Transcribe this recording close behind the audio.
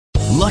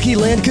Lucky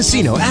Land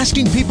Casino,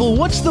 asking people,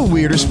 what's the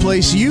weirdest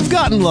place you've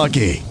gotten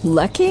lucky?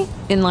 Lucky?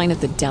 In line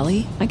at the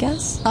deli, I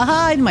guess?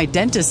 Aha, in my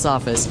dentist's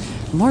office.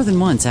 More than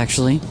once,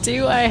 actually.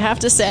 Do I have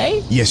to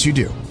say? Yes, you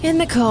do. In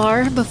the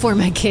car before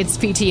my kids'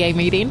 PTA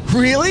meeting.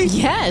 Really?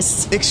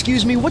 Yes.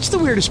 Excuse me, what's the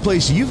weirdest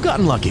place you've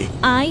gotten lucky?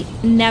 I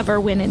never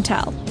win and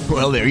tell.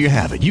 Well, there you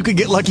have it. You can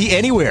get lucky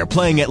anywhere,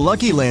 playing at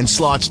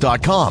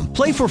LuckyLandSlots.com.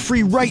 Play for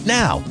free right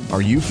now.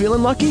 Are you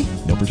feeling lucky?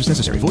 No purchase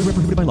necessary. Void where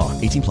prohibited by law.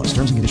 18 plus.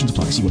 Terms and conditions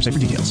apply. See website for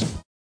details.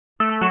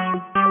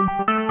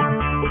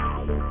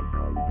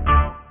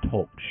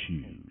 Talk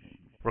shoes.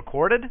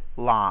 Recorded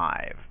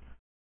live.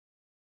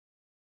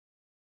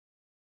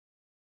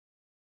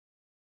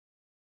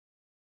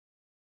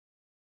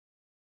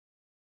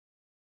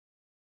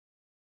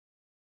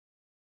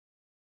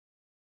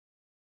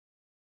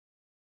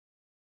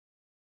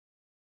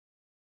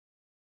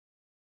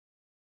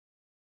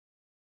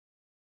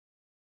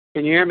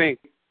 Can you hear me?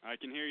 I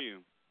can hear you.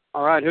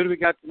 All right, who do we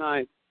got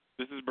tonight?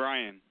 This is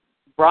Brian.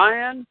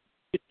 Brian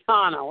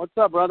Kitana. What's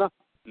up, brother?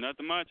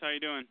 Nothing much. How you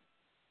doing?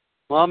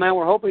 Well, man,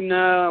 we're hoping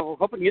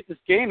to get this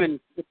game and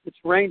get this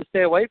rain to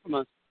stay away from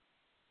us.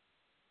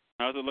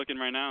 How's it looking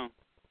right now?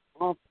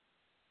 Well,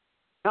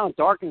 kind of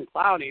dark and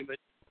cloudy, but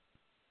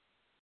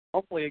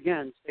hopefully,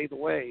 again, stays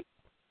away.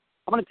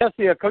 I'm going to test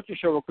the coaching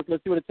show real quick.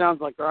 Let's see what it sounds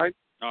like, all right?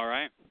 All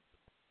right.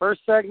 First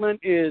segment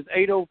is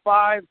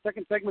 8:05.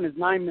 Second segment is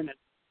 9 minutes.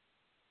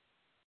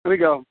 Here we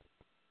go.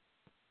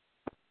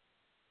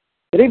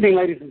 Good evening,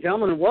 ladies and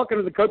gentlemen, and welcome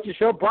to the Coaches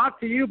Show, brought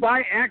to you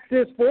by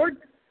Access Ford,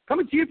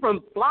 coming to you from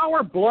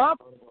Flower Bluff.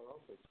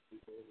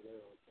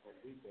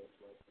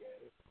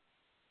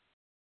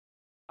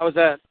 How was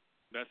that?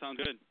 That sounds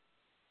good.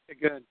 Okay,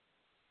 good.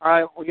 All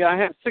right, well, yeah, I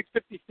have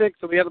 6:56,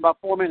 so we have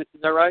about 4 minutes.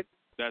 Is that right?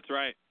 That's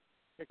right.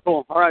 Okay,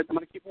 cool. All right, I'm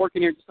going to keep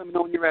working here. Just let me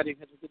know when you're ready,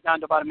 as we get down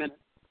to about a minute.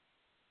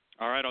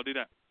 All right, I'll do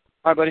that.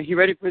 All right, buddy, you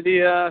ready for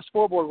the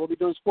scoreboard? We'll be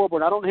doing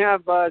scoreboard. I don't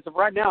have, as of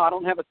right now, I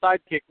don't have a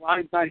sidekick.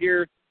 Ryan's not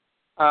here.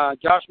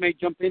 Josh may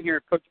jump in here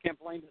if Coach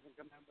Campoline doesn't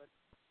come in, but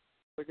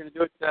we're going to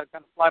do it kind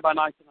of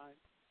fly-by-night tonight.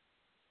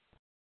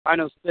 I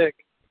know sick.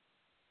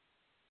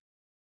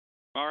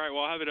 All right,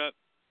 well, I'll have it up.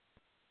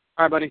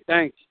 All right, buddy,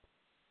 thanks.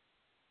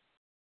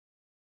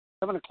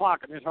 7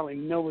 o'clock, and there's hardly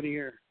nobody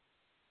here.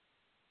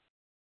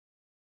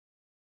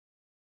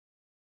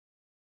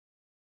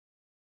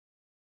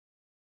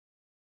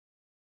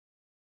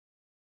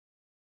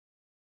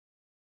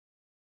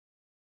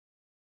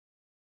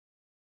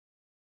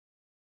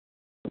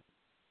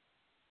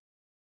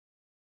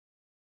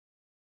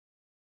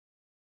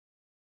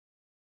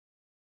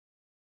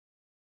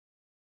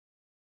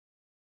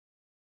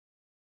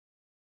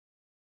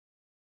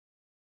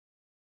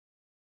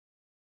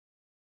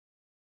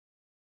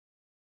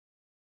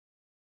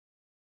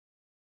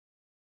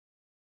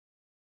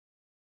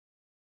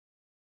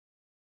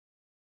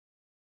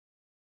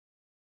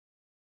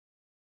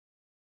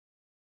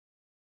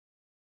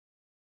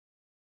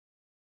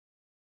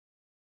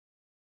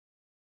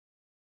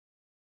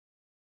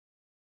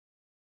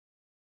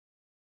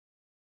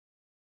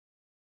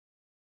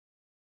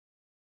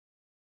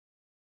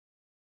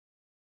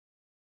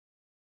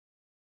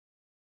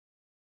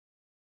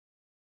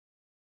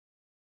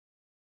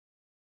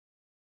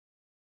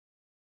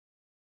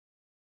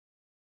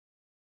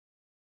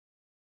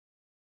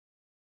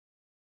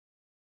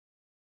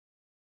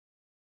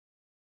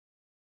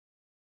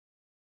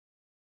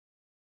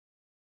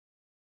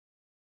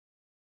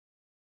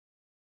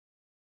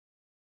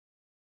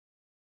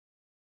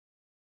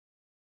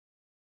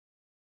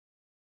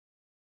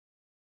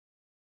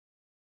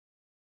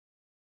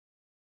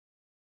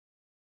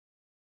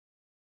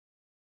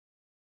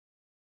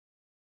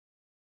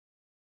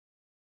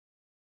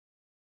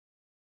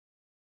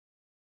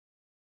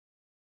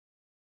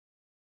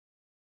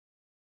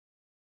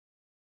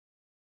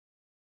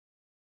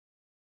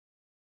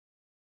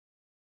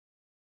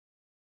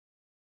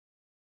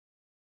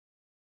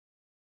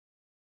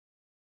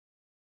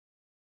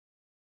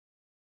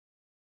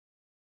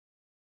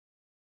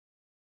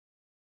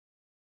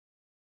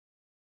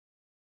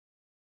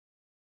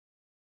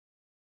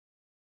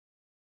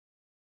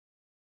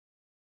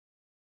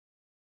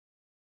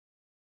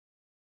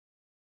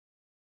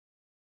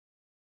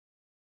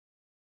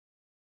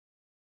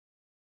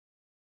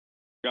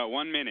 Got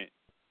 1 minute.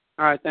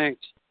 All right, thanks.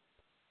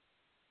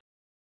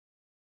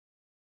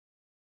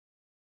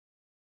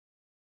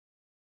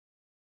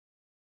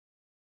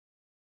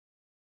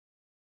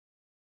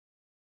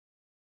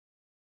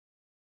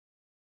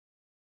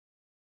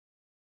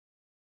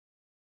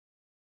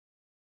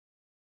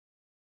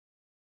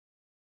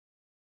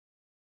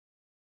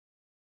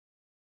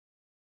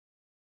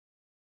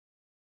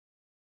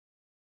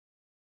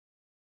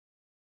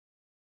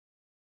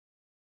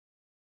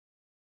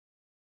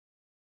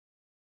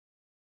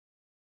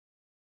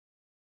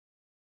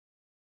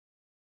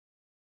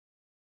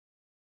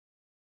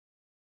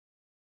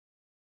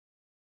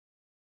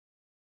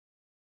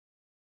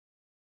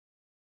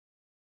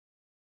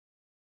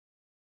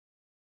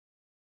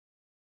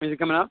 Is it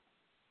coming up?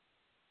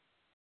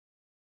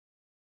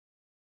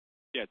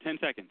 Yeah, 10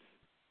 seconds.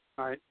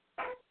 All right.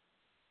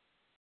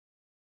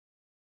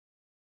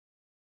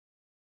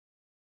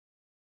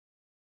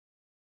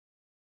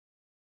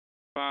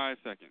 Five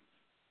seconds.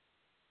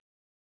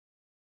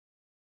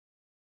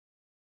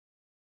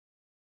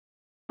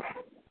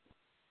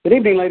 Good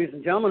evening, ladies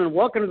and gentlemen, and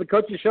welcome to the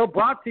Coaches Show,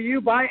 brought to you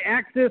by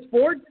Access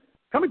Ford.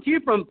 Coming to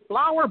you from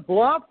Flower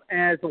Bluff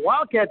as the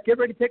Wildcats get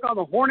ready to take on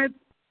the Hornets.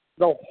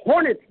 The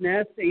Hornets'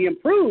 Nest, the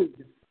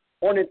improved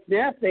Hornets'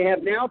 Nest. They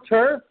have now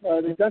turf.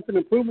 They've done some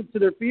improvements to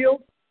their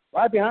field.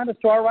 Right behind us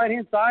to our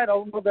right-hand side, I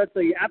don't know if that's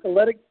the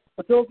athletic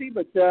facility,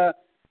 but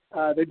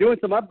they're doing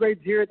some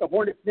upgrades here at the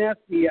Hornets' Nest.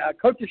 The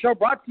Coaches Show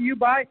brought to you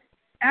by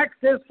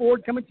Access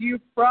Ford, coming to you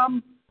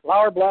from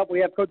Flower Bluff. We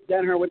have Coach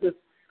down here with us.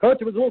 Coach,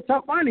 it was a little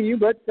tough finding you,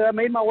 but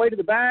made my way to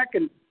the back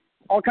and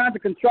all kinds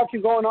of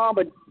construction going on,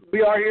 but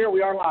we are here.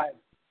 We are live.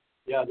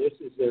 Yeah, this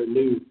is their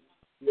new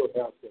field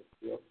house that's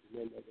built, and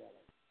then they got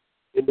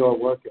an indoor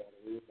workout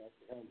area back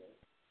behind that.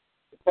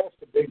 They passed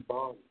a big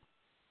bond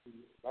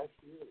last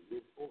year or the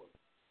year before.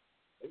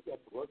 They got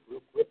to work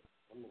real quick.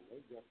 I mean, they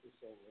got this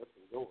thing up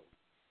and going.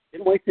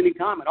 Didn't waste any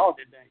time at all,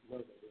 did they? No,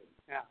 they didn't.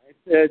 Yeah,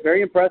 it's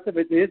very impressive.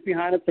 It is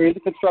behind us. There is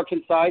a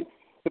construction site.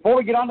 Before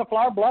we get on to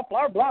Flower Bluff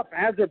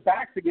has their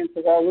backs against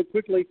the wall real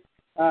quickly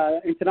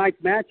in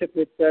tonight's matchup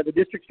with the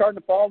district starting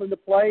to fall into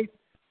place.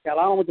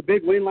 Calallen with a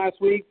big win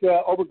last week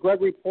over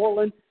Gregory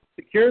Portland.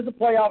 Secures the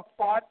playoff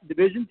spot,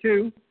 Division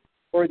II,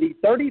 for the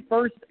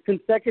 31st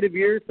consecutive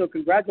year. So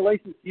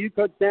congratulations to you,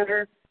 Coach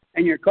Center,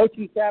 and your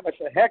coaching staff. It's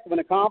a heck of an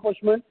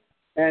accomplishment.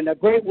 And a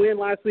great win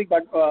last week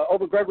by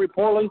over Gregory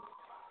Portland.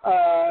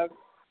 A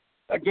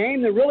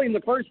game that really in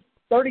the first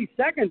 30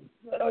 seconds,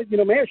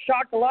 may have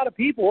shocked a lot of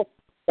people.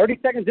 30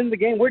 seconds into the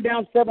game, we're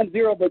down 7-0,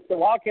 but the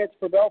Wildcats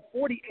prevail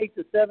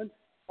 48-7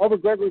 over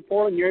Gregory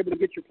Portland. You're able to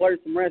get your players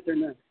some rest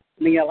in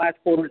the last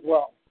quarter as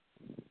well.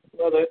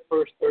 Well, that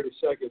first 30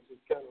 seconds,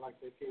 it's kind of like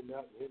they came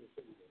out and hit us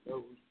in the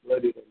nose,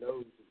 bloodied their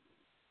nose, and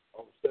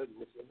all of a sudden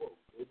we said, well,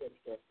 we better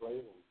start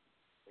playing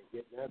and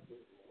getting after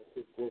it. And I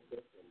just woke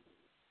up and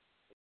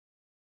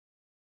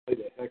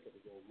played a heck of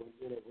a game. We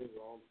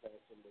were on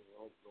passing, we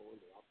were on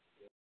throwing, the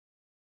opposite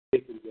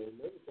kicking game.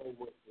 Everything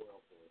went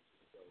well for us.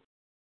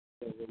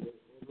 So when we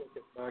look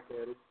back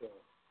at it,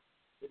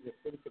 it's a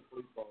pretty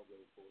complete ball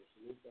game for us.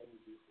 And anytime we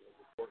do so,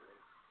 the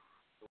Portland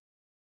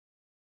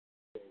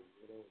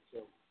game,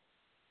 so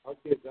our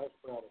kids, I was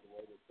proud of the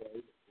way they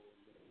played.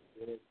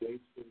 And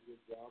Gates did a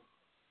good job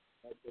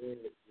out there.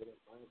 By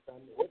the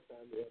time, what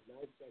time they had 9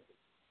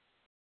 seconds.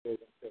 They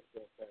got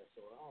touchdown pass.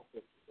 So our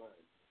offensive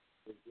line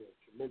did a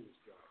tremendous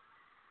job.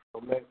 So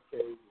Matt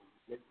Cage and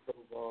Nick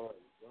Tovar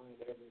and Ryan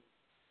Evans,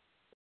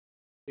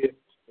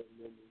 Tips, and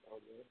then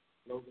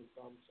Logan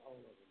Thomas, all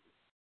of them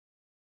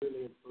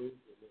really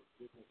improved and they're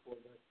getting for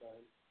that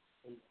time.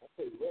 And I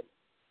tell you what,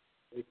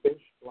 they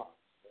finished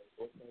blocks.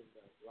 One thing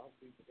about a lot of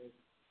people think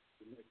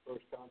you make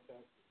first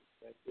contact,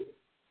 that's it.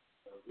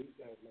 These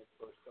guys make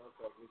first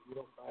contact. If you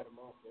don't fight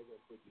them off, they're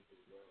going to put you to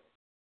the ground.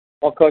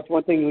 Well, Coach,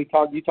 one thing you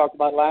talked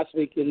about last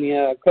week in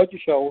the coaches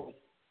show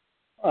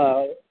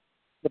was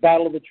the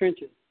battle of the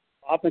trenches.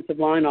 Offensive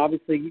line,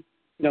 obviously,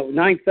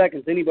 9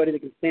 seconds. Anybody that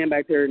can stand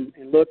back there and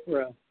look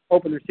for an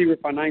open receiver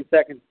for 9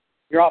 seconds,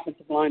 your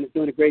offensive line is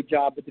doing a great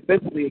job. But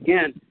defensively,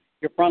 again,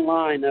 your front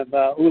line of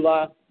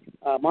Ula,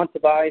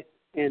 Montevay,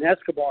 and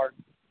Escobar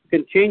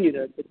continue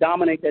to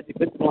dominate that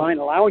defensive line,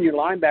 allowing your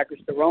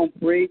linebackers to roam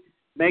free,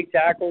 make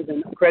tackles,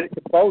 and credit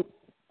to both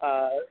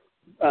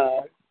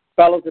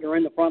fellows that are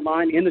in the front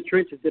line, in the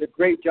trenches, did a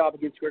great job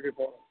against Gregory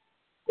Portland.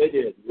 They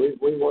did. We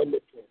won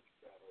the trench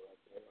battle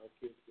right there. Our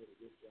kids did a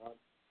good job.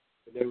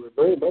 And they were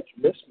very much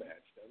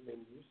mismatched. I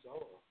mean, you saw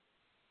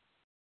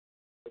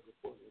Gregory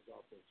Portland's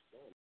offensive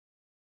line.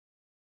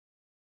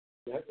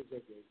 That was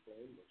a great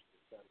plan, was to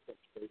try to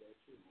come straight at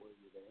you and wear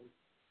you down.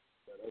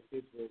 But our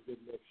kids were in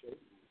good enough shape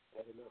and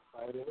had enough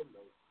fight in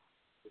them.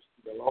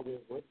 The longer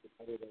it went, the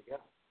better they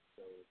got.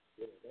 So,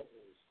 that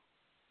was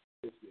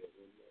good.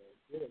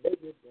 And, they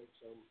did break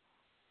some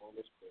on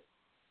us, but,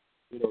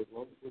 as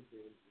long as we're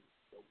doing,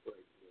 don't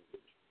break.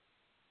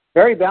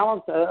 Very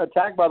balanced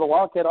attack by the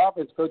Wildcat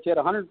offense, Coach. He had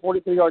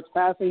 143 yards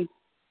passing,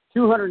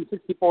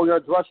 264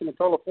 yards rushing, a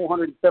total of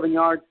 407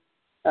 yards.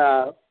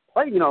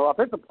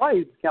 Offensive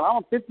plays,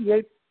 Calallen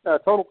 58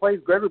 total plays.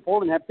 Gregory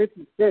Portland had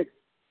 56.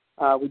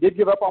 We did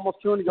give up almost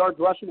 200 yards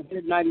rushing,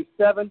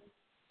 197.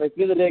 But at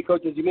the end of the day,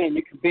 Coach, as you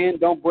can bend,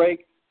 don't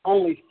break.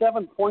 Only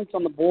 7 points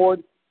on the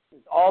board.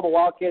 It's all the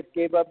Wildcats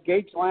gave up.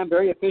 Gage Lamb,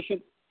 very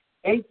efficient.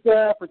 8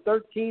 for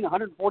 13,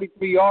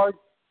 143 yards.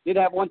 Did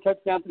have 1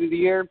 touchdown through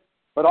the air,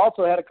 but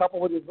also had a couple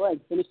with his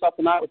legs. Finished off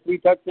the night with 3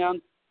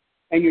 touchdowns.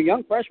 And your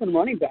young freshman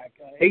running back,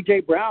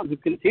 A.J. Brown, who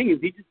continues.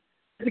 He's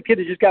a kid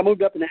that just got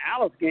moved up in the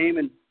Alice game,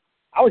 and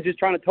I was just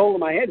trying to total in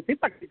my head. It seems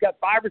like he's got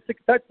 5 or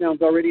 6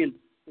 touchdowns already in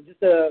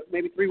just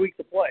maybe 3 weeks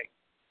of play.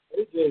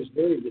 A.J. is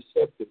very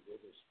deceptive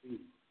with his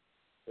speed.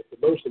 But the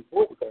most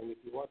important thing, if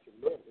you watch him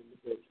run, he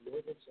goes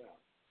north and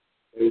south.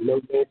 There's no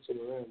dancing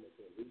around with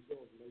him. He's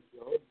going to make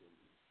yards, and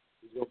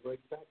he's going to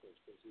break tackles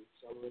because he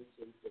accelerates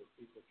into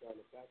people trying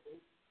to tackle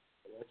him,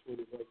 and that's when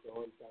he breaks the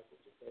arm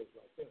tackles and things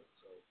like that.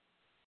 So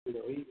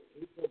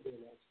he's going to be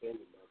an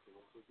outstanding back there.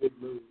 It's a good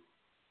move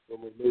when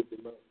we moved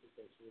him up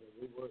because,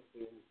 we worked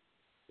in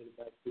the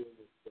backfield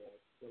with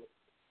Philip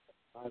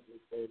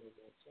Isley playing on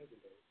that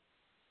secondary.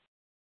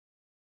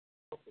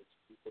 Offense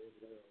people over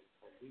there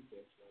on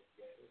defense like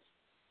Gaddis,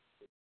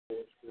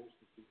 Forrest Chris,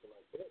 and people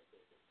like that.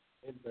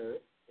 And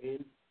Barrett,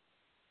 and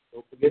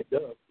don't forget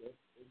Duff.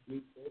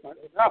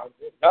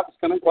 Duff's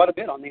come in quite a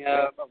bit on the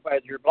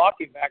as your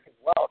blocking back as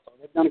well. So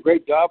they've done a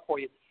great job for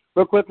you.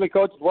 Real quickly,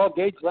 Coach, as well,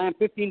 Gage Lamb,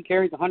 15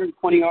 carries,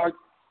 120 yards,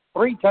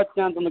 3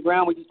 touchdowns on the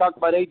ground. We just talked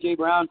about A.J.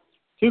 Brown,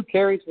 2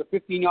 carries for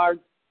 15 yards.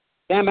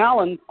 Sam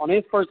Allen, on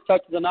his first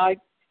touch of the night,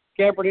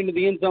 scampered into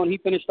the end zone. He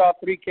finished off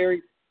 3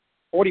 carries,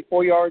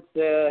 44 yards,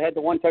 had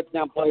the 1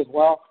 touchdown play as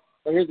well.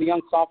 So here's the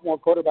young sophomore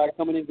quarterback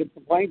coming in, getting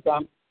some playing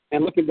time,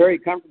 and looking very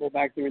comfortable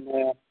back there in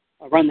the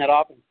run that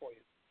offense for you.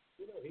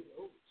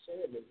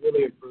 Sam is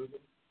really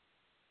improving.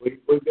 We've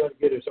got to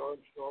get his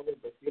arms stronger,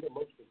 but,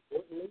 most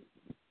importantly,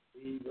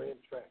 he ran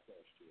track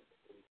last year,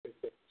 and he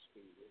picked up the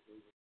speed.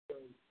 We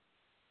were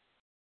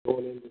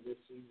going into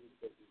this season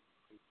because his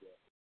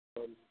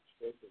run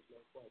strength is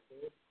not quite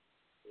there,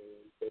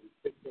 but he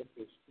picked up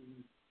his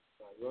speed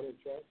by running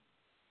track,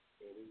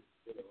 and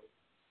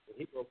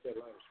he broke that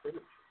line of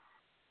scrimmage.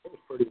 That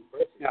was pretty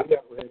impressive. Yeah. He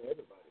outran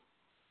everybody.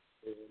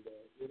 And,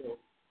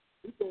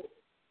 people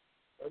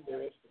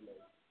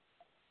underestimate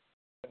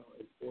how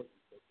important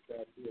the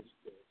track is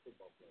to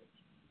football players.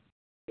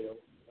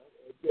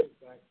 It goes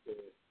back to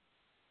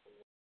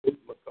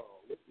Luke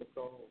McCall. Luke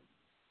McCall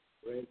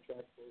ran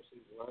track for us.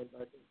 He's a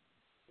linebacker.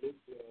 Luke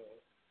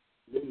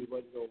knew he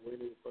wasn't going to win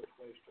any first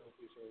place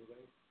trophies or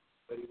anything,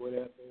 but he went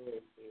out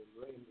there and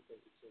ran because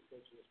he said,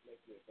 Coach, let's make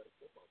me a better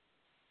football player.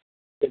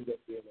 He ended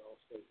up being an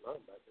all-state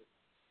linebacker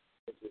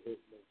because of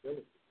his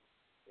mobility.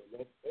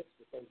 And that's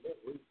the thing that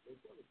we want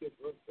the kids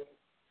run track,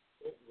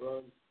 don't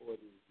run for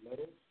the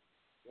medals,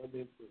 run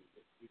the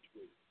improvement each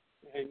week.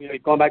 And,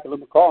 going back to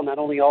Luke McCall,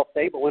 not only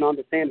All-State, but went on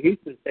to Sam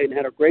Houston State and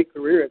had a great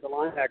career as a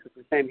linebacker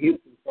for Sam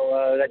Houston.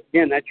 So,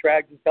 that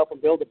track just helped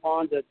him build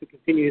upon to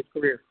continue his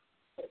career.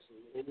 Yes,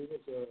 and he was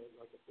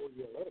like a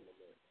 4-year letterman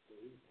there. So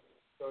he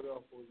started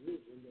off 4 years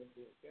and ended up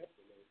being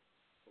captain there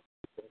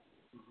for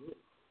 2 years.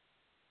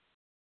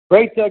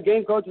 Great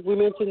game, Coach, as we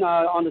mentioned.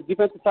 On the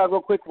defensive side, real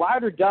quick,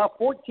 Ryder Duff,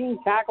 14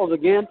 tackles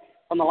again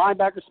on the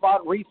linebacker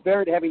spot. Reese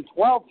Barrett having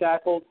 12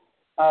 tackles.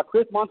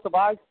 Chris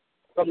Monsivais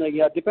from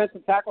the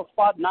defensive tackle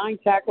spot, 9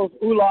 tackles.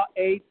 Ula,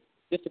 8.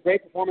 Just a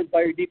great performance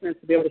by your defense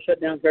to be able to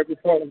shut down Gregory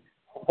Portland,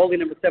 holding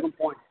him to 7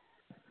 points.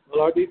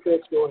 Well, our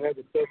defense going to have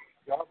a tough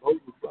job holding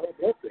Flying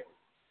Bluff down.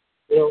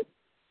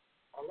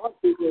 A lot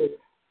of people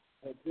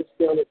have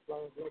discounted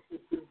Flying Bluff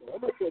this year, but I'm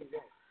going to tell you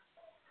that.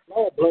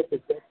 Flying Bluff has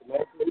got some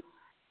athletes.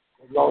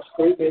 They've lost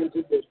 3 games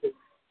in district,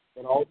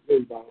 and all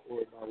 3 by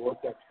 1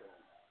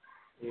 touchdown.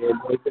 And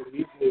they could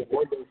easily have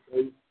won those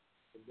 3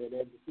 and been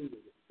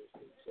undefeated in the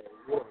district.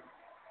 So,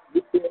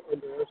 you can't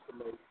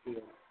underestimate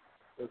them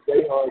because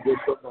they are a good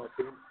football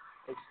team.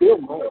 And still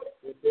might,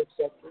 with the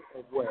exception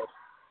of West,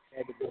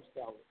 have the best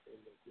talent in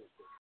the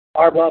district.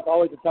 Our Bluff,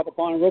 always a tough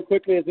opponent. Real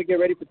quickly, as we get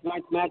ready for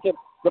tonight's matchup,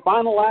 the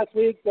final last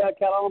week,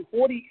 Calallen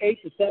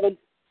 48-7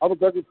 over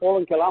Gregory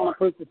Portland. Calallen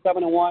improved to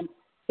 7-1,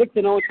 6-0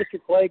 in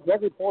district play.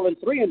 Gregory Portland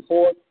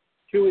 3-4,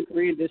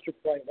 2-3 in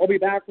district play. We'll be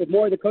back with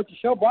more of the Coaches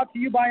Show, brought to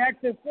you by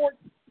Access Sports,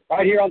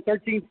 right here on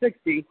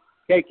 1360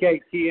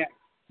 KKTX.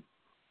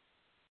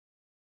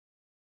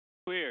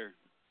 Clear.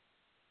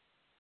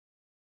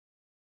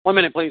 1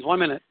 minute, please. 1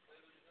 minute.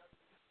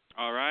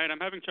 All right. I'm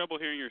having trouble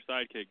hearing your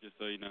sidekick, just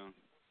so you know.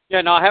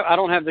 Yeah, no, I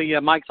don't have the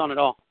mics on at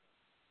all.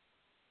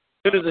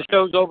 As soon as the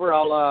show's over,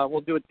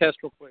 we'll do a test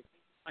real quick.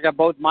 I got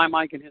both my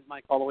mic and his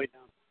mic all the way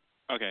down.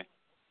 Okay.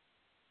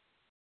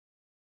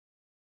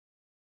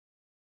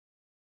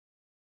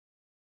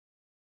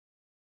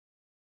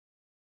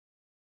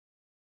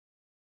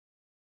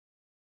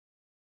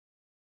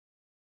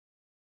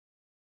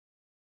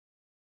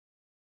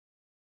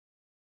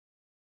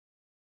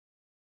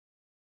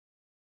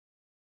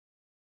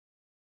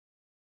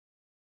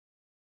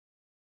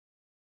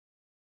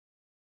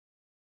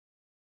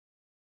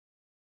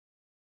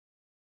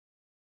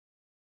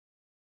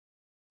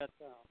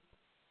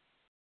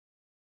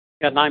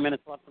 Got 9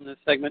 minutes left in this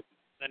segment.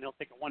 Then he'll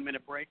take a 1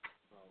 minute break,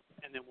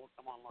 and then we'll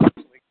come on live.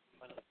 So we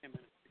got another 10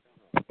 minutes to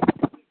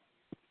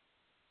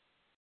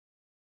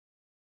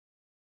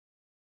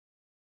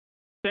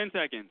go. 10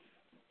 seconds.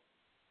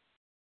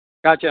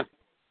 Gotcha.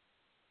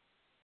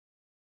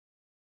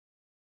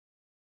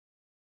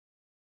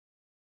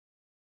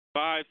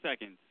 Five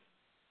seconds.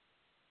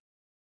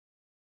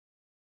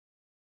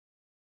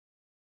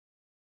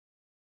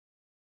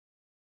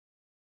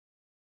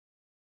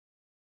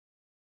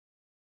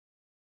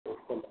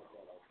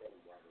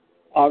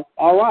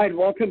 All right,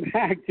 welcome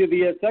back to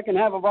the second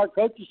half of our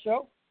Coaches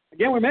Show.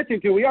 Again, we're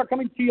mentioning we are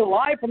coming to you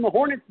live from the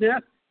Hornets'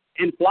 Nest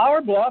in Flower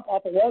Bluff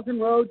off of Walton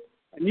Road,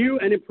 a new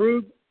and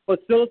improved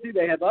facility.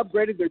 They have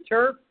upgraded their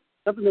turf,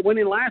 something that went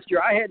in last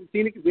year. I hadn't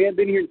seen it because we hadn't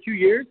been here in 2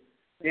 years.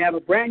 They have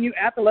a brand-new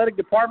athletic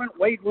department,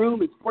 weight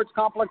room, and sports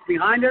complex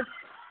behind us,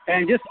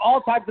 and just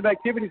all types of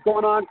activities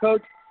going on,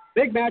 Coach.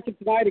 big matchup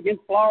tonight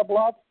against Flower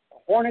Bluff. The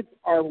Hornets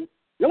are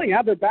really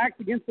have their backs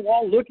against the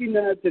wall, looking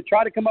to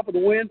try to come up with a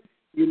win.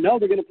 You know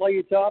they're going to play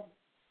you tough.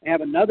 They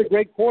have another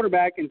great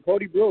quarterback in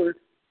Cody Brewer,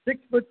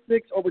 6'6",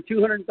 over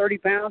 230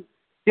 pounds.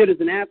 Kid is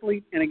an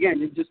athlete, and again,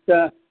 you just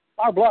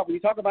Flower Bluff. When you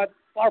talk about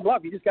Flower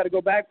Bluff, you just got to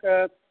go back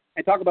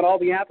and talk about all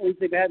the athletes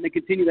they've had, and they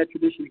continue that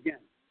tradition again.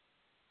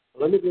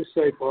 Let me just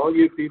say, for all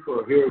you people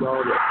who are hearing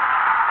all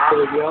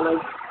the yelling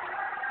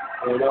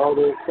and all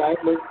the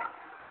excitement,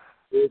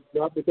 it's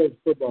not because the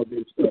football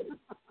game started.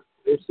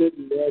 They're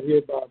sitting right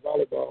here by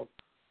volleyball,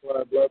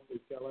 Flower Bluff and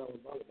Calallen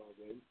volleyball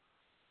game.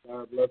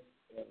 Flower Bluff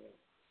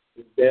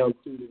is down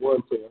 2-1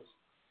 to us.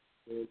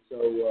 And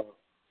so,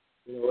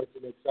 it's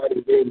an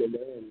exciting game in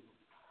there, and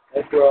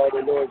that's where all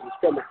the noise is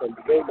coming from.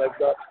 The game has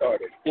not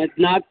started. It's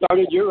not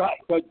started. You're right.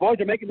 Coach, boys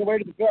are making their way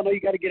to the field. I know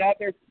you got to get out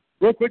there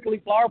real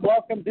quickly. Flower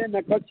Bluff comes in.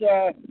 Coach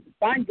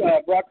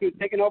Steinbrook, who's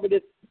taking over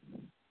this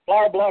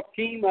Flower Bluff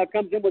team,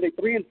 comes in with a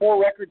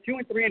 3-4 record,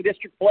 2-3 in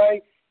district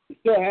play. He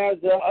still has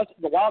us,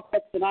 the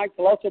Wildcats tonight,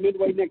 Colosso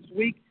Midway next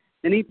week.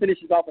 Then he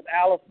finishes off with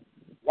Alice.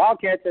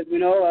 Wildcats, as we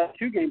know,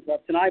 2 games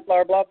left tonight.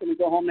 Flower Bluff, and we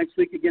go home next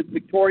week against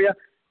Victoria.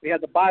 We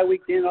have the bye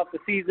week to end off the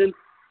season.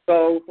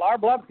 So Flower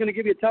Bluff is going to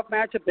give you a tough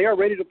matchup. They are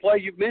ready to play.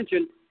 You've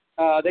mentioned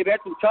they've had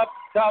some tough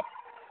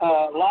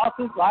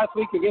losses last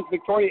week against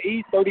Victoria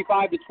East,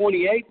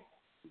 35-28.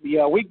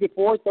 The week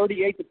before,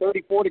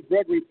 38-34 to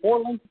Gregory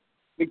Portland.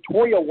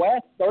 Victoria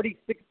West,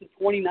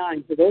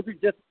 36-29. So those are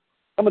just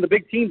some of the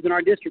big teams in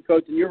our district,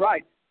 Coach. And you're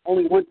right.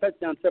 Only one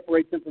touchdown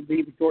separates them from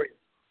being victorious.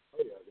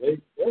 Oh, yeah.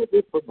 They're a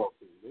good football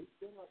team.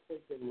 They're not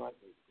taking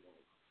lightly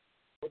tonight.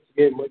 Once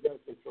again, we got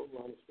to control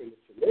line of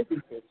scrimmage, and their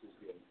defense is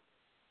good.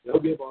 They'll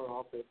give our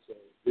offense a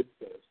good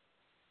test.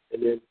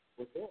 And then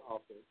with their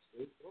offense,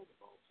 they throw the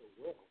ball so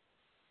well.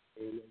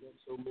 And they've got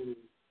so many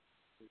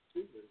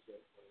receivers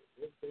that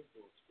they're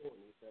capable of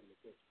scoring each time they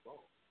catch the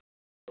ball.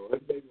 So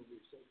everybody will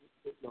be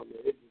sitting on the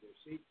edge of their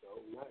seat the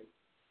whole night.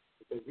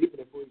 Because even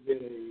if we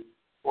get a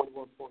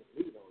 21-point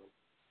lead on them,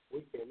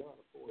 we cannot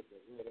afford to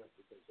let up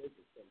because they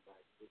can come back.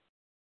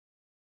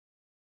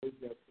 We're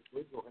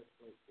going to have to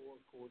play 4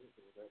 quarters,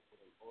 and that's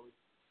what I'm hard.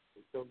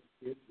 We tell the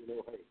kids,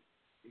 hey,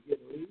 you get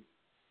a lead,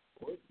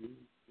 boy, you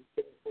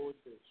can't afford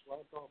to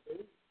slack off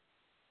in.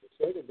 The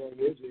second thing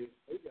is, if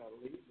they got a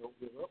lead, don't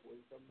give up when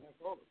you come back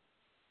on them.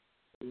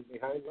 We're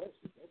behind last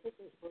week. I think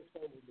that's the first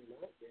time we've been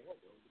out there.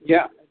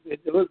 Yeah,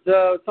 it was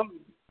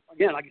something,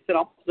 again, like I said,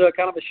 almost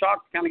kind of a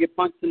shock to kind of get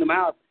punched in the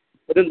mouth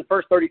within the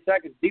first 30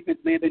 seconds. Defense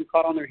may have been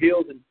caught on their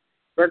heels, and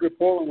Gregory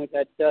Portland with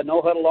that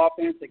no-huddle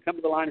offense, they come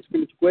to the line of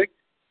scrimmage quick.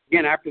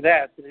 Again, after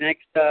that, the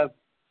next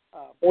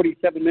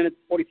 47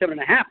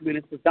 and a half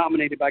minutes was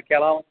dominated by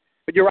Calallen.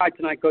 But you're right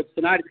tonight, Coach.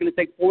 Tonight it's going to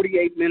take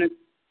 48 minutes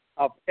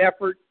of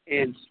effort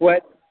and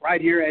sweat right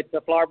here at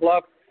Flower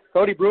Bluff.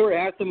 Cody Brewer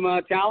has some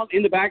talent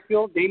in the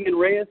backfield. Damian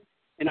Reyes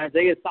and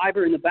Isaiah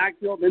Cyber in the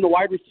backfield. Then the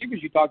wide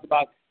receivers you talked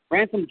about,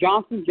 Ransom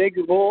Johnson,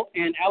 Jacob Bull,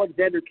 and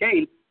Alexander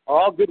Kane are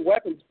all good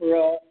weapons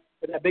for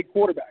that big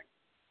quarterback.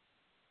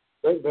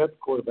 Think about the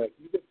quarterback.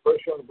 You get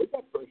pressure on him. We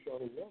got pressure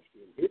on him last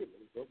year and hit him,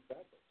 and he broke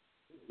tackle.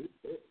 He's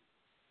big.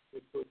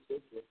 6'6",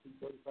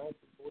 235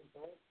 to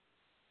 45.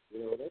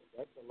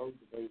 That's a load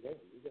to bring down.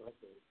 You're going to have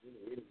to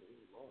hit him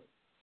hard.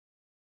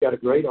 He's got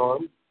a great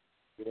arm,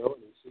 and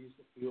he sees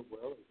the field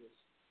well.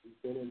 He's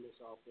been in this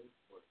offense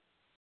for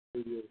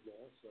 2 years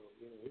now, so,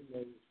 he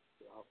knows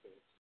the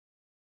offense.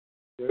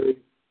 Very,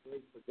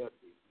 very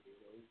productive,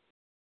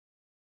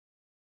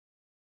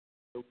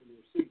 open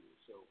receiver.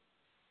 So,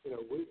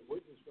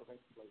 we're just going to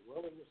have to play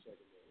well in the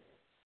secondary.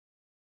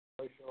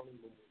 Pressure on him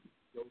when we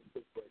go to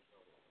put pressure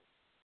on him.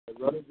 The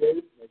running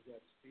game, they've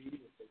got speed.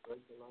 If they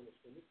break the line of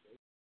scrimmage,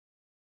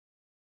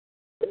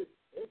 they're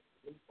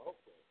complete ball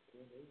players.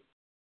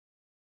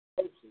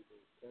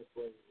 That's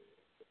why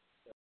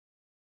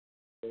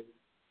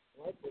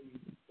likely you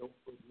don't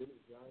put many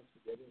drives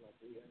together like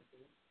we have to.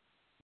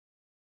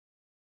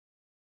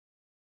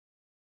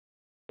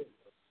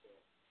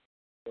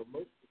 So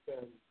most of the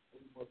time,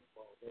 we work the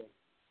ball down.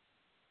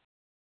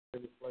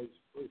 Every play is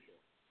crucial.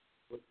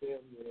 With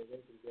them, they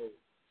can go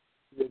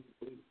 2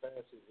 incomplete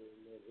passes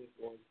and then hit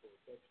one for a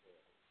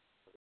touchdown,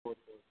 one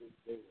for a big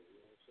game.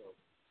 So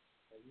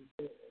you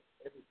can't.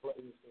 Every play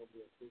is going to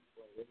be a big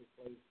play. Every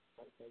play is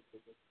got to make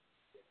it.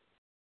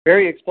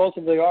 Very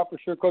explosive they are for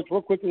sure, Coach.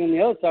 Real quickly on the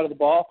other side of the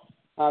ball,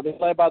 they're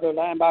led by their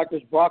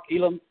linebackers, Brock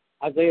Elam,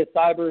 Isaiah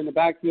Cyber in the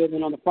backfield,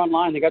 and on the front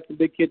line, they got some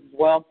big kids as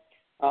well.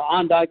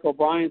 Ondike,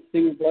 O'Brien,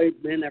 Stinger Blades,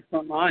 man, that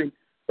front line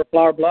for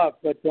Flower Bluff.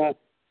 But,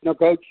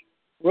 Coach,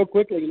 real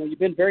quickly, you've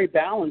been very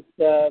balanced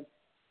the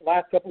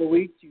last couple of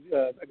weeks.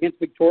 Against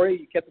Victoria,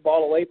 you kept the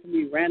ball away from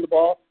you, you ran the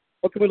ball.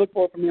 What can we look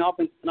for from the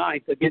offense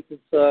tonight against this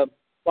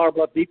Flower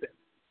Bluff defense?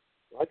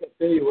 I can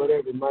tell you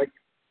whatever, Mike.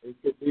 It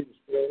could be the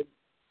spread.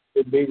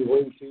 Could be the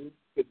wing shoot.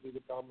 Could be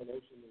the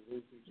combination of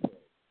wing shoot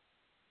spread.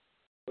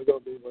 We're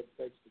going to do what it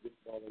takes to get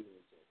the ball in the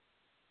end zone.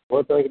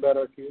 One thing about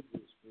our kids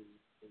is we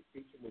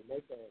teach them, we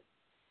make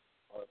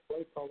our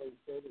play calling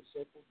fairly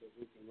simple, but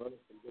we can run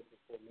it from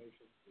different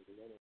formations. We can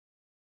run it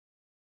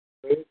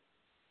straight,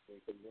 We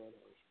can run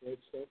our spread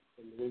stuff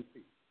from the wing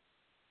feet.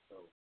 So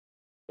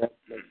that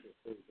makes it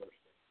pretty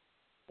versatile.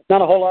 There's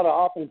not a whole lot of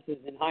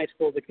offenses in high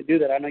school that could do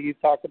that. I know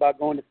you've talked about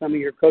going to some of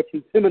your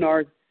coaching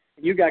seminars,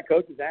 and you got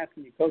coaches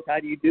asking you, Coach, how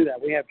do you do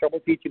that? We have trouble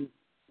teaching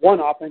one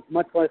offense,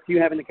 much less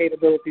you having the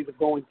capabilities of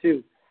going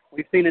two.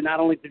 We've seen it not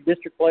only through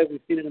district play,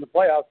 we've seen it in the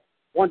playoffs.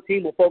 One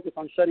team will focus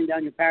on shutting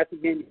down your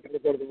passing game. You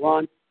go to the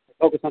run. They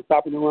focus on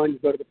stopping the run. You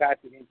go to the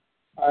passing game.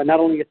 Not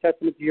only a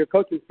testament to your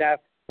coaching staff,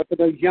 but for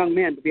those young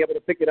men to be able to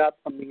pick it up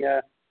from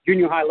the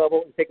junior high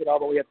level and take it all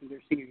the way up to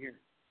their senior year.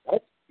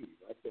 That's key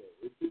right there.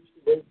 We teach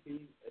the wing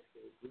feet at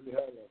the junior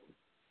high level.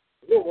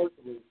 We don't work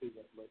the wing feet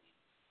that much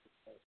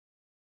now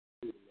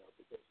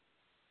because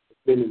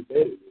it's been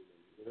embedded in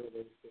them. You know,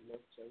 they've been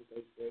up 7th,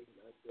 8th grade,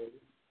 9th grade,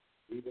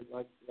 even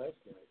like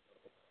last night,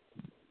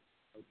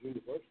 our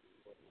junior varsity.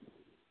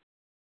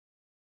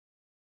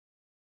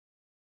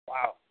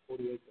 Wow,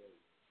 48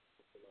 days,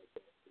 something like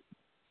that.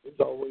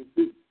 It's always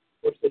good. Of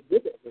course, they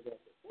did that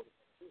without the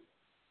quarterback, too.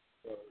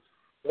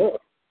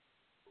 Bluff,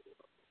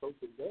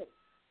 coaching Bluff,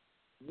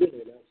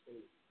 really an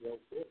outstanding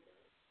young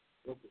quarterback,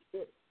 broke his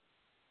foot.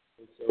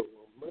 And so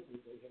on Monday,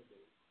 they had to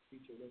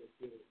teach another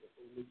kid a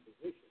whole new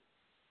position.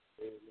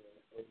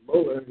 And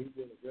Moeller, he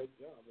did a great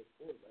job as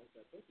quarterback.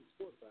 I think he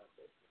scored 5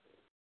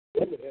 touchdowns.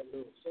 Then we had a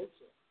little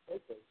Sosa.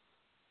 And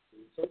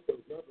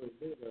Sosa's not very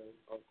good on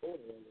our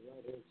corner on the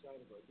right-hand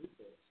side of our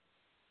defense.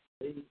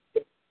 They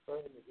kept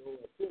trying to go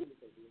at him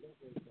because he was not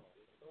very tall.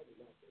 He was probably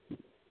not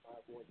very tall,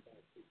 5'1",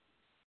 5'2".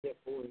 He had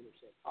 4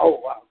 interceptions. Oh,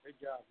 wow. Good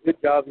job.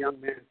 Good job, young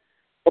man.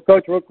 Well,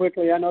 Coach, real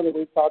quickly, I know that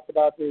we've talked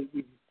about the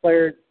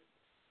players,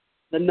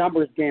 the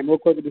numbers game, real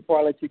quickly before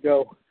I let you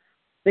go.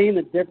 Seeing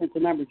the difference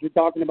in numbers, you're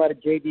talking about a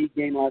JV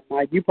game last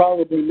night. You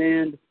probably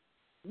manned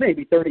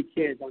maybe 30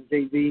 kids on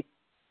JV.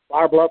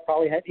 Flower Bluff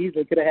probably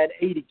easily could have had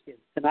 80 kids.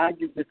 Tonight,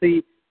 you can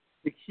see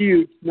the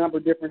huge number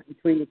difference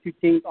between the two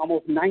teams.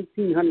 Almost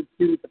 1,900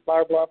 students at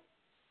Flower Bluff,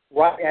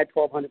 right at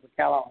 1,200 for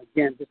Calallen.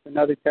 Again, just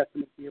another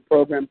testament to your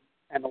program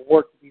and the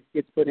work that these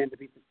kids put in to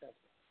be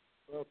successful.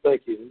 Well,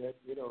 thank you. And that,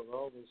 you know,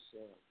 all this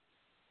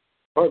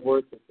hard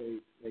work that they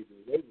do,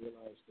 they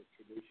realize the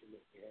tradition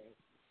that we have.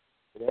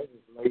 And that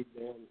has laid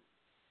down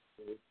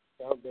the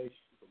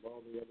foundation from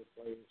all the other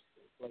players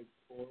that played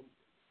for them.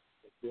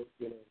 They built,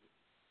 you know,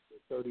 the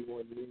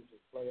 31 years of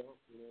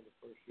playoffs, you know, the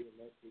first year in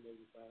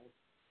 1985.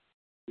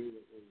 We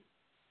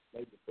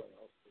made the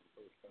playoffs for the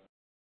first time.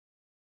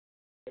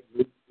 That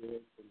group, you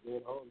know, from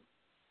then on,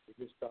 they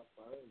just stopped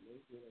by and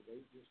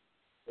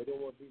they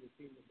don't want to be the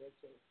team that breaks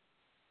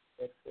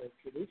that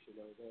tradition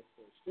or that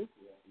streak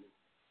we have. I mean,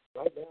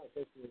 right now, I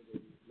think we're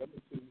the number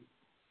 2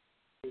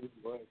 team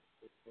ranked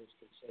for the first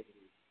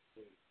consecutive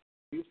win.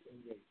 Houston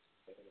Yates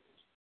had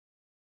us.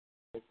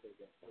 I think they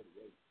got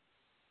 38.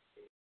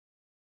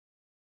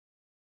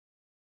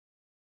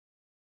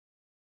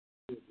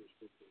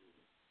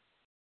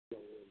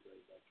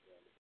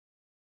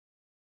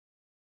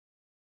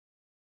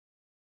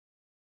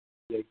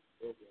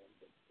 Program,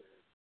 but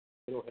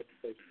they don't have to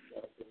take the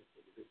shot for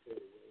the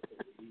Victoria Way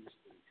from the east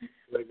and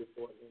Raven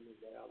Point and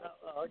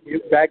Dallas.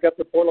 You back up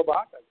to Port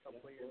Lavaca a couple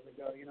of years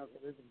ago, you know, so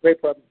this is a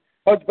great program.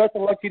 Coach, best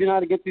of luck to you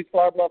tonight against these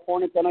Flower Bluff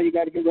Hornets. I know you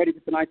got to get ready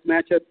for tonight's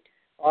matchup.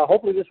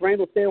 Hopefully this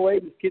rain will stay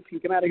away. These kids can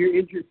come out of here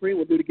injury-free.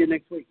 We'll do it again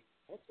next week.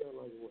 That sounds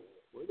like a win.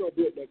 We're going to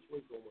do it next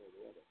week one way or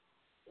the other.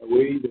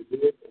 We either do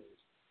it as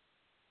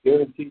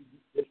guaranteed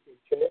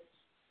district chance.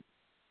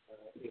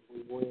 If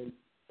we win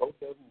both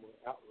of them, we're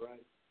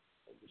outright.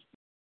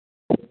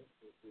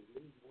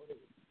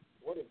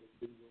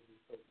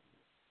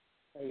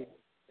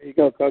 There you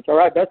go, Coach. All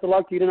right, best of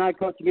luck to you tonight,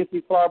 Coach, against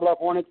these Flower Bluff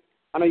Hornets.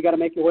 I know you got to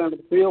make your way onto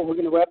the field. We're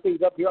going to wrap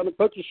things up here on the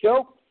Coaches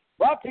Show,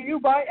 brought to you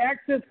by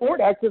Access Ford.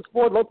 Access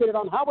Ford, located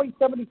on Highway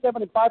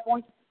 77 in 5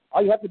 Points.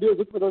 All you have to do is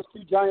look for those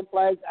 2 giant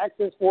flags,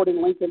 Access Ford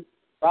in Lincoln,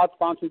 proud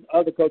sponsors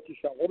of the Coaches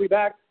Show. We'll be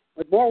back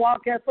with more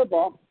Wildcat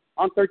football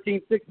on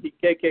 1360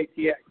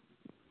 KKTX.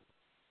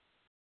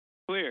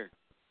 Clear.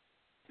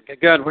 Okay,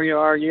 good. Where you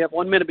are, you have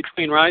 1 minute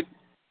between, right?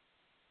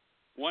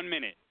 1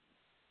 minute.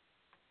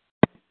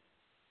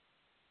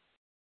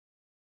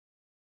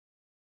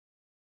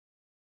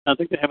 I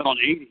think they have it on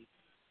 80.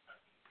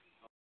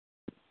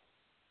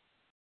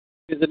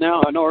 Is it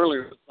now? I know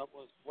earlier it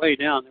was way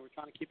down. They were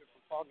trying to keep it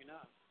from fogging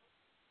up.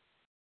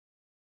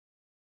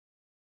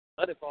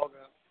 Let it fog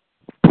up.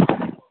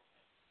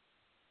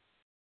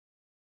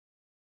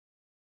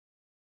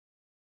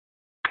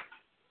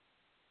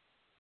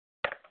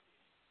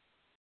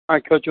 All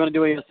right, Coach, you want to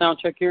do a sound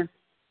check here?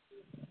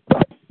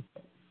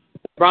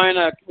 Brian,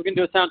 we're going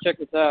to do a sound check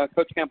with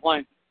Coach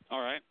Campline.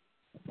 All right.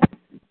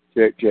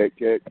 Check, check,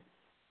 check.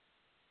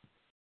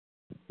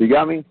 You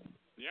got me?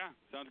 Yeah,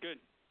 sounds good.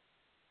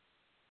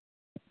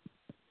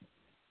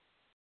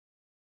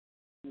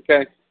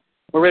 Okay.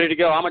 We're ready to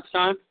go. How much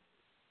time?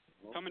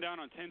 Coming down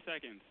on 10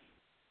 seconds.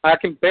 I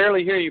can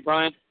barely hear you,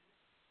 Brian.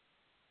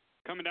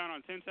 Coming down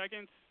on 10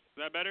 seconds. Is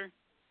that better?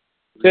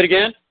 Say it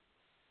again.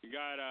 You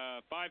got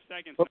 5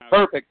 seconds now.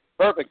 Perfect.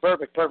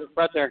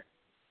 Right there.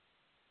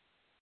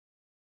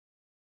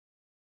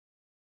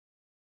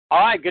 All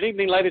right, good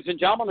evening, ladies and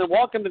gentlemen, and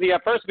welcome to the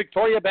First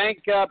Victoria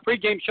Bank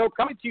pregame show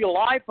coming to you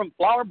live from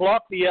Flower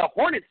Bluff, the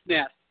Hornets'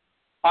 Nest.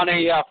 On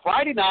a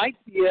Friday night,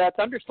 the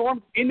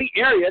thunderstorms in the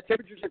area,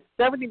 temperatures at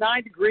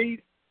 79 degrees.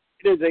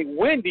 It is a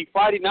windy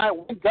Friday night,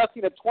 wind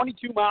gusting at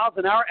 22 miles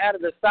an hour out of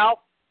the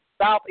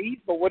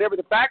southeast. But whatever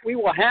the fact, we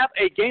will have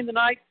a game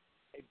tonight,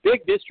 a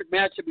big district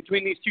matchup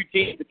between these two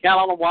teams, the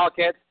Calallen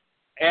Wildcats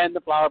and the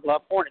Flower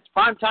Bluff Hornets.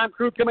 Primetime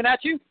crew coming at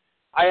you.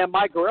 I am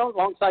Mike Guerrero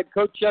alongside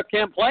Coach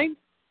Cam Plain.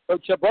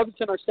 Coach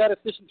Brotherton, our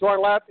statistician to our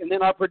left, and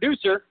then our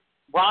producer,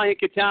 Brian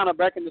Catana,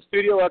 back in the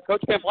studio.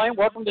 Coach Cam Plain,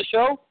 welcome to the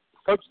show.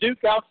 Coach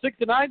Duke out sick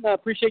tonight, and I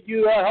appreciate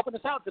you helping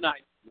us out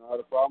tonight. Not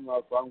a problem.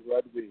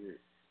 Glad to be here.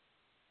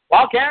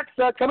 Wildcats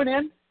coming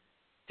in,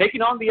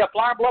 taking on the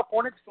Flower Bluff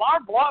Hornets. Flower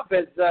Bluff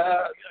is,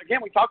 again,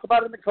 we talked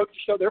about it in the coaches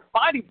show, they're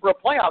fighting for a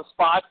playoff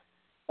spot.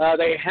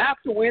 They have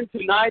to win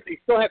tonight. They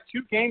still have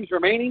 2 games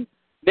remaining.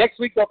 Next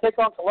week they'll take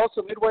on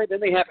Colosso Midway. Then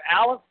they have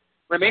Alice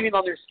remaining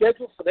on their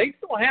schedule. So they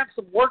still have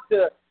some work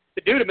to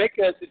do to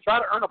try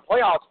to earn a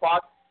playoff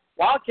spot.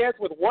 Wildcats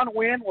with 1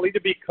 win will either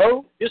be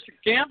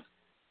co-district champs.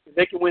 If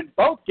they can win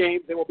both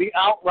games, they will be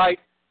outright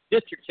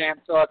district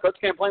champs. So, Coach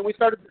Camplain, we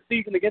started the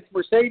season against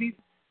Mercedes,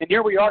 and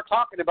here we are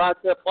talking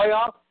about the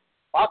playoffs.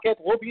 Wildcats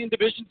will be in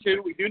Division II.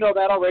 We do know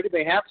that already.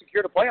 They have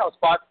secured a playoff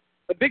spot.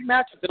 But big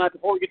matchup tonight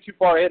before we get too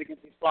far ahead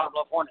against these Flower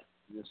Bluff Hornets.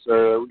 Yes,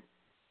 sir.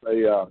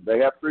 They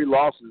have 3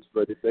 losses,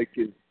 but if they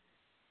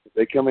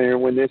come in here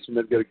and win this one,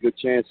 they've got a good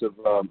chance of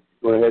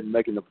going ahead and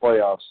making the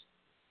playoffs.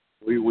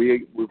 We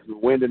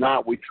win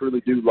tonight, we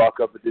truly do lock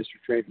up the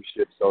district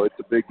championship, so it's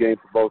a big game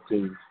for both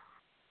teams.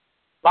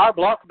 Flower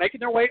Bluff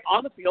making their way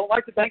on the field. I'd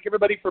like to thank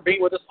everybody for being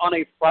with us on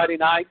a Friday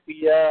night.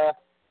 The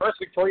First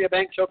Victoria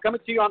Bank Show coming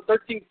to you on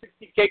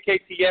 1360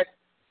 KKTX.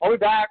 We'll be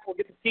back. We'll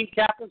get the team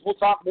captains. We'll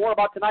talk more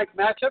about tonight's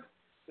matchup.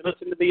 You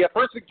listen to the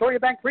First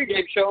Victoria Bank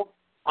pregame show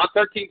on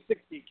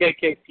 1360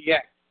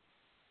 KKTX.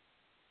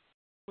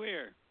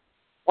 Clear.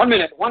 1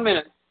 minute. All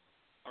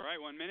right,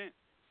 1 minute.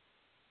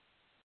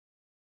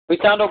 We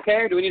sound okay,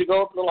 or do we need to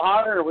go up a little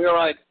higher, or are we all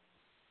right?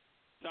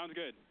 Sounds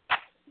good.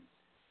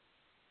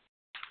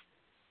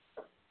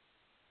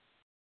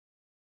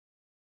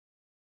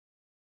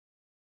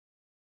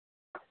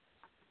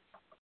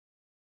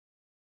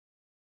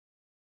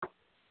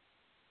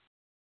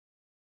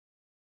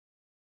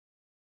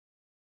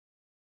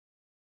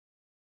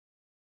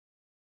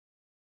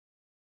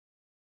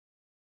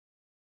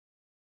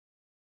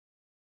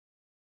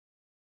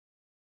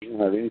 We don't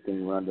have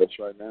anything around us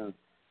right now.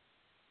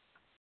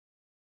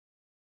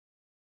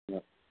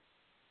 Yep.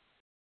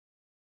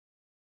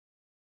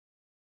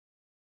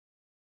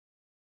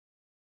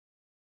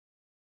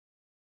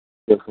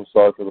 I'm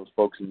sorry for those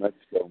folks in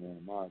Mexico,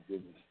 man. My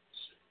goodness.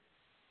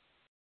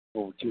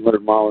 Over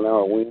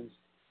 200-mile-an-hour winds.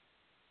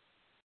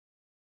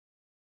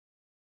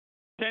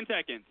 10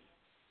 seconds.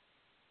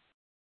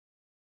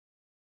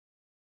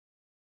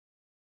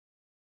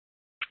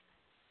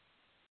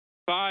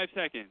 5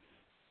 seconds.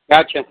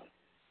 Gotcha.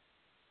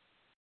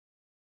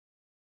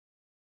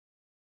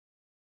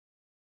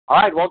 All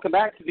right, welcome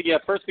back to the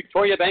First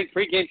Victoria Bank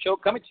pregame show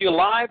coming to you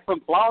live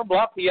from Flower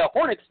Bluff, the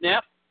Hornets'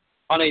 Nest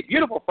on a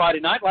beautiful Friday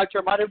night. I'd like to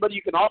remind everybody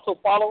you can also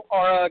follow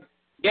our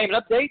game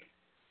and update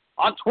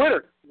on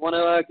Twitter. You want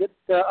to get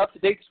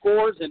up-to-date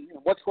scores and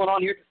what's going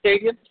on here at the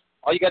stadium,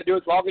 all you got to do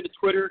is log into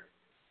Twitter,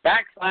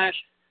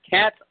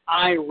 /Cat's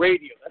Eye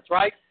Radio. That's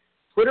right,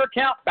 Twitter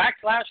account,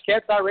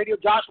 /Cat's Eye Radio.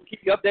 Josh will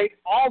keep you updated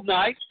all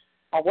night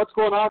on what's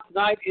going on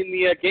tonight in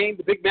the game,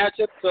 the big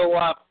matchup. So,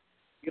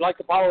 if you'd like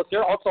to follow us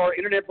there, also our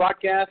internet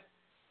broadcast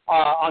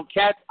on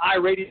Cat's Eye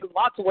Radio.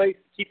 Lots of ways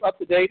to keep up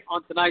to date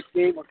on tonight's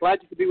game. We're glad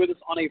you could be with us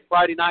on a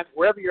Friday night,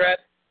 wherever you're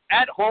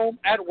at home,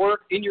 at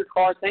work, in your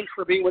car. Thanks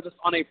for being with us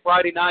on a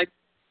Friday night.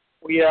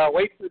 We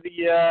wait for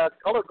the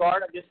color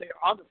guard. I guess they're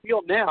on the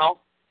field now.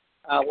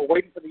 We're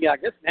waiting for the,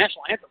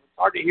 national anthem. It's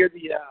hard to hear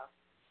the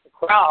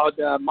crowd,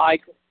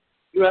 Mike.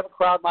 You have a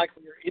crowd, Mike,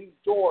 when you're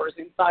indoors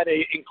inside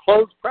a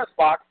enclosed press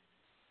box.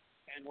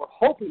 And we're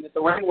hoping that the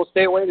rain will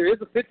stay away. There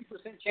is a 50%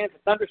 chance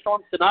of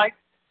thunderstorms tonight.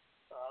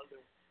 The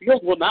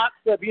field will not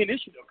be an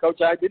issue, though, Coach.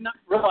 I did not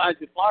realize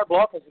that Flower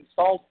Bluff has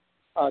installed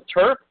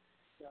turf.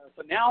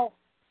 So now,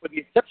 with the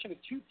exception of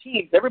 2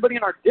 teams, everybody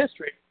in our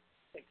district,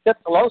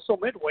 except Colosso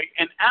Midway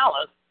and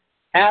Alice,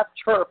 have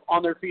turf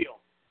on their field.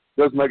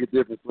 It does make a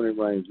difference when it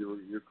rains.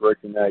 You're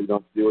correct in that. You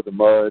don't have to deal with the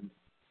mud.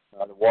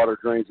 The water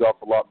drains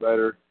off a lot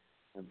better.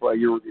 And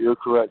you're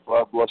correct.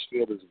 Flower Bluff's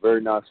field is a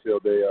very nice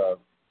field. They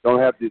don't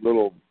have the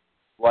little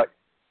black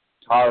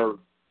tire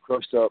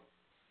crushed up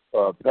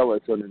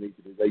pellets underneath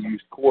it. They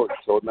use quartz,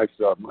 so it makes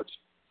it a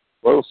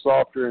little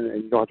softer,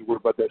 and you don't have to worry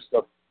about that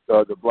stuff,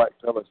 the black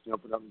pellets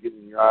jumping up and getting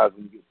in your eyes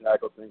when you get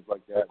tackled, things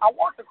like that. I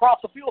walked across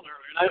the field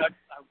earlier, and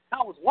I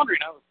kind of was wondering.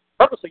 I was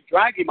purposely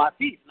dragging my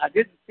feet, and I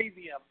didn't see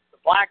the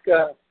black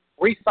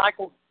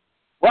recycled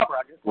rubber.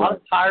 I guess a lot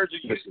of tires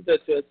are used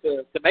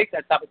to make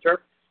that type of turf.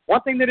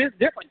 One thing that is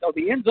different, though,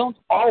 the end zones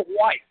are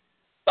white,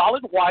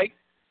 solid white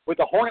with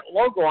the Hornet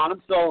logo on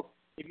them. So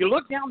if you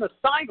look down the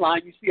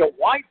sideline, you see a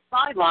white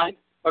sideline,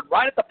 but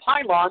right at the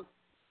pylon,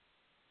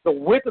 the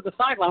width of the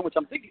sideline, which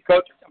I'm thinking,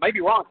 Coach, I may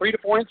be wrong, 3 to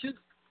 4 inches,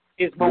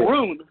 is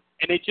maroon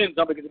in each end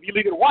zone, because if you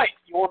leave it white,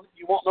 you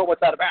won't know what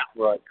that's about.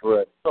 Right,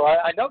 correct. So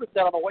I noticed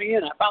that on the way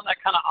in. I found that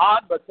kind of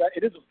odd, but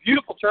it is a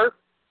beautiful turf.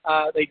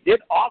 They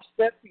did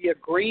offset the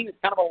green. It's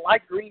kind of a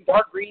light green,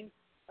 dark green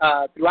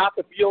throughout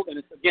the field, and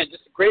it's, again,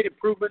 just a great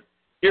improvement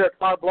here at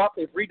Flower Bluff.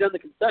 They've redone the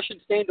concession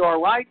stand to our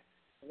right.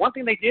 One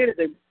thing they did is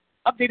they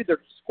updated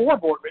their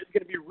scoreboard. It's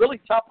going to be really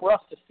tough for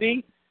us to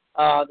see.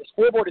 The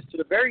scoreboard is to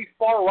the very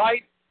far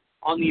right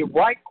on the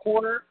right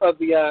corner of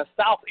the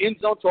south end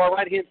zone to our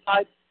right-hand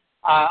side.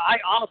 I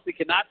honestly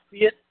cannot see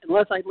it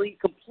unless I lean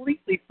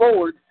completely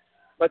forward.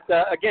 But,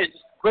 again,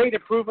 just great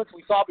improvements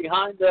we saw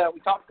behind. We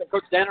talked to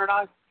Coach Danner and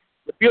I.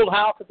 The field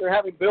house that they're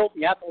having built,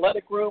 the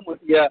athletic room with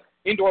the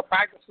indoor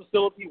practice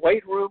facility,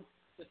 weight room.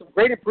 Just some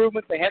great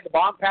improvements. They had the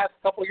bond pass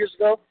a couple of years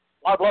ago.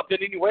 Flower Bluff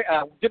didn't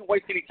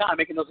waste any time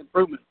making those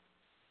improvements.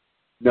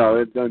 No,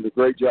 they've done a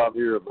great job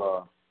here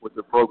with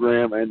their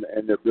program and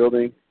their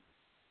building.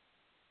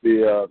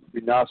 Be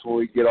nice when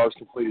we get ours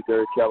completed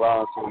there at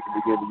Calallen so we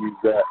can begin to use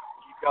that.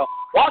 Go.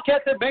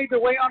 Wildcats have made their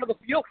way onto the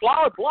field.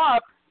 Flower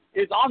Bluff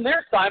is on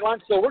their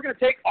sideline, so we're going to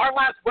take our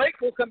last break.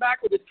 We'll come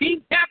back with the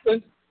team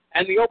captains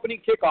and the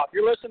opening kickoff.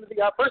 You're listening to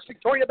the First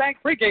Victoria Bank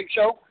pregame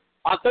show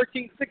on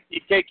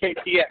 1360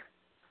 KKTX.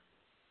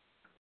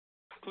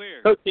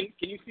 Clear. Coach,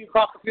 can you see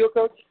across the field,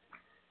 Coach?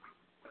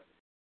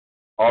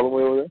 All the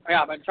way over there?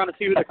 Yeah, I'm trying to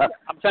see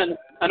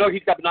I know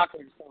he's got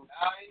binoculars. So.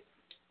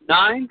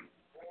 9,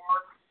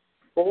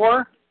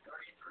 4,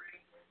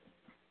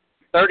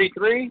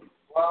 33,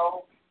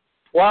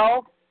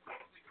 12.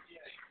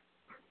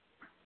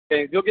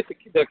 Okay, you'll get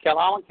the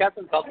Calallen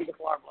captains. I'll see the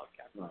Flower Bluff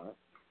captains. All right.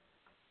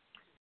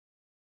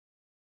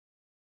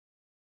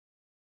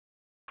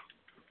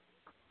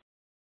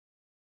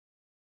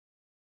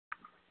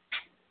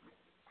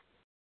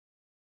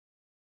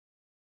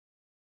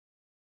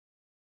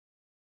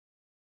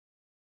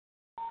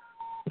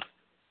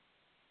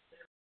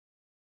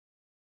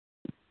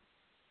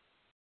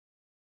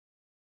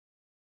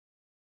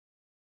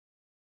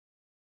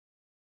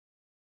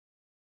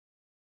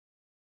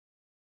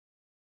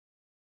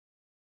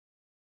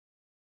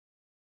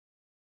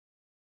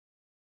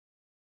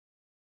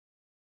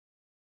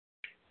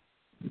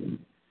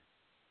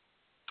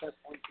 Test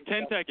 1, 2,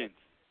 10 seconds.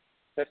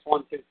 Test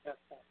 1, 2, test.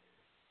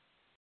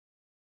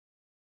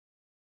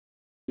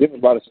 You have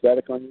a lot of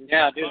static on you?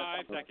 Yeah, I do.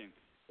 5 seconds.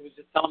 It was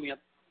just telling me up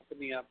in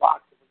the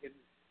box that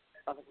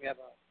sounds like we have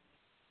a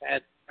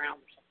bad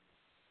sound or something.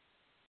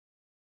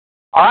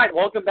 All right,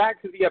 welcome back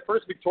to the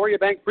First Victoria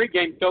Bank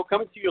pregame show,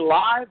 coming to you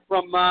live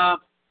from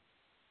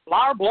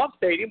Flower Bluff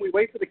Stadium. We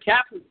wait for the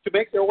captains to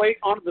make their way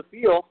onto the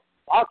field.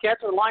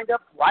 Wildcats are lined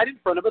up right in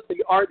front of us.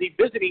 They are the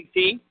visiting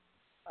team.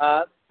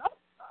 I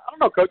don't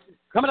know, Coach.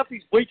 Coming up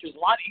these bleachers, a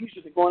lot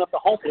easier than going up the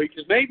home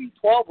bleachers. Maybe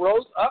 12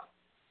 rows up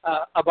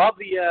above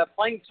the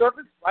playing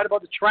surface, right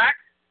above the track.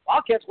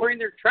 Wildcats wearing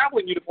their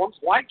traveling uniforms,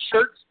 white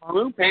shirts,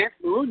 maroon pants,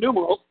 maroon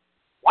numerals,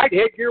 white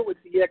headgear with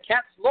the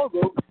Cats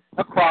logo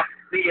across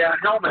the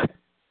helmet.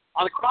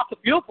 Across the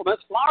field from us,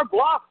 Flower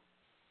Bluff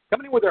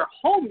coming in with their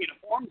home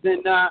uniforms,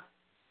 and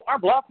Flower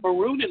Bluff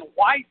maroon and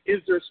white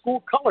is their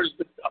school colors,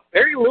 but a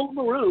very little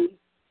maroon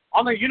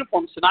on their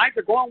uniforms tonight.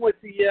 They're going with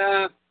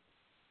the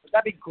would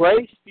that be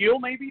gray steel,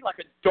 maybe like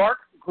a dark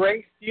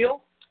gray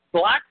steel,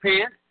 black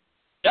pants.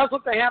 Does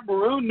look they have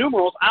maroon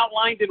numerals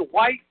outlined in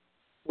white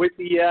with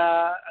the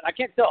I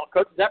can't tell,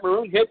 Coach. Is that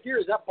maroon headgear?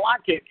 Is that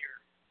black headgear?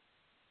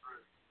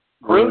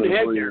 Maroon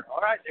headgear.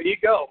 All right, there you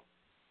go.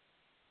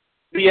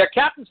 The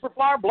captains for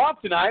Flower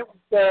Bluff tonight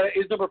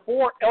is number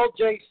 4,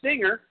 L.J.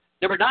 Singer,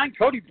 number 9,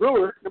 Cody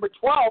Brewer, number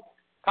 12,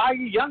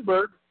 Caillou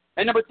Youngberg,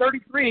 and number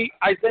 33,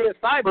 Isaiah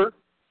Cyber,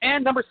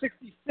 and number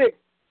 66,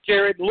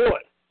 Jared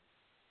Lewis.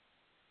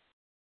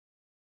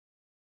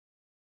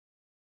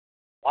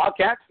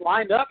 Wildcats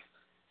lined up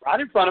right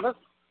in front of us.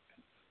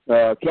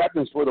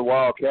 Captains for the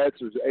Wildcats,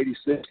 there's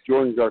 86,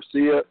 Jordan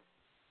Garcia,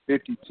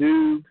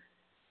 52,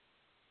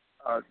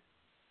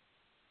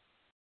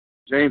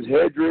 James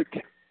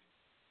Hedrick,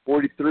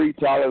 43,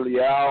 Tyler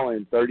Liao,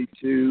 and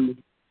 32,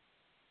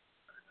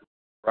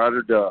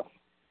 Ryder Duff.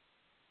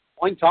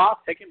 Coin toss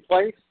taking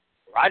place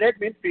right at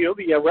midfield.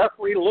 The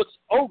referee looks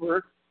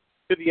over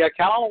to the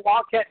Calallen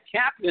Wildcat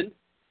captain,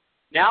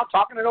 now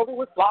talking it over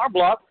with Flower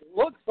Bluff.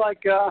 Looks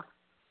like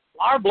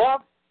Flower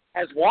Bluff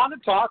has won the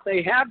toss.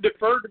 They have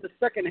deferred to the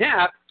second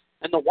half,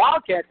 and the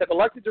Wildcats have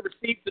elected to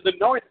receive to the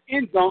north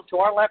end zone to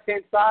our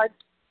left-hand side.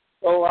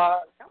 So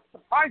kind of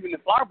surprising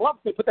that Flower Bluff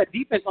could put that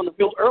defense on the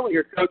field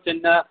earlier, Coach,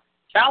 and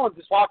challenge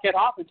this Wildcat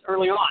offense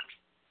early on.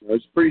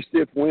 There's a pretty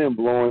stiff wind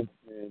blowing,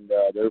 and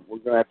we're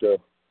going to have to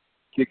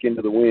kick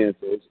into the wind,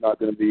 so it's not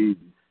going to be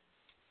easy.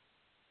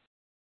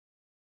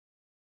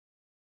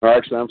 Or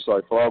actually, I'm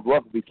sorry, Flower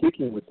Bluff will be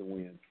kicking with the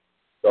wind.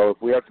 So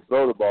if we have to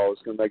throw the ball,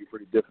 it's going to make it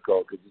pretty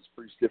difficult because it's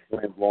pretty stiff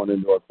wind blowing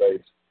into our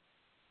face.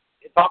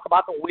 They talk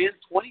about the wind,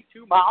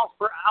 22 miles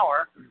per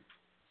hour.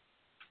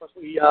 Of course,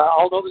 we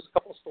all know there's a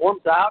couple of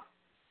storms out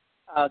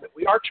that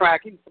we are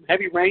tracking. Some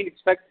heavy rain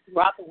expected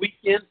throughout the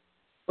weekend.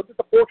 Look at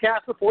the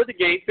forecast before the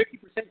game,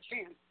 50%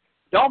 chance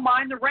don't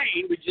mind the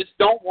rain. We just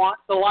don't want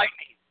the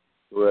lightning.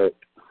 Correct.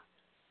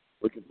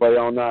 We can play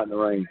all night in the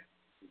rain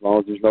as long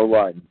as there's no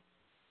lightning.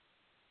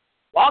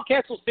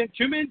 Wildcats will send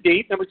 2 men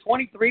deep. Number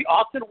 23,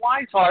 Austin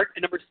Weishart,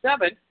 and number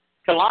 7,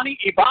 Kalani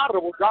Ibarra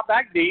will drop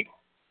back deep.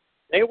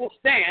 They will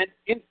stand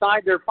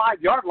inside their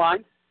 5-yard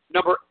line.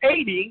 Number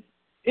 80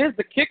 is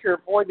the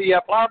kicker for the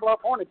Flower Bluff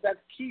Hornets. That's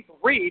Keith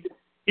Reed.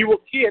 He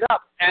will tee it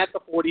up at the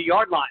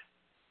 40-yard line.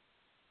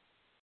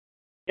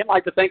 I'd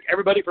like to thank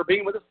everybody for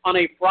being with us on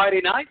a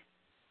Friday night.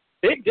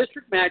 Big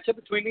district matchup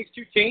between these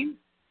two teams.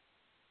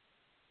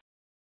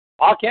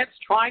 Wildcats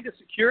trying to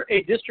secure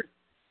a district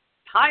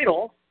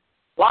title.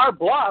 Flower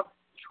Bluff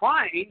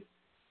trying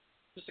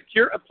to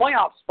secure a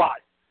playoff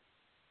spot.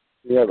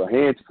 We have a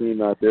hands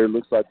team out there.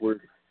 Looks like we're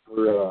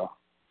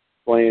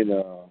playing,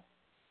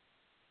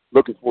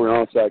 looking for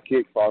an onside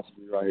kick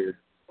possibly right here.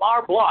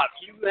 Flower Bluff,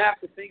 you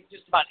have to think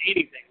just about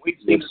anything. We've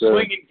seen the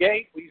swinging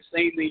gate. We've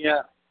seen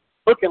the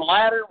hook and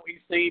ladder. We've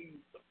seen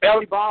the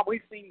belly bomb.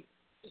 We've seen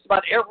just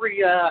about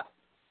every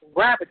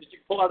rabbit that you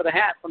can pull out of the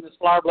hat from this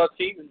Flower Bluff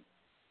team. And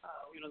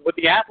with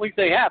the athletes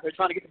they have, they're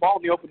trying to get the ball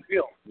in the open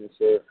field. Yes,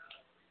 sir.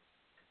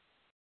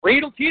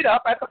 Reed will tee it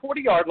up at the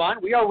 40-yard line.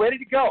 We are ready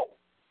to go.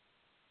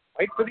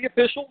 Wait for the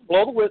official,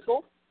 blow the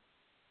whistle,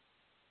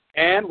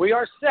 and we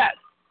are set.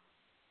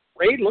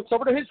 Reed looks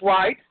over to his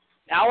right,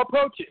 now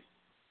approaches.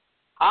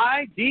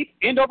 High, deep,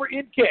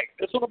 end-over-end kick.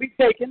 This one will be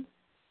taken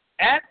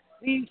at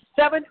the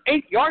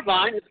 7-8-yard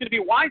line. It's going to be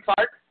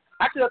Weishart.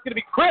 Actually, that's going to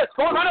be Chris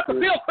going right up the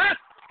field. Chris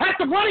has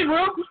some running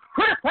room.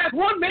 Chris has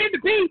 1 minute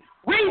to beat.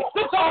 Reed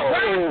sits on the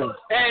ground,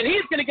 and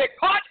he's going to get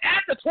caught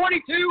at the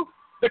 22.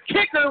 The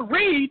kicker,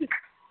 Reed,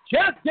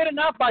 just did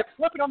enough by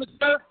slipping on the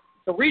turf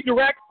to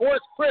redirect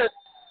Forrest Chris,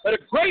 but a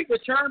great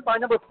return by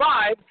number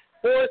 5,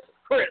 Forrest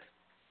Chris.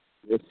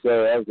 Yes,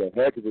 sir. That was a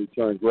heck of a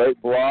return.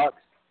 Great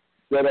blocks,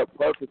 set up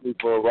perfectly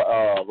for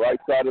a right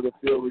side of the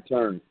field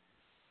return.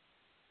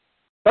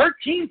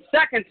 13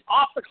 seconds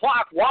off the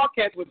clock.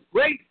 Wildcats with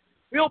great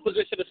field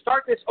position to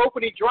start this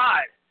opening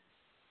drive.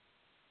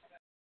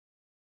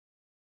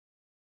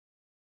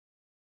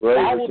 Great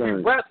Ball return. will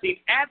be resting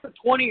at the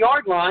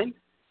 20-yard line.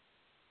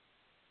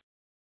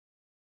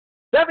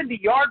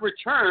 70-yard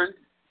return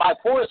by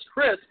Forrest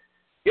Chris,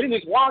 getting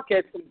these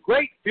Wildcats some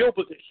great field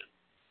position.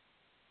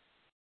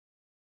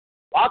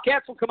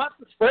 Wildcats will come up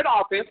to spread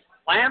offense.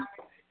 Lamb,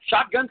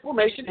 shotgun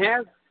formation,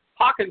 has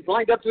Hawkins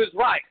lined up to his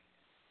right.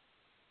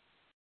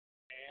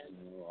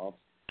 And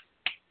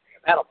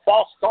had a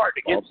false start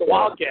against the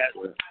Wildcats.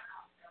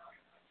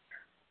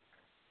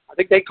 I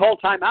think they called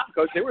timeout,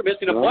 Coach. They were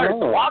missing a player.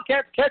 So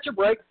Wildcats catch a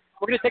break.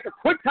 We're going to take a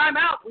quick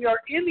timeout. We are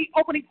in the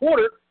opening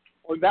quarter.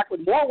 We'll be back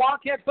with more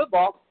Wildcat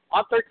football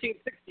on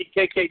 1360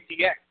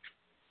 KKTX.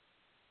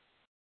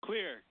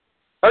 Clear.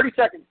 30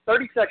 seconds.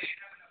 30 seconds.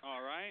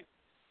 All right.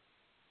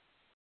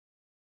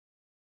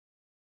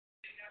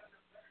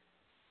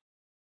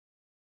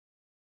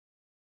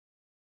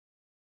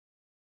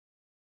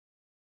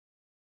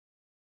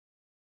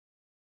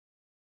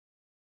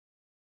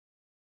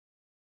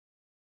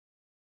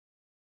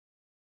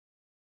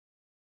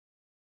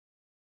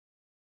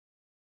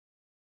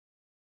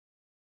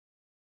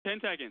 Ten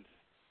seconds.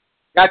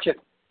 Gotcha.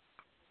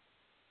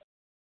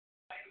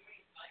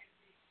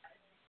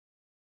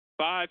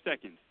 5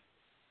 seconds.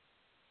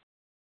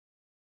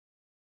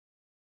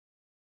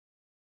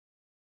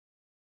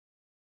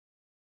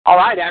 All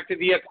right, after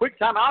the quick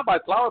timeout by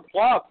Flower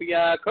Bluff,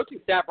 the coaching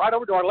staff right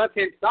over to our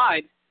left-hand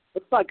side.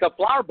 Looks like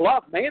Flower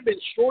Bluff may have been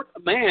short a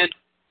man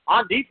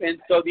on defense,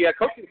 so the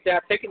coaching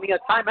staff taking the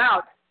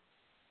timeout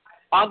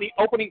on the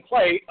opening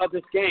play of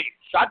this game.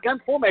 Shotgun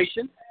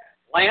formation.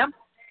 Lamb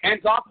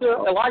hands off to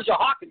Elijah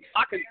Hawkins.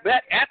 Hawkins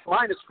met at the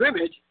line of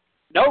scrimmage.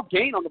 No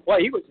gain on the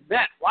play. He was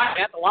met right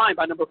at the line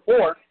by number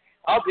 4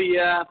 of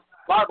the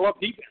Flower Bluff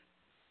defense.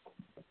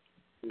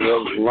 That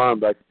was the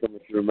linebacker coming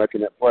through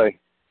making that play.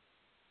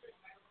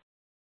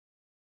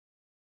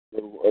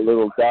 A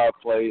little dive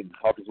play, and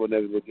Hawkins wasn't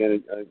able to look at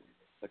it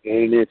like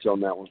an inch on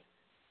that one.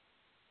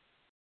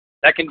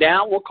 Second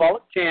down, we'll call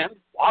it 10.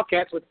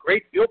 Wildcats with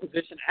great field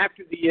position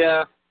after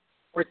the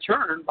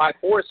return by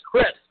Forrest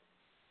Chris.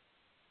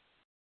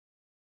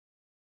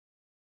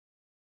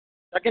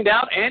 Second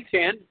down and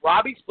 10.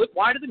 Robbie split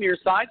wide to the near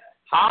side.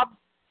 Hobbs,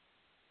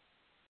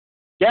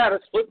 Gaddis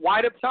split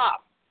wide up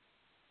top.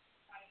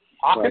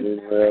 Hawkins,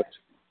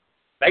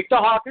 fake to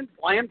Hawkins.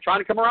 Lamb trying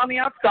to come around the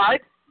outside.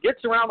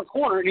 Gets around the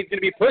corner, and he's going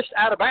to be pushed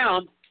out of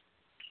bounds.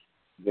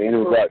 Van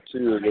was out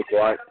 2, it looked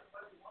like.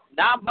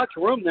 Not much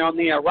room there on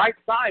the right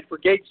side for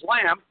Gage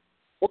Lamb.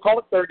 We'll call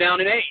it third down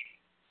and 8.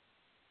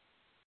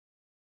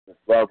 The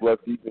Flower Bluff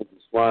defense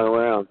is flying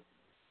around.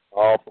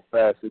 Awful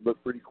fast. They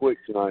look pretty quick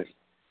tonight.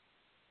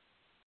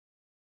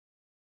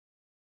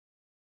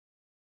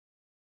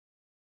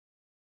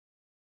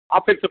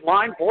 Offensive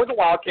line for the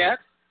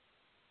Wildcats.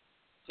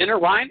 Center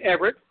Ryan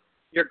Everett.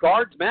 Your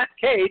guards Matt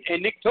Cade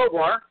and Nick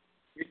Tovar.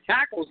 Your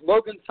tackles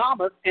Logan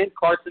Thomas and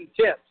Carson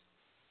Tips.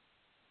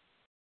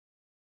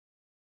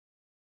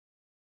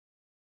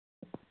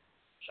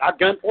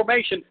 Shotgun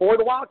formation for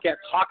the Wildcats.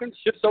 Hawkins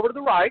shifts over to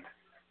the right.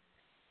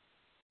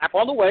 Up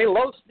on the way,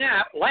 low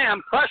snap,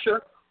 Lamb,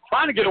 pressure,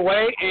 trying to get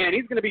away, and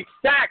he's going to be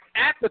sacked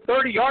at the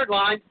 30-yard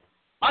line,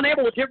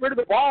 unable to get rid of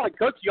the ball. And,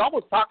 Coach, you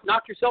almost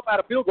knocked yourself out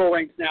of field goal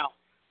range now.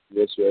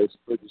 Yes, sir. It's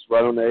put us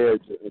right on the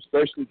edge,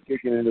 especially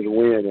kicking into the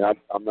wind, and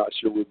I'm not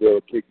sure we'll be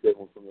able to kick that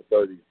one from the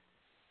 30.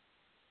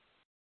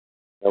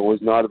 That was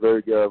not a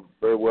very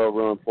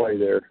well-run play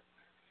there.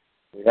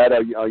 We had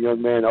a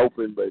young man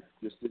open, but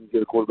just didn't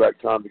get a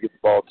quarterback time to get the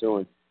ball to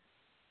him.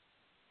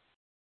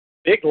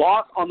 Big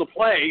loss on the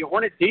play.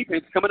 Hornet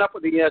defense coming up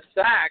with the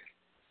sack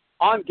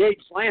on Gage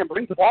Lamb.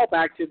 Brings the ball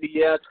back to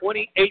the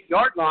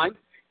 28-yard line.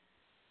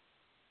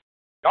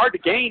 Yard to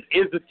gain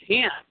is the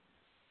 10.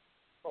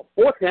 So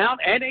 4th down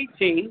and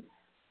 18.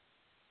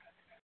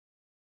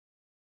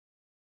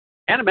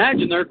 Can't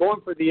imagine they're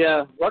going for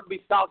the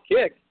rugby-style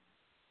kick.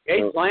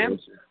 Gage Lamb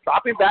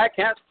dropping back,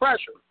 has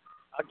pressure.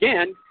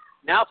 Again,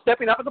 now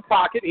stepping up in the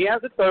pocket. He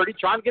has the 30,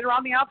 trying to get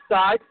around the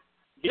outside,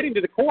 getting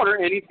to the corner,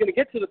 and he's going to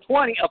get to the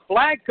 20. A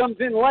flag comes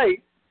in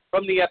late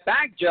from the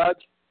back judge.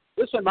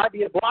 This one might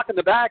be a block in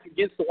the back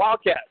against the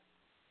Wildcats.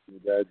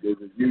 There's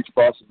a huge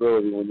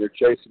possibility when you're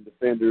chasing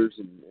defenders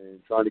and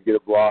trying to get a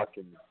block,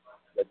 and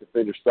that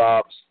defender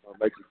stops or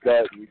makes a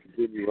cut, and you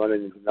continue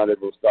running and you're not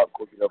able to stop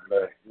quick enough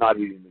to not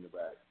hit him in the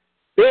back.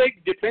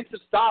 Big defensive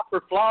stop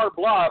for Flower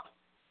Bluff.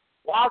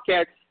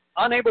 Wildcats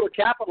unable to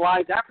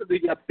capitalize after the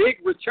big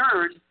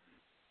return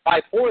by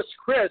Forrest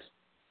Crisp,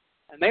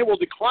 and they will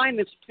decline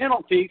this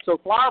penalty. So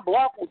Flower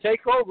Bluff will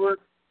take over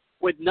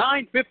with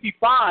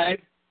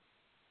 9:55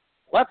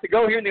 left to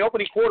go here in the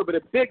opening quarter, but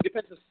a big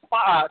defensive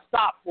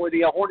stop for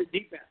the Hornet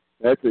defense.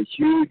 That's a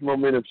huge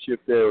momentum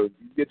shift there. You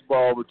get the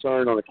ball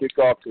returned on a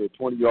kickoff to a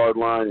 20-yard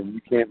line, and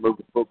you can't move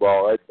the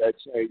football. That's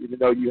even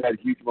though you had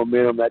huge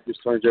momentum, that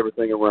just turns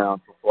everything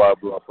around for Flower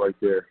Bluff right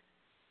there.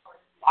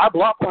 Flower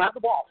Bluff will have the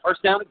ball.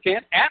 First down and 10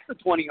 at the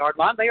 20-yard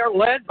line. They are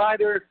led by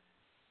their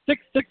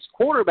 6'6"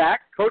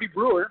 quarterback, Cody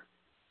Brewer,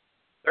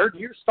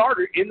 third-year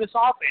starter in this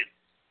offense.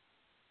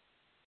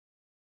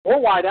 4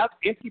 wideouts,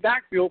 empty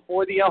backfield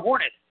for the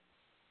Hornets.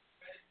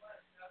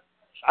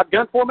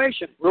 Shotgun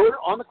formation. Brewer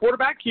on the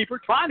quarterback keeper,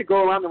 trying to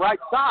go around the right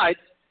side.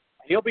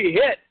 He'll be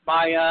hit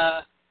by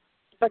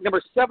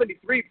number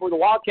 73 for the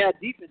Wildcat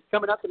defense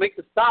coming up to make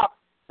the stop.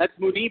 That's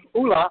Munib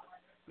Ula.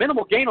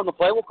 Minimal gain on the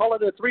play. We'll call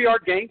it a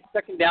 3-yard gain,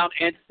 2nd down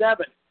and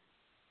 7.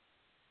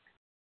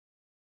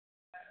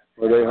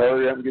 Well, they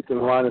hurry up and get to the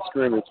line of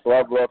scrimmage.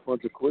 Flower Bluff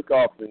runs a quick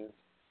offense.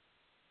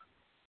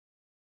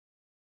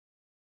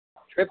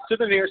 Trips to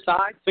the near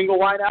side, single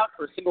wide out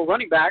for a single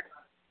running back.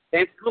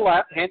 Stands to the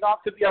left,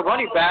 handoff to the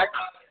running back,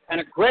 and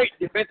a great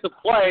defensive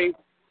play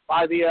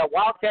by the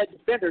Wildcat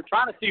defender,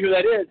 trying to see who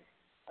that is.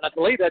 And I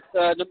believe that's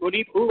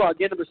Munib Ula,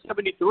 again, number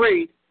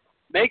 73,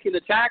 making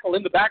the tackle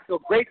in the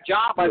backfield. Great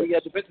job by the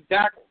defensive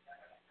tackle.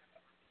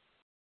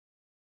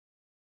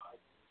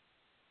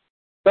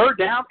 3rd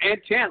down and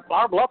 10.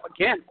 Flower Bluff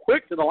again,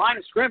 quick to the line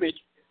of scrimmage.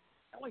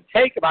 It only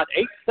take about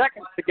 8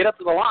 seconds to get up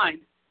to the line.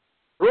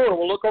 Brewer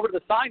will look over to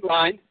the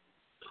sideline.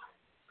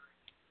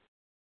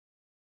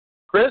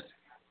 Chris,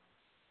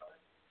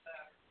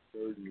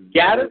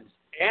 Gaddis,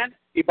 and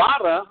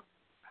Ibarra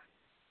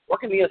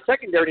working the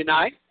secondary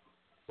tonight.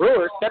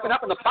 Brewer stepping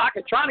up in the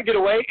pocket, trying to get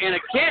away, and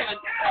again,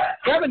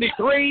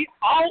 73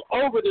 all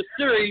over the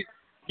series.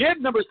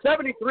 Give number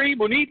 73,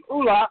 Munib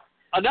Ula,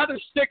 another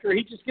sticker.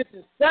 He just gets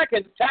his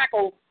 2nd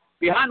tackle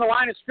behind the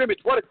line of scrimmage.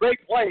 What a great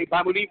play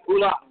by Munib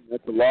Ula.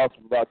 That's a loss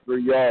of about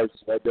 3 yards.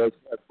 That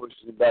pushes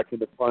him back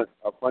into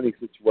a punting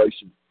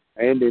situation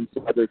and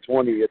inside their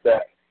 20 at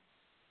that.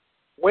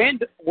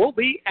 Wind will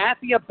be at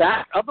the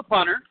back of the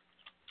punter.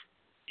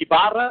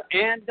 Ibarra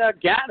and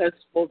Gaddis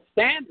will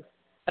stand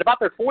at about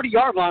their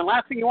 40-yard line.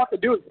 Last thing you want to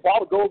do is the ball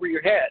to go over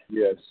your head.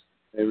 Yes.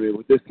 And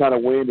with this kind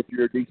of wind, if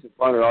you're a decent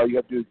punter, all you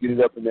have to do is get it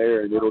up in the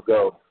air and it'll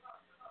go.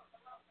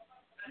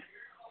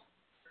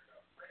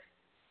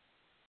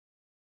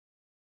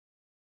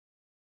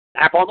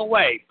 Snap on the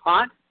way.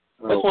 Punt.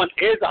 This one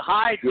is a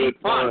high, deep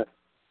punt.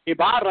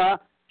 Ibarra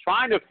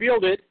trying to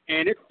field it,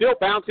 and it's still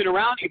bouncing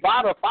around.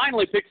 Ibarra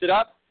finally picks it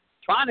up,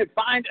 trying to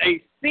find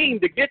a seam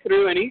to get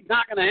through, and he's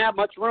not going to have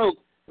much room.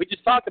 We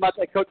just talked about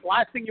that, Coach. The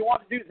last thing you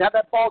want to do is have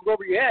that ball go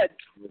over your head.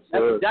 Yes,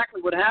 that's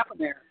exactly what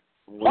happened there.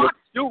 Clock's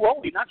still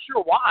rolling. Not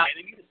sure why.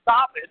 They need to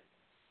stop it.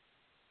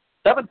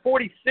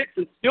 7:46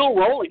 and still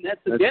rolling.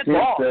 That's a dead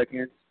ball. 10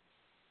 seconds.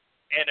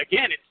 And,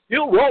 again, it's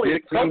still rolling. The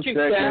coaching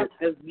staff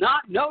has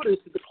not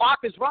noticed that the clock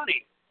is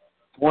running.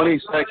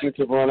 20 seconds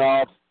have run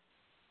off.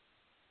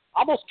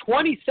 Almost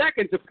 20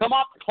 seconds have come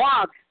off the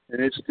clock. And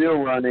it's still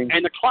running.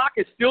 And the clock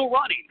is still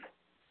running.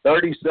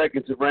 30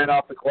 seconds have ran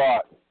off the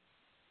clock.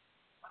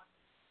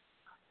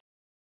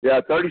 Yeah,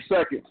 30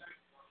 seconds.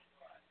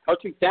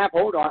 Coaching staff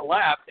hold on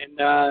left,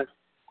 and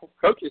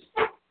coaches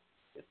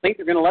think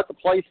they're going to let the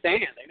play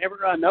stand. They never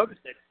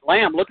noticed it.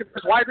 Lamb looking for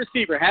his wide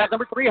receiver. Has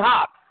number 3,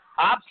 Hobbs.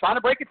 Hobbs trying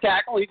to break a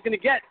tackle. He's going to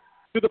get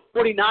to the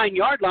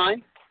 49-yard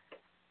line.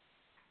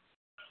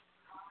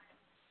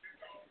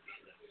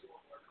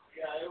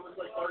 Yeah, it was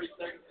like 30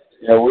 seconds.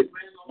 Yeah,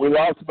 we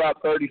lost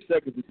about 30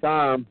 seconds of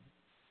time.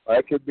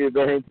 That could be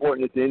very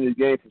important at the end of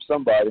the game for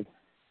somebody.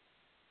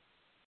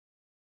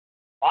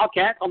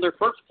 Wildcats on their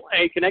first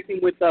play, connecting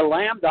with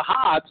Lamb to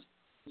Hobbs.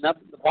 The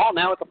ball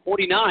now at the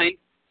 49.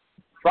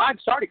 Drive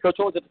started, Coach.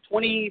 What was it, the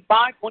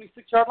 25,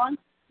 26-yard line?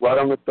 Right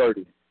on the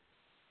 30.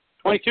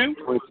 22?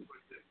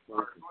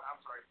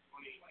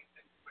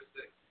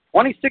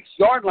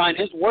 26-yard line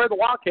is where the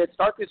Wildcats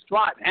start this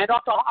drive. Hand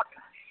off to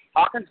Hawkins.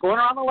 Hawkins going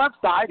around the left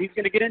side. He's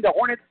going to get into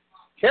Hornets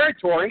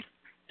territory.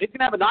 He's going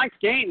to have a nice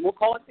gain. We'll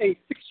call it a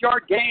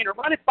 6-yard gain, or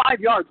run it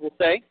 5 yards, we'll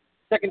say.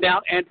 Second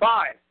down and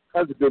 5.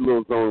 That's a good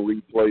little zone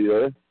replay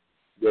there.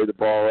 Gave the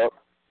ball up.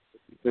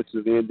 The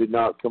defensive end did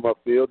not come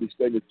upfield. He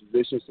stayed in his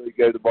position, so he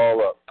gave the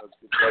ball up. That's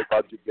a good play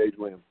by Gage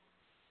Lamb.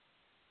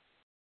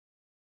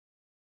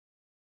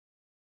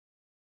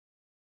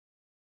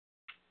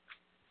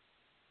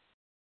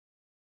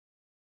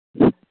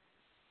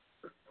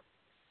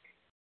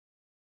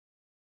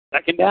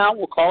 Second down,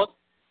 we'll call it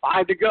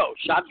 5 to go.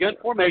 Shotgun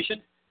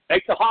formation.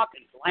 Fake to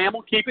Hawkins. Lamb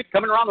will keep it.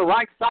 Coming around the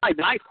right side.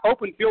 Nice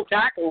open field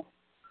tackle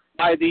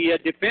by the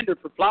defender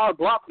for Flower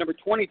Bluff, number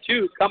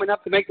 22, coming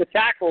up to make the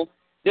tackle.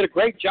 Did a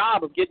great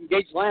job of getting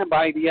Gage Lamb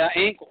by the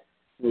ankle.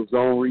 It was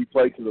zone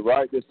replay to the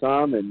right this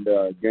time, and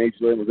Gage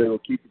Lamb was able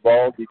to keep the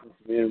ball. Defensive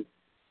end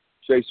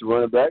chased the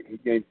running back. He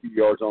gained a few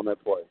yards on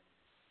that play.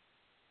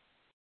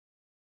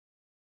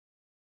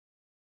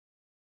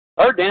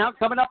 Third down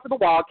coming up for the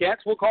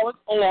Wildcats. We'll call it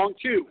a long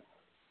 2.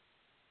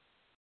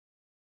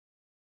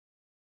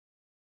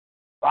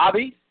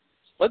 Robbie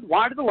split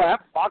wide to the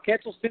left.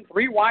 Wildcats will send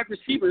 3 wide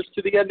receivers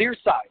to the near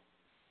side.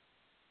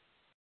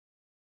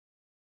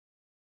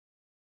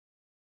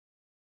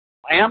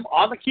 Lamb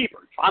on the keeper.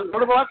 Trying to go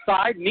to the left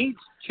side. Needs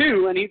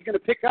 2, and he's going to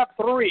pick up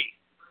 3.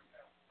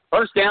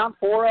 First down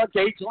for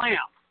Gage Lamb.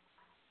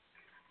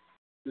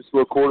 Just a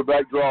little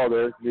quarterback draw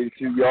there. Needed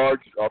 2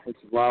 yards.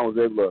 Offensive line was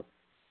able to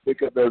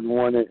pick up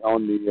everyone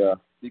on the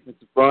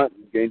defensive front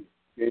and gain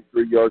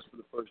 3 yards for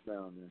the first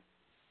down there.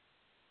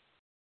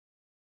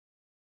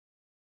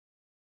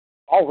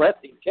 All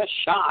resting just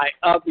shy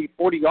of the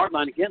 40-yard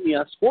line. Again,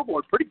 the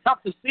scoreboard pretty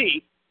tough to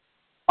see.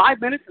 5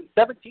 minutes and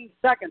 17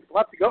 seconds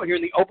left to go here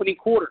in the opening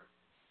quarter.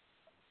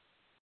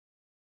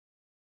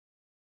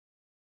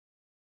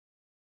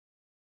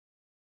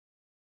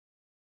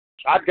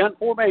 Shotgun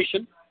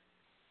formation.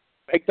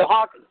 Fake to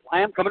Hawkins.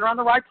 Lamb coming around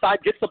the right side.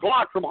 Gets the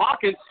block from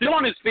Hawkins. Still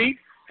on his feet.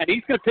 And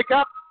he's going to pick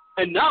up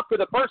enough for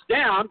the first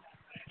down.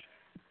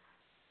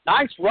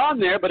 Nice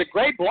run there, but a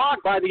great block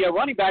by the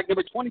running back,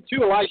 number 22,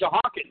 Elijah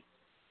Hawkins.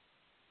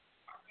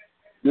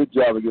 Good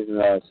job of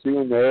getting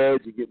sealing the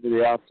edge and getting to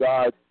the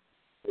outside.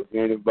 They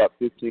gained about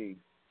 15.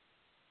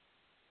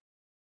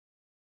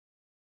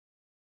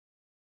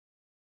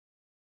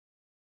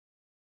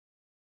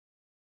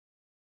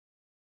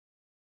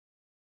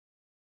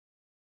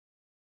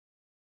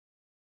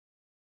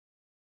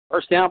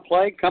 First down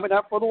play coming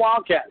up for the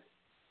Wildcats.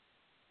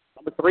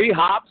 Number 3,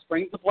 Hobbs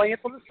brings the play in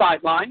from the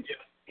sideline.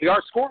 We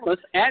are scoreless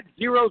at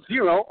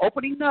 0-0,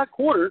 opening the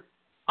quarter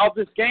of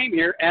this game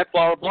here at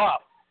Flower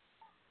Bluff.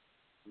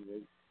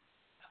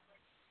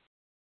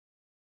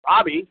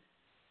 Robbie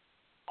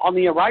on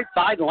the right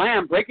side.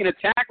 Lamb breaking a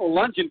tackle,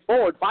 lunging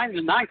forward, finding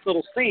a nice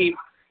little seam.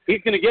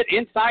 He's going to get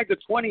inside the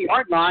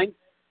 20-yard line.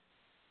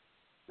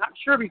 Not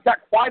sure if he's got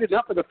quite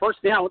enough for the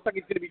first down. Looks like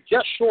he's going to be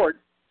just short.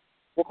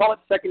 We'll call it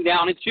second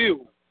down and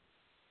 2.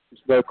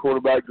 Just no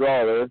quarterback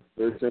draw there.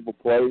 Very simple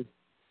play.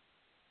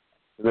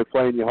 And they're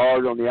playing you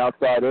hard on the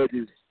outside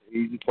edges.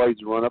 Easy plays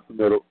to run up the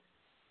middle.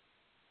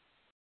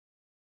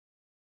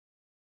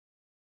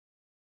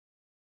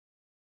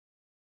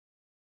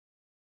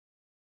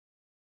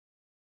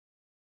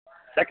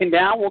 Second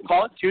down, we'll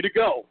call it 2 to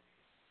go.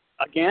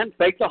 Again,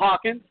 fake to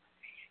Hawkins.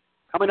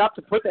 Coming up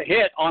to put the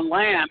hit on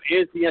Lamb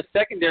is the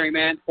secondary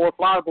man for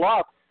Flower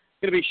Bluff.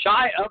 Going to be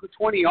shy of the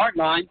 20-yard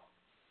line.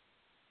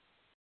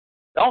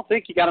 Don't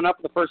think he got enough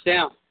for the first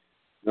down.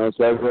 No,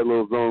 so I had a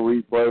little zone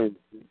replay, and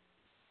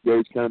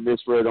Gage kind of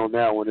misread on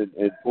that one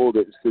and pulled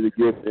it instead of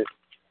giving it.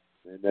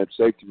 And that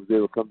safety was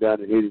able to come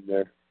down and hit him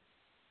there.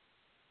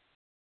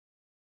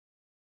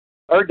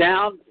 Third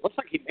down. Looks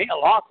like he may have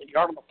lost a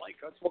yard on the play,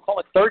 Coach. We'll call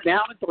it third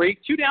down and 3.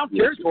 2-down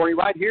territory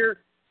right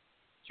here.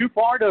 Too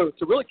far to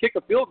really kick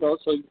a field goal,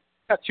 so you've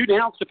got 2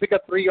 downs to pick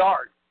up 3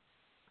 yards.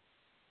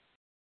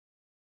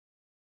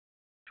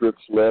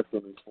 Trips left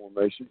on his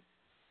formation.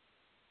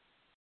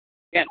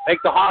 Again,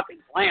 fake to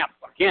Hawkins. Lamb,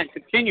 again,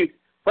 continued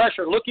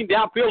pressure, looking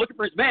downfield, looking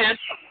for his man,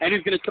 and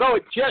he's going to throw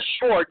it just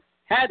short.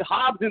 Had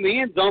Hobbs in the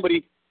end zone, but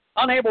he's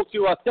unable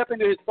to step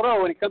into his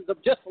throw, and it comes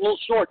up just a little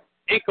short,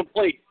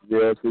 incomplete.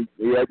 Yes,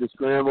 he had to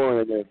scramble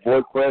and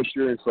avoid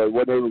pressure, and so he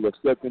wasn't able to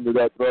step into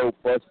that throw.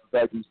 Plus, the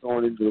fact he's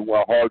throwing into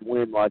a hard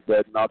wind like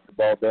that, knocked the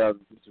ball down.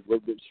 It's a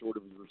little bit short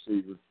of his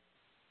receiver.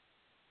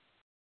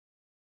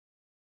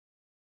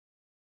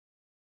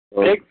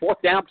 Big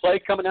fourth down play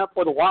coming up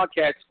for the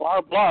Wildcats.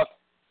 Flower Bluff.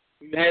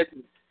 We've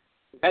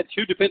had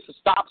 2 defensive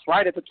stops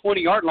right at the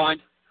 20-yard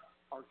line,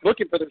 or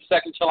looking for their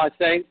second, shall I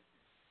say.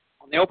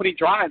 On the opening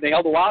drive, they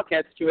held the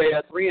Wildcats to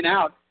a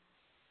 3-and-out.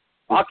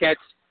 Wildcats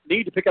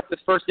need to pick up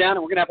this first down, and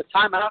we're going to have a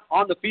timeout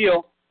on the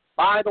field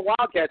by the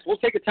Wildcats. We'll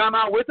take a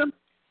timeout with them.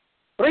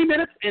 3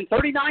 minutes and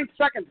 39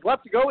 seconds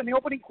left to go in the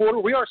opening quarter.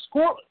 We are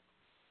scoreless.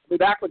 We'll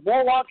be back with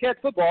more Wildcat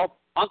football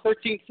on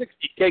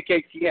 1360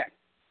 KKTX.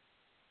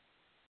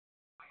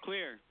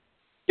 Clear.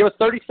 Give us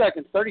 30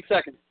 seconds. 30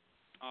 seconds.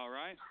 All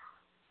right.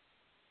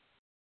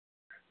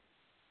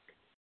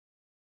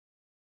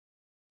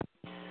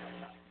 I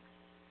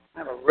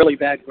have a really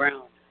bad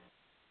ground.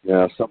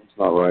 Yeah, something's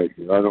not right.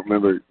 I don't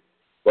remember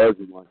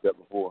buzzing like that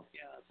before.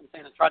 Yeah, that's what I'm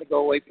saying. I tried to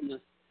go away from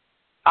the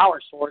power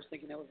source,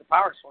 thinking it was the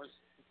power source.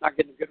 It's not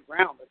getting a good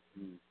ground, but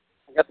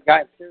I got the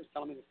guy upstairs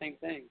telling me the same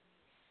thing.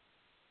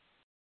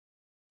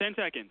 10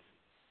 seconds.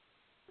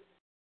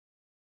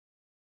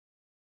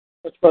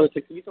 Which brother,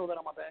 can you throw that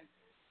on my bag?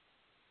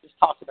 Just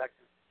toss it back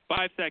there.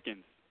 5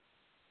 seconds.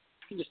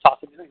 You can just toss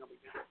it. It ain't gonna be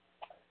good.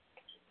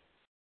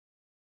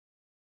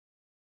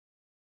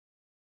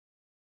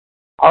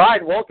 All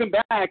right, welcome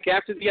back.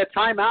 After the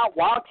timeout,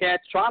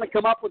 Wildcats trying to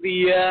come up with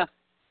the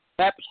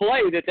that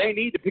play that they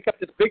need to pick up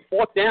this big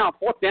fourth down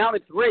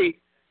and 3.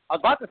 I was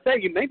about to say,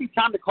 it may be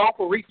time to call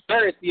for Reese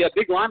Barrett, the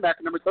big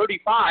linebacker, number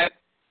 35,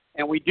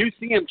 and we do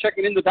see him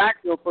checking in the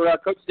backfield for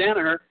Coach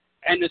Danaher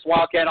and this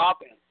Wildcat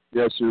offense.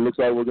 Yes, sir. Looks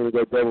like we're going to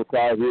go double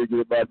five here, get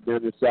it back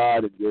down the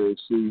side,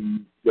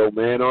 and go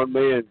man on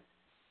man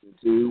and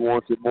see who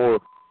wants it more.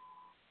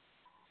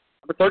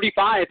 Number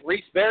 35,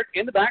 Reese Barrett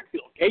in the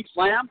backfield. Gage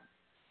Lamb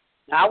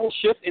now will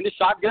shift into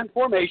shotgun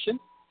formation.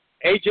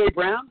 A.J.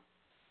 Brown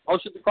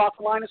motions across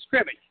the line of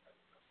scrimmage.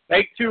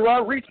 Fake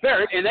to Reese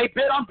Barrett, and they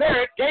bid on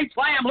Barrett. Gage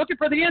Lamb looking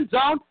for the end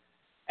zone,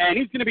 and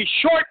he's going to be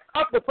short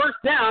of the first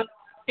down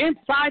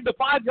inside the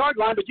 5-yard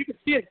line, but you can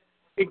see it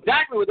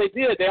exactly what they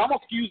did. They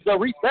almost used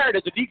Reese Barrett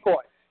as a decoy.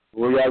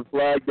 We got a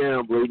flag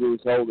down, believe it was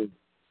holding.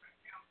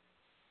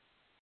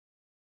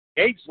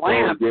 Gage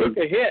Lamb took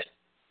a hit.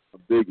 A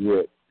big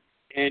hit.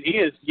 And he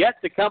is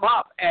yet to come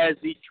up as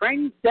the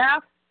training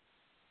staff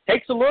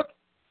takes a look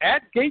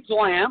at Gage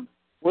Lamb.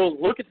 We'll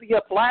look at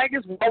the flag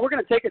as well. We're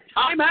going to take a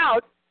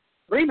timeout.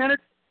 3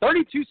 minutes,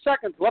 32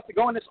 seconds left to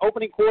go in this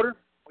opening quarter.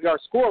 We are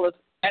scoreless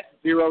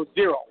at 0-0.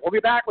 We'll be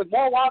back with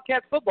more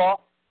Wildcat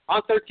football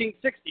on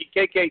 1360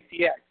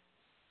 KKTX.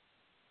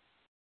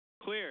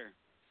 Clear.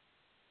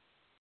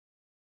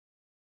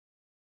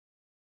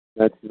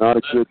 That's not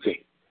a good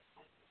thing.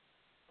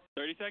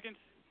 30 seconds?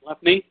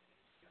 Left knee.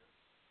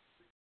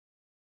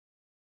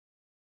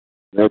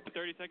 30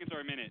 seconds or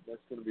a minute? That's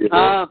going to be a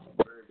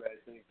very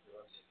bad thing for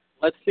us.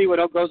 Let's see what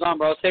goes on,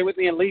 bro. Stay with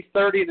me at least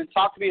 30 and then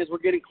talk to me as we're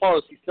getting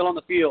close. He's still on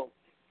the field.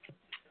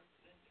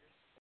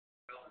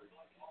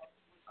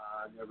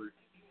 I never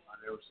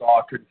saw.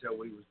 I couldn't tell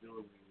what he was doing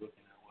when he was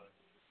looking that way.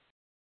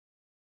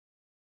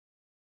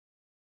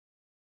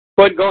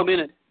 Go ahead and go a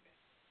minute.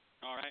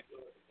 All right.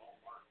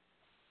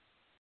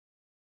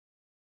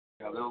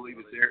 Yeah, they'll leave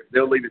it there.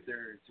 They'll leave it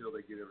there until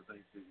they get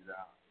everything figured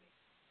out.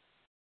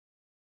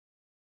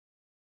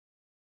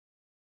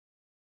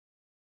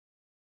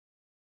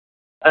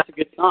 That's a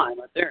good sign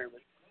right there.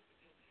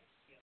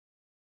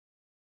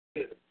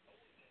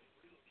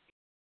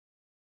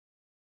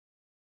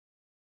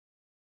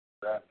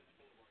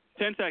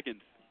 10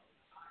 seconds.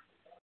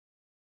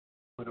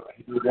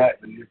 Do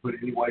that, and you put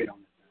any weight on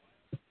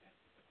it.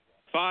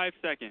 5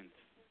 seconds.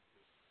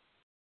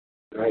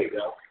 There you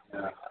go.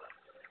 Yeah.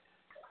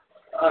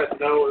 I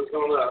didn't know it was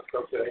going up.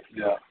 Okay.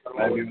 Yeah.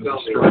 Maybe it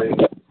was a straight.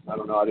 I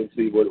don't know. I didn't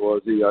see what it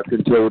was. I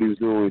couldn't tell what he was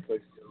doing when he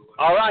placed it.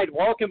 All right,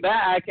 welcome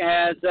back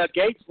as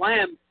Gage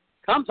Lamb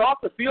comes off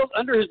the field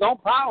under his own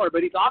power,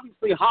 but he's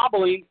obviously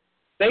hobbling,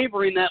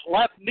 favoring that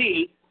left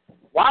knee.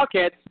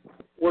 Wildcats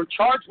were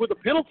charged with a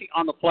penalty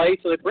on the play,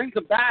 so it brings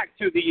them back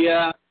to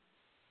the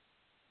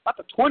about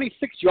the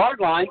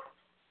 26-yard line.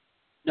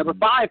 Number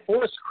 5,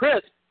 Forrest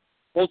Crisp,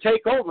 will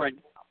take over. And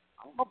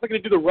I don't know if they're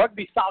going to do the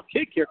rugby-style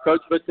kick here,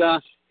 Coach, but I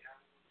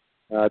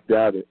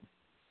doubt it.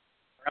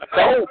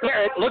 Oh,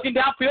 Barrett looking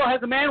downfield,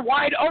 has a man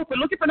wide open,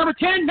 looking for number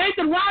 10,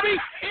 Nathan Robbie,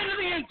 into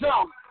the end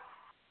zone.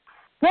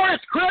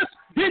 Forrest Crisp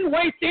didn't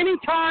waste any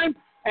time,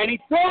 and he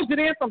throws it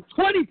in from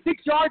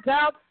 26 yards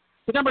out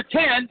to number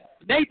 10,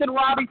 Nathan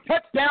Robbie,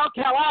 touchdown,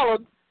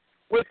 Calallen,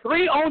 with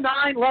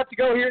 3:09 left to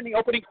go here in the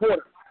opening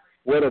quarter.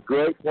 What a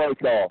great play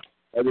call.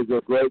 That is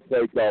a great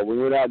play call.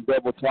 We went out in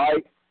double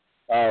tight.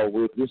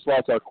 We just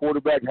lost our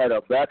quarterback, had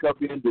our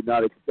backup in. They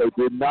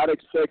did not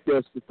expect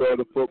us to throw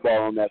the football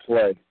on that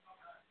play.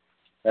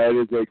 That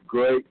is a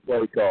great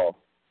play call.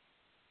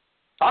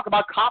 Talk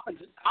about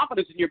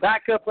confidence in your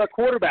backup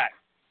quarterback.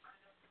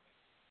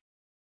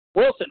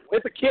 Wilson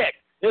with a kick.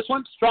 This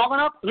one's strong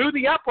enough through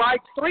the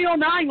uprights.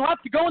 3:09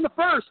 left to go in the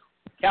first.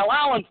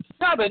 Calallen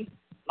 7,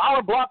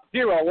 Bluff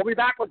 0. We'll be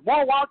back with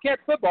more Wildcat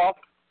football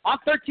on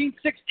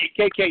 1360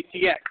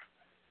 KKTX.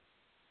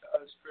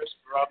 Is Chris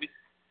Robbie?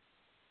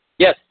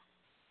 Yes.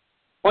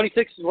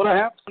 26 is what I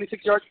have.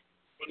 26 yards.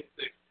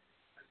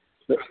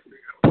 26.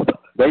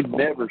 They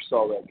never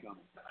saw that coming.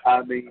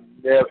 I mean,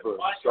 never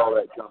saw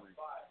that coming.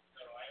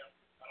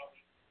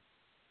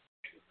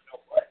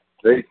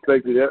 They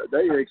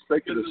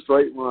expected a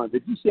straight run.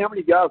 Did you see how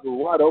many guys were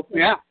wide open?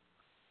 Yeah.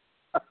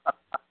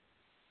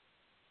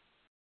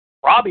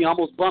 Robbie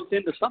almost bumped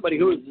into somebody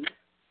who was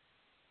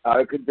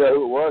I couldn't tell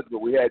who it was, but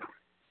we had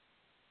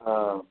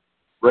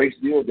Ray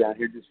Steele down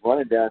here just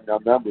running down our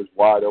numbers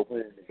wide open,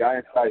 and the guy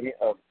inside him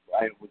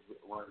Ryan was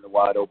running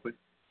wide open.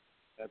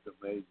 That's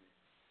amazing.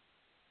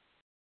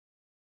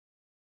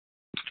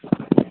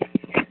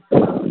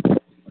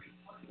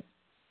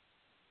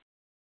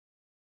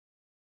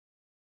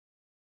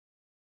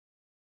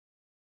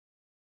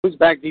 Who's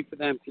back deep for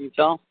them? Can you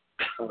tell?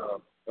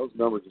 Those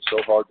numbers are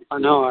so hard to see. I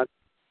know.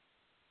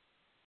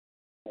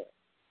 No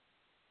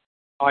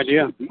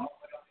idea. 11.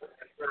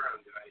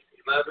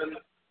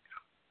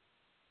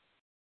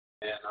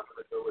 And I'm going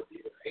to go with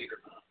either 8 or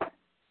 9.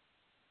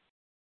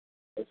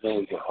 Those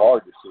numbers are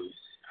hard to see.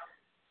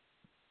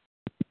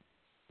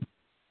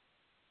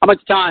 How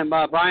much time,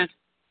 Brian?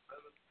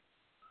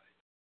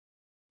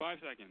 5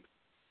 seconds.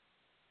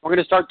 We're going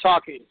to start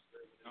talking.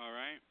 All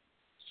right.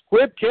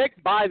 Squib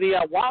kick by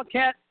the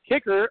Wildcat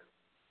kicker,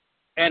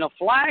 and a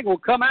flag will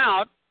come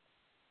out.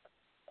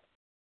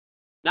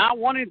 Not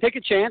wanting to take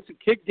a chance and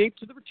kick deep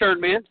to the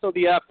return man, so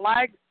the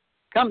flag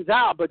comes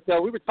out. But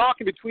we were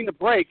talking between the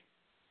break.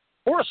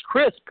 Forrest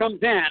Crisp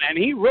comes in, and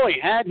he really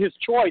had his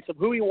choice of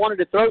who he wanted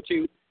to throw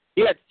to.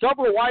 He had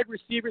several wide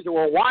receivers that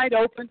were wide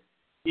open.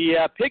 He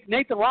picked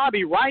Nathan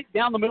Robbie right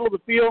down the middle of the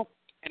field,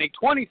 and a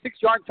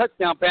 26-yard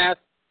touchdown pass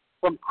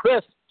from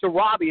Crisp to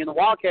Robbie, and the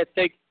Wildcats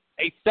take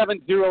a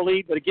 7-0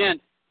 lead. But again,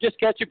 just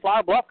catching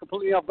Flower Bluff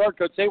completely off guard.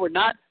 Coach, they were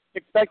not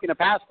expecting a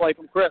pass play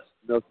from Crisp.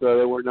 No, sir,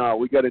 they were not.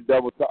 We got it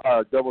double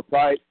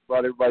tight, brought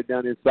everybody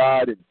down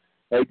inside, and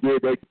they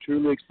did. They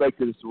truly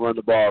expected us to run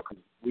the ball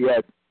because we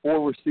had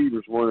 4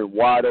 receivers running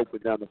wide open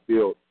down the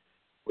field.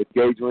 With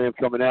Gage Lamb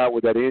coming out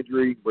with that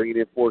injury, bringing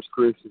in Forrest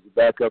Crisp as a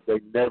backup, they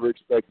never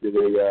expected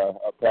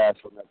a pass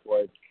on that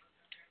play.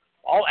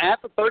 All at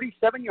the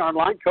 37-yard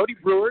line. Cody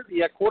Brewer,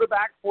 the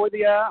quarterback for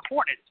the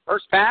Hornets.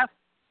 First pass,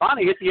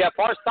 finally hit the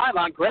far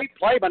sideline. Great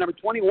play by number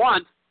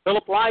 21,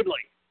 Philip Lively.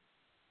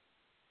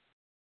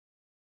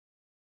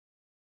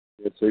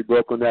 Yeah, so he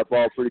broke on that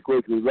ball pretty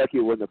quick. He was lucky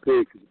it wasn't a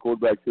pick because the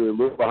quarterback threw a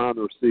little behind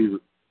the receiver.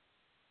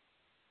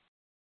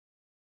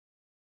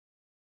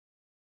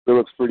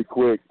 Phillips pretty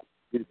quick.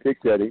 He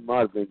picked that. He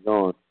might have been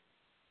gone.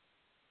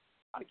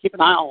 Got to keep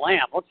an eye on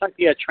Lamb. Looks like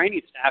the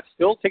training staff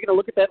still taking a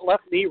look at that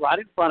left knee right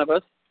in front of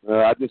us.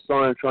 I just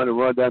saw him trying to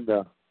run down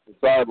the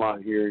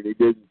sideline here, and he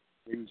didn't.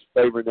 He was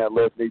favoring that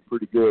left knee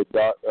pretty good.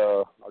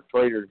 Our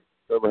trainer,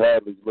 Trevor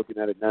Hadley's looking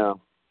at it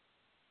now.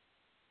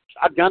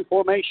 Shotgun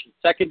formation.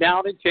 2nd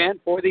down and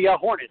 10 for the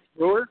Hornets.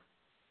 Brewer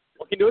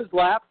looking to his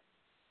left,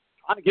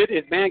 trying to get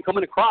his man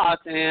coming across,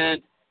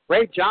 and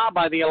great job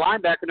by the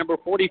linebacker, number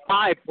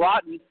 45,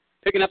 Broughton,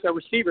 picking up that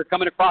receiver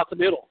coming across the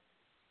middle.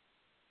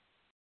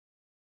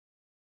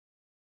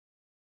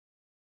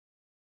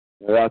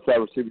 The outside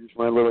receiver just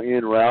ran a little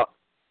in route.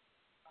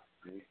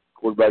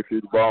 Quarterback threw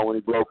the ball when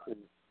he broke, and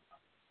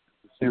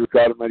the receiver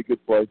caught it, made a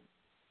good play.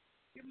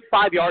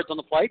 5 yards on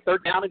the play,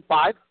 3rd down and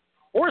 5.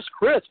 Forrest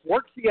Crisp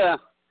works the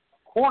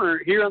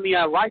corner here on the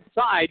right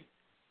side.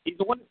 He's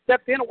the one that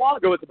stepped in a while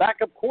ago as the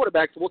backup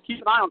quarterback, so we'll keep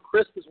an eye on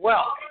Crisp as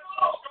well.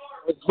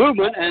 It's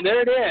movement, and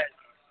there it is.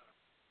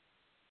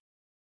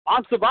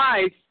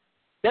 Monsivais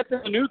stepped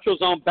in the neutral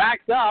zone,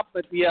 backed up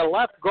at the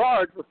left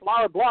guard for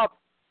Flower Bluff,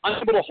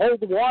 unable to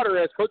hold the water,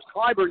 as Coach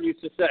Clyburn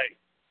used to say.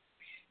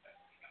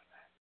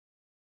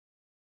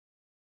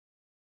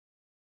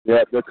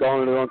 Yeah, they're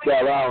calling it on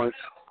Calallen.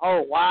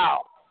 Oh,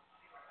 wow.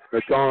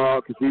 They're calling it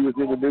on because he was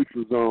in the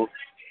neutral zone.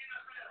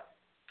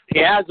 He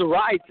has the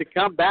right to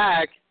come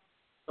back.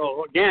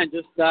 So, again,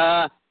 just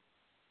I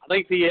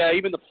think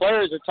even the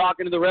players are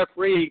talking to the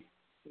referee,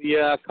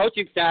 the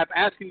coaching staff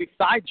asking the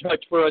side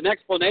judge for an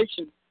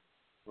explanation.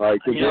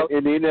 Right, because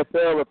in the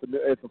NFL,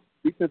 if a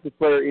defensive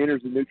player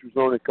enters the neutral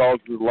zone and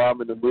causes the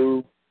lineman to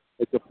move,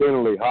 it's a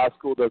penalty. High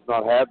school does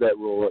not have that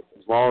rule.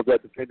 As long as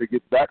that defender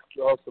gets back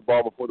across the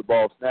ball before the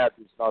ball snaps,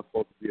 it's not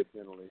supposed to be a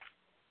penalty.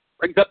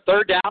 Brings up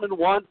 3rd down and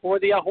 1 for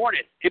the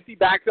Hornets. Empty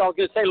backfield. I was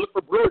going to say look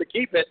for Brewer to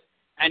keep it,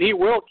 and he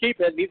will keep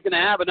it, and he's going to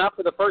have enough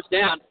for the first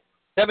down.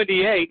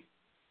 78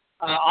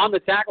 on the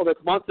tackle.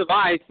 That's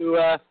Monsivais, who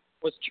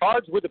was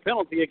charged with the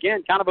penalty.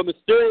 Again, kind of a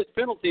mysterious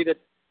penalty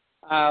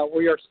that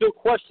we are still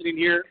questioning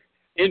here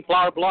in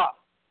Flower Bluff.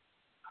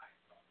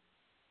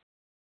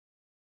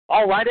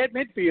 All right at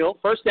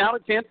midfield. 1st down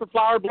and 10 for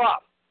Flower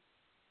Bluff.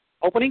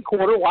 Opening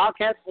quarter,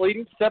 Wildcats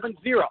leading 7-0.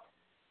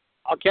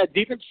 Wildcat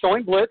defense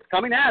showing blitz,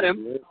 coming at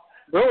him.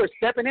 Brewer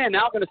stepping in,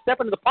 now going to step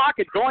into the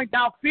pocket, going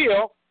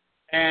downfield,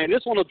 and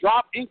this one will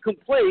drop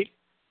incomplete.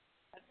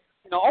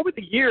 Over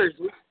the years,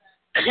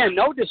 again,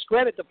 no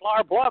discredit to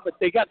Flower Bluff, but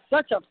they got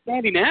such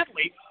outstanding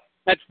athletes.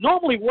 That's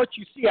normally what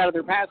you see out of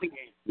their passing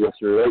game. Yes,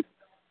 sir.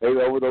 They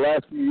over the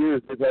last few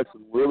years, they've had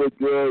some really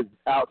good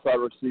outside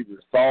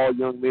receivers, tall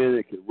young men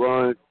that could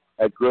run,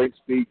 had great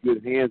speed,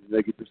 good hands, and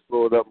they could just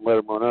throw it up and let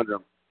them run under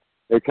them.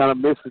 They're kind of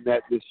missing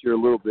that this year a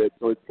little bit,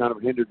 so it's kind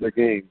of hindered their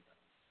game.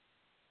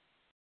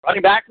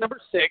 Running back number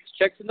 6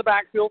 checks in the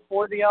backfield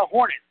for the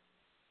Hornets.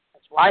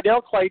 That's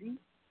Rydell Clayton.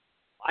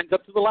 Lines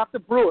up to the left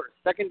of Brewer.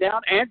 2nd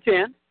down and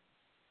 10.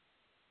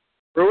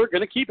 Brewer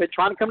going to keep it,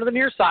 trying to come to the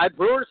near side.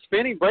 Brewer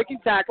spinning, breaking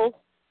tackles.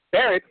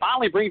 Barrett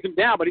finally brings him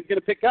down, but he's going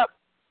to pick up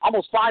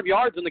almost 5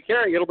 yards on the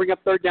carry. It'll bring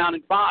up 3rd down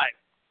and 5.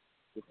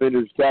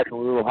 Defender's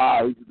tackling a little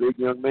high. He's a big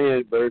young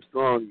man, very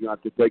strong. You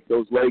have to take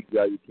those legs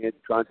out. You can't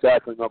try and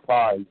tackle him up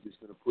high. He's just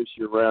going to push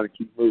you around and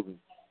keep moving.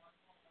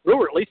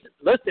 Brewer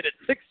listed at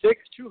 6'6",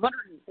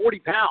 240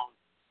 pounds.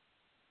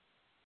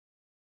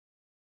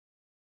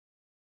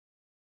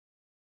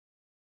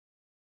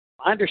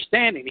 My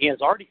understanding, he has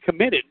already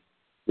committed.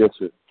 Yes,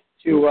 sir.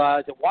 To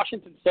is it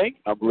Washington State?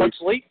 I believe. Coach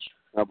Leach?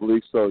 I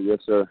believe so. Yes,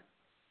 sir.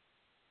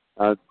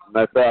 Matter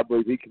of fact, I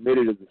believe he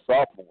committed as a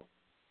sophomore.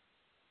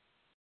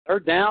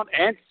 3rd down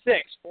and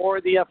 6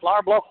 for the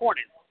Flower Bluff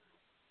Hornets.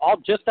 All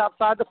just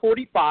outside the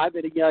 45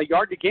 at a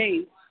yard to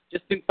gain,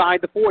 just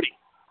inside the 40.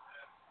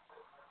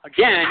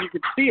 Again, you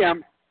can see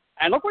him,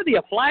 and look where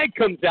the flag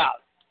comes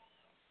out.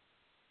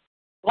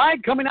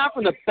 Flag coming out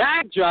from the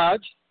back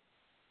judge.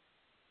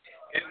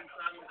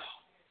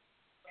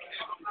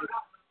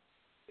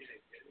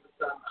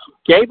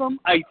 Gave him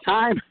a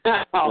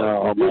timeout.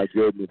 Oh, my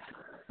goodness.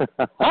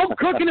 Home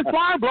cooking in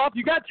Flower Bluff.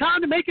 You got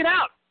time to make it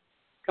out.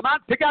 Come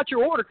out and pick out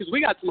your order because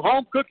we got some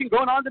home cooking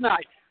going on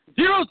tonight.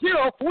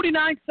 0-0,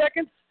 49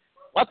 seconds.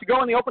 Left to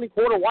go in the opening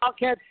quarter.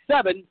 Wildcats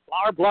 7,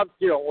 Flower Bluff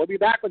 0. We'll be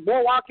back with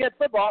more Wildcat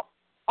football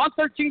on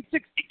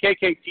 1360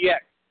 KKTX.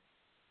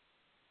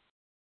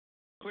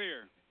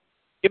 Clear.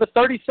 Give us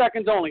 30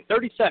 seconds only.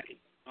 30 seconds.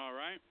 All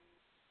right.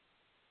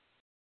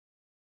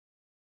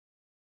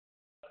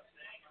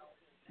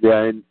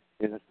 Yeah, I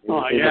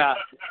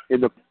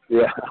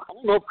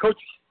don't know if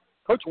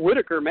Coach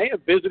Whitaker may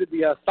have visited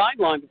the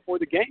sideline before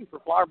the game for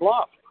Flower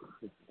Bluff.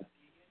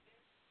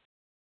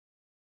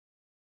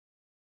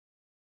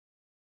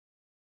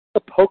 A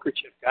poker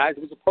chip, guys.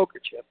 It was a poker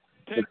chip.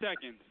 10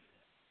 seconds.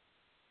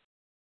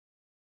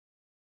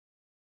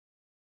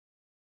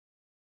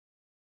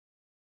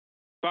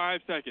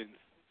 5 seconds.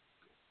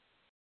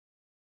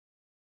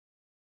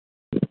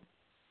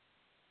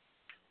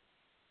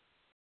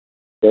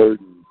 Third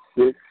and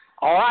 6.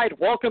 All right,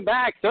 welcome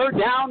back. 3rd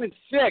down and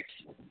 6.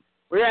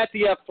 We're at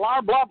the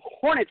Flower Bluff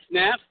Hornets'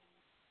 nest.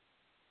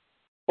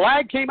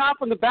 Flag came out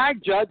from the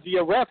back judge. The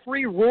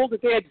referee ruled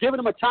that they had given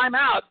him a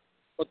timeout.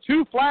 But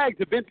 2 flags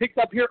have been picked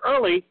up here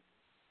early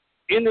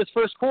in this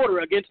first quarter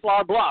against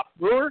Flower Bluff.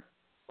 Brewer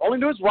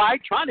rolling to his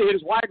right, trying to hit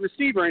his wide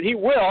receiver, and he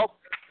will.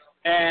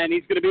 And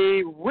he's going to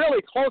be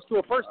really close to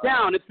a 1st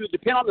down. It's going to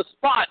depend on the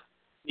spot.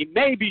 He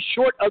may be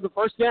short of the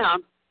 1st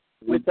down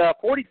with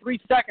 43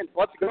 seconds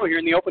left to go here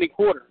in the opening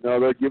quarter. No,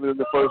 they're giving him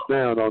the 1st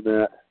down on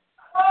that.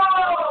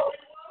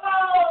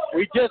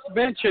 We just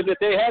mentioned that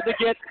they had to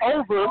get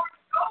over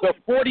the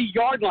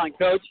 40-yard line,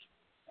 Coach.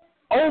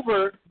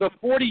 Over the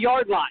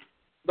 40-yard line.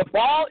 The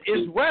ball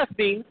is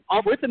resting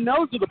with the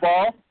nose of the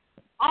ball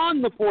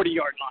on the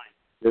 40-yard line.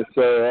 Yes,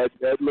 sir.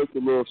 That looked a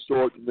little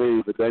short to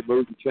me, but they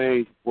moved the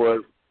chains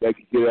before they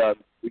could get up.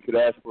 We could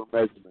ask for a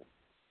measurement.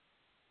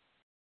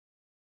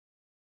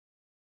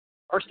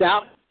 1st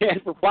down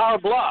and for Flower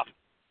Bluff.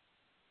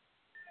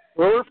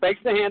 Brewer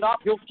fakes the handoff.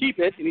 He'll keep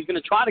it, and he's going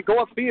to try to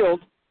go upfield.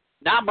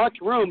 Not much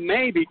room,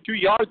 maybe 2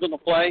 yards on the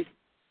play.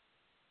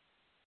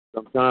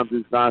 Sometimes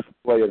it's nice to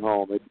play at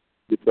home. They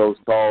get those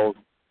calls,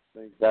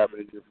 things happen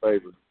in your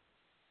favor.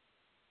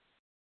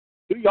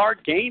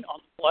 2-yard gain on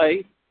the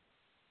play.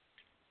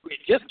 We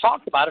just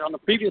talked about it on the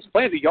previous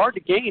play. The yard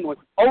to gain was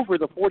over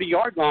the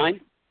 40-yard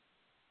line,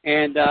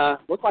 and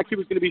looked like he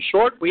was going to be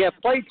short. We have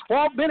played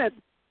 12 minutes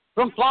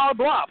from Flower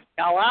Bluff.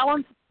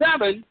 Calallen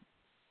 7,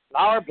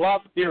 Flower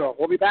Bluff 0.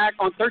 We'll be back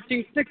on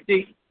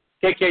 1360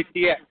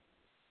 KKTX.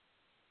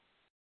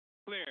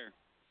 Clear.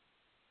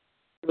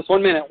 Give us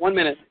 1 minute. 1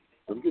 minute.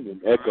 I'm getting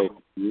an echo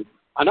from you.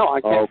 I know. I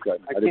can't. Oh,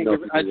 okay. I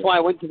can't that's why I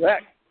went to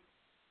that.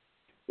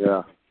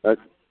 Yeah. That's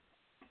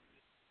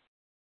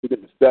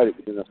getting static,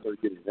 but then I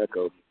started getting an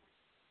echo.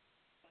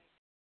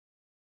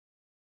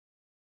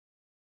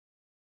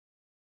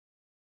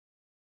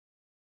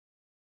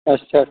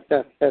 Test.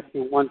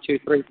 1, 2,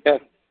 3,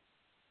 test.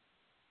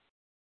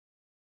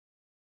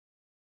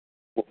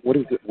 What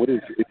is it?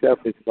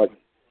 It's like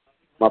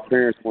my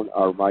parents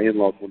or my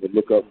in-laws want to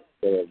look up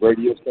the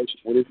radio station.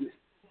 What is it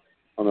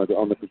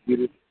on the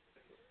computer?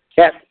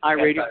 Cat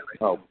iRadio.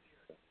 Oh.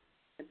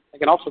 They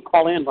can also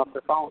call in off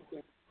their phone.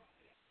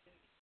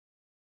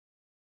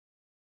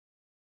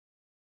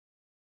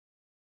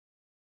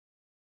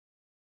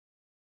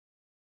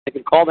 They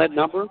can call that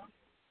number,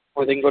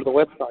 or they can go to the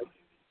website.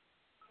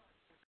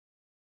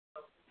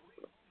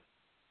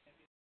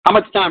 How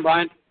much time,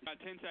 Brian? About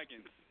 10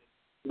 seconds.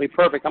 It'll be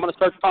perfect. I'm going to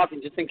start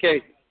talking just in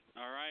case.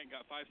 All right,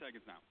 got 5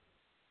 seconds now.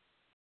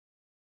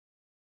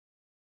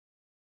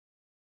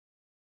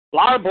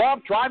 Flower Bluff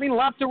driving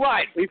left to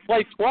right. We've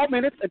played 12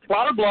 minutes at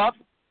Flower Bluff.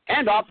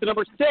 Hand off to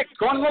number 6.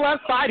 Going to the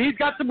left side. He's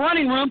got some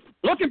running room.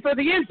 Looking for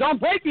the end zone.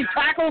 Breaking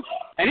tackle.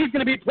 And he's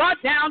going to be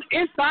brought down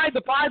inside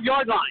the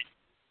 5-yard line.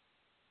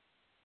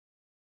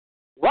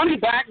 Running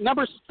back,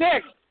 number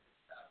 6.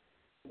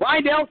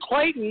 Rydell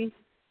Clayton.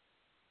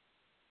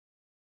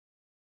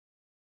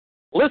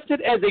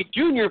 Listed as a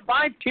junior,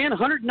 5'10",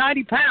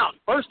 190 pounds.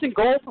 1st and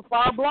goal for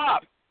Flower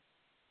Bluff.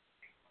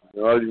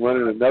 They're already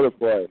running another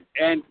play.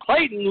 And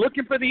Clayton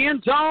looking for the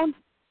end zone,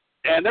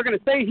 and they're going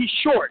to say he's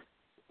short.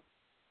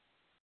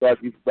 Like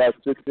he's about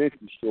 6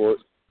 inches short.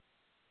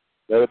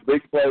 That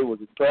big play was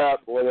a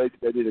trap. Boy,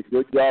 they did a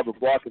good job of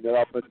blocking that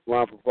offensive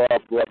line for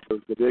Bluff.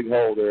 There's a big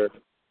hole there.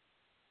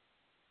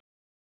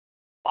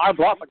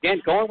 Bluff,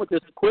 again, going with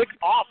this quick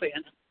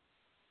offense,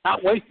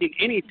 not wasting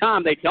any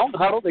time. They don't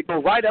huddle. They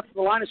go right up to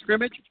the line of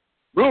scrimmage.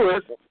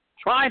 Brewer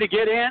trying to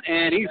get in,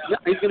 and he's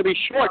going to be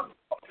short.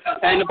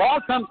 And the ball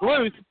comes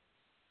loose.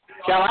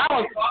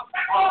 Calallen.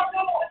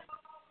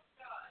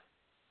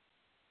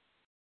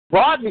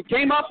 Brodman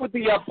came up with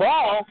the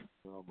ball.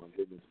 Oh, my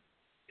goodness.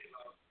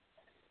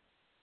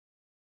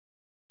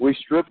 We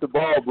stripped the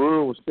ball.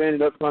 Brewer was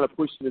standing up trying to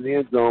push it in the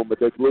end zone, but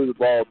they blew the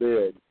ball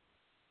dead.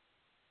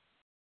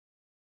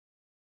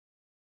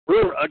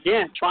 Brewer,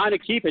 again, trying to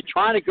keep it,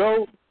 trying to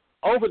go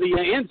over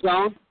the end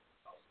zone.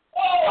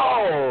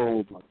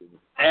 Oh, my goodness.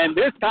 And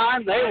this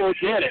time they will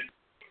get it.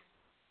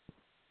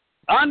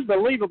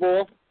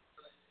 Unbelievable.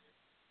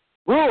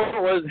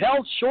 Brewer was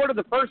held short of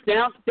the first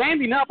down.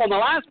 Standing up on the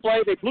last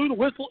play, they blew the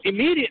whistle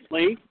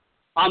immediately.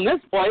 On this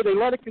play, they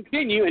let it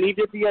continue, and he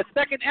did the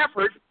second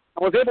effort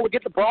and was able to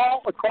get the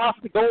ball across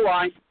the goal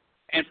line.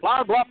 And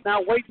Flower Bluff now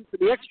waiting for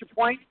the extra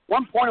point,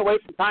 1 point away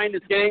from tying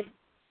this game.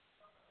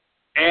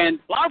 And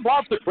Flower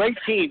Bluff's a great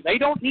team. They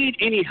don't need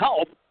any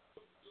help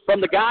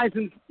from the guys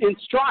in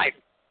stripe.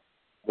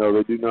 No,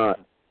 they do not.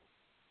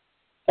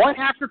 Point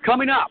after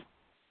coming up.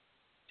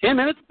 10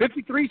 minutes,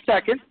 53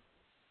 seconds.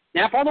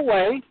 Snap on the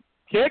way.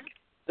 Kick.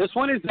 This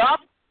one is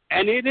up,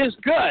 and it is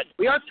good.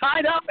 We are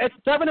tied up at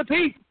 7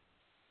 apiece.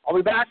 I'll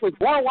be back with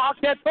more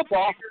Wildcat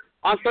football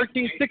on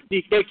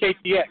 1360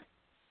 KKTX.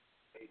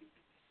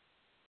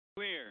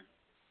 Clear.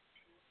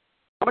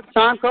 How much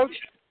time, Coach?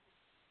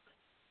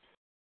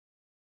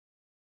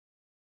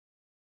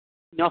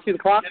 Y'all see the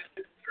clock?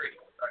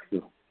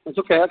 It's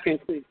okay. I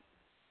can't see.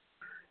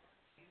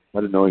 I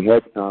didn't know he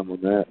had time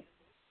on that.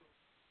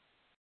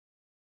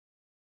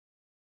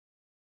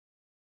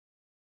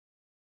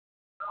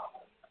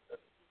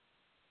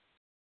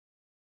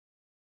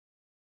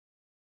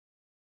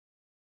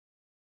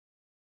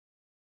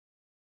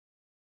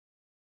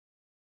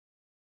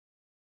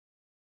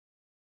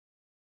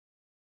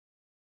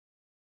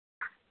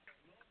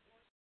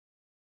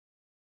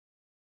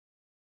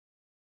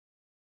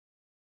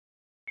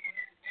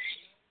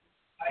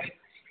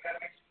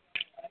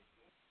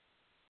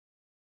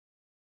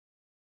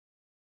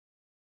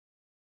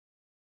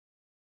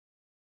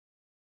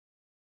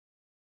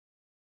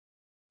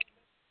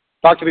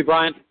 Talk to me,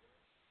 Brian.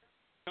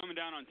 Coming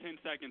down on 10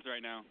 seconds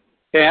right now.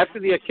 Okay, after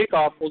the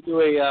kickoff, we'll do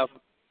a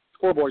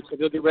scoreboard, so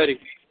they'll get ready.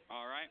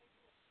 All right.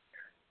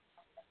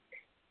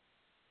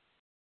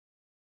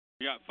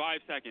 We got 5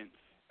 seconds.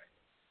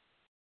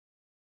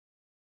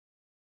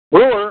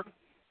 Brewer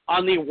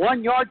on the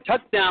 1-yard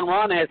touchdown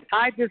run has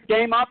tied this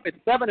game up at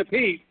 7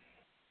 apiece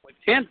with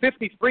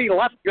 10:53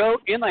 left to go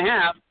in the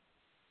half.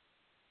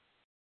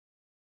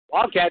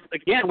 Wildcats,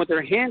 again, with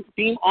their hands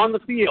team on the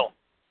field.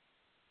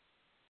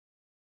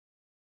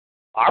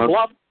 Our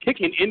Bluff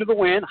kicking into the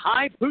wind.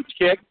 High pooch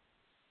kick.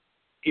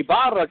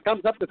 Ibarra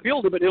comes up the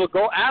field, but it'll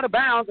go out of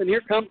bounds, and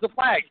here comes the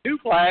flag. 2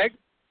 flags.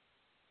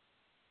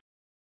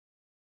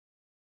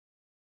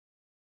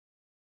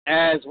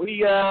 As we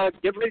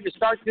get ready to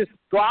start this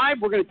drive,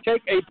 we're going to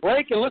take a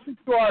break and listen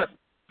to our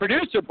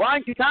producer,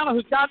 Brian Quintana,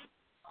 who's got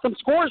some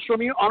scores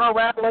from you on our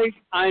Rabelais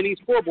INE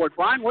scoreboard.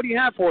 Brian, what do you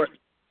have for us?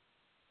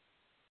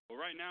 Well,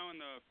 right now in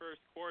the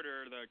first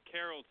quarter, the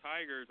Carroll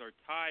Tigers are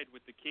tied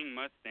with the King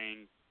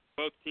Mustangs.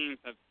 Both teams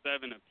have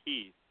 7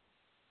 apiece.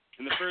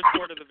 In the first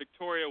quarter, the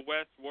Victoria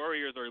West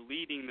Warriors are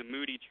leading the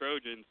Moody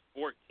Trojans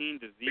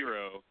 14-0.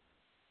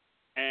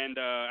 And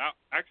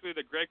actually,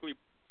 the Gregley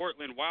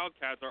Portland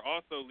Wildcats are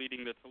also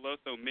leading the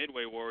Toloso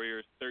Midway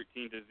Warriors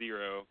 13-0.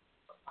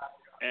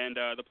 And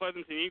the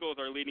Pleasanton Eagles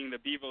are leading the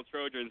Beeville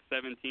Trojans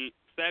 7-0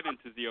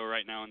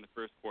 right now in the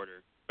first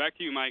quarter. Back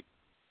to you, Mike.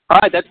 All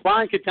right, that's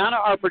Brian Quintana,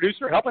 our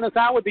producer, helping us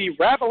out with the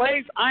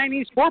Rabelais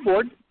INE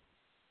scoreboard.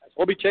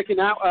 We'll be checking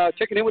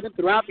in with him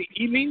throughout the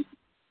evening.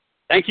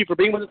 Thank you for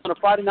being with us on a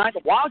Friday night.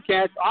 The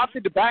Wildcats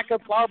opted to back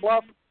up Flower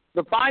Bluff.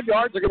 The 5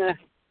 yards. They're going to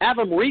have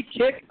them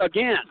re-kick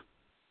again.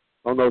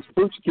 On those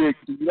pooch kicks,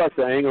 you got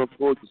to angle them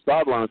towards the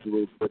sidelines a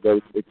little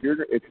bit.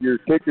 If your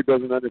kicker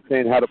doesn't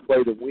understand how to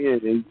play the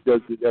wind, and he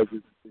does it as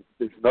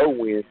there's no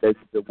wind,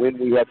 the wind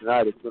we have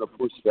tonight is going to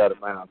push it out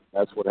of bounds.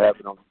 That's what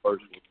happened on the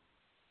first one.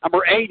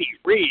 Number 80,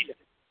 Reed,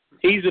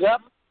 tees it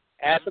up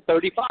at the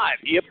 35.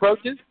 He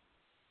approaches.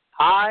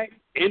 High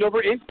end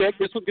over end kick.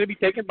 This one's going to be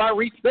taken by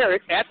Reese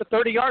Barrett at the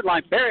 30-yard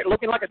line. Barrett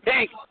looking like a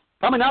tank.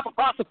 Coming up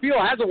across the field.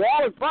 Has a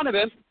wall in front of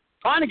him.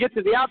 Trying to get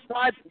to the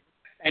outside.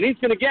 And he's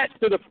going to get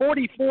to the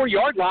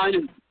 44-yard line.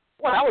 And,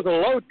 boy, that was a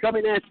load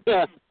coming at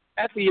the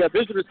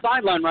visitor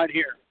sideline right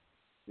here.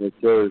 Yes,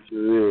 sir. It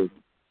sure is.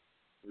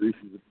 Reese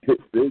is a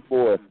big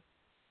boy.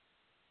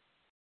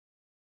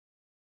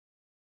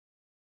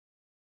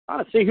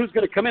 Trying to see who's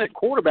going to come in at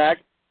quarterback.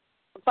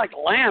 Looks like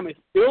Lamb is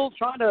still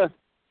trying to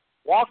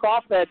walk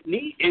off that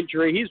knee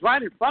injury. He's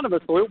right in front of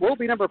us, so it will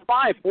be number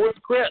 5,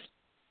 Forrest Chris.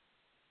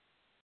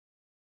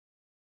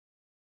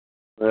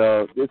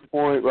 Well, at this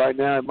point right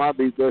now, it might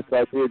be best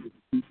idea to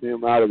keep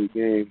him out of the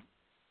game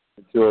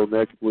until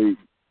next week.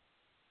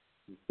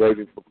 Save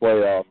him for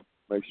playoff.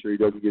 Make sure he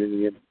doesn't get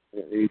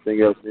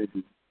anything else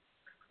injured.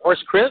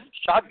 Forrest Chris,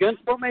 shotgun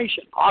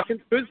formation.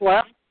 Hawkins to his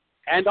left,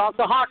 hand off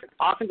to Hawkins.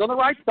 Hawkins on the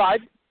right side,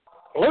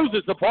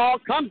 loses the ball,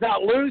 comes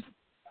out loose,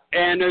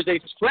 and there's a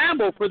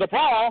scramble for the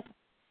ball,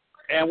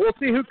 and we'll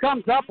see who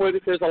comes up with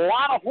it. There's a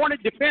lot of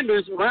Hornet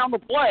defenders around the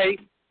play,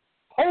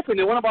 hoping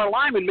that one of our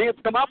linemen may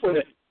have come up with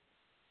it.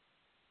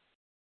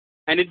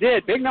 And it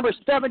did. Big number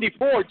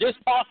 74 just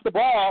tossed the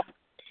ball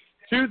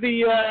to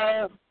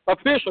the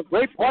official.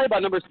 Great play by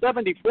number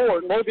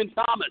 74, Logan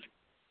Thomas.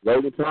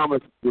 Logan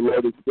Thomas,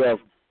 loaded stuff.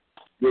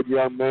 Good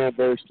young man,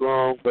 very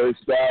strong, very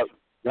stout.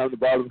 Down the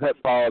bottom of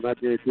that ball, and I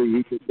guarantee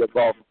you he took that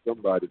ball from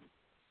somebody.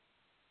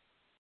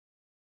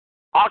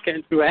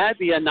 Hawkins, who had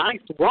the nice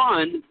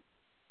run,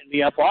 and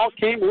the ball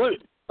came loose.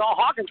 Saw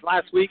Hawkins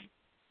last week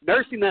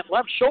nursing that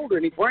left shoulder,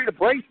 and he's wearing a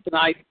brace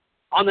tonight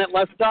on that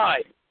left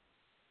side.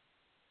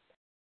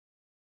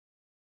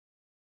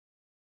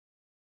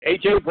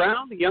 A.J.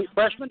 Brown, the young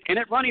freshman, in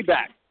at running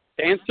back.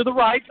 Stands to the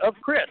right of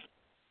Chris.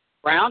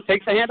 Brown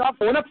takes the handoff,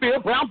 going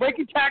upfield. Brown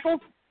breaking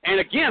tackles. And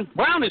again,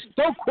 Brown is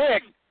so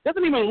quick,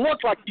 doesn't even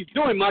look like he's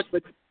doing much,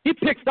 but he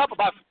picks up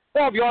about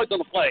 12 yards on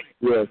the play.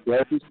 Yes,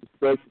 that's just a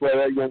stretch play.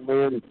 That young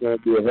man is going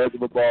to be a heck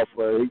of a ball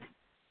player.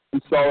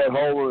 He saw that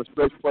hole in a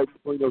stretch play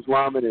between those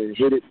linemen and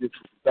hit it just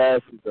as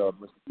fast as a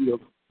mosquito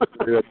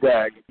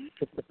attack.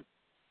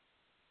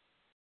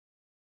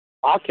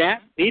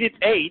 Wildcat needed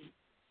 8.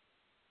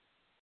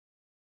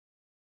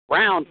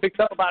 Brown picks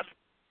up about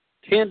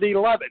 10 to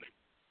 11.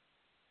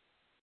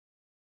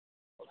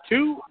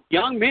 Two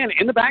young men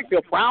in the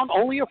backfield. Brown,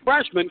 only a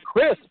freshman.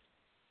 Chris,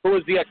 who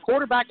was the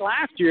quarterback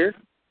last year,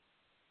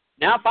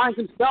 now finds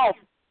himself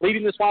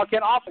leading this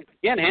Wildcat offense.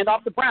 Again,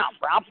 handoff to Brown.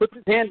 Brown puts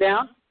his hand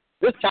down.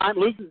 This time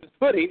loses his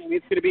footing, and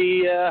it's going to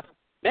be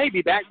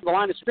maybe back to the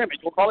line of scrimmage.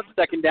 We'll call it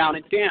 2nd down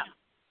and 10.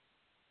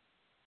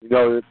 You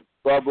know,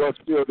 Bluff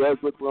field does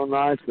look real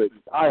nice, but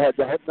I had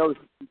noticed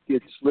these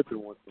kids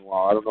slipping once in a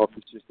while. I don't know if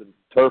it's just the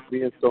turf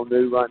being so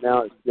new right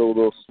now. It's still a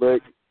little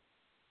slick.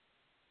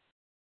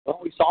 Well,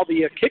 we saw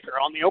the kicker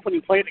on the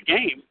opening play of the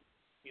game,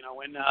 you know,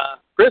 when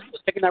Chris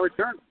was taking that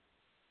return.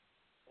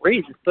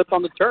 Reed just slipped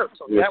on the turf.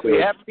 So, yes, we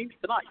have seen it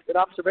tonight. Good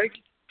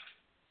observation.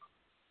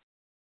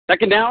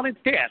 2nd down and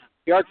 10.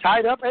 We are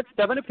tied up at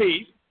 7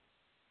 apiece.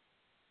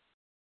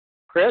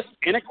 Chris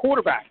in at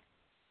quarterback.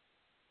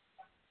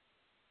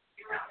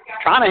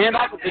 Trying to hand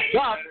off to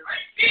Duff.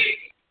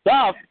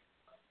 Duff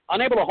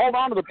unable to hold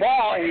on to the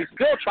ball, and he's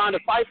still trying to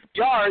fight for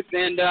yards.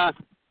 And,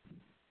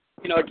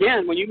 you know,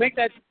 again, when you make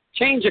that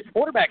change at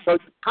quarterback,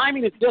 coach,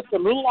 timing is just a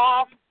little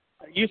off.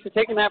 They're used to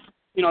taking that,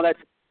 you know, that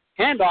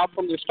handoff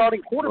from their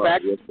starting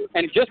quarterback, right, yes,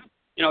 and it just,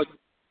 you know,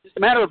 just a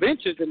matter of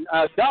inches. And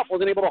Duff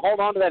wasn't able to hold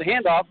on to that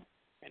handoff,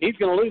 and he's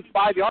going to lose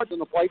 5 yards on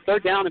the play,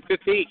 3rd down and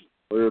 15.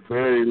 We were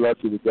very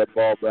lucky that that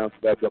ball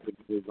bounced back up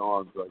into his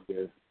arms right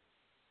there.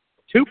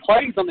 2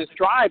 plays on this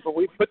drive, but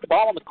we've put the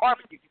ball on the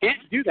carpet. You can't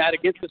do that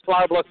against this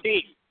Flower Bluff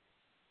team.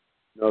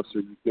 No, sir,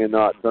 you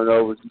cannot.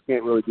 Turnovers, you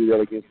can't really do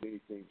that against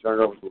anything.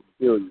 Turnovers will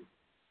kill you.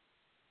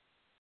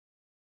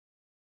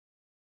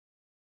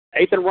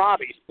 Nathan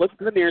Robbie splits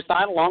to the near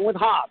side along with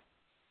Hobbs.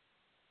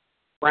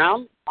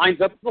 Brown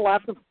lines up to the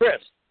left of Chris.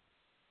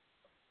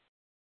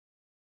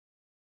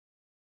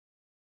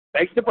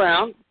 Fakes to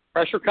Brown.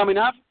 Pressure coming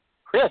up.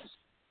 Chris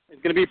is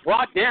going to be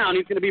brought down.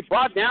 He's going to be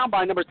brought down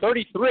by number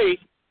 33.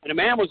 And a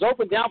man was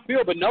open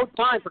downfield, but no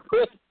time for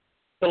Chris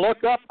to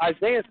look up.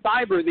 Isaiah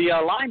Cyber, the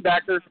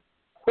linebacker,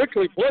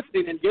 quickly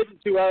blitzing and getting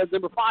to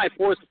number 5,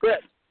 Forrest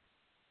Chris.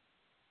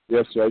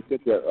 Yes, sir. I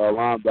think that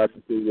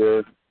linebacker through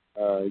there.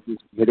 He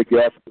just hit a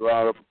gap at the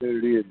right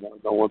opportunity, and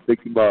no one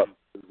picked him up.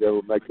 He was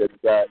able to make that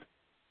sack.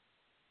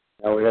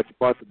 Now we have to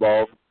punt the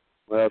ball.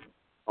 Well,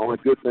 the only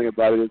good thing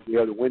about it is we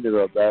have the wind at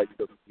our back.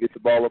 So if you get the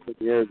ball up in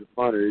the air as a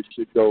punter, it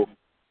should go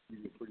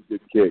a pretty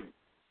good kick.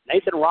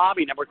 Nathan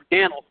Robbie, number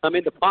 10, will come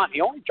in to punt.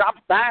 He only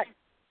drops back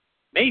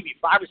maybe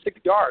 5 or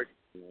 6 yards.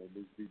 Yeah, he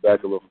needs to be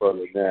back a little further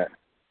than that.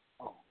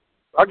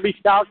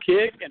 Rugby-style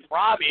kick, and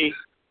Robbie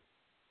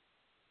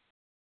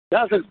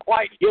doesn't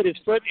quite get his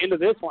foot into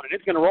this one, and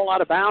it's going to roll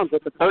out of bounds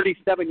at the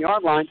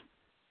 37-yard line.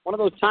 One of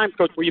those times,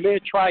 Coach, where you may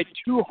have tried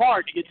too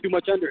hard to get too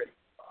much under it.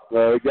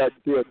 Well, he got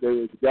to it. There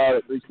was a guy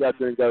that reached out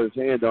there and got his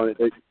hand on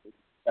it.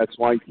 That's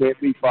why he can't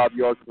be 5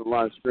 yards from the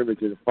line of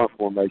scrimmage in a punt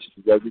formation.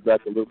 He's got to be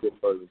back a little bit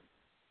further.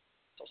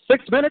 So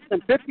 6 minutes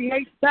and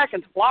 58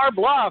 seconds. Flower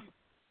Bluff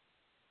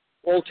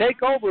will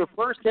take over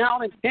 1st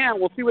down and 10.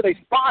 We'll see where they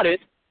spot it.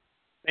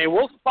 They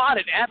will spot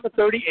it at the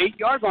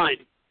 38-yard line.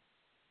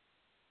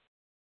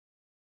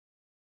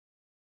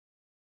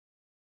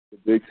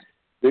 The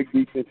big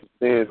defensive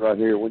stand right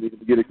here. We need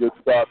to get a good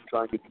stop and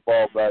try and get the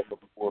ball back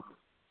before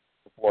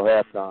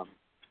halftime.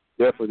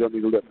 Definitely don't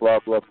need to let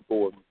Flower Bluff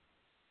score.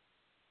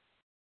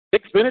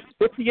 6 minutes,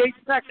 58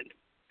 seconds.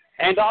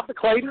 Hand off to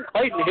Clayton.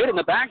 Clayton hit in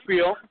the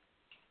backfield.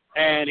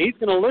 and he's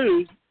going to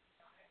lose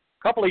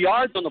a couple of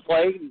yards on the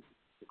play.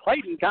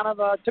 Clayton kind of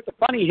took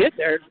a funny hit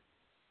there.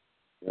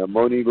 Yeah,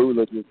 Monique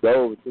Ula just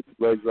dove and took his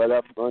legs right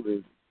out from under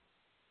him.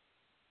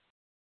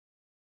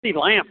 Steve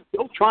Lamb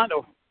still trying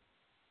to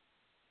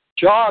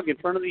jog in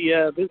front of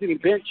the visiting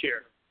bench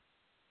here.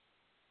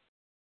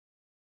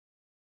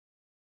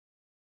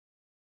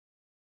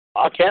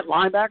 Wildcat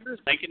linebackers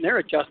making their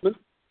adjustments.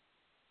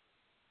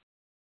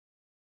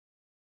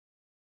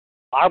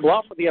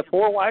 Bluff with the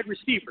 4 wide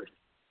receivers.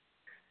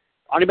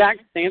 Running back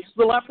stands to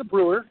the left of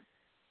Brewer.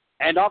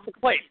 Hand off to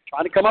Clayton.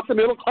 Trying to come up the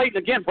middle. Clayton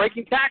again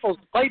breaking tackles.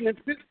 Clayton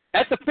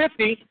at the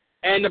 50.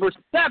 And number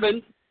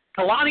 7,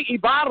 Kalani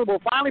Ibarra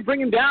will finally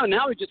bring him down. And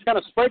now he's just kind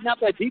of spreading out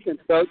that defense,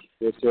 Coach.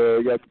 Yes, sir.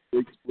 You got the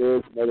big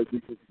splits. Another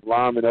defensive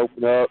lineman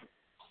open up.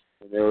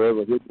 And they were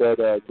able to hit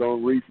that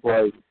zone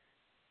replay.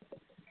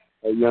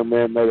 That young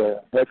man made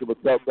a heck of a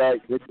cutback,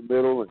 hit the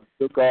middle, and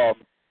took off.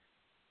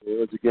 It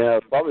was, again,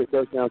 probably a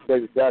touchdown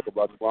saving tackle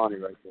by Kalani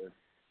right there.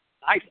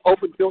 Nice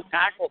open field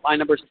tackle by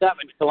number 7,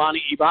 Kalani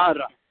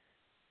Ibarra.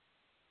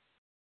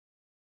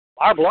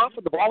 Bluff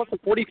with the ball at the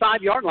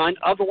 45-yard line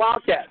of the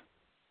Wildcats.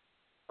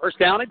 First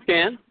down at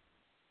 10.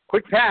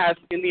 Quick pass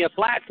in the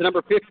flat to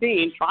number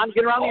 15. Trying to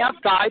get around the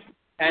outside.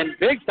 And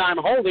big time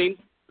holding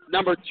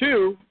number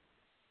 2.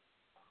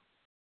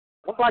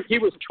 Looked like he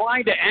was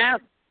trying to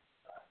ask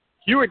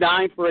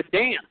Hewerdine for a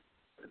dance.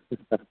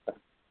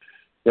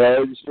 Yeah, it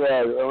was just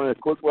on a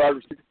quick wide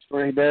receiver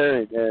screen there.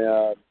 And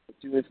the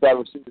 2 inside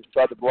receivers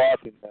tried to block.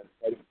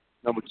 And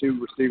number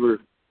 2 receiver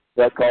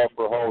got called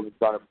for a hold and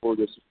trying to pull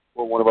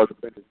one of our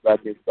defenders back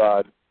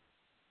inside.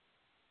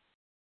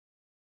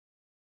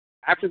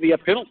 After the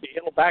penalty,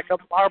 it'll back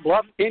up Flower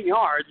Bluff 10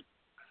 yards.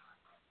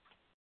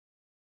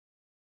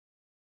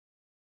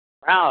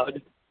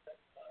 Crowd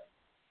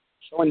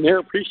showing their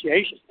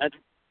appreciation. That's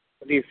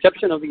with the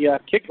exception of the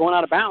kick going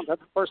out of bounds.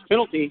 That's the first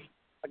penalty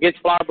against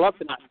Flower Bluff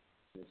tonight.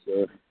 Yes,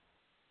 sir.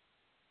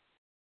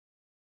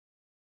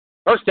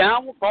 First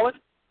down, we'll call it.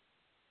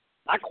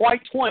 Not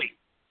quite 20.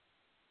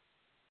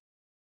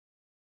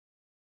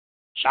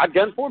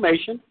 Shotgun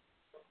formation.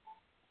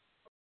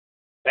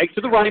 Fake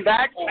to the running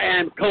back,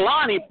 and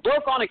Kalani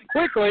broke on it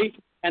quickly,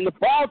 and the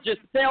ball just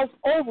sails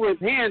over his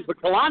hands, but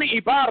Kalani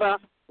Ibarra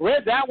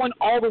read that one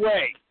all the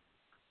way.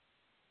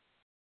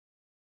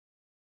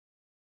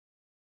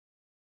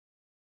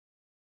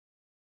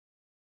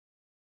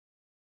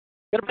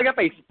 Going to pick up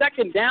a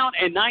second down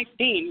and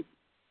 19.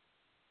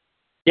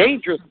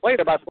 Dangerous play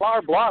by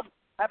Flower Bluff.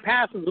 That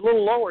pass is a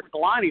little lower.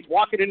 Kalani's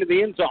walking into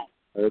the end zone.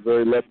 They're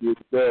very lucky with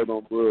the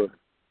on Brewer.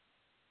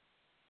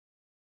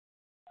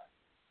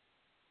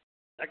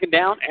 Second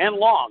down and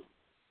long.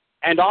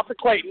 And off to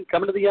Clayton,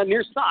 coming to the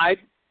near side.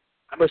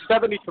 Number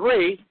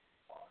 73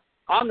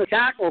 on the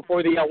tackle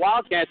for the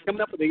Wildcats,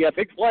 coming up with the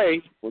big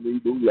play.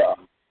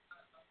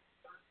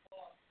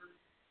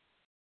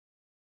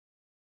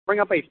 Bring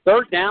up a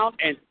third down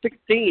and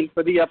 16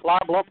 for the Flower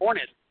Bluff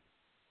Hornets.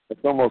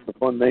 That's almost a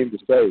fun name to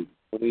say.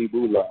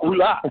 Ula.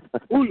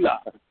 Ula.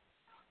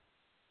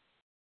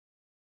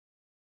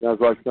 Sounds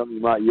like something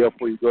you might yell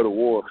before you go to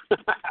war.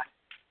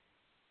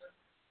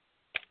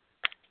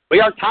 We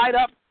are tied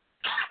up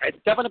at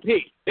 7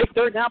 apiece. Big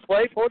third down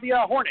play for the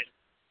Hornets.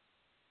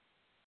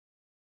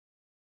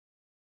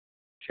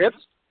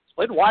 Trips,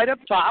 split wide up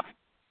top.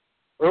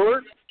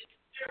 Brewer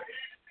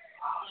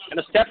going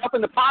to step up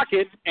in the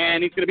pocket,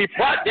 and he's going to be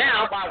brought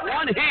down by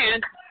one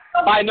hand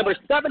by number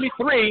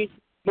 73,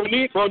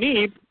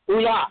 Monib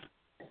Ula.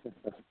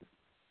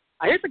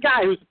 Now, here's a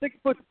guy who's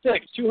 6'6",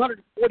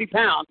 240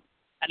 pounds,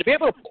 and to be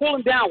able to pull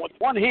him down with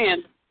one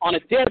hand on a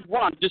dead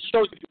run just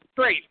shows you the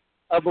strength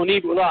of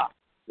Monib Ula.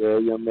 Yeah,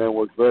 young man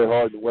worked very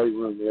hard in the weight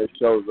room. That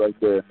shows right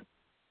there.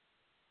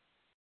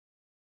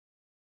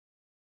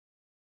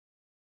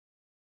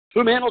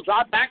 2 men will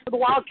drop back for the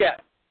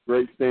Wildcats.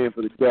 Great stand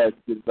for the Cats,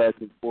 getting back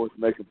and forth,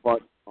 making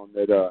punts on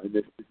that in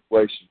this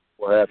situation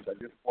for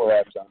halftime. Just before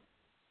halftime.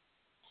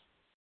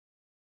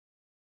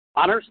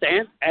 Hunter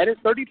stands at his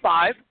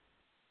 35.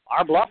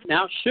 Our Bluff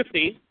now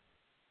shifting.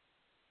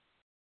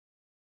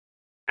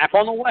 Half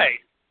on the way.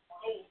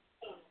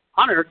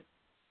 Hunter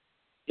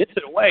gets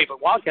it away,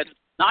 but Wildcats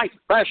nice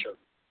pressure.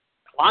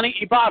 Kalani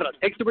Ibarra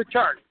takes the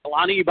return.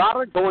 Kalani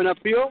Ibarra going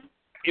upfield.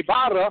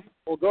 Ibarra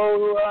will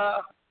go.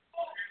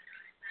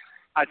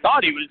 I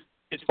thought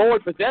his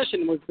forward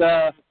possession was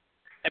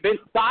had been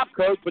stopped,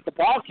 Coach, but the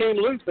ball came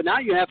loose. But now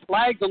you have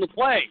flags on the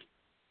play.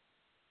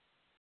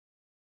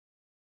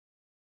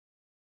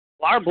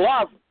 Flower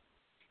Bluff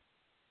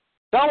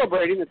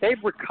celebrating that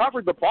they've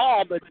recovered the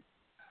ball, but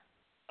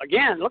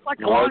again, it looked like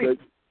Kalani. No,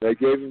 they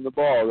gave him the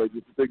ball. They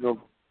just signaled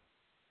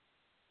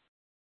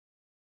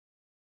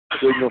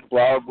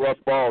Flower Bluff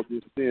ball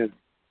just in.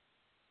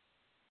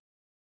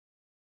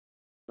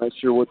 Not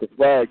sure what the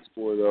flag's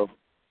for, though.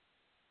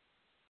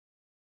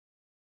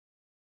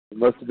 It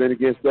must have been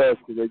against us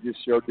because they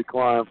just showed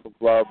decline from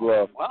Flower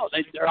Bluff. Well,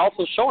 they're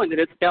also showing that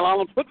it's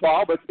Calallen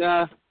football, but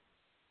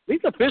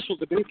these officials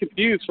have been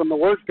confused from the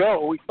word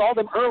go. We saw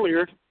them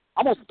earlier.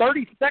 Almost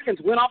 30 seconds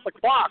went off the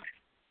clock,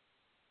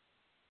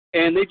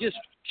 and they just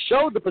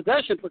showed the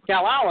possession for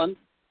Calallen.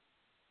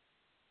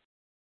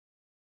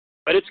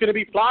 But it's going to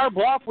be Flower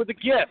Bluff with the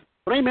gift.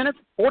 3 minutes,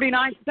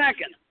 49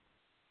 seconds.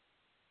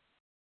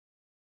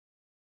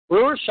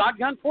 Brewer,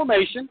 shotgun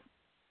formation.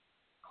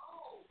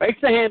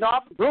 Fakes the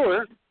handoff.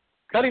 Brewer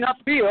cutting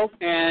upfield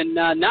and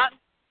not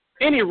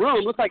any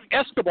room. Looks like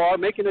Escobar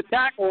making the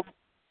tackle.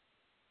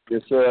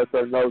 Yes, sir. That's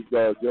our nose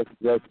guard, Justin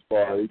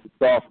Escobar. He's a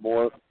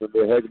sophomore, but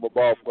a heck of a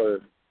ball player.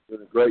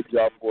 Doing a great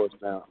job for us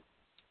now.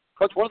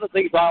 Coach, one of the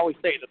things I always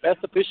say, the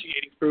best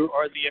officiating crew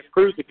are the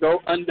crews that go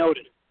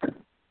unnoticed.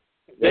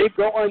 If they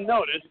go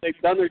unnoticed, they've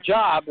done their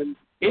job, and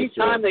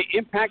anytime they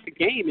impact the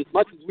game as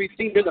much as we've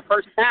seen in the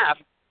first half,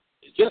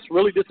 it's just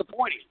really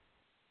disappointing.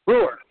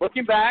 Brewer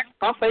looking back,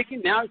 pump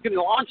faking. Now he's going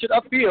to launch it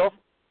upfield,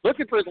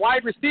 looking for his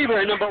wide receiver,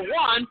 and number 1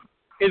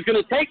 is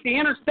going to take the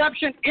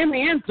interception in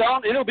the end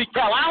zone, and it'll be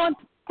Calallen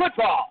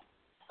football.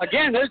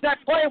 Again, there's that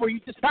play where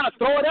you just kind of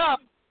throw it up.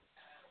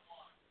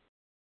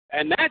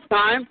 And that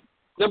time,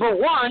 number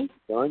 1,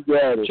 John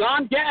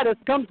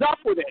Gaddis comes up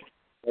with it.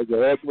 That's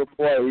a heck of a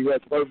play. He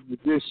had perfect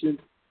position,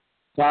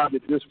 timed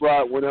it just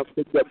right, went up,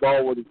 picked that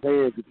ball with his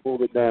hands and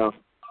pulled it down.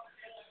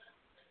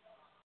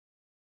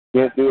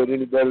 Can't do it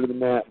any better than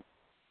that.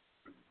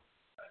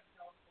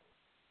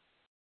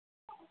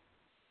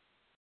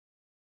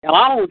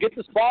 Calallen will get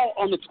this ball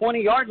on the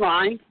 20-yard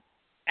line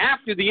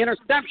after the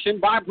interception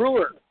by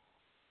Brewer.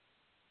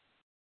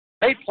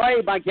 Great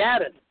play by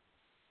Gaddis.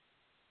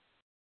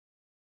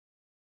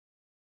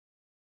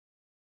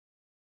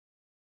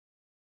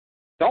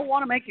 Don't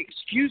want to make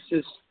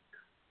excuses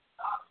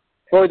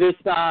for this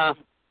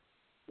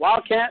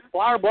Wildcat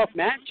Flower Bluff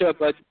matchup,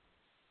 but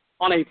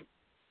on a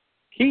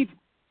key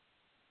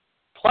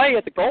play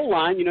at the goal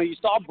line, you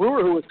saw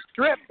Brewer who was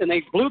stripped, and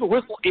they blew the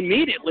whistle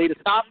immediately to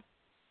stop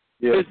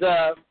his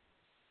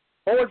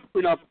forward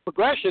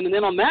progression. And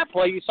then on that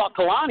play, you saw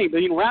Kalani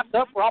being wrapped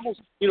up for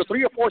almost 3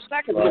 or 4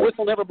 seconds, and the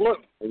whistle never blew.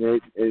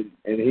 And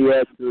he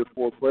had 3 or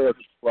 4 players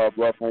Flower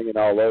Bluff hanging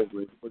all over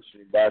him, pushing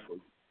him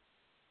backwards.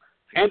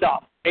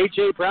 Handoff.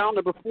 A.J. Brown,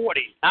 number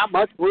 40. Not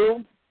much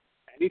room,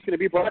 and he's going to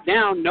be brought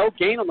down. No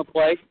gain on the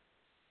play.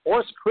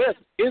 Forrest Chris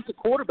is the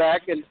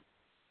quarterback, and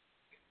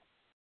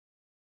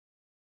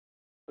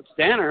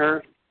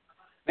Danaher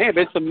may have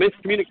been some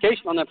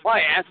miscommunication on that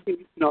play. Asking,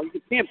 you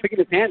can see him picking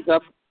his hands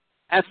up,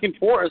 asking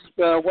Forrest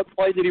what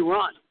play did he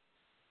run.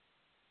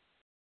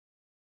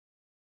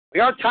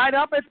 We are tied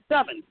up at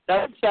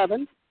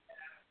 7-7.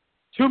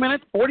 2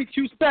 minutes,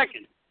 42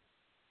 seconds.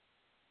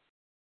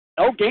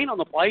 No gain on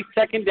the play.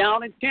 2nd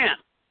down and 10.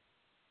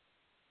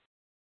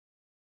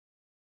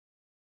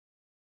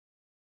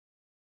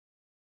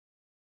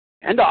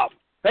 Handoff.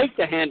 Fake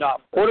the handoff.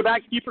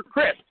 Quarterback keeper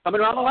Chris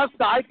coming around the left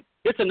side.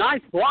 Gets a nice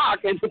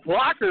block, and the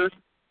blocker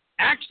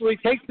actually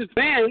takes his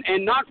man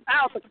and knocks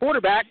out the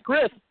quarterback,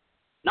 Chris.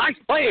 Nice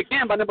play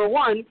again by number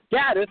 1,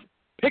 Gaddis,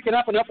 picking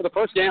up enough for the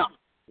first down.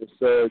 It's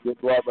a good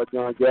block by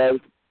John Gaddis.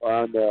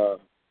 And, of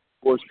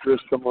course, Chris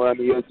come around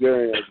the edge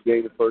there and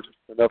gained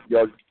enough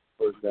yards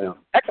for first down.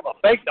 Heck of a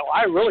fake, though.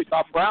 I really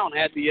thought Brown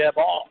had the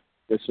ball.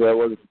 Yes, sir. That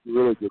was a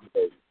really good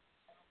fake.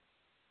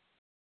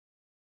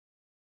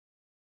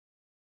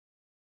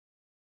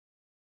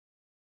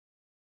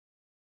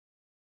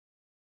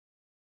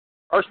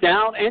 First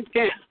down and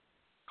 10.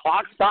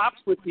 Clock stops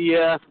with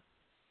the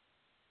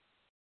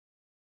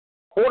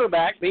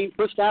quarterback being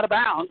pushed out of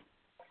bounds.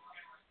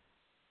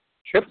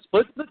 Trip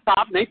splits to the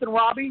top. Nathan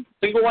Robbie,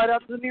 single wide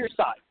out to the near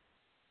side.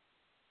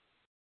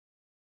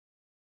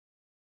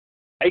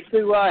 Takes the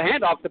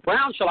handoff to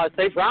Brown, shall I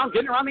say. Brown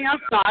getting around the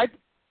outside.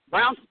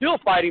 Brown still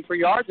fighting for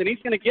yards, and he's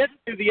going to get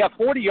to the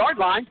 40-yard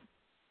line.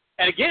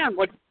 And again,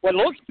 what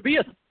looks to be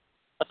a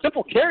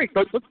simple carry,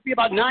 Coach, looks to be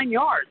about 9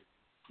 yards.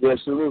 Yes,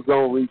 so we're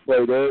going to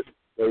replay that.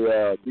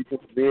 The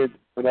defensive end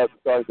went out and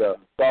started to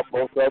stop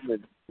both of them,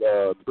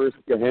 and Chris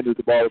handed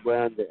the ball to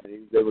Brown, and he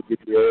was able to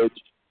get the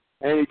edge.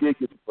 And he did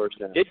get the first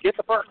down. Did get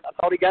the first. I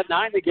thought he got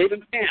 9. They gave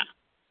him 10.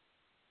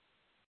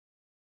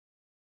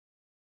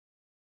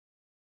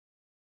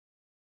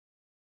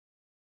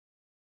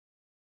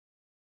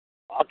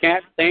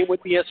 Wildcats staying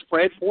with the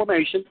spread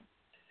formation.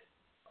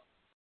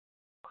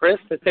 Chris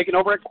has taken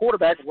over at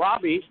quarterback.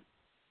 Robbie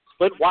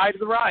split wide to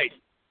the right.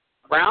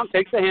 Brown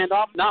takes the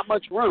handoff. Not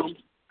much room.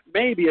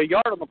 Maybe a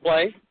yard on the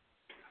play.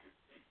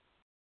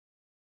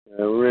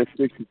 We're in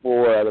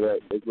 64 out of that.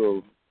 They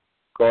go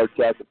guard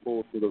tackle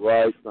pull to the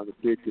right, trying to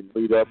kick and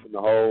lead up in the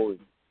hole, and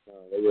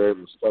they were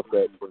able to stuff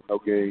that for no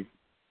gain.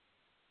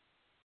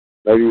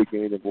 Maybe a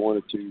gain of 1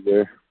 or 2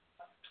 there.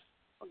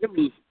 I'll give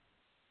them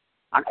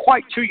not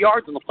quite 2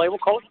 yards on the play. We'll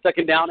call it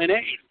 2nd down and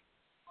 8.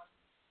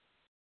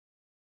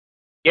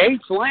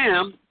 Gage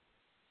Lamb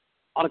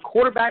on a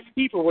quarterback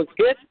keeper was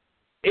hit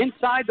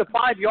inside the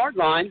 5-yard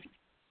line.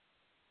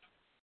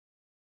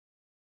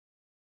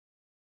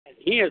 And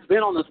he has been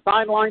on the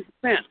sideline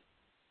since.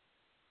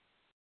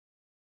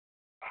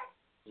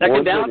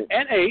 2nd down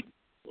and 8.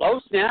 Low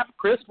snap.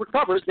 Chris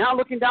recovers. Now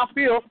looking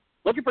downfield.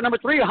 Looking for number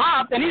 3,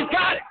 Hobbs, and he's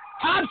got it.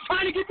 Hobbs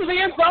trying to get to the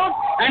end zone,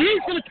 and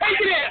he's going to take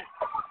it in.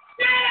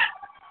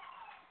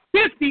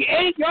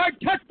 58-yard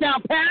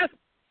touchdown pass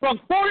from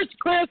Forrest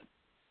Chris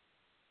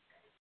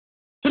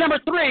to number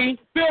 3,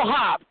 Phil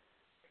Hobbs.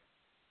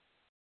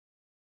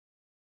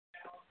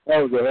 That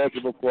was a heck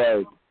of a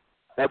play.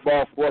 That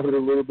ball fluttered a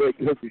little bit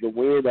because of the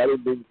wind. I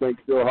didn't even think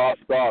Phil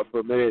Hobbs saw it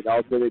for a minute. All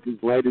of a sudden, it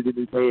just landed in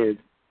his hands,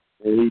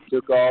 and he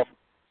took off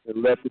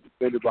and left the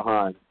defender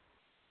behind.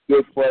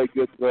 Good play,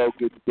 good throw,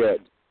 good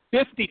catch.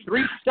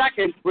 53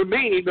 seconds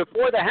remaining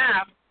before the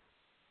half.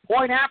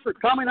 Point after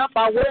coming up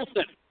by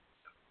Wilson.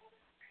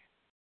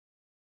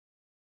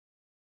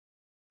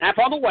 Snap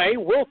on the way,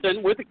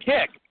 Wilson with a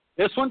kick.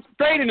 This one's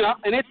straight enough,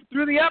 and it's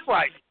through the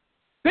upright.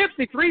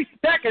 53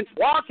 seconds,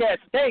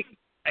 Wildcats take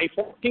a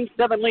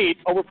 14-7 lead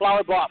over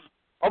Flower Bluff.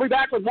 I'll be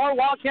back with more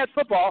Wildcats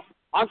football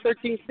on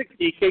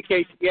 1360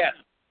 KKCS.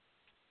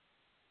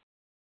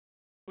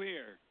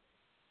 Clear.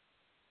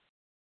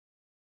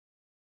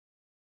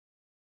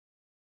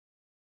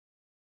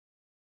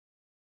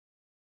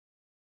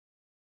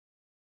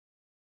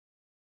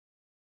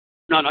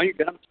 No, you're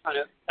good. I'm just trying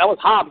to. That was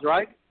Hobbs,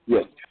 right?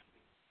 Yes.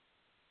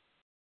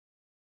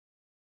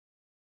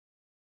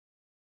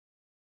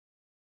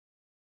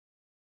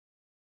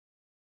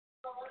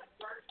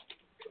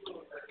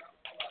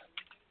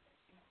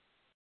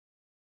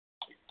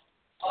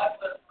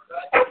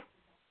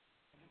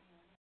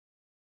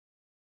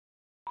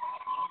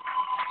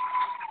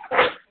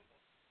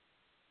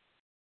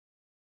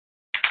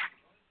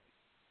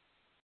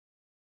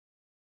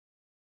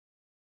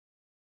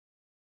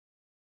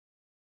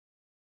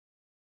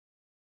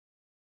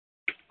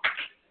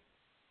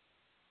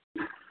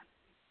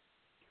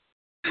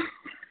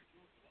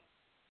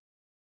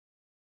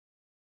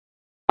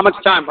 How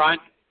much time, Brian?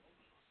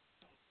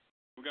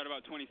 We've got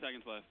about 20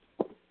 seconds left.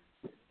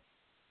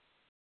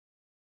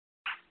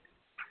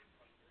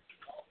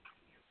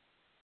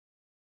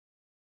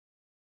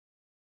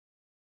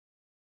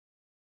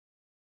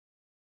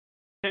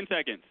 Ten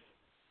seconds.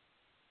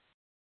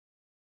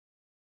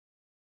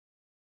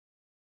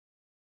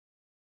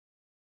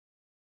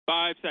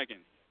 5 seconds.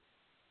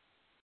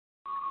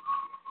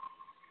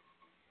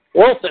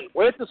 Wilson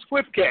with the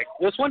swift kick.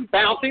 This one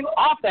bouncing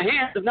off the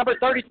hands of number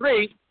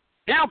 33.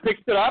 Now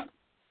picks it up,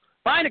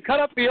 trying to cut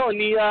upfield, and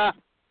he's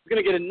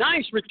going to get a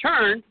nice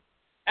return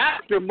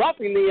after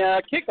muffing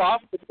the kickoff.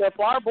 But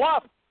Flower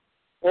Bluff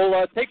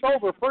will take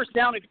over first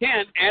down and 10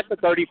 at the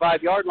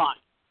 35-yard line.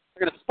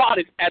 They're going to spot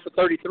it at the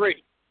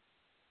 33.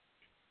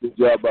 Good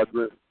job by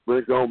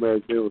Brent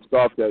Gomez. They will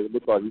stop that. It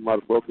looked like he might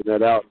have broken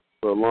that out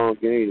for a long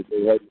gain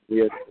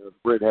if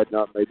Brent had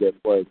not made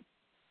that play.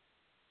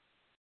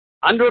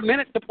 Under a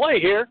minute to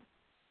play here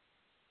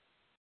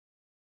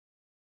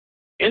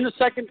in the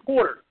second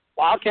quarter.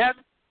 Wildcats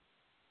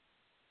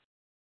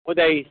with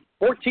a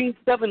 14-7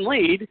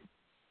 lead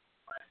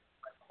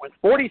with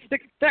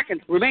 46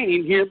 seconds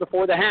remaining here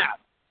before the half.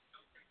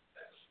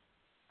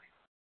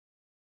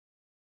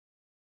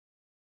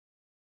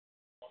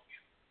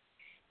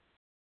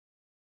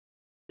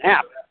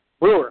 Snap.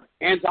 Brewer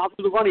hands off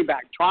to the running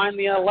back, trying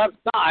the left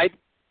side,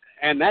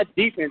 and that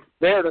defense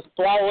there to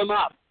swallow him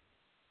up.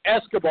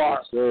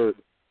 Escobar, yes,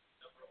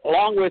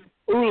 along with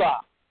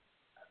Ula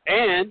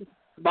and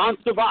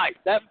Monstavite.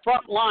 That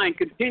front line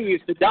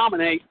continues to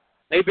dominate.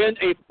 They've been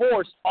a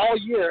force all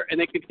year, and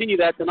they continue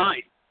that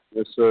tonight.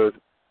 Yes, sir.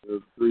 They're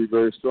three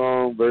very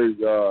strong, very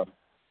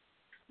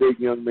big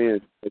young men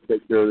that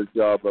take care of their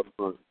job up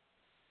front.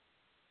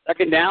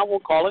 Second down, we'll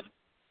call it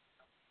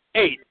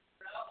 8.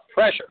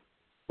 Pressure.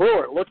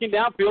 Brewer looking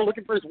downfield,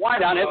 looking for his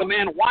wideout. Has a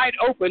man wide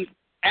open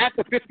at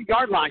the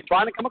 50-yard line,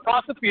 trying to come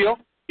across the field.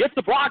 Gets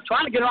the block,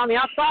 trying to get it on the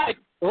outside.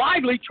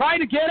 Lively trying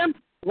to get him.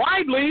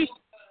 Lively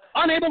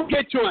unable to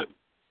get to him.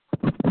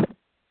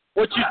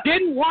 What you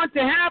didn't want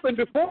to happen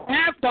before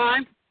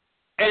halftime,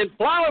 and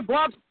Flower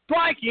Bluff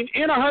striking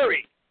in a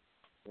hurry.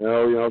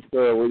 No,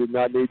 sir, we do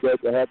not need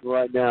that to happen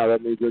right now.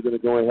 That means they're going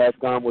to go in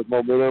halftime with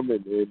momentum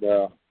and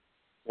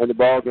the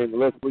ball game.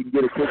 Unless we can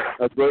get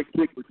a great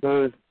kick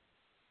return,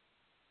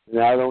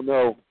 and I don't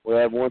know. We'll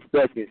have 1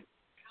 second,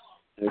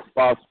 and it's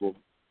possible.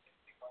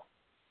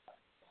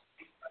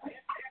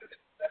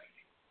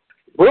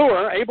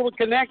 Brewer able to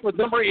connect with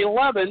number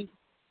 11,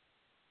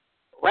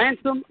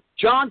 Ransom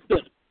Johnson.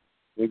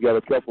 We got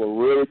a couple of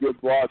really good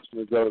blocks from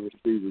his other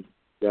receivers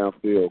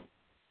downfield.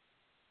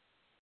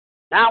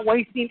 Not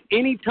wasting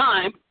any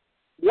time.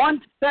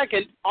 1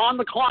 second on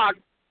the clock.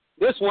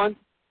 This one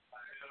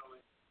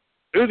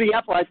through the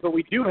uprights, but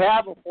we do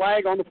have a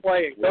flag on the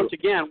play. Coach,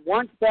 again,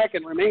 1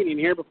 second remaining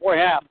here before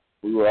half.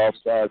 We were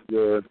offside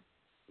there. I'm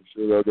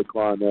sure they'll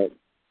decline that.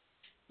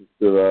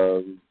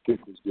 The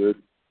kick was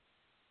good.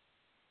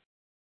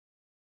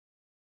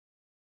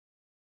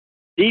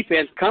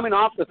 Defense coming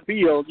off the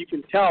field, you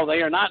can tell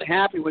they are not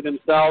happy with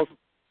themselves.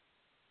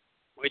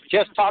 We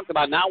just talked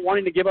about not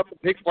wanting to give up the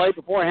big play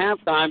before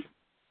halftime.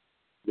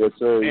 Yes,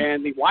 sir.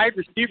 And the wide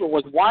receiver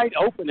was wide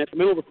open at the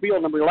middle of the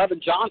field. Number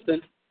 11,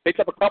 Johnson, picked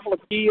up a couple of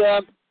key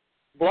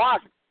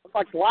blocks. Looked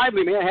like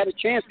Lively may have had a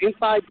chance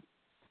inside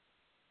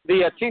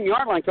the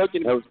 10-yard line, Coach.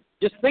 And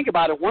just think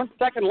about it, 1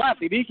 second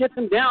left. If he gets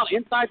him down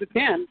inside the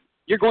 10,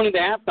 you're going into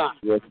halftime.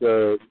 Yes,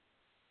 sir.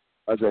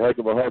 That's a heck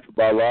of a hustle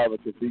by Lava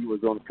because he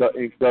was on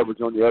in coverage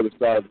on the other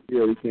side of the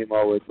field. He came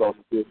all the way across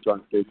the field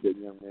trying to chase that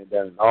young man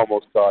down and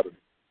almost caught him.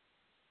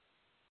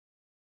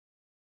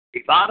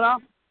 Ivana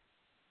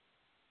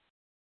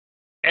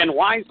and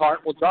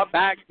Weishart will drop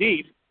back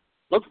deep.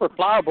 Look for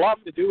Flower Bluff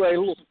to do a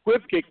little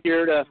squib kick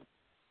here to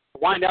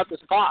wind out this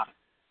clock.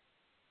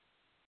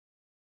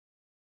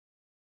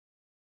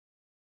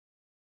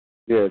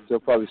 Yeah, so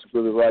probably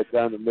split it right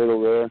down the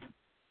middle there.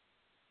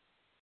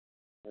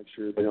 Make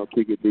sure they don't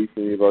kick it deep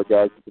to any of our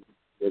guys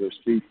that are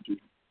speed.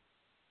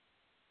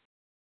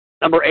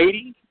 Number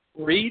 80,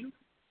 Reed,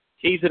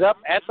 tees it up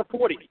at the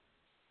 40.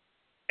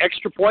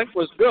 Extra point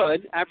was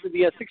good after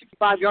the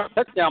 65-yard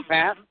touchdown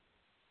pass,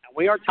 and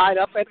we are tied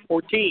up at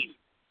 14.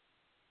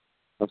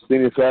 I've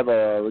seen us have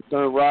a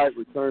return right,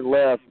 return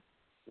left,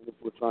 and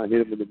we're trying to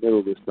hit him in the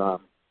middle this time.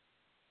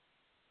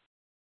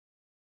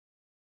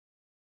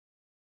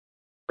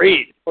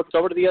 Reed looks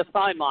over to the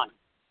sideline.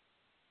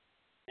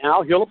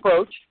 Now he'll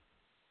approach.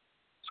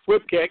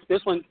 Squib kick.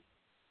 This one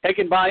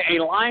taken by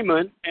a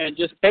lineman and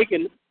just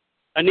taken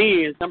a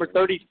knee is number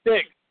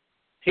 36,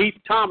 Heath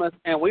Thomas,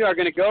 and we are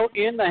going to go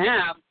in the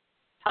half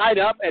tied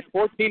up at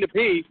 14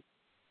 apiece.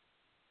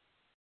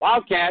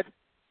 Wildcats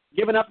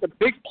giving up the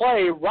big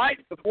play right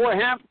before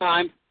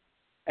halftime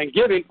and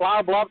giving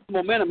Flower Bluff some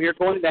momentum here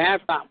going into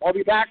halftime. We'll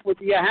be back with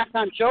the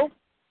halftime show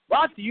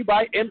brought to you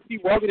by MC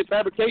Welding and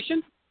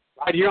Fabrication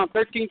right here on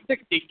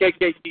 1360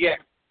 KKTX.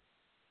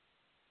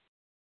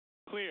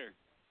 Clear.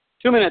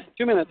 2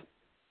 minutes.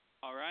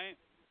 All right.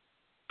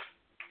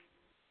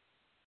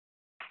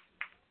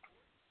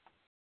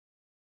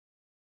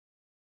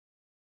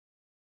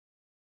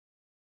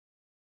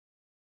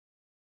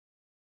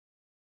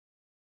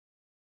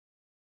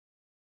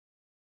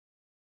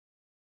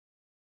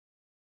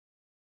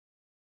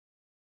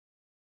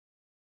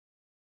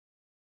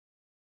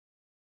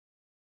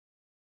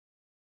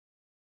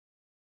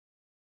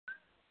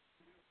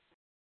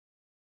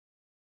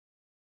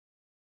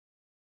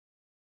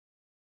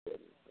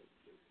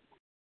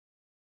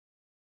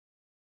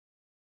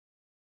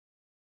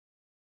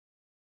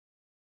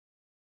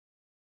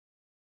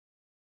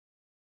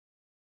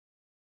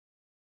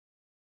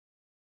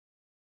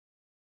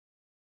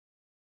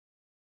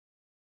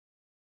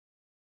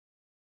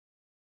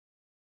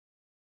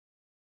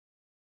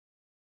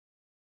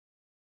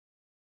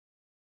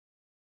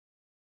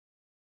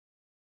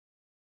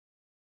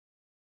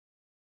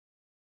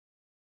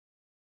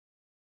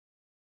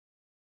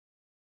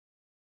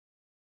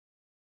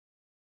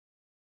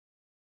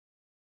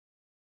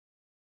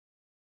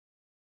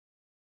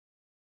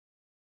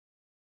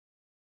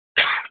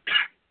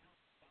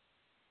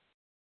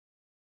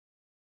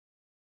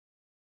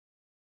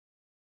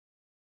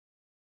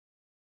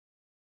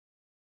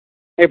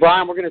 Hey,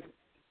 Brian, we're going to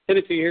send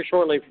it to you here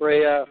shortly for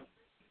a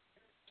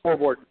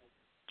scoreboard.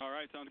 All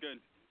right, sounds good.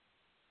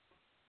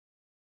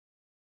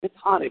 It's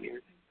hot in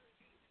here.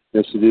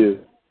 Yes, it is.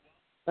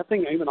 That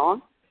thing even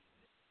on?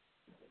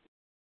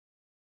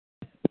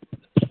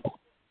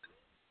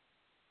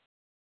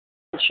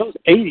 It shows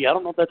 80. I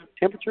don't know if that's the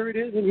temperature it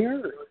is in here.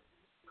 Or...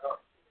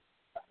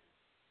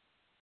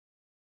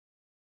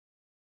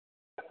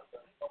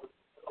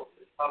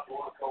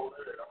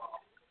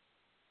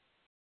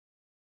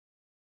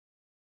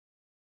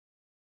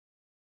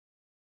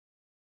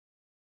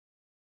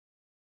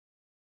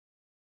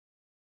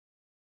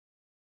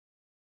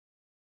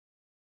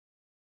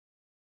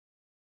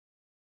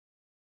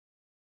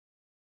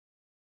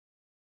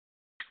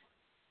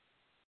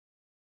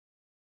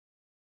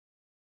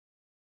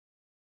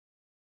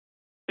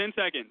 Ten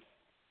seconds.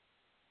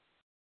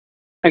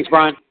 Thanks,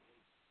 Brian.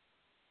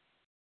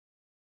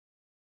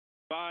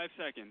 5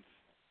 seconds.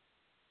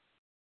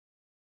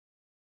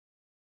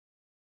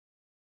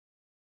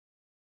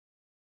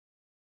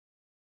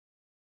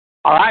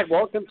 All right,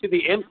 welcome to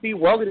the MC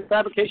Welding and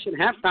Fabrication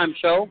halftime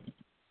show.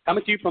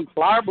 Coming to you from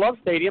Flower Bluff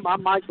Stadium.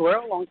 I'm Mike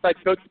Guerrero alongside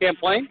Coach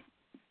Champlain.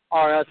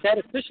 Our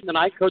statistician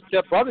tonight, Coach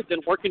Brotherton,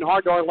 working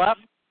hard to our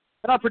left,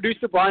 and our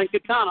producer, Brian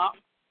Katana,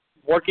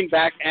 working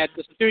back at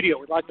the studio.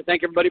 We'd like to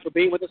thank everybody for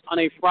being with us on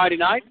a Friday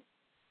night.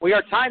 We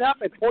are tied up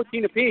at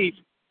 14 apiece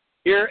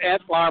here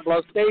at Flower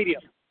Bluff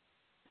Stadium.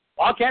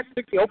 Wildcats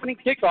took the opening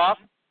kickoff.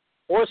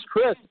 Forrest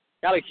Chris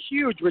got a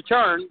huge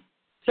return,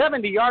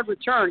 70-yard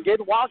return, gave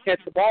the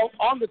Wildcats the ball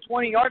on the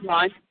 20-yard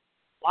line.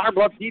 Flower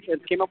Bluff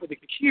defense came up with a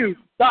huge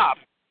stop,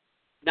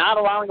 not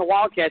allowing the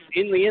Wildcats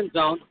in the end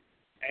zone,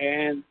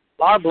 and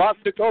Flower Bluff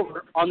took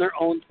over on their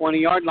own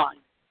 20-yard line.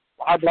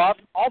 Flower Bluff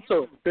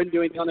also couldn't do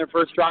anything on their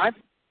first drive.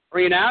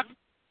 3 and out.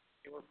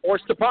 They were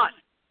forced to punt.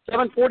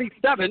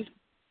 7:47.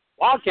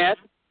 Wildcats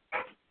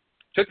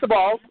took the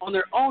ball on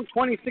their own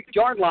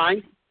 26-yard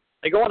line.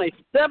 They go on a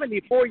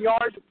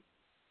 74-yard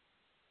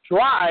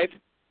drive,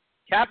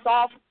 capped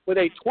off with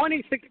a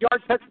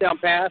 26-yard touchdown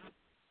pass,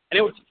 and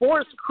it was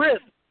Forrest Chris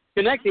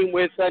connecting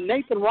with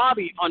Nathan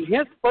Robbie on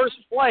his first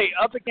play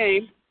of the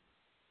game.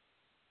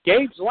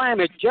 Gage Lamb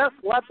had just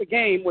left the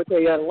game with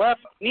a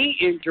left knee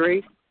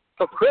injury,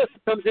 so Chris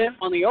comes in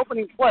on the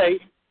opening play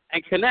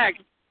and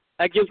connects.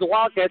 That gives the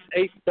Wildcats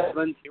a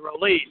 7-0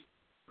 lead.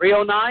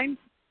 3:09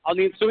 on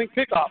the ensuing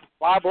kickoff.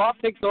 Flower Bluff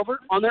takes over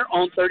on their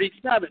own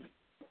 37.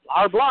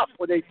 Flower Bluff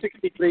with a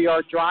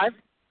 63-yard drive.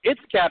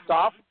 It's capped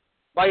off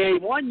by a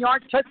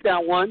 1-yard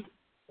touchdown run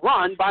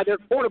by their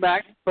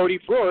quarterback, Cody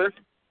Brewer,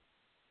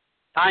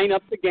 tying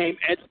up the game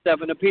at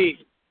 7 apiece.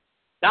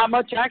 Not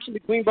much action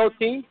between both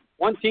teams.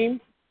 One team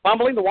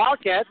fumbling the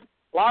Wildcats.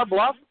 Flower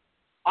Bluff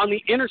on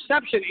the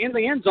interception in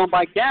the end zone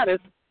by Gaddis.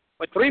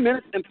 With 3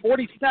 minutes and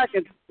 40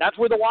 seconds, that's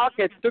where the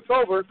Wildcats took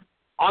over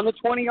on the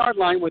 20-yard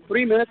line with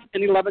 3 minutes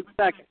and 11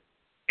 seconds.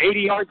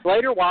 80 yards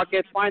later,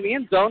 Wildcats find the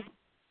end zone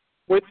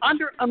with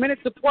under a minute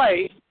to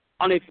play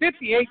on a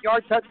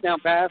 58-yard touchdown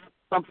pass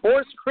from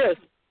Forrest Chris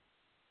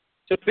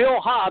to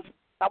Bill Hobbs.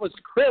 That was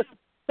Chris'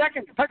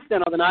 second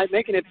touchdown of the night,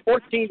 making it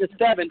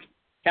 14-7,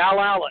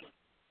 Calallen.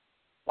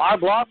 Flower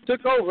Bluff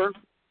took over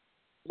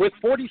with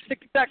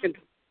 46 seconds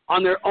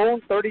on their own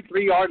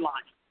 33-yard line.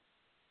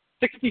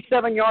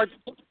 67 yards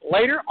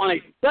later, on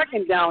a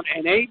 2nd down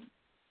and 8,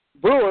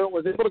 Brewer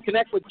was able to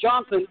connect with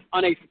Johnson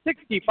on a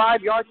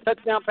 65-yard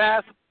touchdown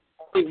pass.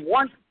 Only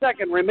 1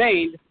 second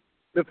remained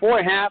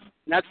before half,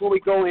 and that's where we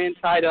go in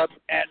tied up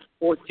at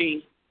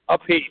 14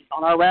 apiece.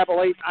 On our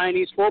Rabble 8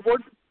 INE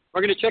scoreboard,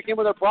 we're going to check in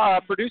with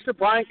our producer,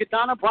 Brian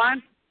Katana.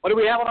 Brian, what do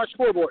we have on our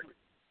scoreboard?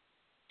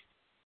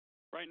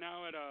 Right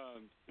now,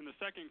 in the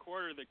second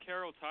quarter, the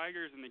Carroll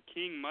Tigers and the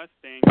King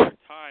Mustangs are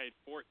tied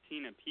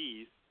 14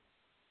 apiece.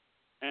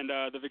 And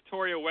the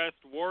Victoria West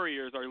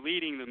Warriors are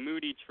leading the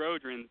Moody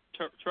Trojans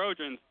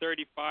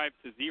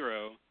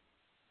 35-0.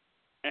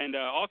 And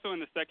also in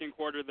the second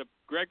quarter, the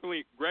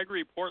Gregory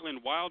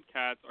Portland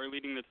Wildcats are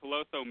leading the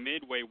Toloso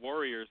Midway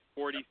Warriors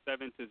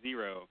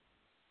 47-0.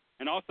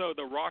 And also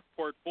the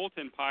Rockport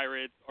Fulton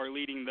Pirates are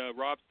leading the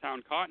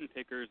Robstown Cotton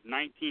Pickers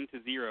 19-0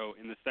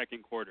 in the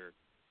second quarter.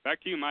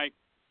 Back to you, Mike.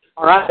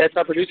 All right, that's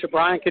our producer,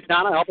 Brian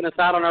Katana, helping us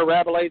out on our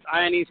Rabble 8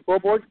 INE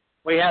scoreboard.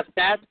 We have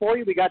stats for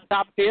you. We got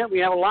top 10. We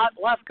have a lot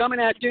left coming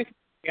at you.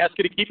 We ask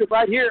you to keep it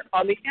right here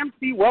on the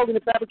MC Welding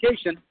and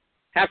Fabrication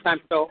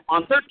halftime show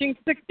on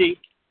 1360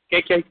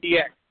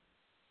 KKTX.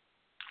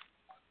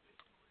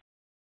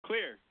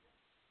 Clear.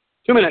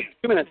 2 minutes.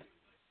 2 minutes.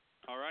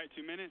 All right,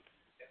 2 minutes.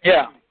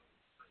 Yeah.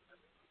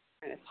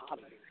 Man, it's hot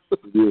in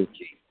here.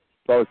 Yeah.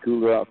 Probably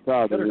cooler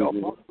outside. Better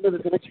go. There's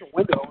an extra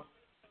window.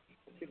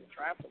 See the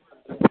traffic.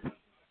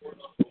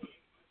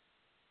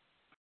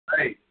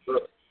 Hey,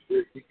 look.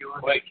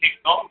 Well, it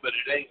kicks on, but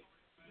it ain't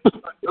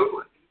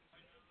going.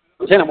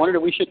 Lieutenant, I wondered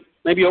if we should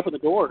maybe open the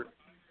door. Is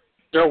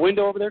there a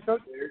window over there,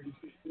 Coach?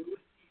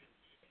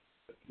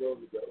 Well,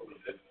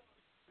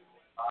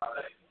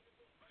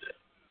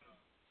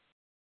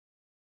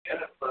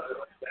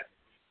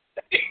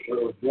 it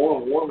was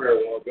warm there a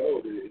while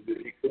ago. Did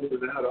he cool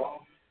it out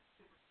all?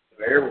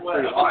 The air was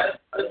pretty hot.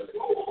 That's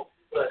cool,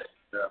 but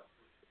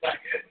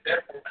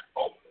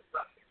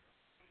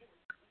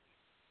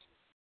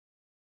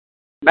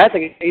Matt's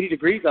like it's 80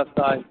 degrees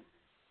outside.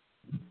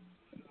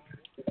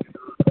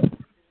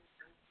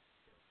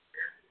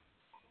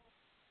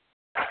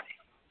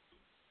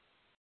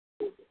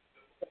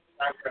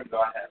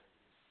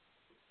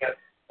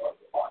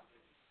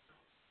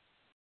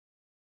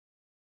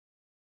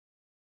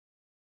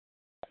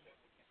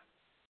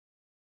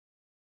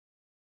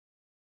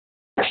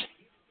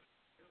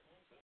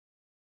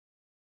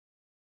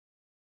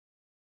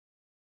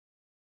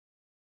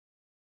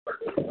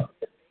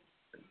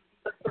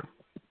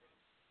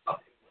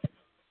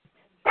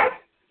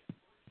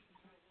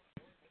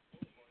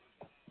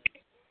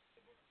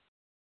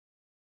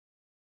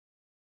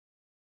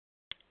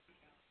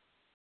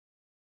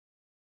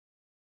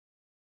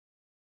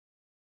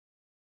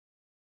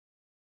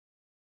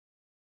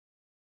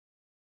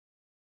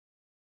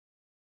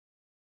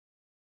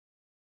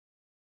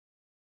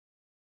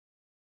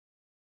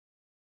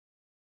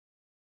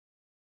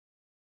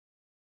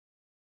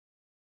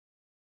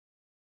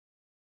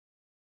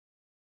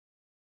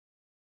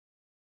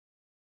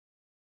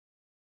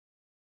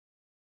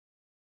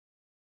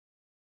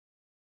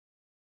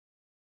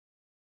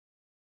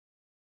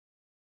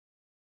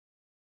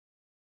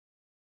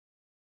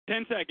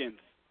 Ten seconds.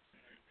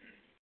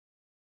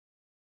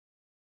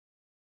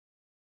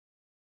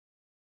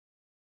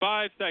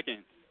 5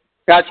 seconds.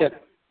 Gotcha.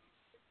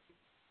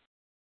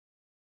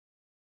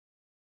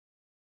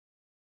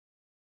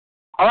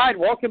 All right,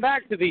 welcome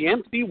back to the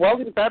MC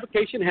Welding and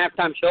Fabrication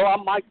halftime show.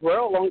 I'm Mike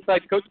Guerrero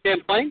alongside Coach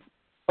Champlain.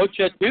 Coach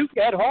Duke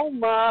at home,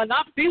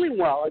 not feeling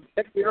well. I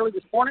texted me early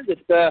this morning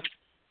that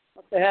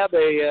must have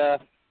a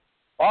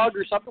bug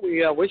or something.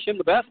 We wish him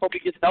the best. Hope he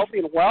gets healthy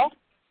and well.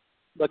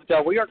 But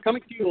we are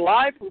coming to you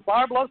live from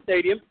Flower Bluff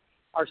Stadium.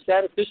 Our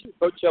statistician,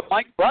 Coach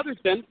Mike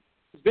Brotherton,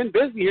 has been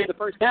busy here in the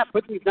first half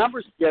putting these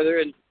numbers together.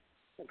 And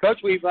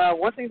Coach, we've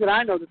one thing that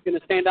I know that's going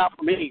to stand out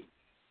for me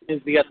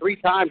is the 3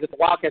 times that the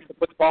Wildcats have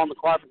put the ball on the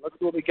carpet. Let's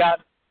see what we got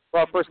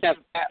for our first half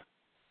pass.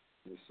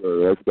 Yes,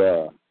 sir.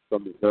 That's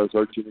something that does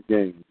hurt you in the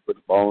game. Put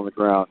the ball on the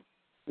ground.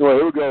 Anyway,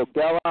 here we go.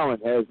 Calallen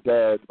has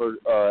 8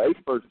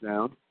 first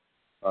downs,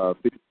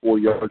 54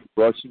 yards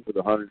rushing with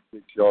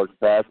 106 yards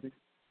passing.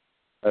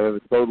 have a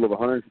total of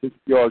 160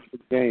 yards for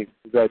the game.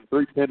 We've had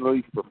 3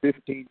 penalties for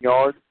 15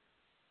 yards.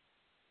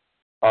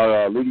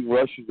 Our leading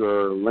rushers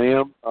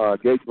are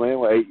Gage Lamb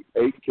with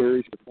 8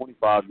 carries for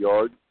 25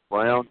 yards.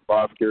 Brown,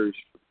 5 carries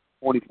for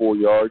 24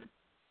 yards.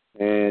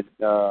 And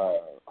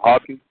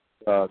Hawkins,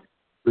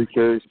 3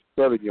 carries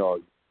for 7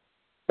 yards.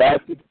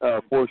 Passing,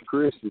 of course,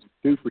 Chris is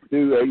 2 for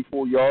 2,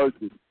 84 yards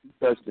with 2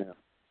 touchdowns.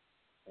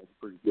 That's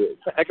pretty good.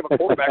 That's a heck of a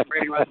quarterback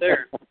rating right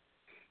there.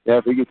 Yeah,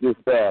 if he could just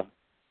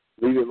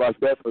leave it like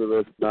that for the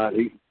rest of the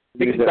night.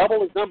 He can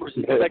double his numbers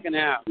in the second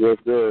half. Yes,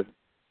 sir.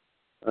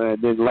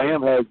 And then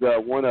Lamb has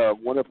one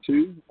of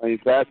 2 in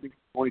passing,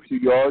 22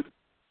 yards.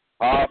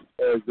 Hobbs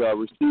has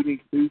receiving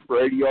 2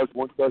 for 80 yards,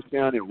 1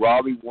 touchdown, and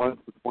Robbie 1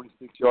 for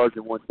 26 yards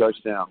and 1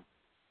 touchdown.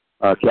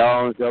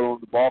 Calallen is held on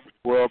the ball for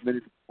 12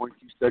 minutes and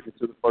 22 seconds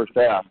to the first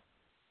half.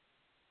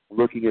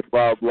 Looking at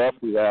Bluff,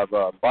 we have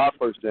 5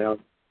 first downs,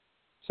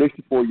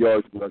 64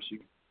 yards rushing,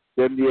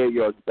 78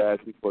 yards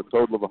passing for a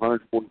total of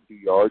 142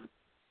 yards.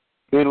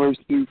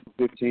 Penalties 2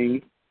 for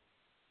 15.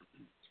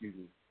 Excuse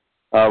me.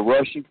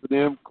 Rushing for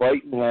them,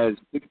 Clayton has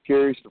 6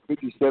 carries for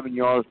 57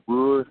 yards.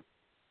 Brewer,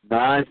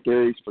 9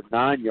 carries for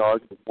 9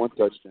 yards with 1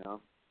 touchdown.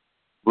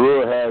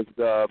 Brewer has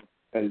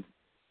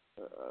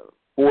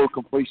 4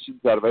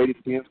 completions out of 8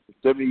 attempts for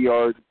 70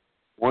 yards,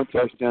 1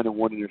 touchdown, and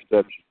 1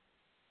 interception.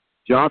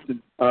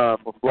 Johnson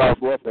for Flower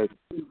Bluff has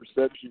 2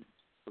 receptions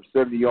for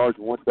 70 yards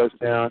and 1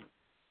 touchdown.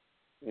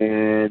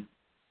 And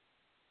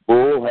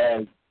Bull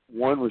has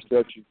 1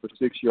 reception for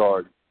 6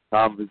 yards.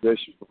 Time of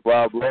possession for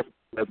Flower Bluff,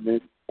 7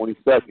 minutes, 20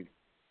 seconds.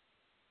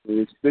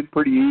 It's been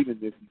pretty even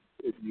if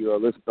you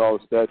listen to all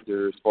the stats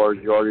there as far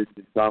as yardage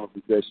and time of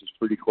possession. It's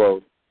pretty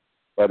close.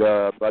 But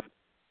about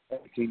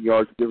 18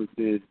 yards difference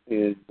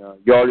in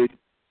yardage,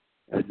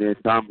 and then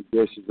time of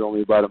possession is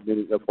only about a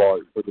minute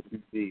apart for the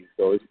 2 teams.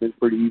 So it's been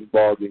pretty even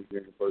ball game here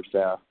in the first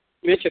half.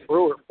 You mentioned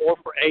Brewer, 4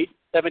 for 8,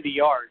 70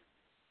 yards.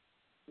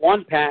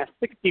 1 pass,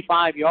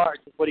 65 yards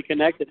is what he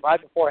connected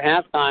right before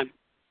halftime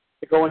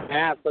to go in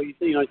half. So you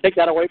take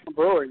that away from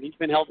Brewer, and he's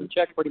been held in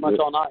check pretty much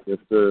all night. Yes,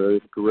 sir.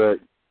 That's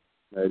correct.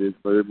 That is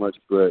very much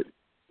correct.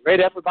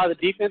 Great effort by the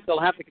defense. They'll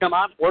have to come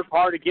out and work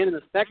hard again in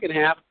the second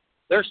half.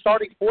 Their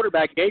starting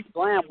quarterback, Gage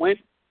Lamb, went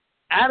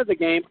out of the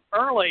game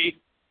early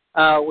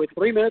with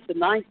 3 minutes and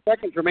 9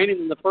 seconds remaining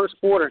in the first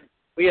quarter.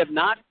 We have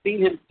not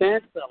seen him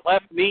since.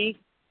 Left knee.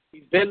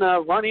 He's been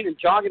running and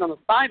jogging on the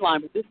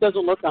sideline, but this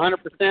doesn't look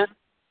 100%.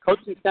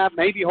 Coaching staff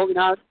may be holding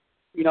out,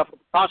 for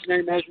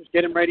precautionary measures,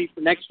 get him ready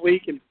for next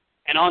week and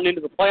on into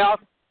the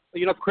playoffs.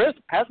 But, Chris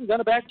hasn't done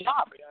a bad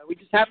job. We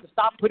just have to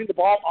stop putting the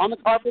ball on the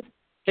carpet,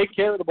 take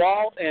care of the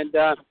ball, and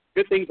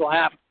good things will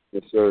happen.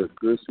 Yes, sir.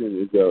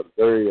 Christian is a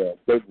very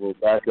capable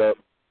backup.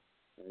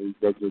 He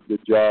does a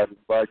good job in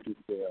practice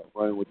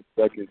running with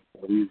the second.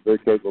 He's very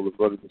capable of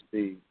running this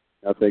team.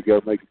 I think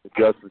he'll make some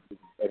adjustments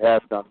at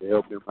halftime to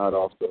help him out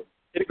also.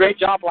 Did a great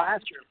job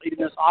last year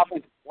leading this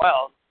offense as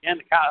well.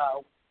 And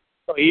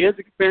so he is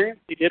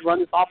experienced. He did run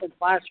this offense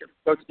last year.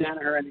 Coach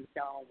Danaher and his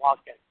Calallen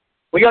Wildcats.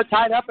 We are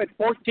tied up at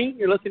 14.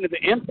 You're listening to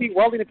the MC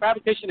Welding and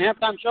Fabrication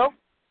Halftime Show.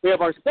 We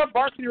have our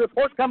sub-varsity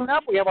report coming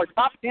up. We have our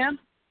top 10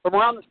 from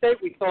around the state.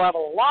 We still have a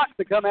lot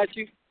to come at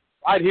you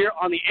right here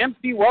on the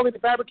MC Welding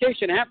and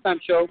Fabrication Halftime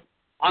Show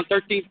on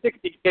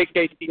 1360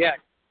 KKTX.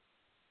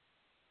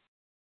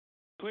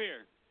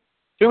 Clear.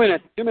 2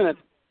 minutes. 2 minutes.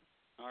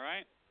 All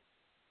right.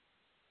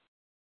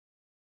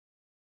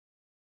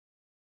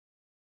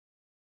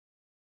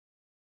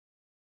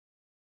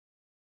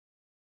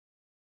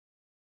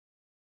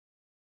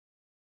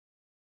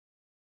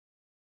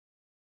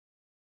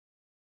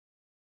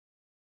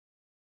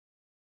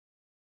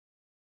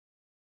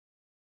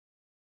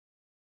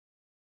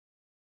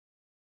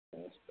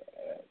 That's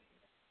bad.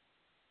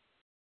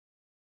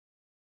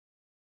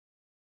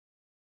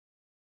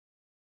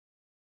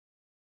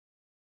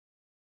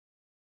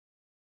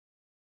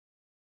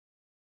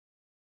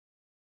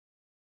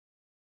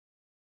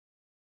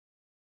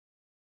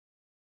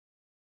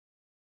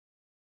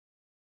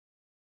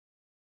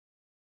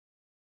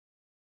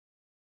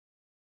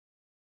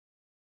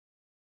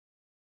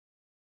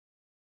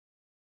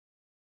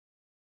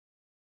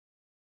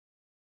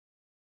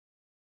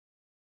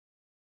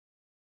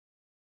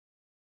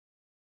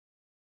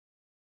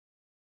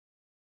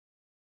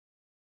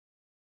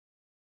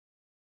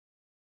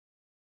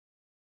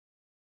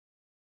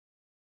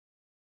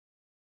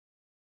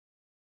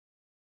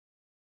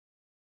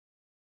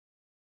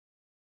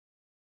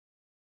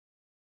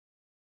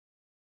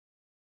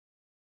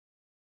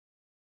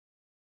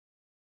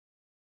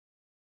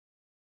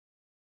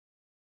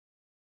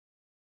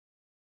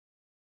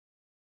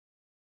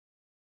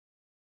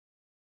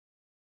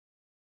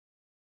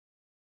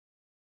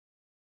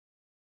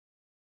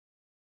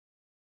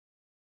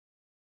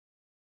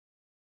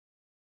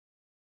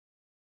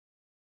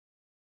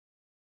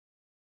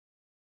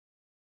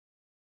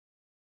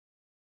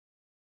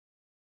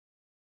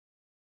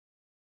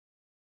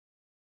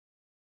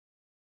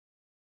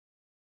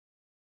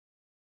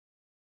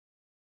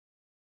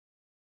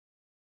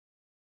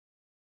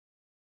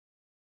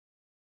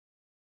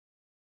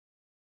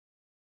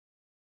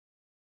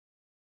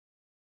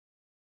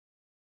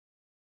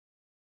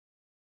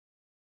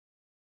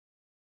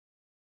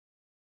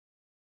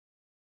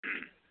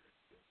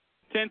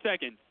 10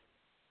 seconds.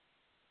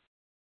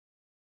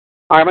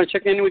 All right, I'm going to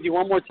check in with you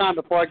one more time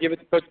before I give it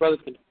to Coach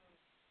Brotherton.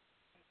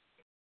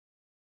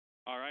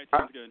 All right,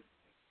 sounds good.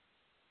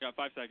 You got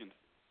 5 seconds.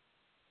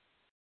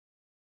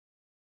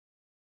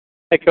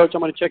 Hey, Coach,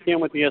 I'm going to check in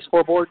with the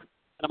scoreboard,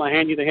 and I'm going to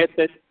hand you the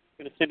headset.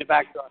 I'm going to send it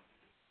back to us.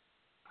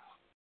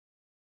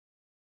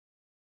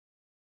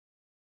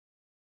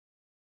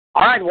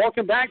 All right,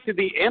 welcome back to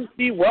the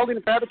MC Welding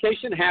and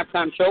Fabrication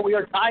Halftime Show. We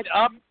are tied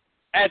up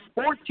at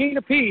 14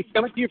 apiece,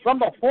 coming to you from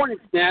the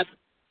Hornets' Nest.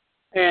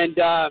 And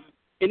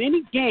in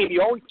any game,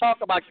 you always talk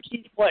about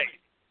key plays,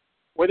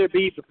 whether it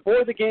be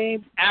before the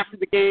game, after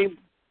the game,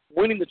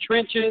 winning the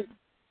trenches,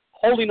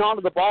 holding on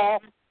to the ball.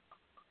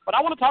 But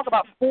I want to talk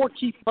about 4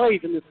 key plays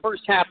in this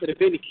first half that have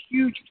been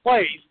huge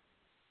plays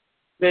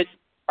that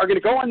are going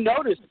to go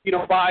unnoticed,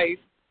 by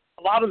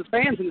a lot of the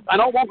fans. And I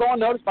know it won't go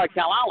unnoticed by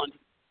Calallen,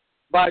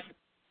 but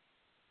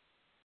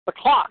the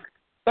clock,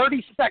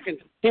 30 seconds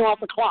came off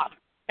the clock,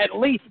 at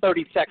least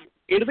 30 seconds.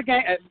 Into the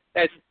game,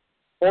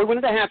 before we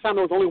went into halftime,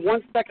 there was only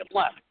 1 second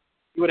left.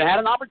 You would have had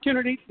an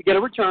opportunity to get a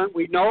return.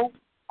 We know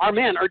our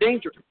men are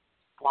dangerous.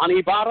 Kalani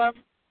Ibarra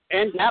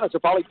and Gaddis are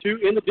probably 2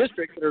 in the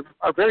district that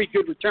are very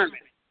good return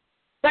men.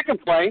 Second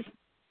play,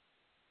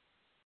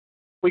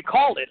 we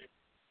called it.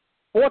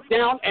 4th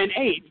down and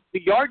 8.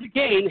 The yard to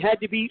gain had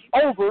to be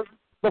over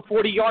the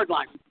 40-yard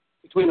line,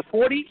 between the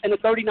 40 and the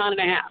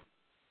 39.5.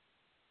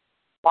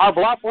 Our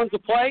Bluff runs the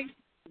play.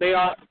 They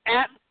are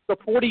at the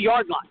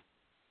 40-yard line.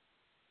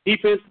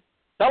 Defense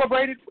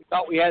celebrated. We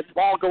thought we had the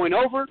ball going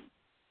over.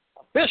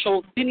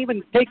 Officials didn't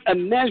even take a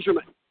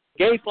measurement.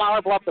 Gave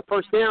Flower Bluff the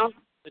first down.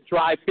 The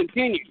drive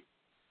continued.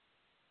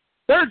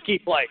 Third key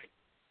play.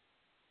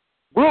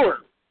 Brewer.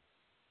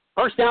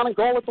 First down and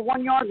goal at the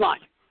 1-yard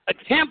line.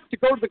 Attempt to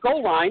go to the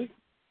goal line.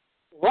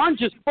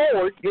 Lunges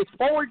forward. His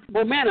forward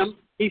momentum.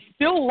 He's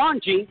still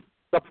lunging.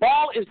 The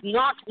ball is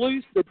knocked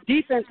loose. The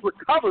defense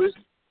recovers.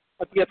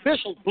 But the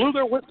officials blew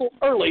their whistle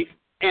early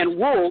and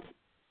ruled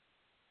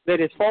that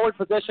his forward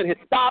possession had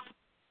stopped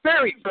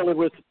very early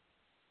with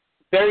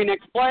very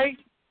next play.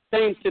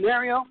 Same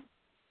scenario.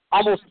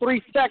 Almost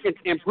 3 seconds,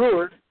 and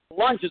Brewer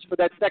lunges for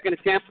that second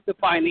attempt to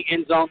find the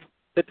end zone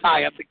to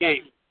tie up the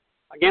game.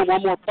 Again,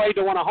 one more play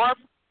to want to harp.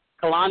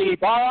 Kalani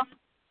Ibarra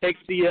takes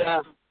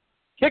the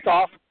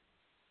kickoff,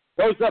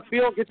 goes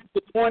upfield, gets to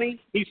the 20.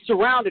 He's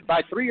surrounded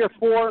by 3 or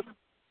 4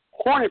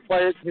 Hornet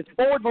players. His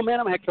forward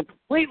momentum had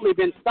completely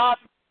been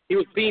stopped. He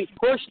was being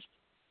pushed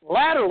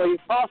laterally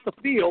across the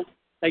field.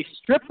 They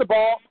stripped the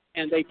ball,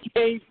 and they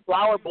gave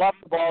Flower Bluff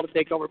the ball to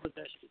take over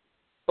possession.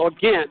 So,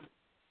 again,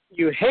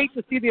 you hate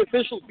to see the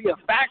officials be a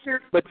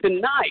factor, but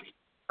tonight,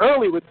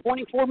 early with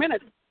 24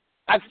 minutes,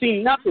 I've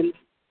seen nothing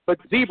but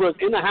zebras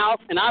in the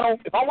house, and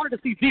if I wanted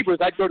to see zebras,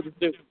 I'd go to the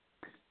zoo.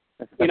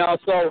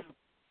 So,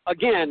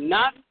 again,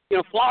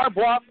 Flower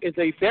Bluff is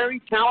a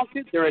very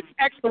talented, they're an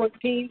excellent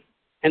team,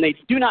 and they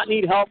do not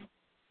need help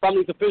from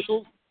these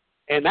officials.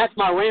 And that's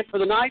my rant for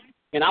the night,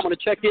 and I'm going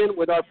to check in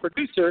with our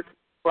producer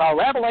for our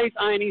Rabelais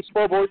INE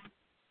scoreboard,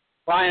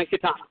 Brian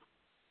Katana.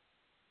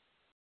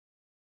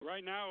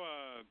 Right now,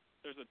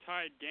 there's a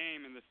tied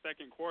game in the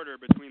second quarter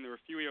between the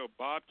Refugio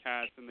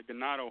Bobcats and the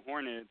Ganado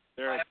Hornets.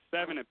 They're at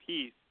 7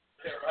 apiece.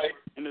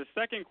 In the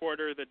second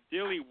quarter, the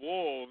Dilley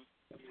Wolves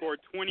scored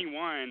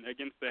 21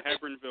 against the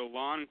Hebronville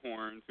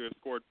Longhorns, who have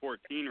scored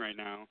 14 right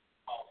now.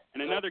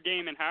 And another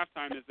game in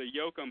halftime is the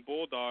Yoakum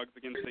Bulldogs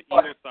against the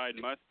Ingleside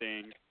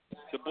Mustangs.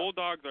 The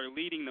Bulldogs are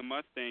leading the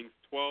Mustangs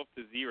 12-0.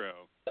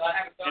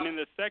 And in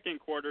the second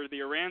quarter, the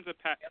Aransas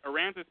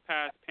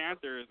Pass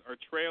Panthers are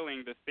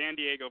trailing the San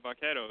Diego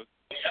Vaqueros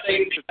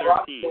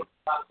 6-13.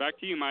 Back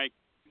to you, Mike.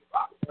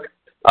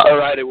 All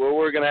righty. Well,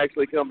 we're going to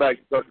actually come back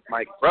to Coach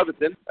Mike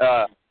Brotherton.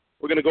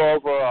 We're going to go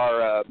over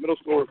our middle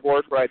school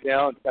report right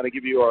now and kind of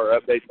give you our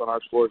updates on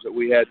our scores that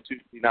we had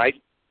Tuesday night.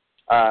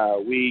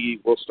 We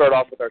will start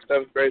off with our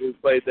 7th grade who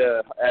played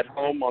at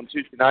home on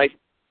Tuesday night.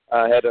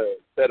 Had a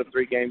set of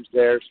 3 games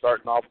there,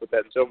 starting off with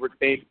that silver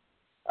team.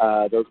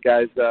 Those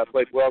guys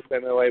played well,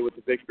 came away with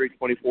the victory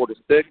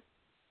 24-6.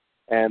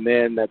 And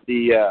then at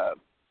the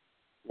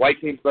white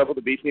team's level,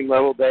 the B team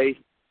level, they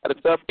had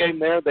a tough game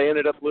there. They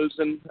ended up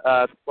losing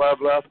to Flower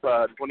Bluff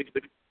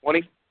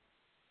 26-20.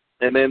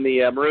 And then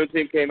the maroon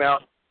team came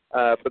out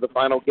for the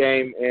final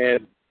game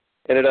and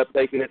ended up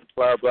taking it to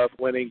Flower Bluff,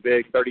 winning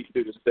big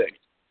 32-6. And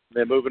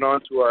then moving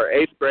on to our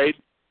 8th grade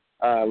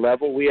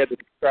level, we had to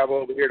travel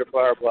over here to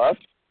Flower Bluff.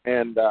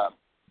 And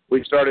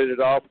we started it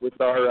off with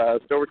our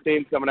silver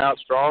team coming out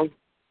strong,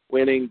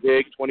 winning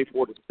big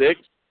 24-6.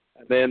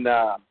 And then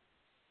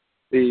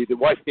the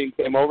white team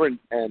came over and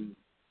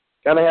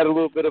kind of had a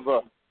little bit of a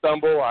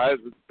stumble. I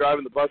was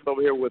driving the bus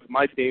over here with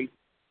my team,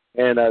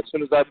 and as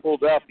soon as I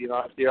pulled up,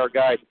 I see our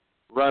guy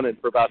running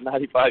for about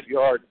 95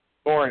 yards,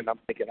 scoring. I'm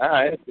thinking, all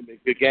right, that's going to be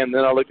a good game. And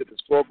then I looked at the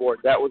scoreboard.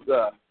 That was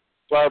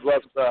Flower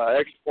Bluff's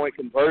extra point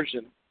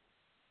conversion.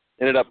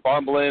 Ended up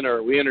fumbling,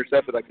 or we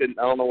intercepted. I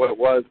don't know what it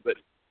was, but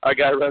our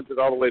guy runs it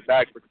all the way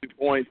back for 2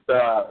 points.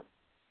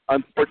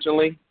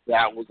 Unfortunately,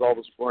 that was all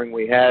the scoring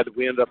we had.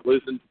 We ended up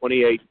losing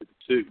 28-2.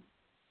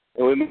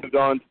 and we moved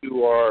on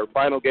to our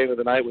final game of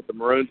the night with the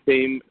Maroon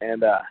team,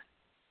 and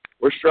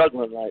we're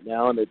struggling right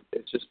now, and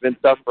it's just been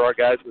tough for our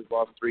guys. We've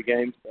lost 3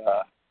 games.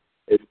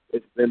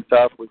 It's been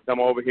tough. We've come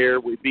over here.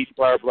 We beat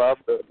Flower Bluff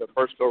the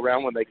first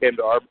go-around when they came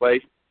to our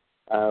place.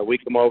 We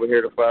come over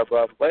here to Flower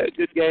Bluff, play a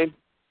good game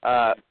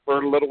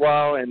for a little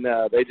while, and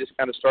they just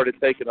kind of started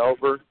taking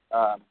over.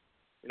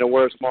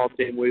 We're a small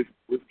team. We've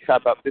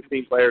got about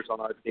 15 players on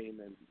our team,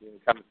 and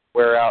kind of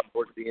wear out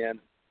towards the end.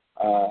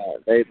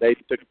 They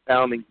took a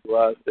pounding to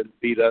us and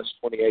beat us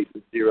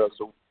 28-0.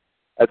 So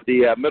at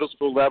the middle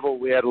school level,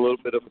 we had a little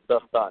bit of a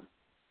tough time.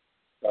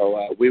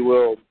 So we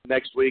will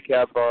next week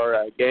have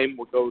our game.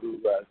 We'll go to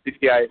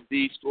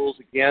CCISD schools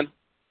again,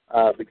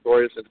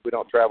 Victoria, since we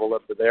don't travel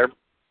up to there.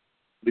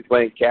 We'll be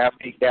playing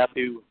Caffey.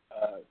 Caffey,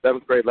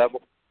 7th grade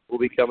level, will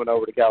be coming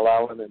over to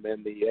Calallen, and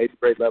then the 8th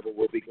grade level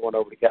will be going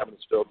over to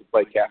Cabinetsville to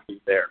play Caffey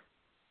there.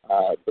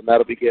 So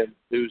that'll begin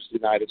Tuesday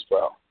night as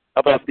well.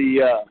 How about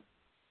the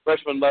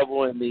freshman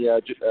level and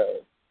the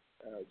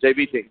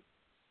JV team?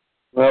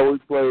 Well, we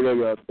played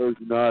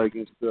Thursday night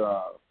against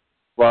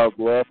Flower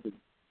Bluff. And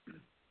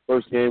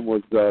first game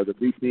was the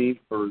B team,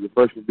 or the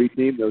freshman B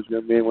team. Those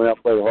young men went out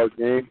and played a hard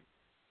game.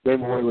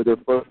 Came away with their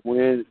first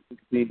win,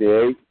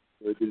 16-8.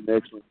 They did an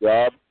excellent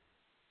job.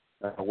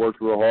 Worked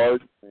real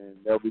hard, and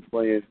they'll be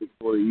playing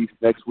Victoria East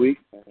next week.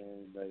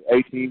 And the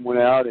A team went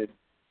out and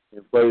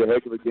played a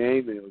heck of a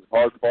game, and it was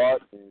hard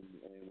fought, and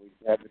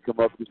we had to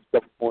come up just a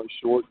couple points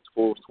short. The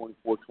score was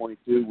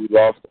 24-22. We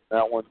lost on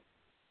that one.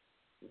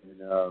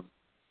 And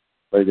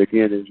but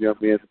again, those young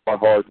men fought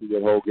hard through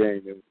that whole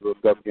game. It was a real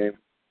tough game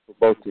for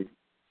both teams.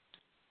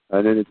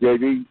 And then the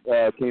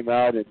JV came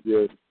out and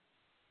just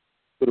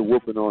put a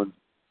whooping on.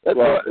 That's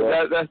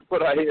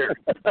what I hear.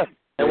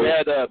 And we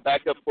had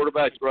backup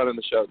quarterbacks running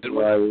the show, didn't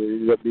we? Right, it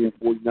ended up being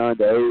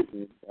 49-8.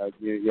 And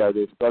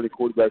the starting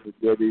quarterback for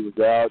JV was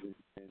out, and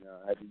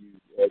had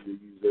to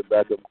use their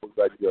backup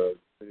quarterback to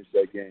finish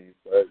that game.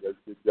 So that's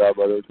a good job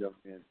by those young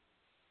men.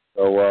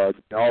 So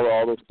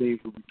all those teams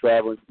will be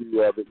traveling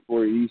to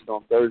Victoria East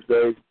on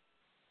Thursday.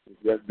 If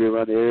you have to be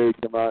around the area,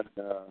 come out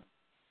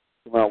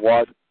and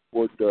watch,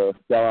 support the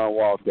Calallen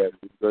Wildcats.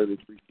 We greatly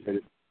appreciate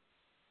it.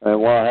 And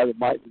while I have the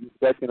mic for just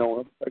a second, I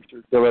want to make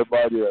sure to tell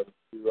everybody to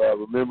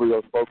remember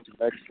those folks in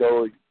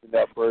Mexico. Send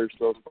out prayers to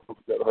those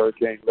folks that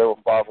level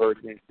 5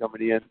 hurricanes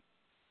coming in,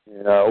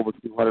 and over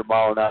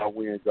 200-mile-an-hour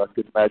winds. I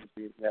couldn't imagine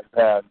being in that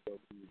path. So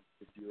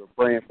if you're a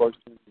praying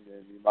person,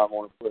 then you might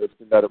want to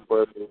send out a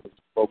prayer for those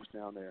folks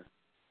down there.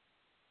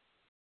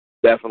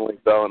 Definitely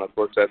so, and of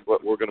course that's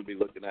what we're going to be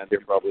looking at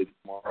here probably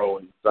tomorrow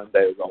and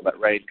Sunday with all that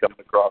rain coming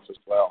across as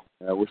well.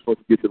 We're supposed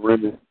to get the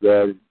remnants of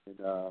that in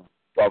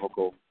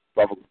tropical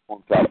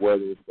storm type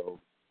weather, so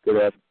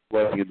could have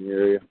flooding in the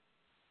area.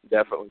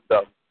 Definitely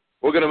so.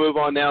 We're going to move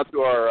on now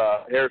to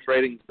our Harris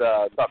Ratings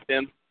top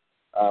 10.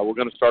 We're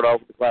going to start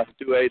off with the Class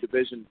 2A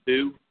Division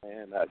 2,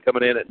 and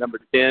coming in at number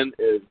 10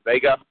 is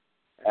Vega.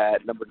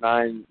 At number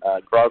 9,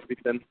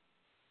 Crosbyton,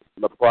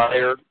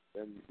 LaPryor,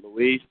 then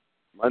Louise,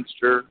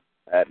 Munster.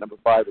 At number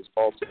 5 is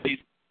Fall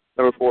City.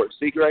 Number 4 is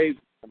Seagrave.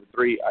 Number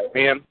 3,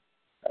 Iran.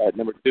 At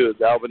number 2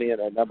 is Albany,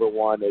 and at number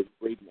 1 is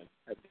Friedman.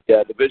 At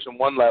the Division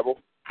 1 level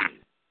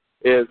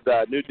is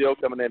New Deal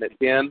coming in at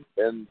 10,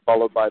 then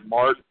followed by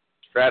Mart,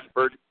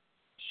 Stratford,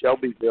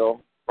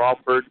 Shelbyville,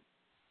 Crawford.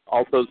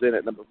 Alto's in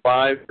at number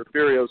 5.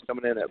 Porfirio's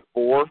coming in at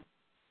 4.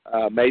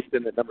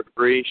 Mason at number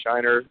 3.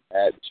 Shiner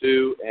at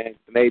 2. And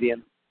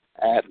Canadian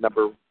at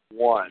number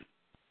 1.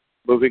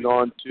 Moving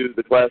on to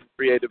the Class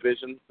 3A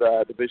divisions,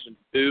 Division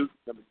 2,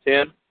 number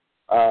 10.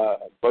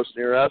 Close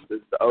near us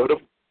is the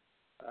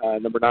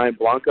Odom. Number 9,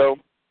 Blanco,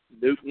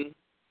 Newton,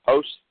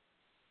 Post,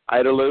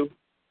 Idalou,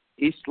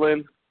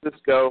 Eastland,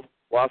 Cisco,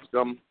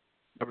 Wascom.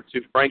 Number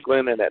 2,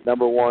 Franklin, and at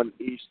number 1,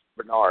 East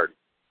Bernard.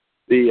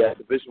 The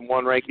Division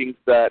 1 rankings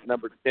at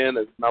number 10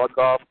 is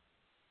Malakoff,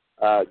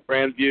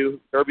 Grandview,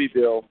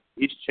 Kirbyville,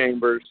 East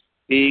Chambers,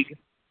 Teague,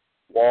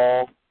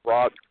 Wall,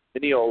 Rock,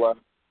 Mineola,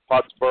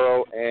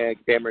 Pottsboro, and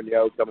Cameron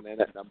Yo coming in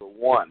at number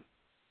 1.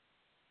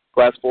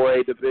 Class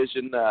 4A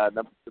division,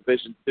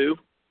 Division 2.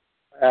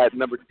 At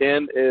number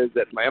 10 is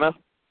Atlanta.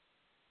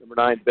 Number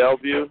 9,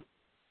 Belleville.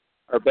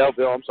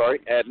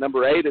 At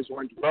number 8 is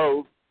Orange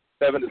Grove.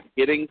 7 is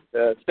Giddings.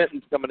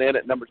 Fenton's coming in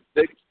at number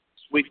 6.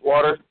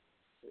 Sweetwater,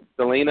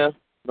 Salina,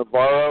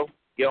 Navarro,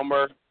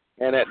 Gilmer,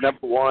 and at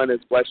number 1 is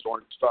West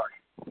Orange Star.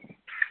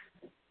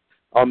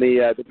 On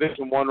the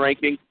Division 1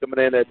 rankings,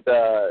 coming in at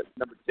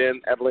number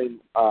 10,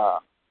 Evelyn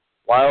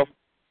Wild,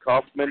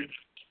 Kaufman,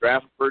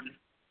 Stratford,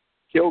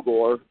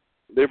 Kilgore,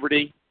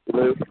 Liberty,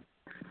 Duluth,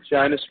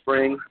 China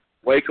Spring,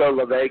 Waco,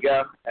 La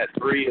Vega. At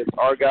 3 is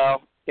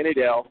Argyle.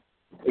 Kennydale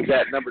is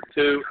at number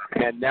 2,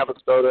 and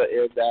Navasota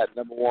is at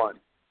number 1.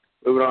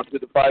 Moving on to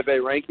the 5A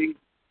rankings,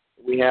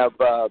 we have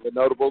the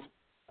notables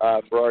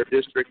for our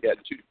district. At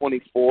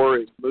 224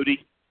 is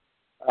Moody,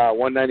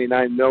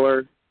 199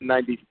 Miller,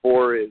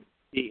 94 is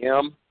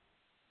PM.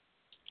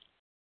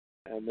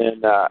 And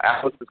then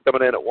Alice is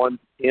coming in at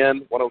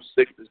 110,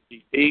 106 is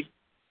GP.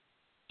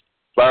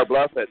 Flower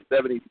Bluff at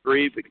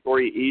 73,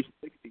 Victoria East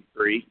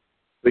 63,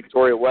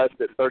 Victoria West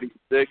at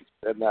 36,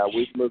 and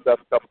we've moved up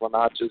a couple of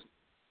notches.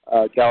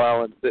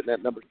 Calallen sitting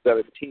at number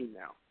 17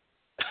 now.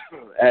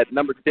 At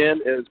number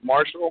 10 is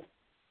Marshall,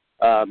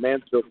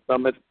 Mansfield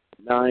Summit,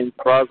 9,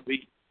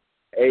 Crosby,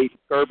 8,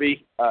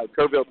 Kirby.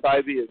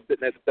 Kerrville-Tybee is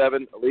sitting at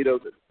 7,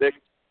 Alito's at 6,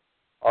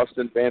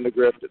 Austin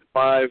Vandergrift at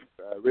 5,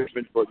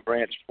 Richmond Short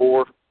Branch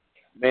 4,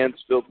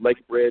 Mansfield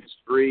Lake Ridge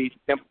 3,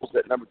 Temple's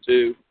at number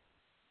 2,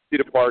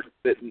 Cedar Park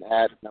sitting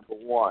at number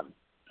 1.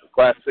 The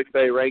Class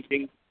 6A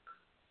ranking,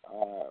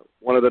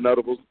 one of the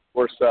notables, of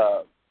course,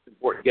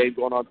 important game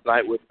going on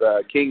tonight with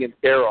King and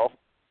Carroll.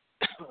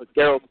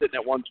 Carroll's sitting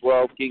at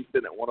 112, King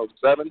sitting at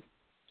 107.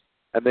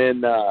 And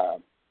then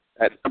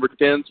at number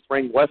 10,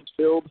 Spring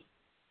Westfield,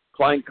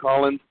 Klein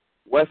Collins,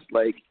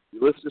 Westlake,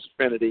 Ulysses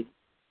Trinity,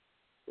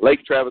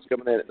 Lake Travis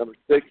coming in at number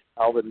 6,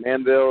 Alvin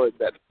Manville is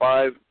at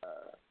 5,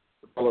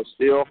 Apollo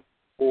Steel,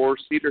 4,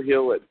 Cedar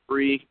Hill at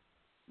 3,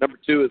 number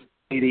 2 is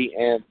Speedy,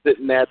 and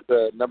sitting at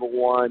number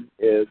 1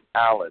 is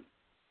Allen.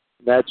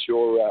 And that's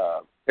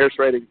your Harris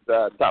Ratings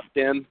top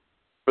 10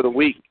 for the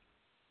week.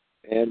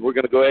 And we're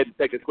going to go ahead and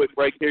take a quick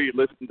break here. You're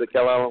listening to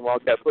Calallen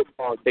Wildcat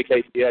Football on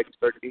KKTX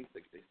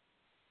 1360.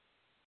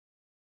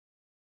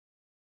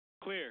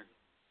 Clear.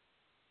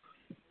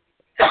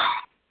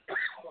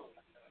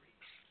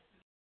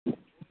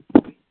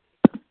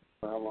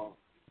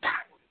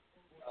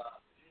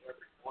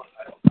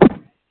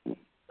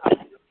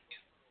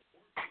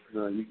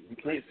 No, you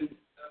can't see.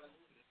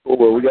 Oh,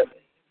 well, we got.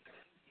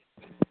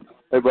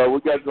 Hey, bro, we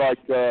got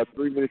like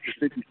 3 minutes and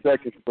 50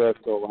 seconds left,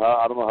 so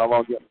I don't know how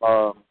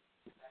long.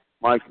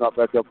 Mike's not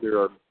back up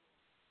there,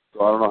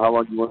 so I don't know how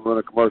long you want to run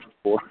a commercial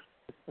for.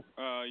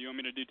 You want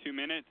me to do 2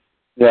 minutes?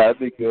 Yeah, that'd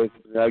be good.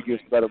 I guess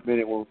about a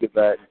minute when we get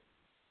back.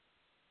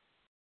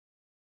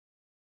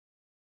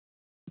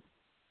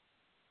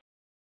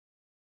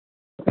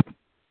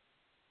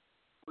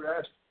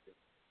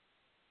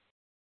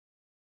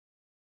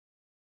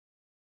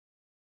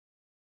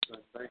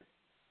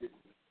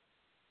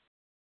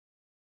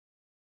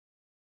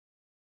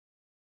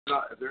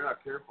 If they're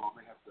not careful, I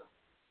may have to.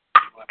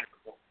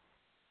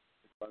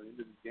 By the end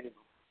of the game,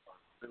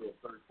 middle of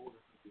third quarter,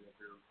 be up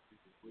here.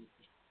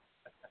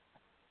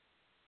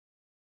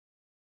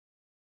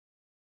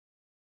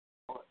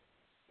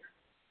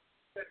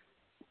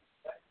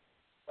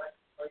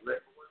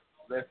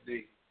 Left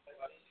knee.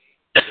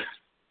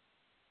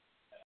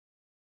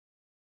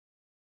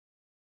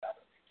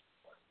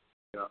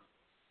 Yeah.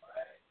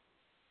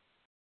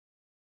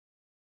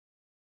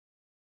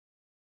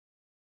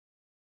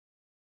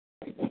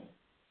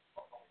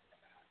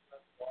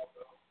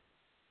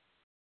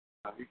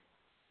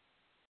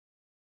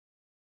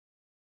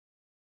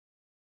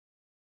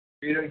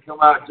 If he doesn't come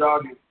out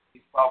jogging,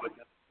 he's probably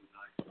going to be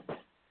nice.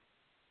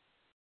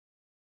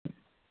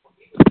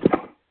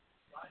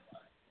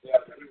 Yeah,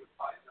 but he was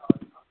fine.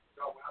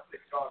 No, when I say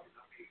jogging,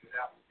 I mean get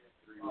out and get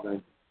through.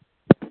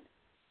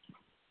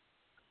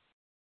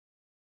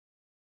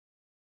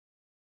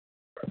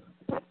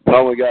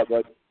 What we got,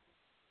 bud?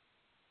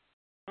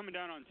 Coming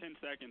down on 10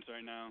 seconds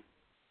right now.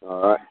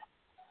 All right.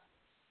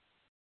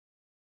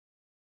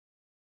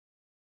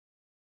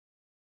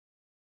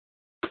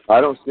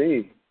 I don't see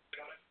him.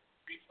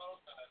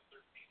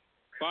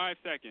 5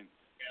 seconds.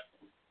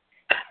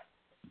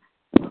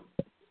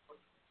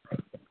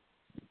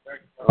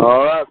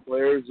 All right,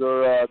 players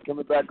are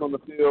coming back on the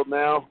field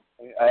now.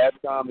 At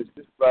halftime, it's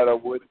just about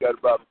over. We've got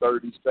about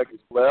 30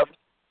 seconds left.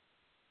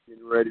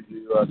 Getting ready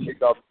to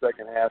kick off the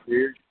second half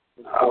here.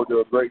 Looking forward to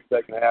a great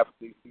second half of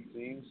these two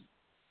teams.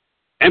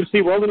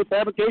 MC Welding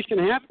Fabrication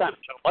halftime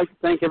show. I'd like to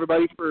thank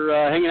everybody for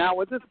hanging out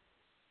with us.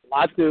 A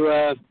lot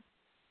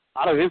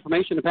of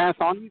information to pass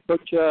on.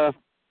 Coach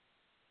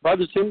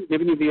Brotherson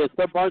giving you the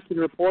sub-varsity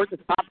report, the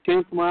top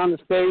 10 from around the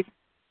state.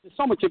 There's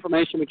so much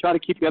information. We try to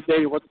keep you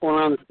updated with what's going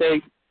on in the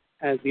state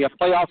as the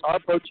playoffs are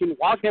approaching.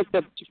 Wildcats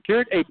have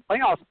secured a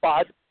playoff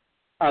spot.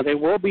 They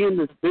will be in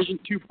the Division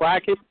II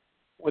bracket.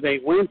 With a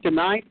win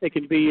tonight, they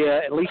can be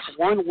at least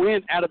one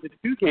win out of the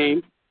 2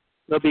 games.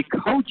 They'll be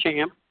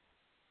co-champ.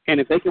 And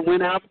if they can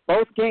win out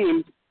both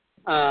games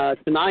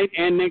tonight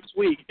and next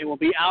week, it will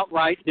be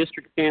outright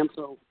district champ.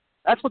 So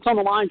that's what's on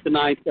the line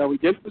tonight. We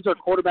did lose our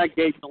quarterback,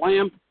 Gabe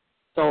Lamb.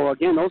 So,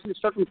 again, those are the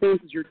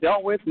circumstances you're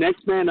dealt with.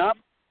 Next man up.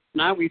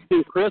 Tonight we've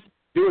seen Chris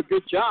do a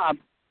good job.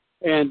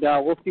 And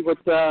we'll see what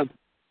the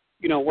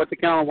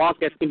Calallen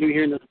Wildcats can do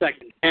here in the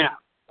second half.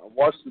 I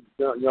watched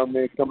the young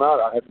man come out.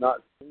 I have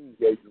not seen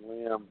Gabe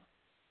Lamb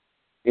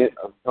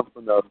come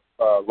from the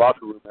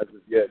locker room as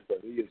of yet, so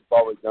he is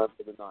probably done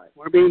for the night.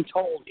 We're being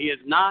told he is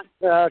not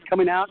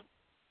coming out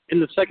in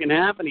the second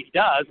half, and he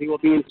does. He will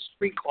be in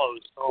street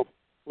clothes. So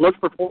look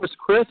for Forrest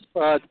Crisp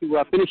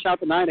to finish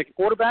out the night at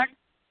quarterback.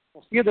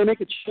 We'll see if they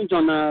make a change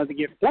on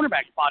the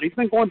cornerback spot. He's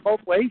been going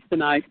both ways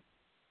tonight.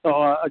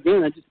 So,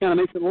 again, that just kind of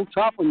makes it a little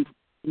tough when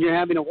you're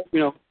having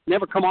to,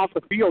 never come off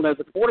the field as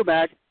a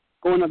quarterback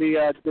going to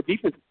the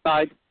defensive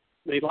side.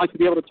 They'd like to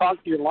be able to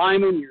talk to your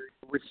linemen, your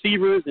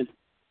receivers, and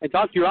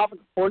talk to your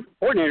offensive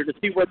coordinator to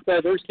see what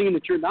they're seeing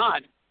that you're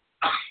not.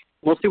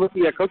 We'll see what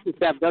the coaching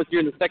staff does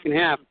here in the second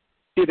half.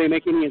 see if they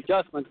make any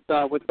adjustments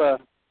with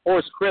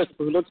Horace Crisp,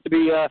 who looks to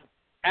be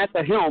at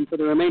the helm for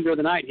the remainder of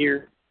the night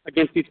here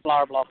against these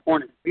Flower Bluff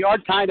Hornets. We are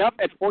tied up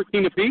at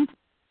 14 apiece.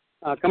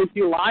 Coming to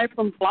you live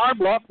from Flower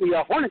Bluff,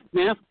 the Hornets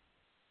nest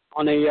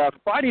on a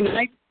Friday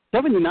night,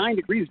 79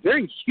 degrees,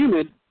 very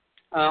humid.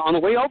 On the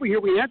way over here,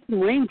 we had some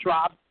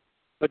raindrops,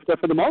 but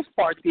for the most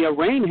part, the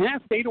rain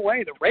has stayed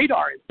away. The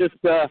radar is just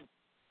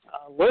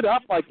lit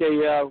up like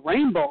a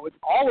rainbow. It's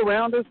all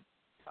around us.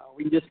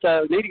 We just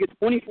need to get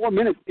 24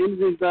 minutes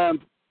into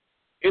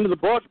the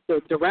book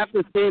to wrap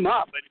this game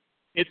up. But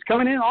it's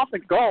coming in off the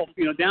Gulf,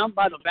 down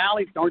by the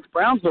valley towards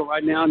Brownsville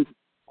right now. And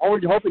all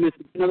we're hoping is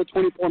to get another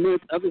 24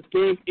 minutes of this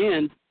game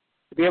in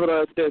to be able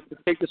to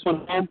take this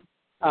one home.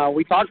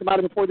 We talked about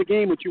it before the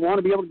game. What you want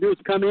to be able to do is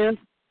come in,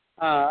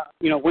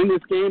 win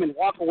this game and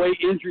walk away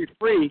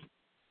injury-free.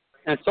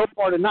 And so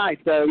far tonight,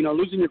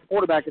 losing your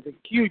quarterback is a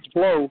huge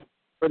blow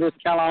for this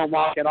Calallen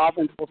Wildcat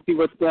offense. We'll see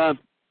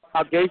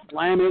how Gates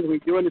Lamb is. We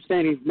do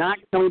understand he's not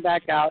coming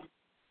back out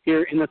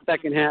here in the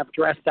second half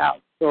dressed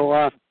out. So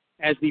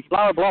as the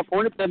Flower Bluff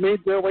Hornets have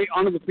made their way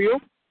onto the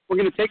field, we're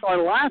going to take our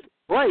last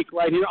break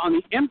right here on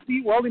the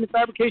MC Welding and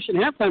Fabrication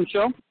Halftime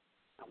Show.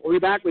 We'll be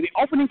back with the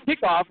opening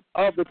kickoff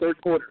of the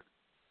third quarter.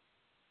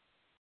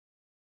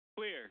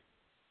 Clear.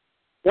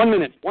 1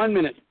 minute. All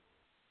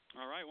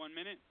right, 1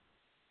 minute.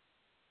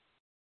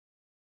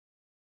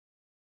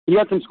 You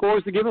got some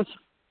scores to give us?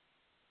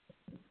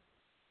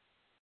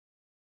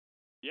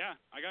 Yeah,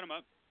 I got them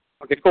up.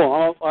 Okay,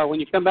 cool.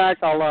 When you come back,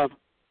 I'll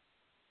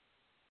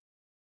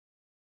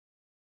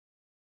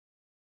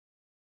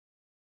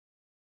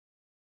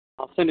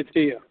send it to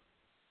you.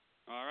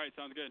 All right,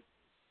 sounds good.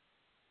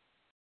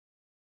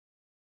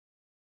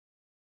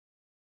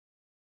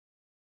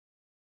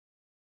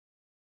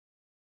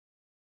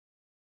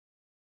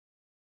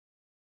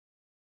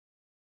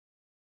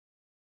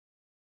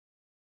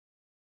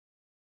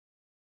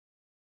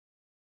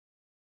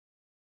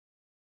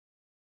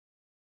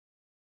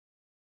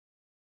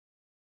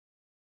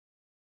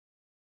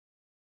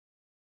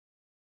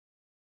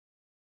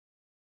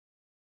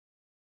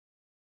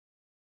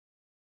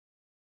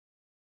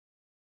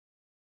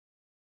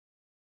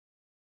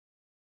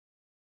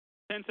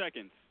 Ten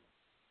seconds.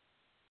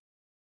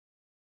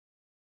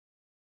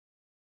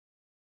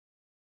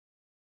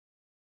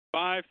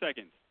 5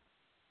 seconds.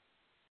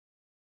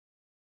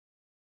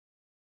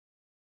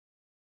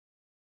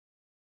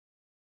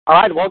 All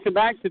right, welcome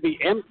back to the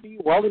MC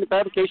Welding and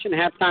Fabrication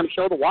Halftime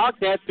Show. The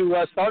Wildcats, who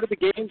started the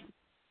game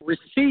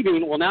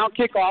receiving, will now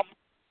kick off.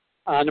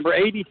 Number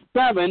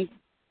 87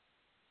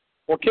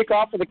 will kick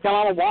off for the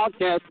Calallen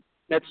Wildcats.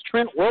 That's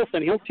Trent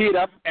Wilson. He'll tee it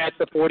up at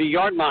the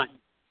 40-yard line.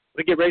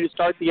 We get ready to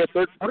start the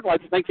third quarter. I'd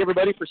like to thank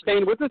everybody for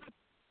staying with us.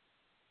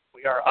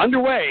 We are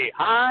underway.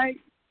 High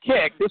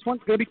kick. This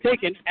one's going to be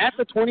taken at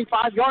the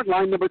 25-yard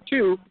line. Number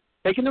 2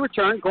 taking the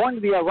return, going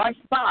to the right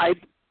side,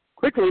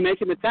 quickly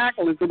making the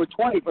tackle is number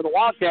 20 for the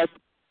Wildcats,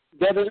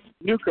 Devin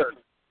Newkirk.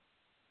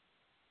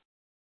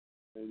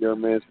 And young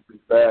man's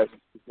pretty fast.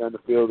 He's down the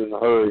field in a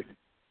hurry.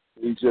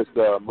 He just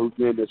moved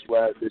in this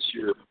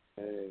year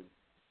and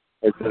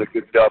has done a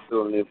good job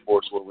filling in for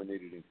us where we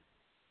needed him.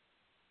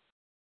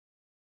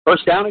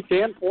 First down and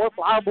 10 for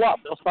Flower Bluff.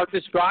 They'll start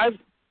this drive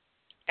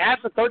at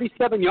the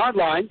 37-yard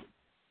line.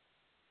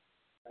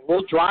 And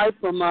we'll drive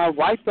from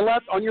right to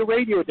left on your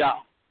radio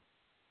dial.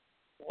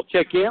 We'll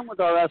check in with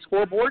our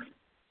scoreboard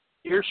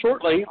here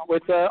shortly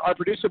with our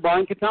producer,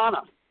 Brian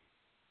Katana.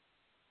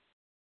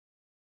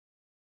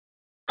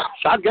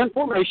 Shotgun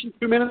formation,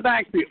 2 men in the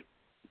backfield.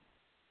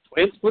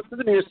 Twins split to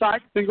the near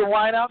side, single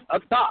wide out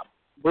up top.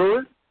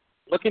 Brewer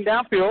looking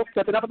downfield,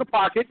 stepping up in the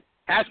pocket.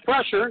 Has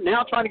pressure,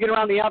 now trying to get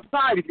around the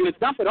outside. He's going to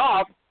dump it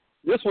off.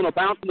 This one will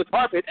bounce on the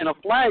carpet, and a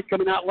flag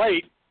coming out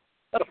late. Is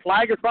that a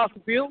flag across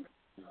the field?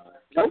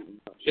 Nope,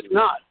 it's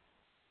not.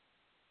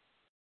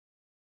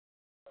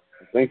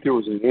 I think there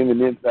was an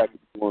in-and-in package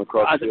going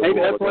across the field. Maybe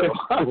that's what it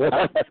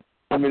was.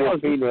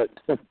 It's peanut.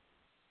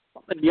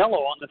 Something yellow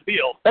on the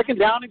field. Second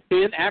down and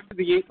 10 after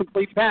the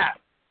incomplete pass.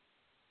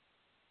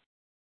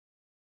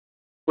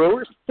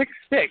 Brewer, 6'6",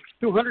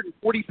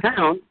 240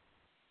 pounds.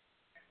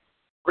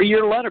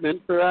 3-year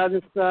letterman for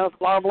this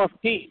Flower Bluff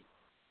team.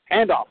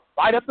 Handoff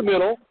right up the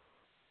middle.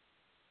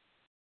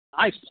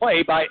 Nice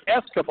play by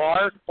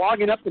Escobar,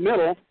 clogging up the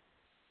middle,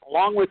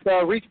 along with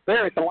Reese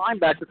Barrett, the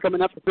linebacker,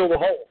 coming up to fill the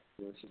hole.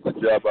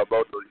 Good job by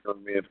both of those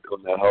young men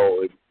filling that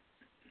hole. He's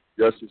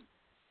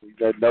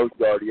that nose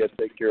guard. He has to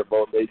take care of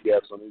both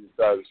A-gaps on either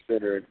side of the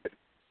spinner. And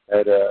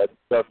had a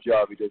tough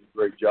job. He did a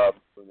great job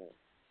for that.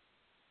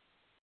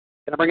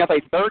 Going to bring up a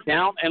third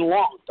down and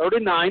long. 3rd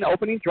and 9,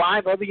 opening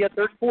drive of the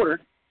third quarter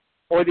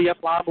for the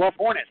Flower Bluff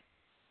Hornets.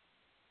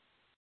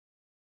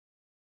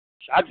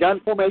 Shotgun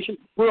formation,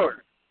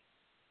 Brewer.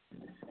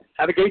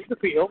 Navigates the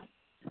field.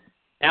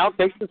 Now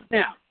takes the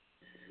snap.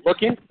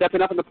 Looking,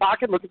 stepping up in the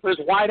pocket, looking for his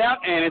wideout,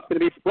 and it's going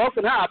to be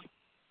broken up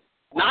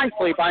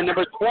nicely by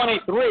number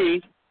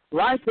 23.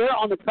 Right there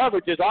on the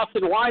coverage is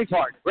Austin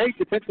Weishart. Great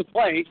defensive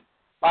play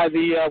by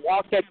the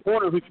Wildcat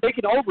corner, who's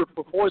taken over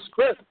for Forrest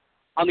Crisp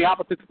on the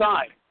opposite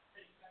side.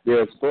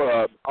 Yes,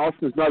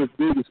 Austin's not as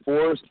big as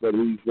Forrest, but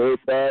he's very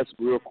fast,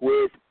 real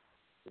quick,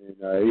 and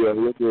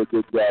he'll do a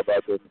good job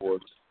out there for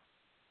us.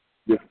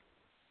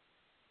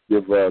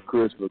 Give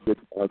Chris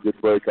a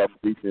good break off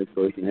the defense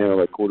so he can handle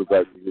that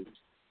quarterback.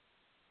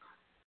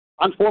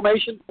 On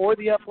formation for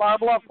the Flower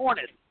Bluff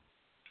Hornets.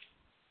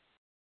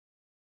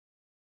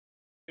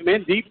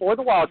 Men deep for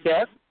the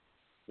Wildcats.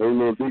 They're a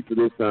little deeper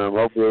this time.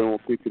 Hopefully they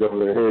won't pick it over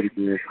their head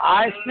again.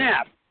 High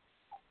snap.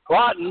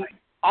 Broughton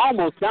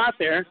almost got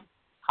there.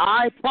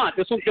 High punt.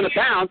 This one's going to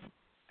bounce,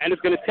 and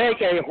it's going to take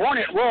a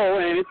Hornet roll,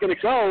 and it's going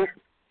to go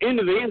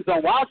into the end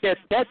zone. Wildcats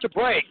catch a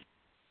break.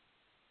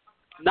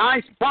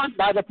 Nice punt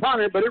by the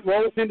punter, but it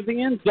rolls into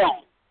the end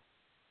zone.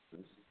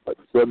 Like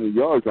 70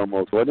 yards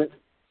almost, wasn't it?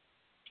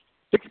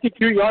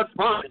 62-yard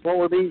punt is what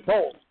we're being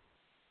told.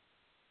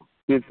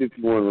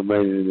 10:51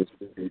 remaining in this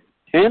period.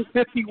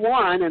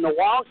 10:51, and the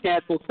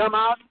Wildcats will come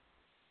out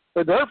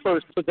for their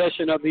first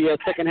possession of the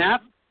second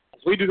half.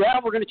 As we do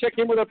that, we're going to check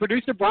in with our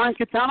producer, Brian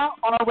Katana,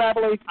 on our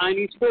Rabelais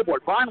I-Need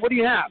scoreboard. Brian, what do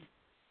you have?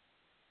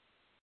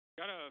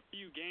 Got a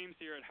few games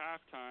here at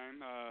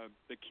halftime.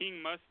 The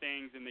King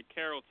Mustangs and the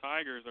Carroll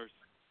Tigers are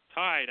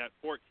tied at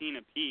 14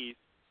 apiece.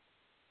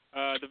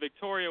 The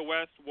Victoria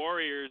West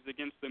Warriors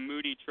against the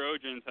Moody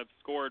Trojans have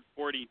scored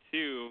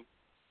 42,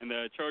 and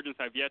the Trojans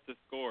have yet to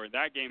score.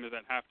 That game is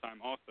at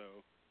halftime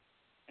also.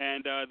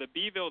 And the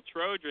Beeville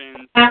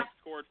Trojans have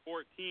scored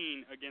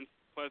 14 against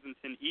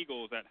Pleasanton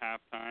Eagles at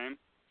halftime.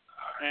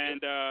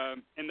 And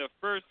in the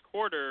first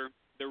quarter,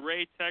 the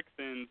Ray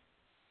Texans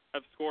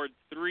have scored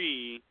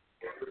 3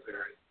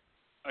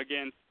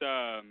 against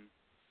the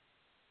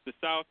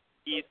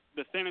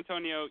San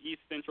Antonio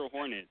East Central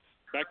Hornets.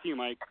 Back to you,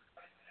 Mike.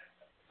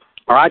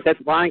 All right, that's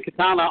Brian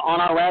Katana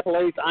on our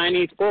Rabelais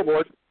I-Need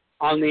scoreboard.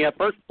 On the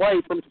first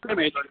play from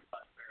scrimmage,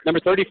 number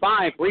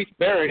 35, Reese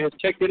Barrett, has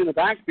checked in the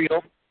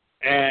backfield,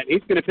 and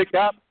he's going to pick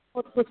up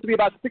what's supposed to be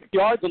about 6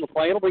 yards on the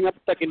play. It'll bring up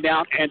second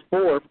down and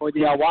 4 for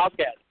the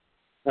Wildcats.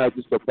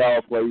 Just a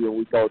power play,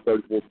 we call it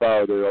 34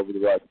 power there over the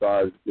right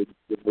side. Good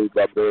move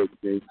by Barrett to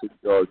gain 6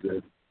 yards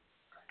there.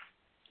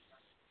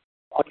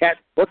 Wildcats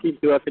looking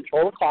to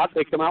control the clock.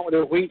 They come out with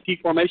their wing T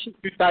formation,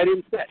 2 tight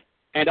end set.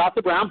 And off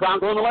to Brown. Brown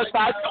going to the left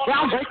side.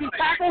 Brown breaking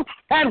tackle.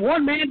 Had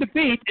one man to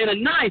beat and a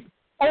nice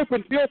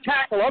open field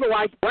tackle.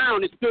 Otherwise,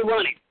 Brown is still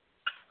running.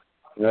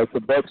 Yeah, it's a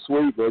buck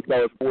sweep. They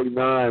call it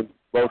 49.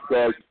 Both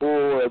guys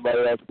full.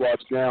 Everybody has to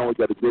watch down. We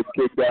got a good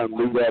kick out and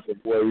lead up,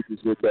 and boy, he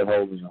just hit that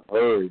hole in a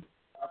hurry.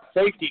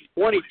 Safety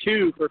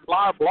 22 for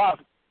Flower Bluff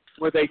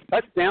with a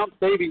touchdown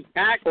saving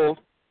tackle.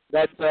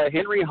 That's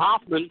Henry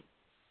Hoffman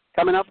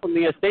coming up from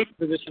the safety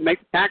position,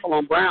 makes a tackle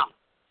on Brown.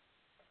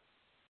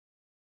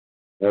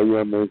 That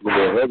young man's going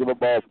to be a heck of a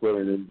ball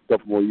player in a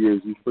couple more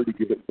years. He's pretty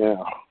good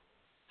now.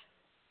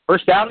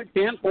 First down and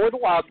 10 for the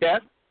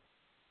Wildcats.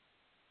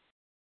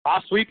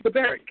 Off sweep to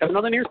Barrett. Coming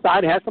on the near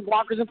side, has some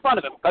blockers in front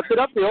of him. Cuts it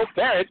upfield.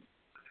 Barrett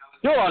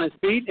still on his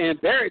feet,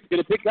 and Barrett's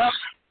going to pick up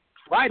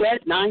right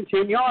at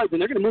 9-10 yards, and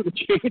they're going to move the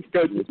chains,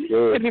 coach.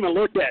 Didn't even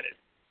look at it.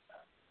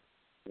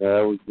 Yeah,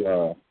 that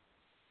was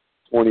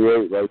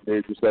 28 right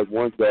there. Just had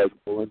one guy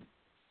pulling.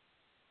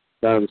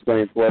 Kind of the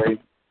same play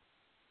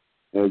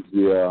as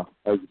the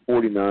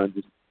 49,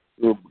 just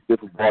a little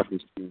different blocking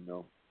scheme,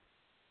 though.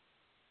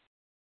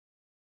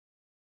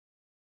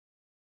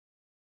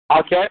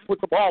 Wildcats with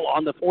the ball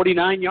on the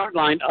 49-yard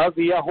line of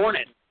the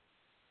Hornets.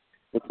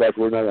 Looks like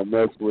we're not going to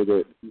mess with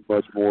it too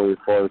much more as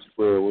far as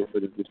square. We're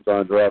going to just try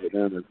and drive it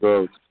down their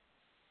throats.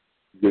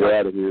 Get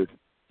out of here.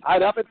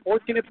 Tied up at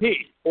 14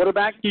 apiece.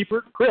 Quarterback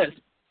keeper, Chris,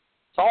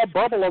 saw a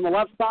bubble on the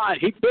left side.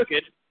 He took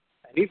it,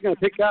 and he's going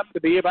to pick up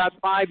to be about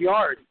 5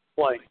 yards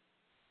play.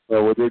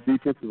 Well, with their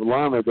defensive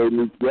alignment, they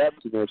leave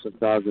gaps in there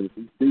sometimes, and if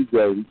he sees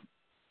those,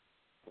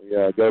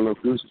 got a little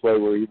goose play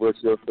where he works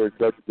up there and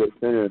touches that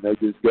center, and they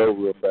just go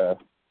real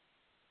fast.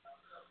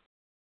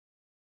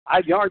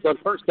 5 yards on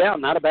first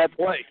down, not a bad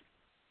play.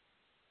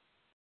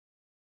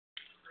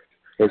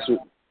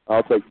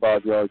 I'll take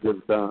 5 yards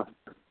every time.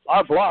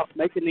 Our Bluff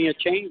making the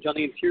change on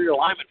the interior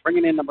alignment,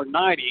 bringing in number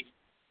 90.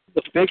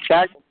 The big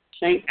tackle,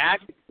 Shane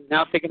Atkins, is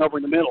now taking over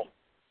in the middle.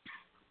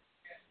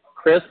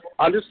 Chris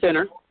under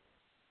center.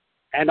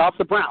 And off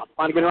to Brown.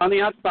 Trying to get around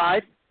the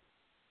outside.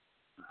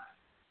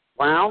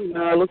 Brown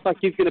looks like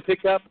he's going to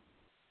pick up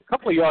a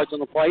couple of yards on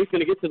the play. He's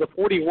going to get to the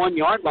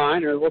 41-yard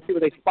line, or we'll see where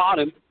they spot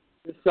him.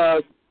 This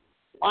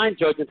line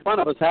judge in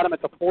front of us had him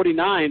at the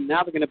 49.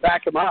 Now they're going to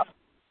back him up.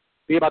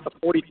 Be about the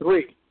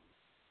 43.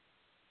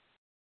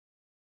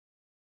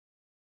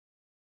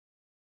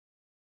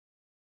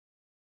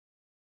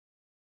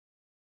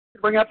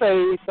 Bring up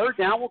a third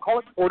down. We'll call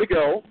it 4 to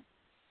go.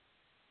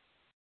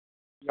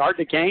 Yard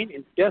to gain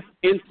is just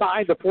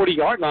inside the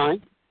 40-yard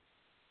line.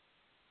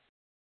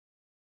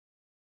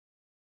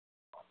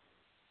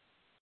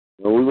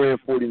 Well, we ran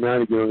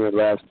 49 again on that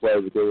last play,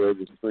 but they were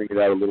able to string it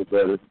out a little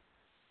better.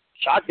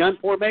 Shotgun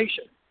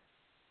formation.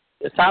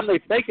 This time they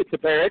fake it to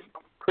Barrett.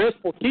 Chris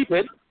will keep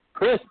it.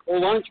 Chris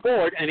will launch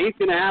forward, and he's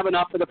going to have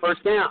enough for the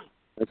first down.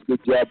 That's a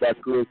good job by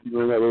Chris. He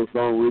ran that little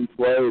strong read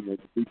play, and the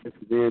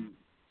defensive end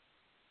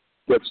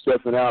kept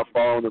stepping out,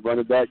 following the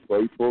running back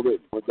play. He pulled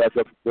it, went back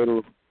up the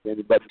middle, gained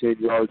about 10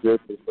 yards there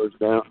for the first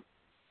down.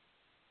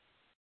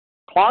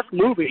 Clock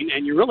moving,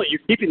 and you're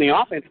keeping the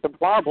offense from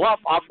Flower Bluff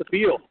off the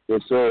field.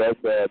 Yes, sir.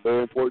 That's a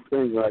very important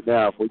thing right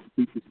now. If we can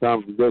keep this time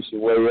of possession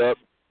way up,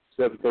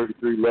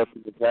 7:33 left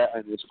in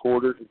this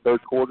quarter, in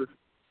third quarter,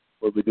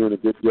 we'll be doing a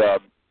good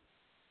job.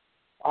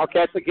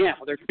 Wildcats again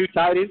with their two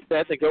tight ends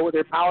set. They go with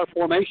their power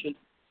formation.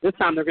 This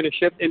time they're going to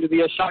shift into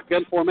the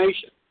shotgun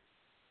formation.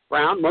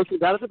 Brown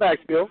motions out of the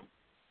backfield.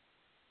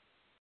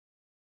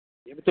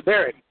 Give it to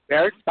Barrett.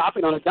 Barrett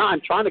stopping on a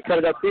dime, trying to cut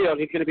it upfield.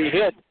 He's going to be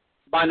hit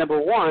by number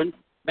 1,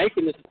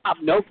 making the stop.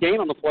 No gain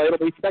on the play. It'll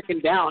be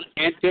second down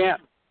and 10. Yeah,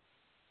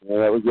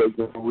 that was a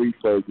good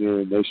replay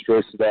again. They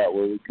stressed it out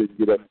where we couldn't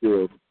get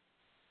upfield.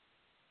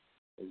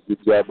 It was a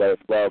good job by the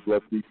Flower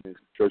Bluff defense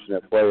stretching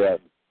that play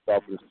out,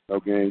 stopping us. No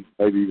gain,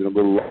 maybe even a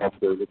little off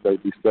there, but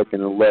they'd be stuck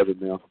in 11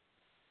 now.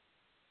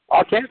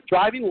 Wildcats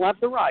driving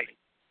left to right.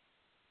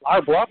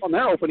 Flower Bluff on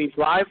their opening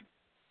drive,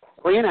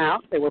 3 and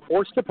out. They were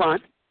forced to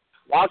punt.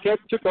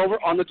 Wildcats took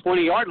over on the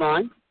 20-yard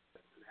line.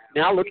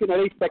 Now looking at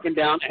a second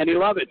down and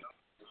 11.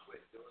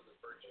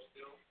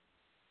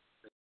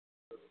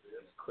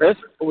 Chris,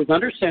 who was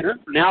under center,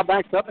 now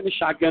backs up in the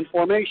shotgun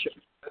formation.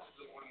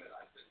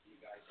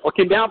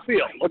 Looking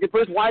downfield, looking for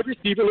his wide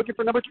receiver, looking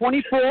for number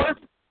 24.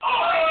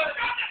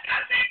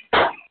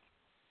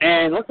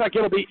 And looks like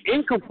it'll be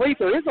incomplete.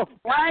 There is a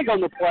flag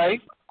on the play.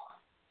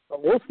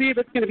 But we'll see if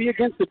it's going to be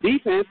against the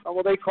defense or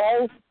will they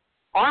call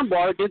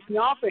armbar against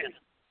the offense.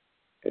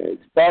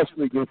 It's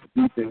possibly against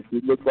the defense.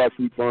 It looked like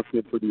he bumped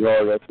in pretty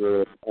hard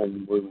after,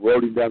 and we're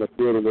rolling down the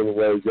field a little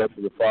ways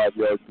after the 5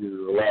 yards.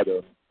 You're allowed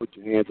to put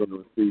your hands on the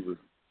receiver.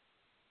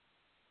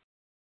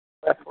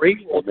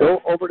 Referee will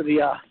go over to the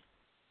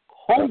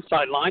home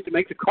sideline to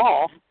make the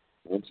call.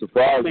 I'm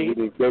surprised he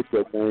didn't catch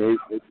that thing.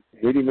 It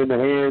hit him in the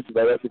hands,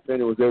 but that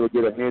defender was able to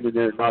get a hand in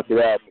there and knock it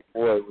out. But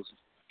boy, it was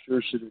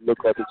sure shouldn't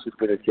look like it should have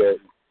been a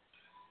catch.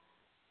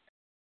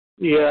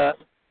 The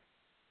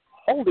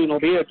holding will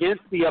be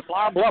against the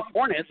Flower Bluff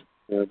Hornets,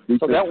 so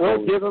that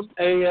will give them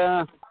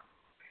a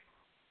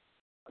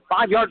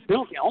 5-yard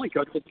penalty. Only,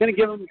 Coach, it's going to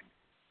give them.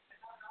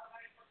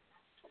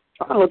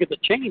 Trying to look at the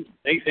chain.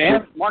 They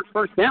have marked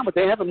first down, but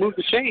they haven't moved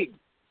the chain.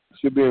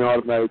 Should be an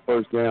automatic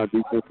first down.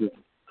 Defensive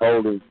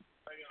holding.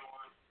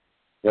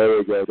 There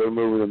we go. They're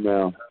moving them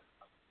now.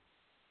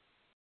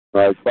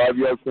 All right,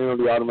 5-yard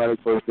penalty, automatic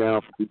first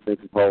down for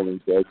defensive holding.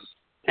 So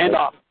Hand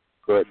off.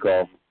 Correct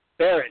call.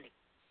 Barrett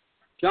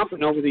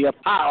jumping over the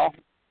pile.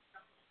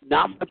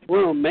 Not much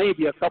room,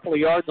 maybe a couple of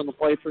yards on the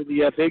play for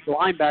the big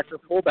linebacker,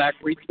 fullback,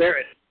 Reese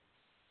Barrett.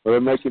 Well,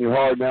 they're making it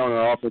hard now on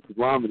our offensive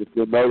linemen. If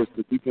you'll notice,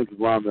 the defensive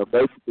linemen are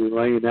basically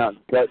laying out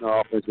and cutting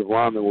our offensive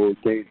linemen where we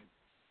can't.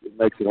 It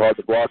makes it hard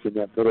to block in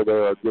that middle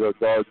there or get our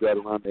guards out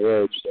around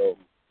the edge. So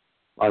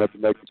might have to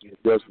make some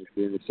adjustments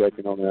here in a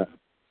second on that.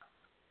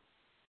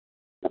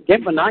 Give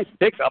him a nice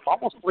pickup,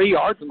 almost 3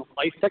 yards on the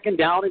play. Second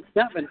down and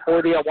 7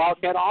 for the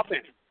Wildcat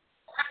offense.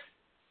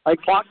 Play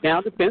clock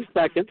down to 10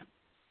 seconds.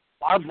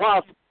 Flower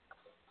Bluff,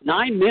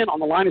 9 men on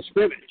the line of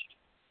scrimmage.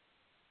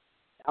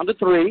 Down to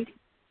 3.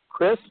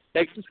 Chris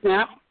takes the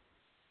snap.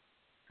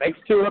 Fakes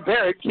to a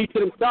Barrett, keeps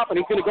it himself, and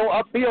he's going to go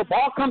upfield.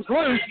 Ball comes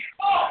loose.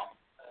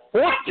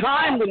 4th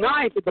time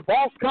tonight that the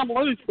ball's come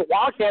loose. The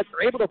Wildcats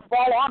are able to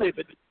fall on it.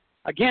 But,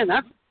 again,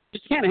 that's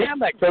just can't have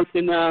that, Coach,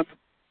 in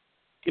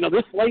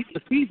this late in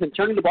the season,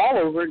 turning the ball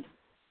over. And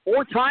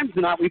 4 times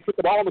tonight we put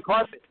the ball on the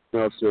carpet.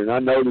 No, sir. And I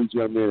know these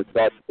young men have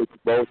got to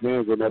put both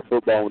hands on that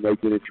football when they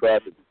get in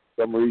traffic.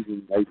 For some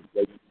reason, they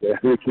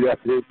get out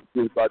there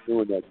and about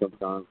doing that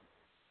sometimes.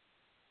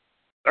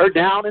 3rd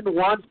down and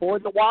 1 for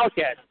the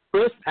Wildcats.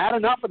 Chris had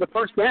enough of the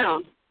first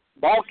down.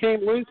 Ball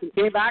came loose and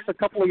came back a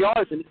couple of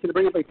yards, and it's going to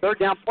bring up a 3rd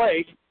down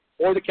play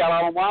for the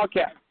Calallen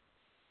Wildcats.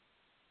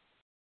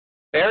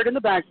 Barrett in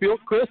the backfield.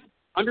 Chris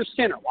under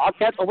center.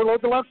 Wildcats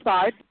overload the left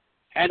side.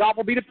 Handoff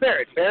will be to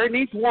Barrett. Barrett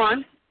needs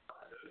 1.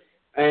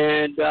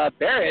 And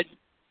Barrett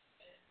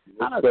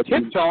kind of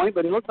tiptoeing,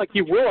 but it looks like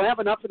he will have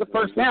enough for the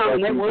first down,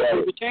 and they will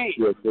move the chain.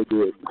 Yes, they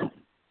did.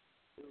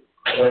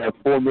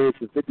 4 minutes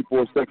and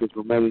 54 seconds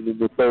remaining in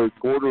the third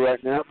quarter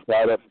right now.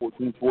 Tied up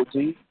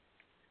 14-14.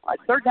 All right,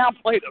 3rd down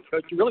play, though,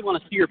 Coach. You really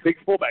want to see your big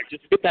fullback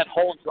just get that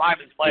hole and drive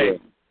and play. Yeah.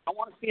 I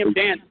want to see him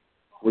dance.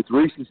 With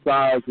Reese's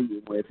size,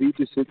 if he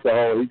just hits the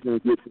hole, he's going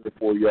to get to the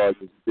 4 yards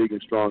as big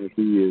and strong as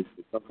he is.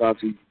 But sometimes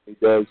he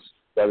does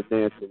try to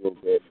dance a little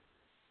bit.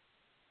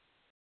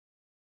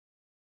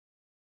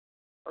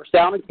 1st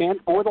down and 10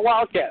 for the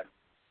Wildcats.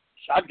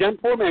 Shotgun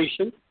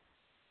formation.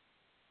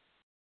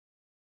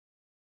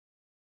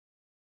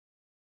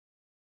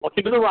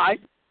 Looking to the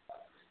right.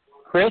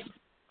 Chris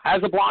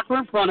has a blocker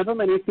in front of him,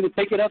 and he's going to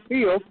take it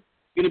upfield.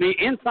 Going to be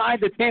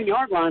inside the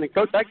 10-yard line. And,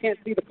 Coach, I can't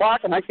see the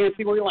clock, and I can't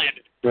see where he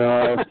landed.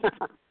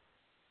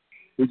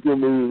 He's going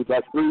to move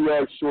about 3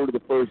 yards short of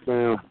the first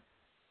down.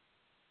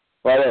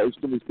 Right, it's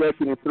going to be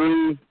 2nd and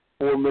 3,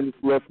 4 minutes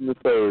left in the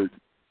third.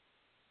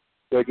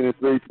 2nd and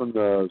 3 from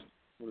the,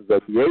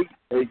 the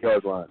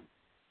 8-yard line.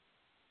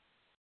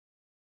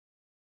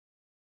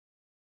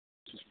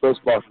 Just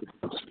first ball.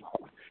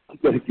 I'm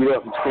got to get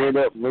up and stand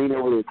up and lean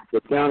over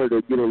the counter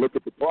to get a look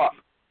at the clock.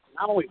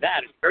 Not only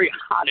that, it's very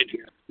hot in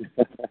here.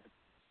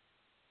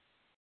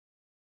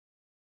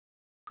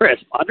 Chris,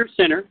 under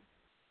center,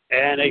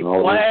 and a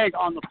flag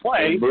on the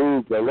play.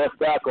 Move, the left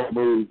tackle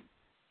move.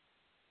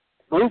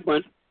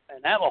 Movement,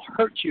 and that'll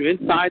hurt you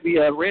inside the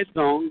red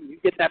zone. You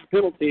get that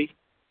penalty,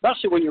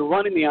 especially when you're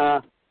running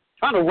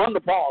trying to run the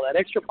ball. That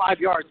extra 5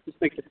 yards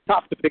just makes it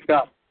tough to pick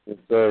up. Yes,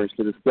 sir.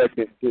 So the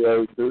second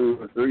 2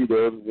 or 3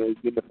 there, he's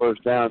getting the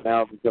first down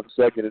now. It becomes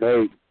 2nd and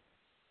 8.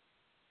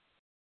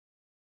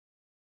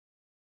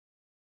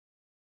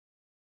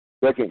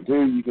 2nd and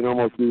 2, you can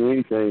almost do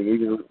anything.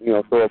 Even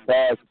throw a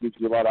pass, gives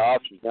you a lot of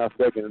options. Now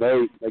 2nd and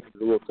 8 makes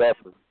it a little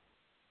tougher.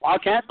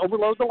 Wildcats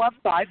overload the left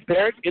side.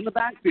 Barrett in the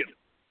backfield.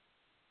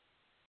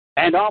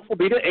 And off will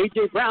be to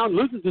A.J. Brown.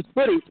 Loses his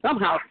footing.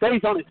 Somehow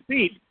stays on his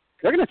feet.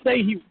 They're going to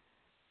say his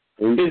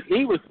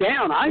knee was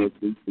down.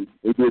 He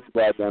did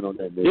slide down on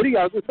that knee. Did he?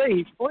 I was going to say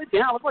he slid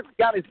down. Looked like he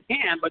got his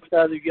hand, but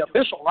the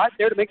official right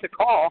there to make the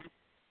call.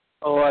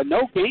 So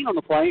no gain on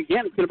the play.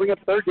 Again, it's going to bring up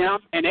 3rd down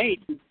and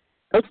 8.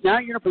 Coach, now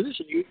you're in a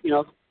position.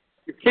 You're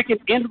kicking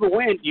into the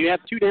wind. You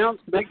have 2 downs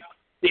to make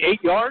the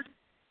 8 yards.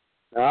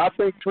 Now, I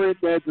think Trent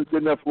has a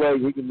good enough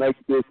leg. He can make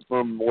this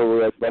from where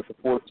we're at, about the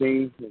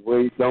 14,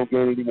 where he don't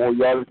gain any more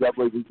yardage. I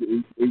believe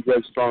he's got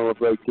a strong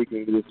enough leg kicking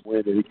into this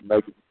wind that he can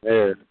make it from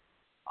there.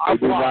 It'd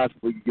be nice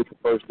if we could get the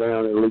first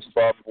down and at least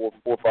 4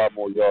 or 5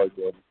 more yards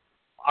there.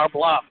 Our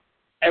Bluff.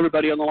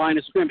 Everybody on the line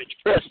of scrimmage.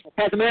 Chris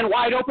has the man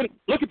wide open,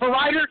 looking for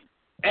Ryder,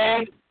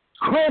 and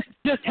Chris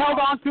just held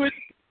on to it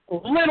a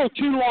little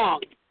too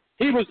long.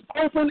 He was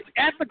open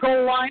at the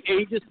goal line, and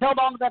he just held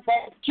on to that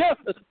ball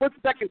just a split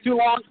second too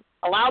long,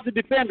 allowed the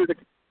defender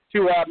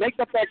to make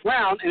up that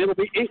ground, and it'll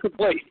be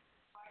incomplete.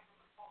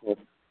 Well,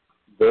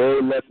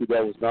 very lucky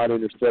that was not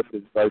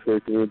intercepted right there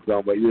at the end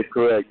zone, but you're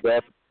correct.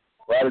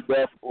 Ryder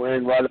Duff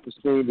ran right up the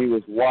seam. He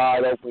was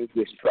wide open.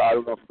 Just I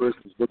don't know if Chris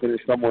was looking at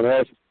someone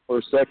else for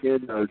a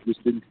second or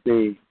just didn't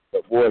see.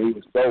 But, boy, he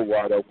was so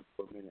wide open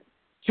for a minute.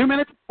 2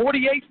 minutes,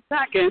 48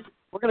 seconds.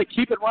 We're going to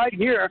keep it right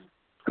here.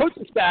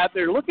 Coaching staff,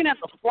 they're looking at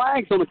the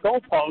flags on the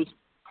goalpost,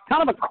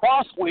 kind of a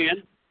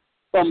crosswind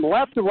from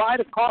left to right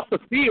across the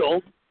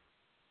field.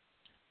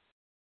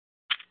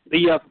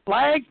 The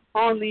flag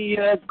on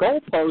the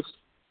goalpost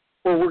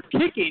where we're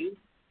kicking,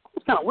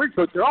 it's kind of weird,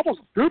 Coach. They're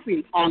almost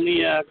drooping on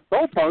the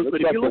goalpost,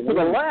 but if you look to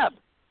the left,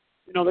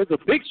 there's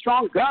a big,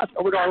 strong gust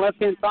over to our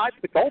left-hand side,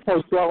 the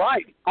goalpost to our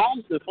right.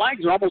 The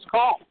flags are almost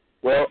calm.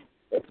 Well,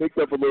 I picked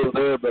up a little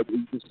there, but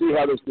you can see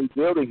how this new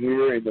building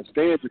here and the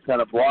stands are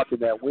kind of blocking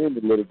that wind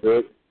a little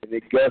bit, and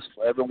it gusts.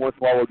 Every once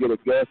in a while we'll get a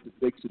gust and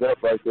fix it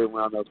up right there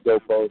around those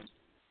goalposts.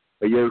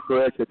 But you're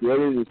correct. At the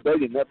other end of the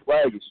stadium, that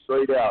flag is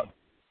straight out.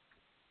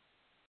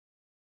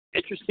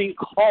 Interesting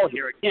call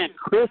here. Again,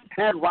 Chris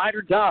had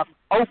Ryder Duff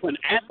open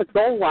at the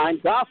goal line.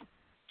 Duff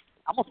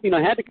almost,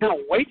 had to kind of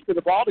wait for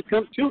the ball to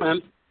come to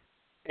him,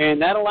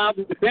 and that allowed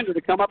the defender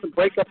to come up and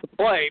break up the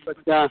play. But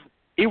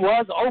he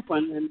was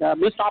open and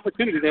missed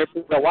opportunity there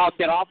for the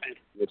Wildcat offense.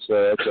 That's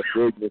a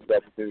big missed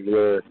opportunity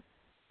there.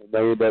 And they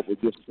end up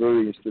with just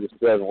 3 instead of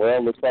 7. Well,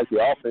 it looks like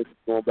the offense is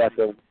going back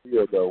over the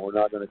field, though. We're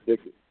not going to kick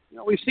it.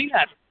 We've seen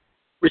that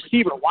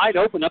receiver wide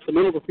open up the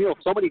middle of the field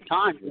so many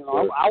times.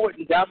 I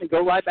wouldn't doubt they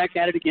go right back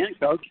at it again,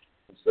 Coach.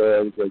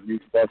 It's a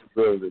huge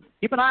possibility.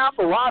 Keep an eye out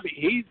for Robbie.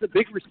 He's the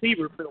big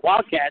receiver for the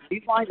Wildcats.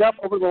 He's lined up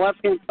over the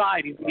left-hand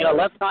side. He's got a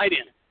left side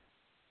in.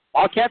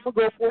 Wildcats will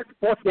go for it,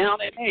 4th down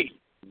and 8.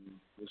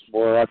 It's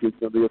more likely it's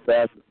going to be a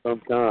pass of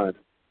some kind.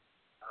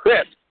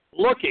 Chris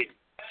looking.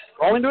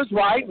 Rolling to his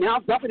right, now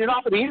dumping it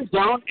off of the end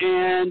zone,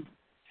 and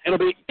it'll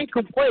be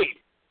incomplete.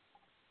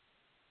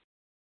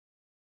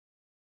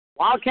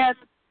 Wildcats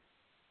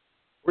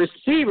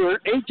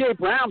receiver, A.J.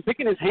 Brown,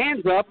 picking his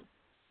hands up,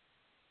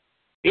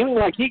 feeling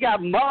like he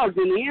got mugged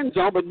in the end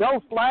zone, but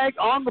no flag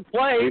on the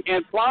play,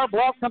 and Flower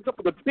Bluff comes up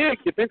with a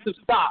big defensive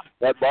stop.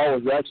 That ball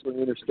was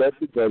actually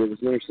intercepted, but it was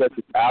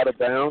intercepted out of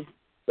bounds,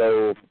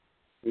 so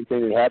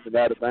anything that happened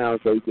out of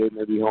bounds, they did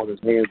maybe hold his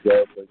hands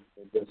up, but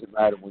it doesn't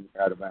matter when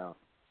you're out of bounds.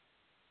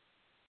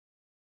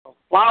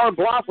 Flower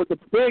Bluff with a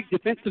big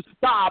defensive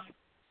stop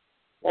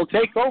will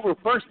take over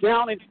 1st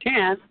down and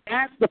 10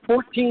 at the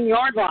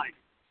 14-yard line.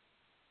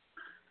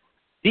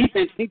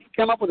 Defense needs to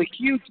come up with a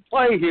huge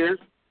play here,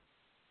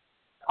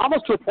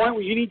 almost to a point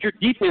where you need your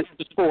defense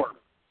to score.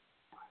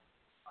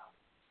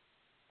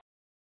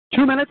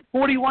 2 minutes,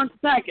 41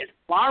 seconds.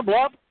 Flower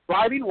Bluff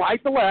driving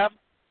right to left.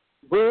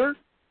 Brewer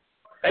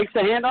takes the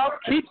handoff,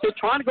 keeps it,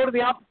 trying to go to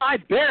the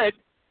outside. Barrett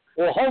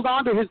will hold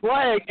on to his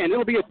leg, and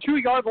it'll be a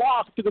 2-yard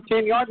loss to the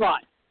 10-yard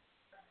line.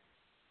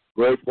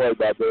 Great play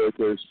by Barrett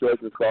there,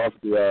 stretching across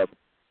the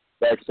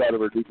backside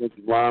of our defensive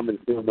lineman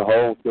and filling the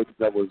hole and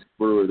catching up with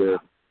Brewer there.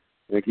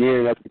 And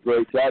again, that's a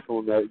great tackle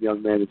on that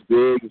young man. As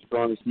big and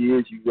strong as he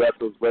is, you wrap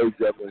those legs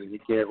up and he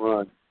can't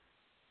run.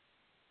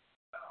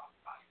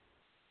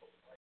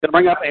 Going to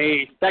bring up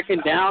a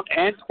 2nd down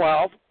and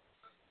 12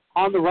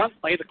 on the run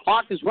play. The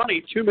clock is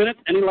running, 2 minutes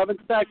and 11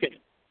 seconds.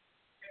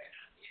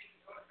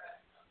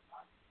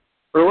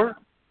 Brewer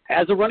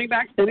has a running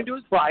back standing to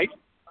his right.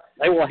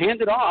 They will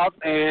hand it off,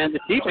 and the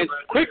defense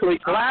quickly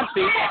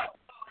collapsing.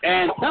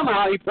 And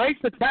somehow he breaks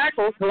the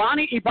tackle.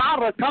 Kalani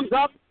Ibarra comes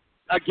up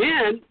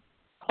again.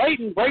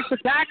 Clayton breaks the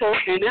tackle,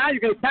 and now you're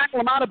going to tackle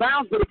him out of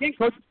bounds. But again,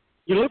 Coach,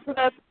 you look for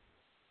that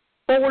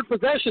forward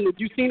possession that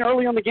you've seen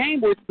early on the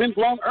game where it's been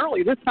blown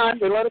early. This time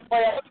they let it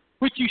play out,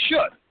 which you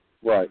should.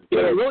 Right.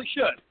 Yeah, you really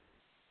should.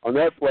 On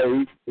that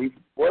play, he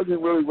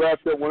wasn't really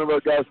wrapped up. One of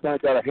our guys kind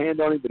of got a hand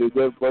on him, but he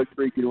did play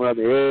freaking around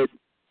the edge.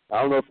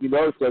 I don't know if you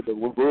noticed that, but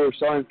when Brewer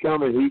saw him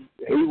coming,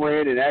 he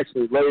ran and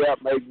actually laid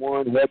out, made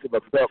one heck of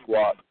a cup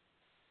block.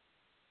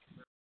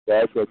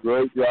 That's a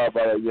great job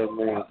by that young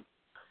man.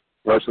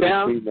 First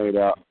down, teammate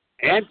out.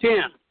 And 10.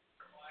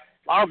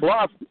 Our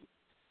Bluff,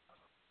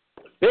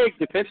 big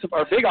offensive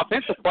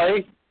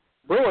play.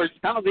 Brewers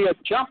kind of a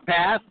jump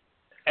pass,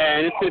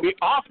 and it's going to be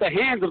off the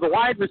hands of the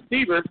wide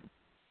receiver.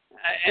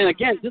 And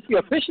again, just the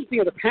efficiency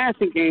of the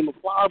passing game of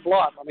Flower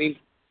Bluff. I mean,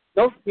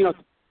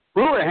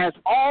 Brewer has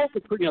all the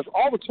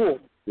tools.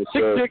 Yes,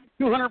 6'6",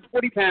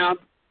 240 pounds.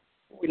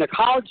 When the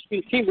college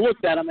team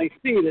looks at him, they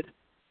see that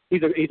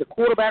he's a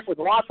quarterback with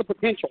lots of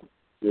potential.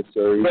 Yes,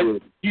 sir.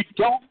 But you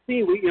don't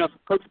see,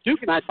 Coach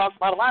Duke and I talked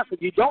about it last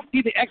week, you don't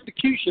see the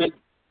execution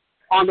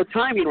on the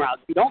timing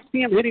routes. You don't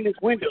see him hitting his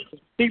windows. The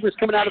receivers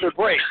coming out of their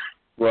break.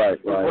 Right.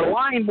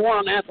 Relying more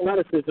on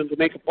athleticism to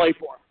make a play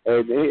for him.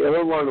 And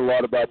he'll learn a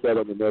lot about that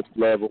on the next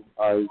level.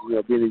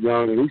 Being a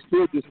young, and he's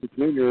still just a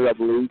junior, I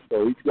believe,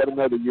 so he's got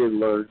another year to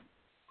learn.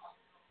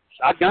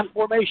 Shotgun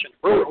formation.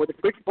 Brewer with a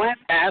quick slant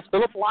pass.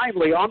 Philip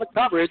Lively on the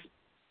coverage.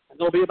 And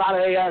there'll be about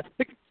a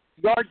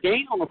 6-yard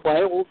gain on the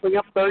play. We'll bring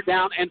up 3rd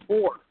down and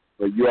 4.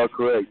 But you are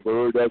correct.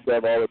 Brewer does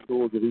have all the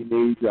tools that he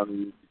needs. I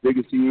mean, as big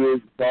as he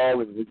is,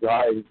 tall, and his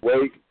height, his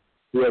weight,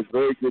 he has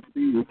very good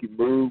speed. He can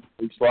move.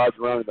 He slides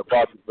around in the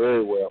pocket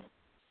very well.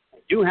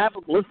 You have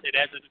him listed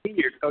as a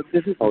senior, Coach.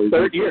 This is his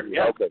 3rd year.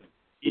 Yeah. Okay.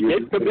 He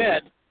did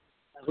commit,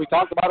 as we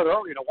talked about it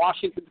earlier, to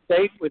Washington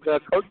State with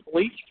Coach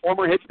Leach,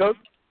 former head coach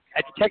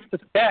at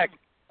Texas Tech.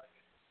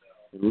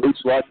 And Leach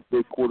likes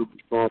big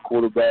strong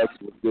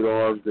quarterbacks with good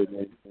arms and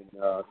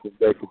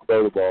they can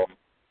throw the ball.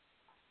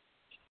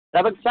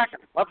 7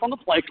 seconds left on the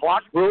play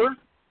clock. Brewer,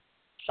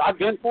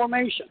 shotgun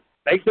formation.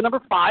 Fake to number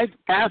 5,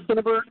 pass to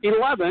number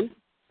 11,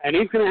 and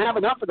he's going to have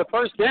enough for the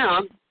 1st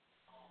down.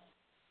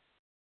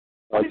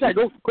 I think that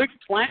goes quick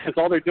slant is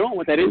all they're doing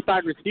with that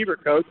inside receiver,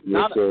 Coach.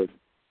 Yes,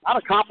 Not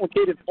a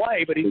complicated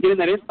play, but he's getting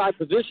that inside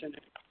position,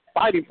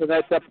 fighting for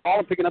that ball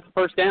and picking up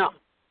the 1st down.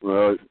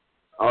 Well,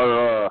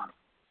 our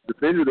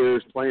defender there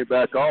is playing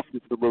back off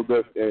just a little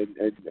bit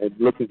and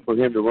looking for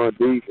him to run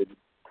deep. And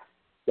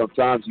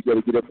sometimes you got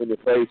to get up in the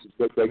face and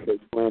still take that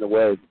slant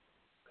away.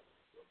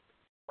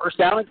 1st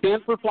down and 10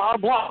 for Flower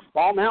Bluff.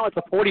 Ball now at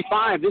the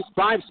 45. This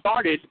drive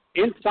started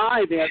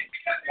inside the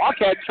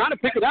Wildcat trying to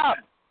pick it up.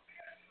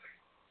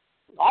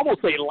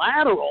 Almost a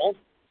lateral.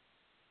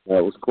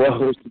 That was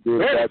close to do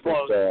it. Very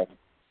close.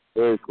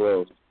 Very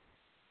close.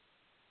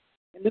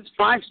 And this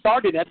drive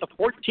started at the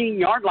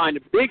 14-yard line. A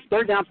big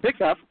 3rd down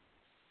pickup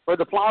for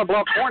the Flower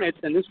Bluff Hornets.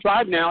 And this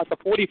drive now at the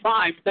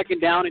 45,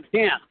 2nd down and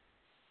 10.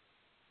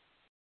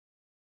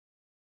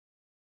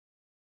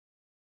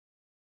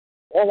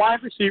 4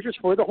 wide receivers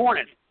for the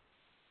Hornets.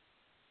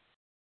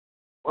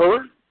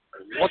 Brewer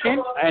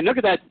looking, and look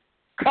at that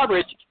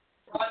coverage.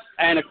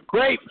 And a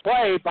great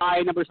play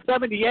by number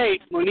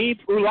 78, Munib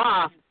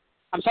Ullah.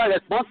 I'm sorry,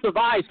 that's Munster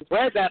Vice.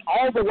 Read that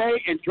all the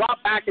way and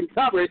dropped back in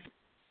coverage.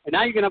 And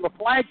now you're going to have a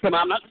flag come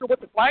out. I'm not sure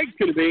what the flag's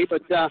going to be,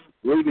 but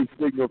legal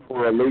signal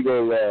for a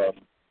legal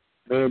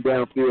man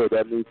downfield.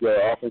 That means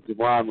the offensive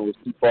lineman was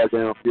too far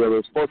downfield. It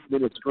was supposed to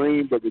be a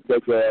screen, but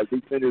because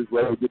defenders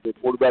were able to get the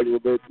quarterback a little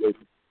bit, they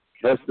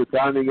messed the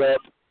timing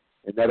up,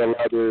 and that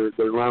allowed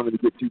their lineman to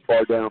get too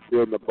far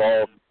downfield. And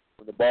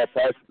when the ball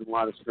passes the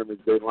line of scrimmage,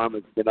 the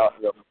linemen cannot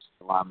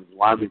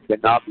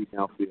be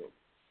downfield.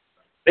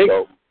 Big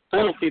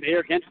penalty there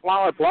against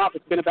Flower Bluff.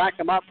 It's going to back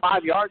them up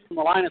 5 yards from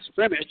the line of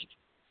scrimmage.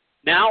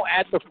 Now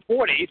at the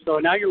 40, so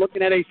now you're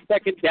looking at a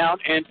 2nd down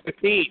and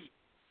 15.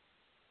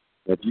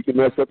 If you can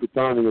mess up the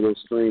timing of those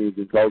screens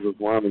and cause those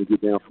linemen to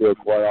get downfield,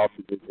 quite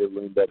often they'll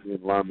end up being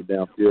linemen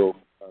downfield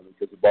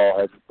because the ball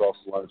has to cross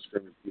the line of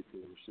scrimmage to get to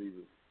the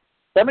receiver.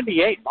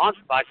 78,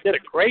 Monstevich did a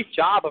great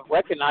job of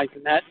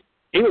recognizing that.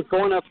 He was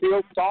going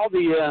upfield, saw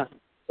the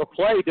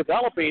play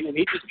developing, and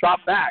he just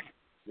dropped back.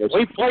 Yes.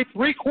 We played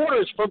 3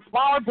 quarters from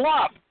Flower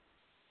Bluff.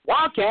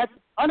 Wildcats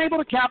unable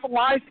to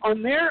capitalize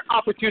on their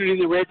opportunity in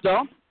the red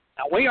zone.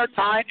 Now we are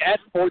tied at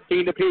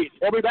 14 apiece.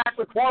 We'll be back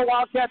with more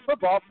Wildcat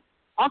football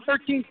on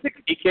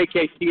 1360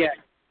 KKTX.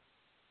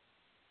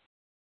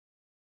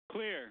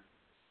 Clear.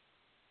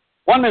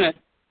 1 minute.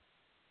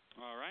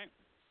 All right.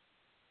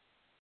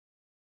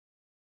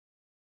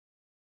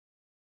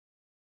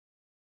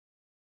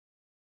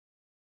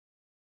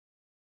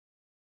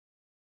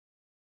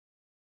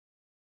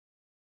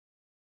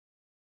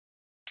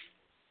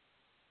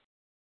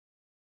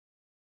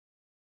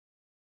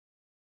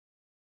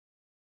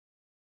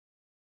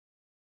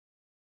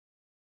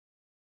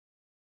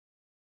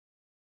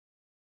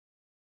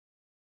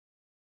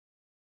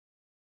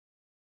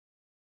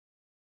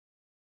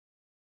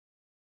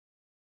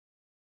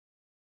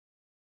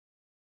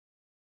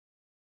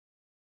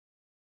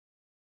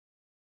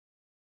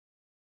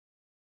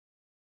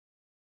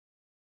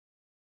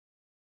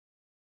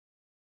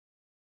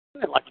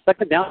 Like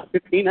second down,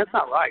 15. That's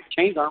not right.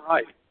 Chains aren't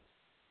right.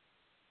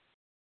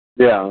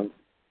 Yeah.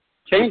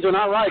 Chains are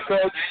not right,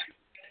 Coach.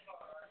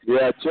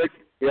 Yeah, check.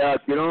 Yeah,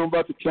 get on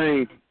about the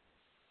chains.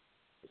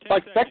 It's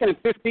like second and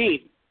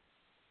 15.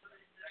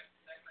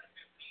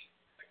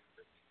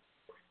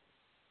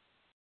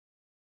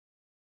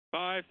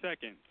 Five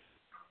seconds.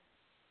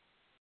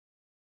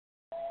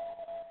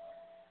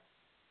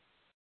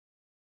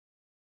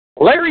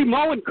 Larry,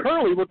 Moe, and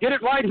Curley will get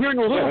it right here in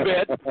a little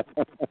bit.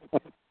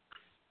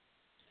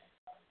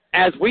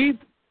 As we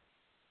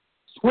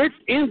switch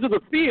into the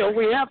field,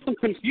 we have some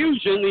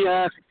confusion.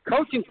 The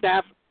coaching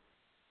staff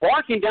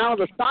barking down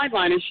to the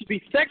sideline. It should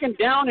be second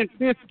down and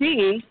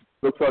 15.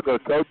 Looks like our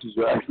coaches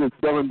are actually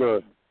telling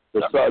the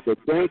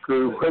chain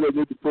crew where they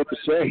need to put the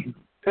chain.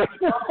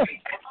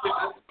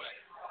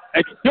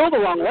 It's still the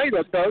wrong way,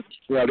 though, Coach.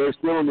 Yeah, they're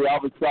still on the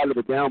opposite side of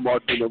the down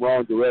mark in the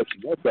wrong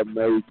direction. That's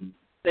amazing.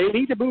 They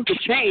need to move the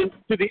chain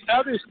to the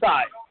other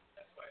side.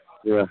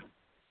 Yeah.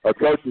 Our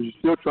coaches are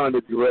still trying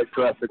to direct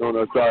traffic on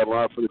our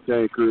sideline for the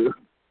chain crew.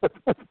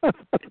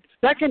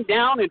 Second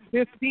down and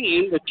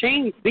 15. The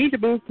chains need to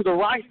move to the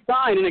right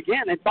side. And,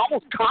 again, it's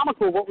almost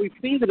comical what we've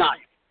seen tonight.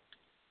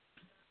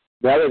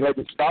 Now they've had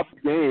to stop the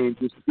game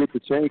just to get the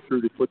chain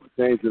crew to put the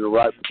chains in the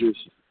right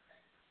position.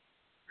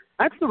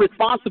 That's the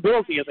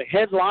responsibility of the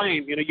head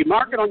line. You know, you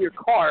mark it on your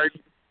card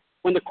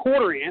when the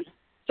quarter ends.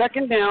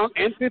 Second down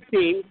and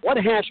 15. What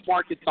hash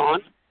mark it's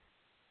on.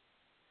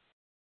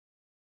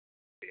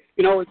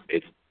 You know,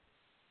 it's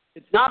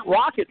not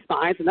rocket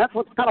science, and that's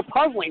what's kind of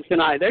puzzling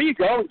tonight. There you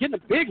go, getting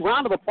a big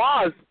round of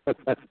applause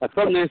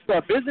from this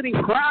visiting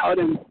crowd,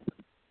 and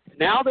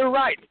now they're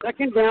right.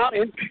 Second down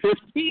and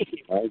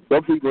 15.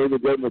 Some people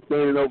even gave them a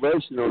standing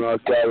ovation on our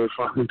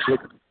side.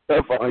 They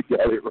finally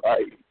got it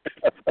right.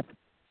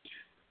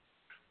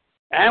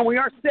 And we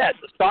are set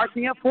to start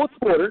the fourth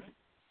quarter.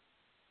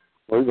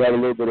 Well, we've got a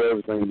little bit of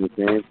everything in this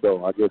game,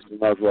 so I guess we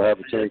might as well have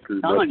a chain crew.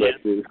 You know,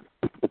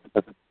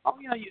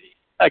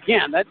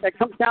 again, that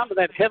comes down to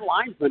that head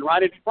linesman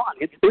right in front.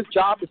 It's his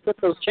job to set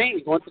those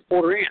chains once the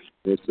quarter ends.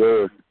 Yes,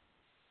 sir.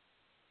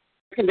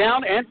 Second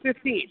down and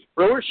 15.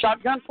 Brewers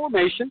shotgun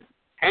formation.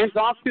 Hands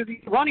off to the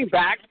running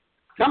back.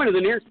 Coming to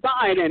the near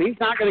side, and he's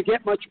not going to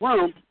get much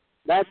room.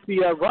 That's the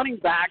running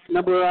back,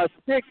 number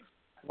 6,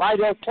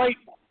 Lydell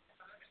Clayton.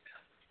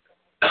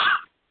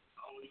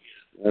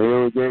 He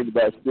only gained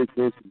about 6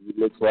 inches, it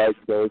looks like,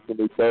 so it's going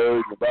to be third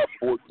and about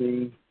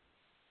 14,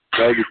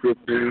 maybe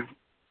 15.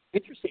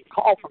 Interesting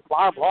call from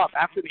Flower Bluff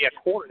after the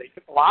quarter. They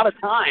took a lot of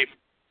time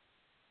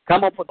to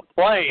come up with a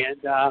play,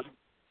 and a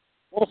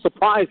little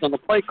surprised on the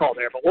play call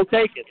there, but we'll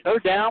take it.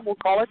 Third down, we'll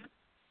call it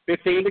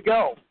 15 to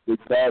go. Big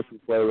passing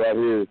play right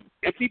here.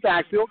 Empty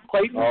backfield.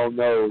 Clayton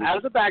out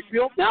of the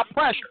backfield. Now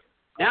pressure.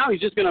 Now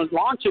he's just going to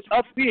launch it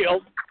upfield.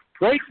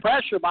 Great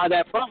pressure by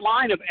that front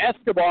line of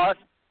Escobar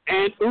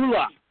and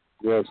Ula.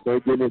 Yes,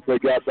 thank goodness they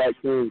got back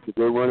soon because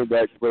their running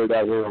back played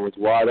out here and was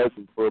wide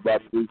open for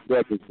about 3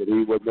 seconds, but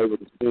he wasn't able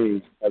to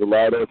see. Had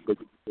allowed us to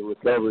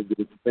recover and get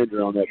a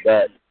defender on that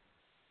back.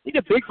 Need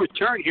a big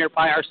return here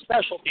by our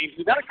special teams.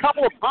 We've got a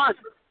couple of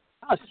punts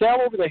kind of sail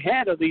over the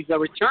head of these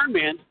return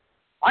men.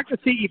 I'd like to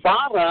see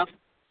Ibarra,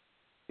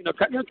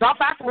 drop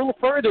back a little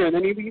further, and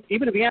then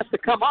even if he has to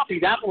come up,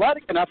 he's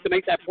athletic enough to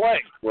make that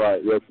play.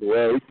 Right, yes.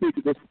 Well,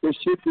 this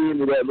should be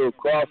into that little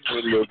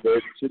crosswind a little bit.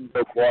 It shouldn't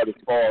go quite as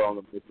far on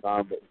them this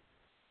time, but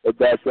they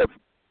back up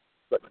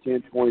about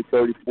 10, 20,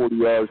 30, 40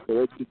 yards, so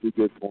that should be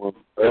good for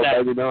them. Well,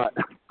 maybe not.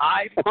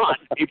 High punt.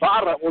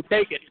 Ibarra will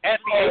take it at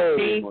the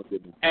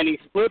 18, and he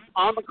slips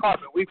on the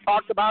carpet. We've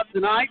talked about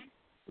tonight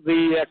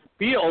the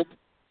field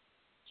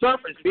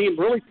surface being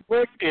really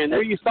slick, and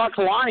there you saw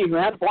Calallen, who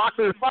had a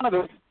blocker in front of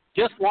him,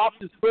 just lost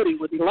his footing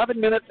with 11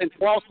 minutes and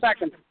 12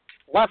 seconds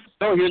left to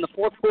go here in the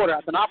fourth quarter.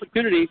 Has an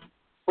opportunity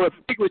for a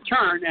big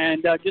return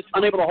and just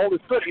unable to hold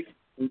his footing.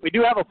 We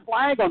do have a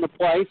flag on the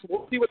play, so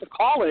we'll see what the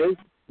call is.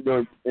 You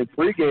know, in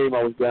pregame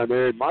I was down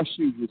there, and my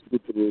shoes were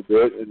slipping a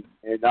little bit,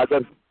 and I've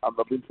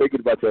been thinking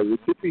about that. It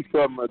could be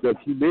some of the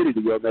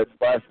humidity on that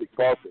plastic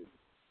carpet,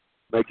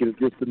 making it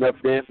just enough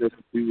dampness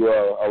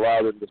to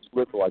allow them to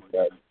slip like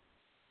that.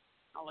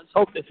 Well, let's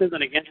hope this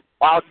isn't against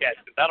Wildcats,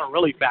 because that'll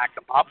really back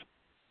them up.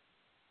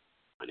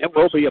 And it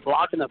will be a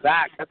block in the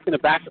back. That's going to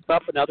back us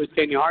up another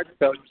 10 yards,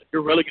 Coach. If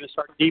you're really going to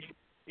start deep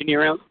in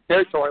your own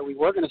territory, we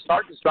were going to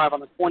start this drive on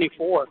the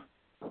 24.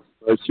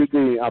 It should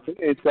be, I think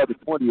inside the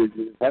 20.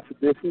 Is that the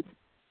distance?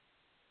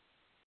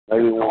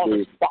 Maybe it won't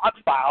be. Spot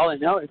foul,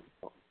 and they're going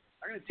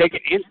to take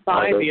it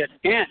inside the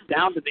 10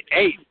 down to the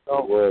 8.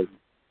 So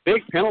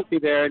big penalty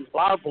there, and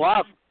Flower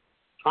Bluff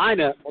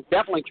will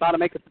definitely try to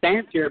make a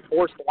stance here and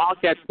force the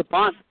Wildcats to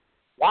punt.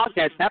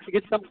 Wildcats have to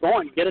get something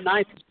going, get a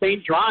nice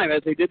sustained drive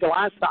as they did the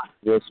last time.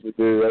 Yes, we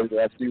do.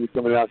 I see we're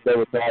coming out there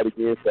with that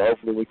again, so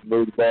hopefully we can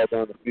move the ball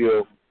down the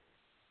field.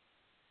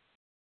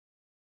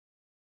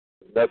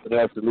 Nothing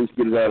else, at least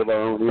get it out of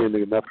our own end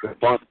and enough to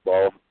punt the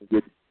ball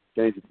and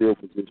change the field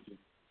position.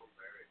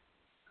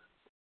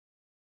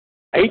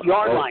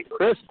 8-yard line.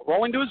 Chris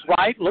rolling to his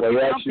right, looking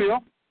downfield.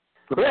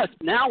 Chris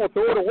now will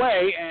throw it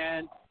away,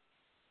 and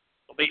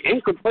it'll The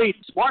incomplete,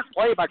 smart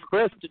play by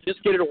Chris to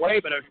just get it away,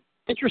 but an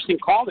interesting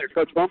call there,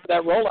 Coach, going for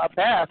that rollout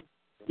pass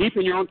deep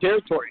in your own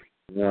territory.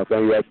 Yeah, I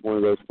think that's one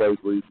of those plays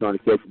where you're trying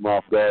to catch them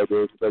off guard.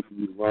 They're expecting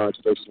you to run,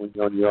 especially when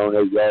you're on your own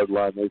 8-yard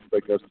line. They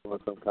expect us to run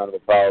some kind of a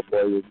power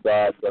play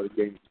inside, try to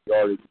gain some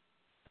yardage,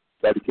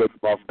 try to catch them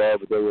off guard,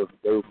 but they were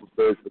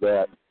prepared for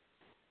that.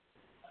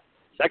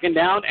 Second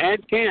down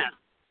and 10.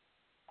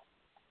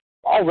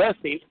 All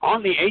resting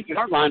on the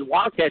 8-yard line.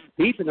 Wildcats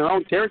deep in their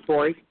own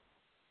territory.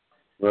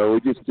 Well,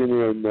 we just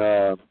getting in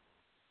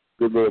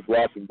good little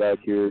blocking back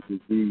here to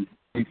be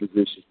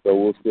position, so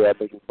we'll see. I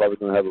think we're probably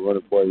going to have a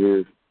running play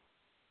here.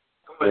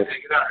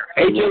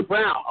 A.J.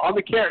 Brown on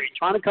the carry,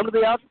 trying to come to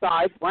the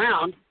outside.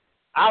 Brown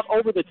out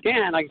over the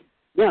 10.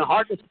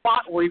 Hard to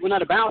spot where he went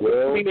out of bounds.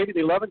 Well, maybe the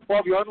 11,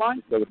 12-yard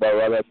line. About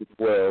right after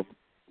 12.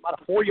 About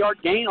a 4-yard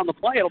gain on the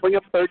play. It'll bring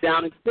up third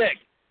down and 6.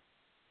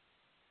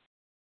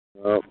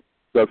 Well, looks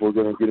like we're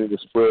going to get into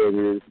spread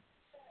here.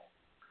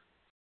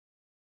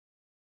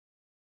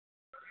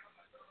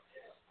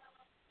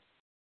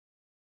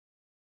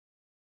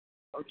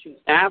 Coaching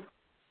staff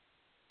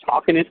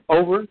talking it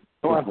over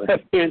to our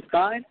left-hand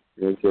side.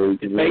 Yeah, so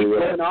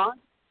going on.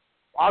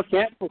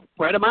 Wildcats will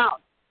spread them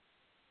out.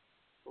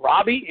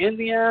 Robbie in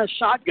the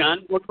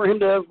shotgun. Look for him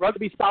to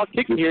rugby-style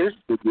kick here.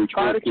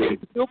 Try to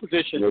change the field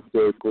position. Yes,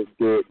 sir, quick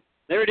kick.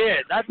 There it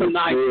is. That's a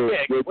nice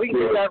kick. We can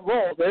get that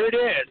roll. There it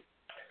is.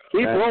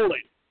 Keep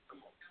rolling.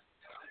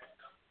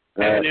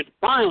 And it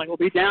finally will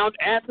be down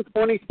at the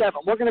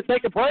 27. We're going to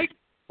take a break.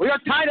 We are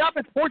tied up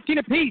at 14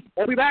 apiece.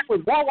 We'll be back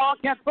with more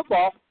Wildcat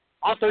football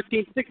on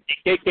 1360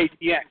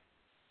 KKTX.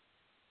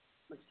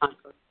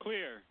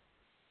 Clear.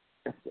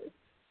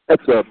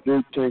 That's a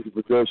big change of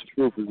possession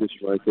field position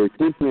right there.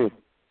 Keep in.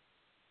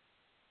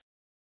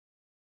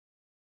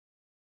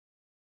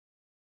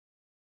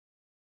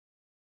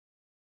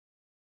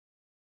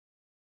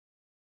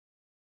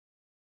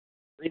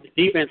 I need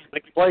the defense to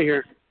make a play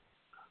here.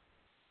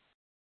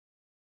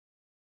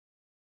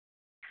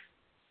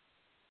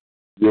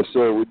 Yes,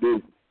 sir, we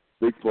do.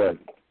 Big play.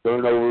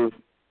 Turnover.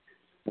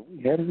 Have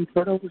we had any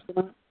turnovers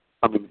tonight?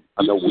 I mean,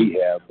 I know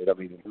we have, but I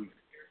mean,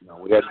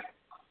 we had.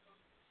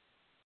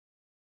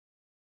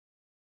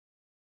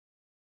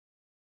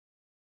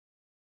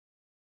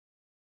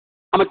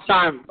 How much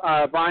time,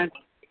 Brian?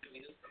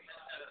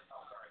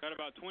 Got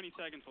about 20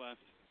 seconds left.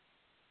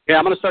 Yeah,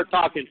 I'm going to start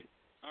talking.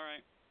 All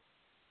right.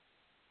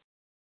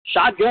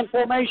 Shotgun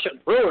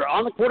formation. Brewer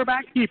on the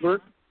quarterback keeper.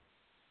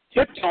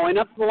 Tiptoeing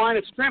up to the line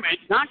of scrimmage.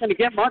 Not going to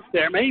get much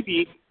there.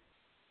 Maybe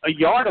a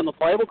yard on the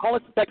play. We'll call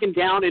it second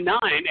down and 9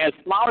 as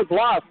Flower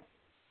Bluff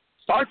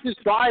starts his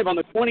drive on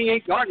the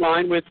 28-yard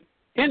line with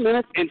 10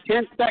 minutes and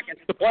 10 seconds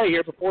to play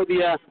here before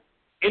the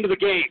end of the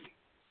game.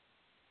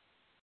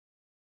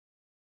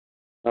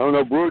 I don't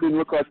know. Brewer didn't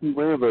look like he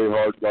ran very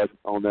hard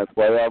on that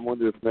play. I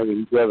wonder if maybe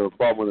he's having a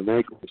problem with an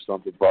ankle or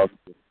something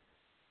possibly.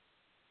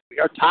 We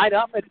are tied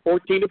up at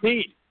 14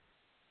 apiece.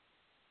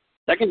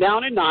 Second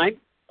down and 9.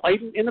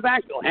 Clayton in the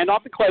backfield. Hand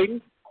off to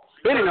Clayton.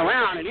 Spinning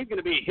around, and he's going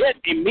to be hit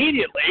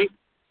immediately.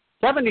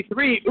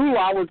 73,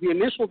 Uwa was the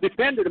initial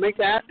defender to make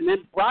that, and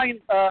then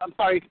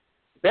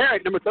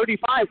Barrett, number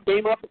 35,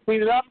 came up to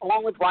clean it up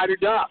along with Ryder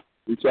Duff.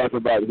 You're talking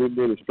about him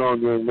being a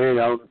strong young man.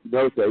 I don't know if you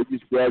noticed that. He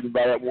just grabbed him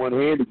by that one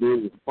hand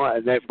again,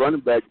 and that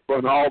running back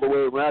spun all the way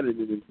around him,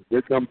 and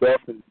here comes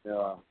up and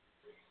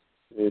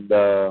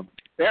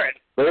Barrett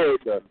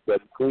to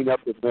clean up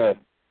the mess.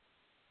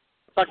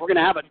 Looks like we're going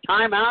to have a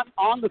timeout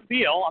on the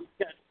field.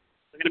 It's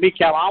going to be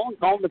Calallen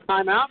calling the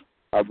timeout.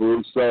 I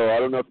believe so. I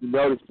don't know if you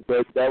noticed,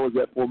 but that was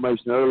that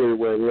formation earlier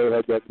where they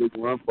had that big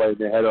run play, and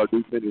they had our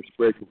defenders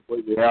spread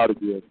completely out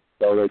again.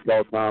 So they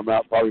called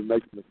timeout, probably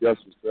make some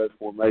adjustments to that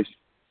formation.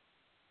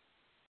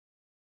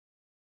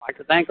 I'd like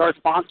to thank our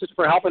sponsors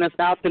for helping us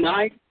out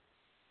tonight.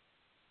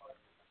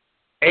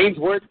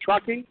 Ainsworth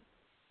Trucking,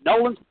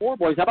 Nolan's Four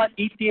Boys. How about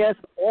ETS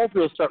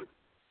Oilfield Service?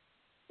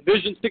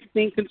 Division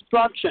 16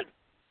 Construction.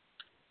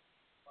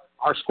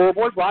 Our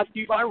scoreboard brought to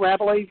you by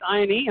Rabelais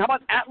I&E. How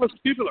about Atlas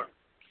Tubular?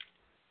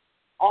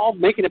 All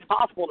making it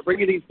possible to bring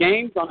you these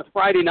games on a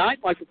Friday night.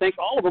 I'd like to thank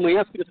all of them. We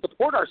ask you to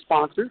support our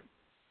sponsors.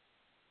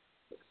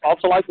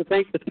 Also like to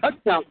thank the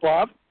Touchdown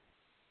Club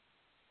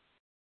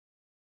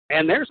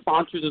and their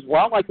sponsors as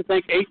well. I'd like to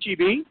thank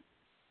HEB,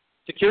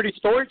 Security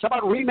Storage. How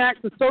about RE/MAX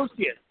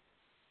Associates,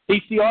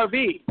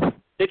 CCRV,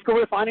 Ditko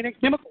Refining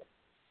and Chemicals,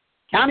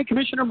 County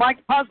Commissioner Mike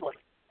Pusley,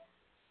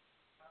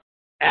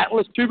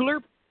 Atlas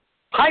Tubular,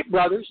 Pipe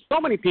Brothers, so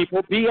many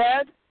people,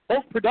 BAD,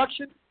 Folk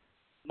Production,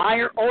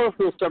 Meyer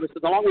Oilfield Services,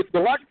 along with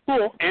Deluxe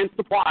Pool and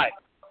Supply.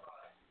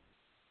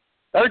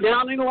 Third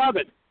down and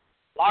 11.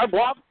 Flower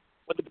Bluff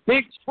with a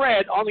big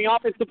spread on the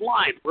offensive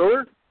line.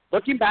 Brewer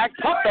looking back,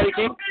 pump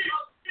faking,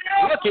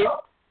 looking,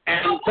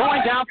 and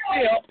going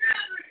downfield.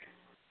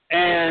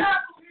 And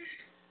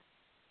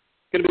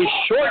going to be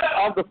short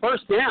of the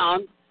first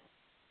down.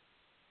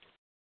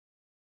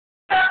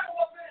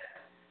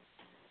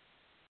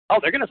 Oh,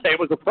 they're going to say it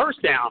was a first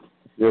down.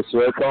 Yes, so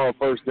they call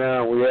first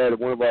down. We had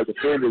one of our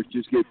defenders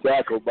just get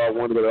tackled by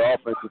one of their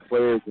offensive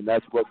players, and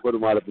that's what put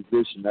them out of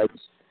position. That's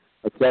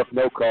a tough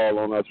no call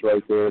on us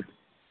right there.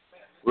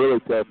 Really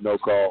tough no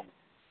call.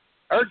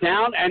 Third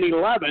down and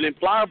 11, and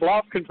Flower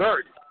Bluff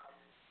converts.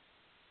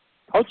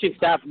 Coaching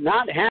staff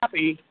not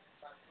happy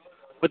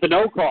with the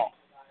no call.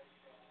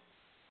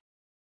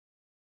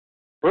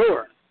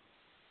 Brewer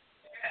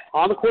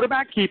on the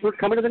quarterback keeper,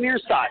 coming to the near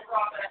side.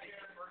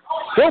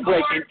 Still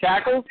breaking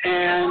tackles,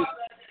 and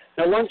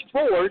the lunge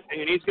forward,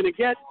 and he's going to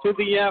get to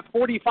the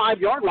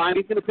 45-yard line.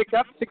 He's going to pick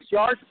up 6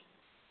 yards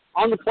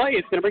on the play.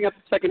 It's going to bring up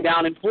the second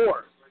down and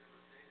 4.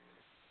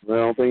 Well,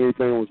 I don't think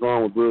anything was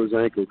wrong with Brewer's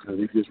ankle because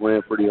he just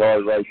ran pretty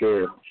hard right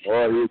there.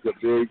 Oh, here's a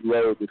big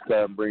load this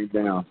time, bring it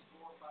down.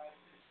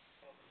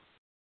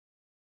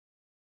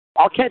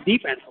 Wildcat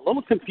defense a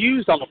little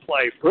confused on the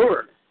play.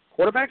 Brewer,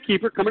 quarterback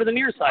keeper, coming to the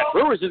near side.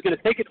 Brewer's just going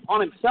to take it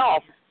upon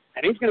himself,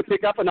 and he's going to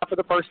pick up enough for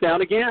the first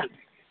down again.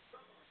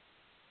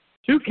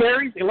 2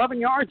 carries, 11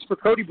 yards for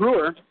Cody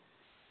Brewer.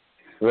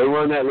 They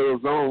run that little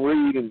zone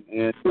read,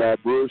 and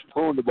Brewer's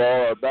pulling the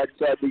ball. Our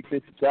backside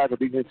defensive tackle,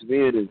 defensive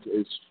end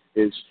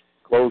is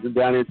closing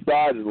down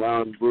inside and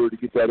allowing Brewer to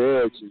get that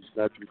edge. He's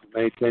got to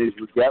maintain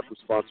his gap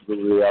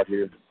responsibility out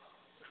here.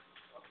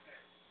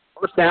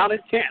 First down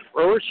and 10.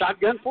 Brewer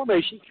shotgun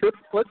formation, trip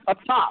foot up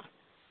top.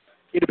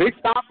 Get a big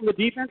stop from the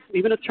defense,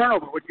 even a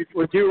turnover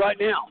would do right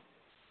now.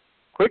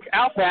 Quick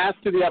out pass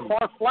to the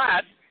far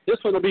flat. This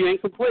one will be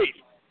incomplete.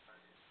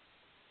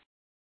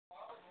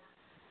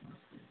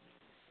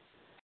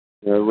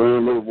 Running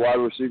a little wide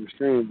receiver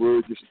screen.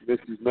 Brewer just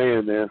missed his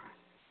man there.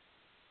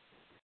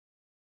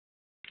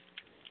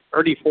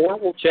 34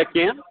 will check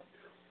in.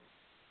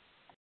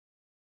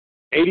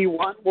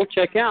 81 will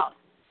check out.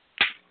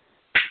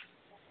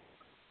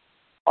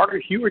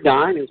 Carter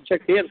Hewerdine is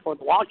checked in for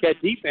the Wildcat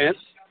defense.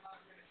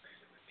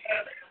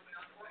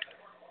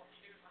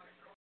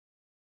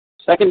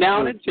 Second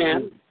down and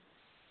 10.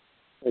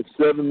 At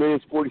 7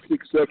 minutes,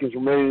 46 seconds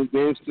remaining in the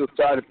game. Still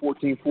tied at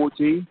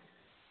 14-14.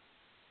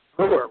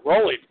 Brewer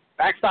rolling.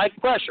 Backside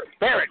pressure.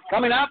 Barrett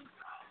coming up,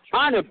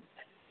 trying to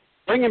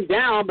bring him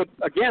down, but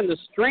again, the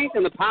strength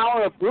and the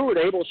power of Brewer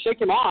able to shake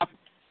him off,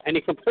 and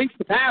he completes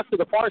the pass to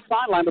the far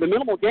sideline, but a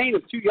minimal gain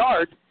of 2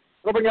 yards.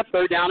 It'll bring up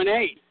third down and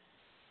 8.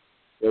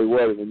 Hey,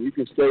 what? When you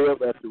can stay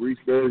up after Reese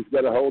Berry's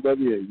got a hold of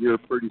you, you're a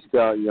pretty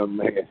stout young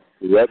man.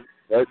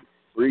 That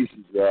Reese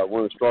is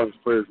one of the strongest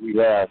players we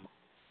have.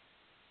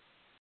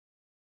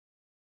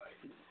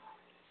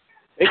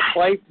 Big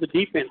play for the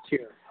defense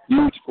here.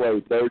 Huge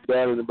play. Third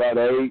down and about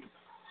 8.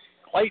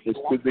 Clayton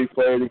this could be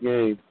play of the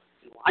game.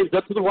 Lines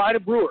up to the right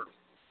of Brewer.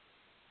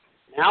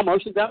 Now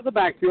motions out of the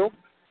backfield.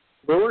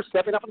 Brewer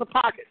stepping up in the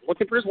pocket,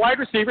 looking for his wide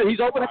receiver. He's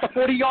open at the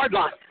 40-yard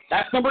line.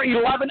 That's number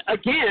 11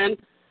 again.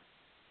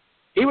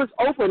 He was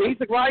open. He's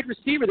the wide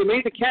receiver that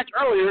made the catch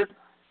earlier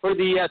for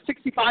the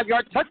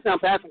 65-yard touchdown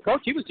pass. And,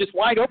 Coach, he was just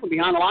wide open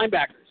behind the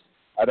linebackers.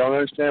 I don't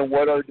understand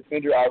what our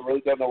defender – I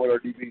really don't know what our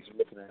DBs are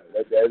looking at.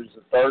 That is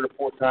the third or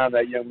fourth time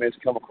that young man's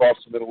come across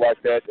the middle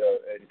like that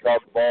and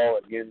caught the ball.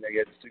 Again, they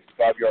get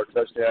a 65-yard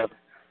touchdown.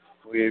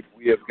 We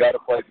have got to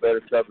play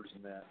better coverage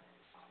than that.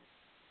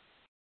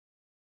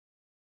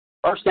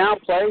 First down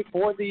play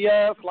for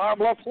the Flower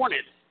Bluff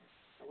Hornets.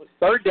 It was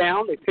third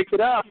down. They picked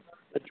it up.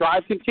 The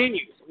drive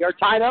continues. We are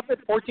tied up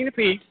at 14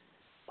 apiece.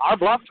 Flower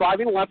Bluff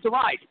driving left to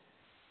right.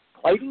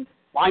 Clayton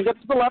lined up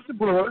to the left of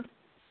Brewer.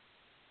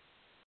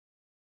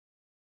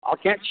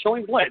 Wildcat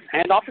showing blitz.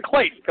 Hand off to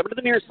Clayton. Coming to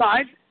the near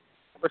side.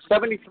 Number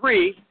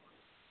 73.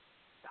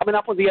 Coming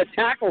up with the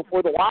tackle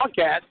for the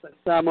Wildcats.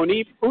 That's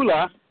Monique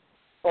Ula.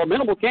 For a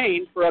minimal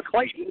gain for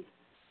Clayton.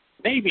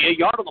 Maybe a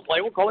yard on the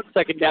play. We'll call it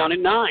second down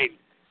and 9.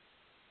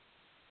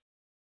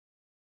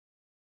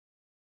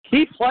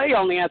 Key play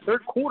on the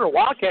third quarter.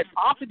 Wildcats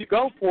opted to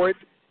go for it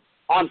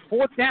on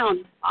fourth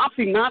down,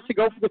 opting not to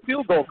go for the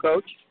field goal,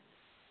 Coach.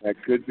 That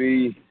could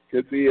be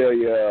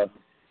a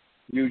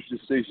huge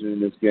decision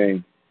in this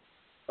game.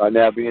 Right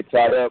now being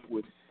tied up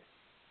with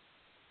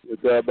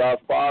about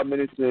 5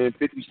 minutes and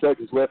 50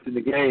 seconds left in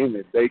the game.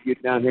 If they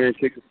get down here and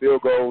kick a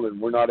field goal and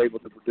we're not able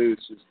to produce,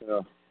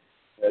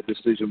 that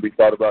decision will be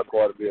thought about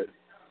quite a bit.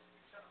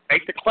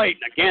 Fake to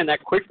Clayton. Again,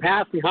 that quick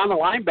pass behind the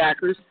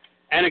linebackers.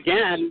 And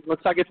again,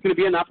 looks like it's going to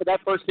be enough for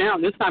that first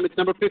down. This time it's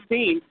number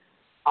 15.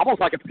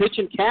 Almost like a pitch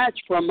and catch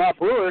from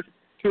Brewer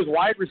to his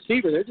wide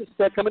receiver. They're just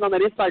coming on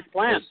that inside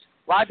slant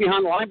right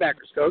behind the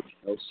linebackers, Coach.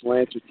 Those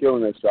slants are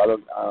killing us.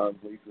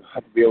 We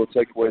have to be able to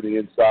take away the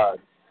inside.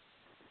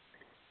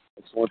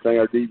 That's one thing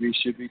our DBs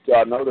should be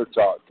taught. I know they're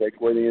taught. Take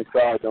away the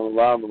inside. Don't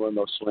allow them to run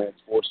those slants.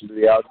 Force them to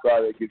the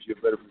outside. That gives you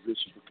a better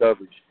position for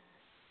coverage.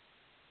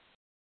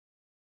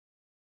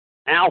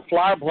 Now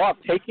Flower Bluff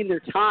taking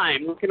their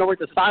time, looking over at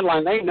the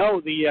sideline. They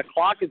know the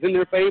clock is in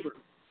their favor.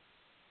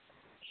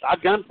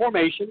 Shotgun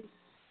formation.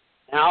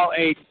 Now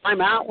a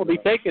timeout will be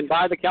taken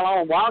by the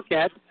Calallen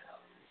Wildcats.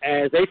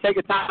 As they take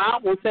a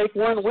timeout, we'll take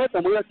one with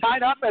them. We are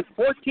tied up at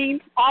 14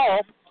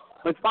 all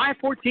with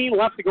 5:14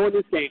 left to go in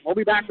this game. We'll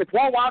be back with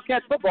more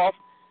Wildcat football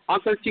on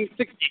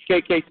 1360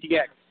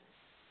 KKTX.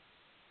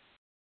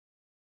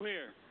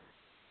 Clear.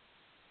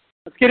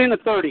 Let's get into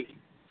 30.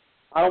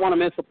 I don't want to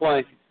miss a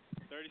play.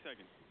 30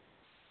 seconds.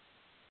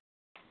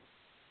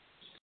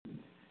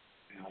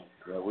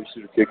 Yeah, we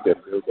should have kicked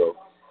that field goal.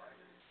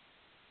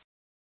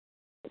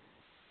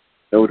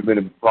 That would have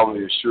been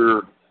probably a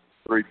sure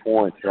 3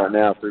 points. Right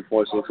now, 3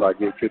 points looks like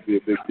it could be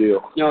a big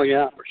deal. Oh,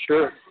 yeah, for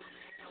sure.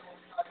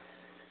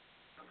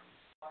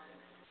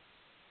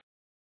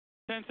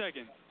 10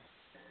 seconds.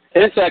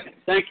 10 seconds.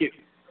 Thank you.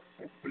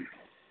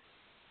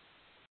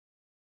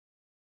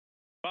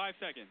 5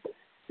 seconds.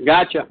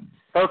 Gotcha.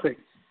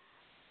 Perfect.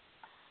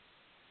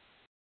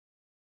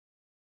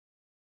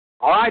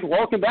 All right,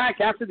 welcome back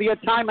after the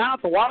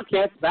timeout. The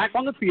Wildcats back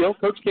on the field.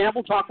 Coach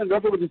Campbell talking it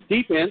over with his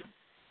defense.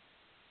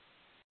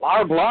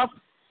 Flower Bluff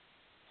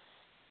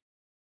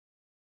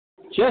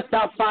just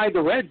outside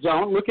the red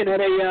zone, looking at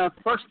a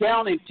first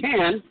down and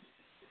 10.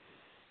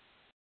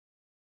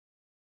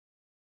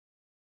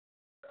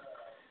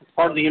 It's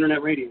part of the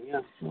internet radio,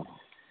 yeah.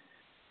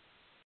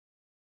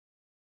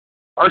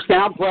 First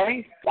down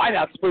play.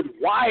 Wideout split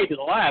wide to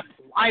the left.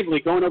 Lively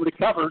going over the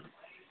cover.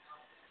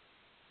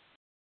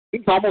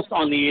 He's almost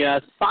on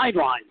the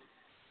sideline.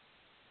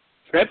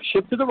 Trip,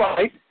 shift to the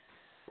right.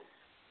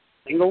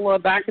 Single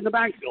back in the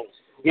backfield.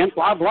 Again,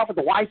 Flower Bluff with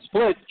the wide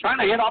split. Trying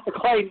to hit off the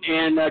Clayton,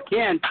 and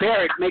again,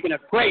 Barrett making a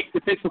great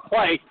defensive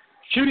play.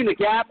 Shooting the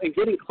gap and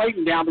getting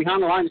Clayton down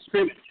behind the line of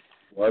scrimmage.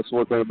 Well, that's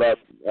one thing about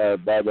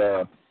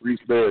Reese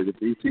Barrett. If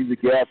he sees a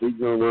gap, he's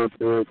going to run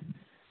through it.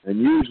 And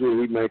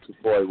usually he makes a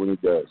play when he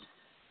does.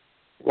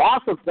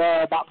 Loss of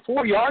about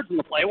 4 yards in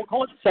the play. We'll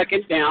call it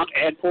second down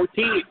and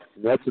 14.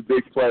 And that's a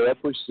big play.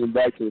 That pushes him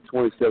back to the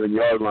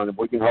 27-yard line. If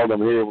we can hold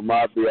him here, we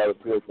might be out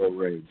of field goal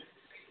range.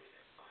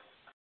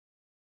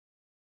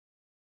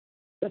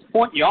 At this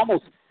point, you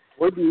almost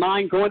wouldn't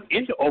mind going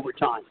into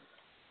overtime.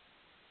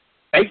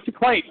 Fakes to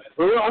Clayton.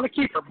 Brewer on the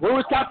keeper.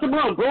 Brewer's got some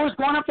room. Brewer's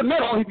going up the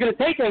middle. He's going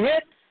to take a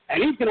hit,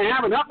 and he's going to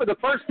have enough of the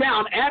first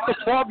down at the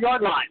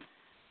 12-yard line.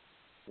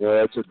 Yeah,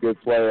 that's a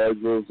good play. That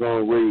was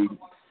on read.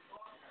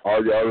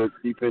 Our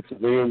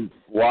defensive end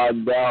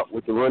widened out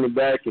with the running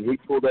back, and he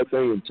pulled that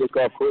thing and took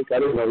off quick. I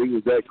didn't know he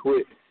was that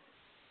quick.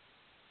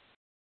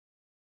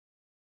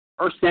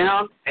 First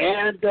down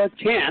and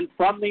 10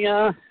 from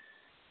the,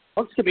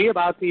 looks to be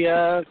about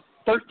the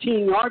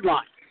 13-yard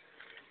line.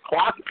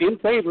 Clock in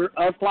favor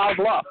of Flower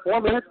Bluff.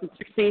 4 minutes and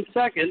 16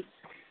 seconds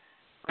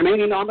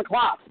remaining on the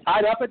clock.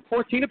 Tied up at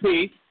 14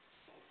 apiece.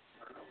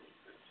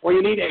 Where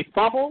you need a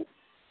fumble.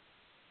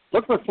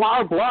 Look for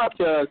Flower Bluff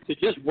to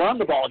just run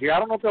the ball here. I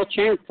don't know if they'll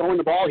chance throwing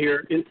the ball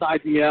here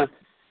inside the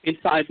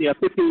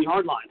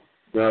 15-yard line.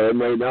 No, they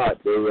may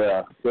not. They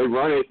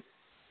run it.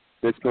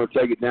 It's going to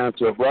take it down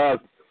to about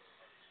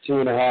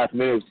 2.5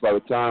 minutes by the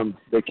time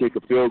they kick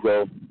a field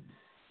goal.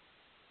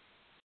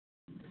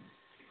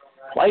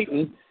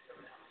 Clayton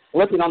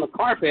flipping on the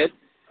carpet.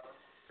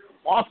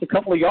 Lost a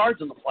couple of yards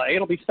on the play.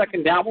 It'll be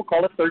second down. We'll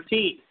call it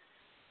 13.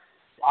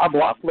 Flower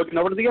Bluff looking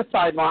over to the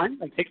sideline.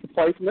 They take the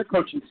play from their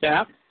coaching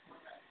staff.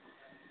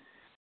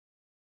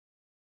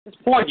 At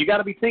this point, you got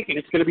to be thinking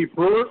it's going to be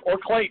Brewer or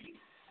Clayton.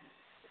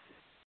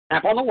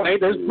 Snap on the way.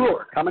 There's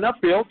Brewer coming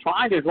upfield,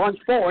 trying to run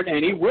forward,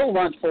 and he will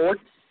run forward.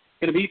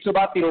 Going to be to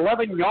about the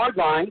 11-yard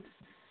line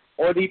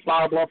for the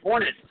Flower Bluff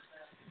Hornets.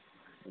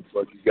 Looks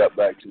like you got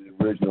back to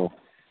the original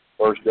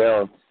first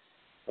down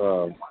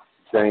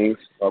chains,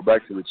 or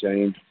back to the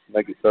chains.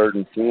 Make it 3rd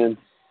and 10.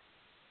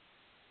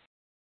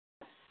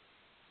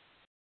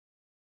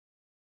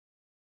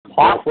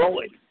 Clock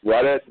rolling.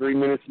 Right at 3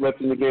 minutes left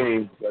in the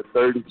game. Got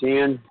 3rd and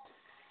 10.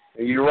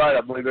 And you're right.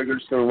 I believe they're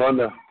just going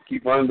to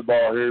keep running the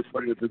ball here,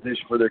 put in a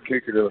position for their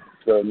kicker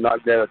to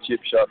knock down a chip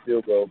shot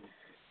field goal.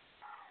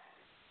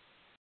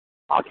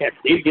 Wildcats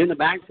need to get in the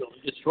backfield.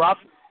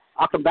 Disrupt.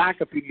 I'll come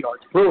back a few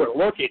yards. Brewer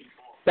looking,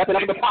 stepping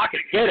up in the pocket,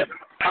 get him,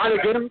 trying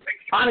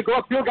to go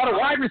upfield. Got a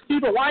wide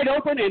receiver wide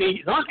open, and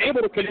he's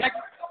unable to connect.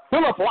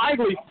 Philip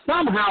Lively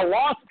somehow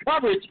lost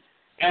coverage,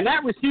 and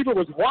that receiver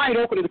was wide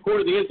open in the corner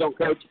of the end zone,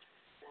 Coach.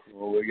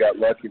 Well, we got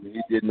lucky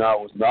that he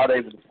was not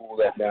able to pull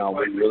that down.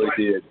 We really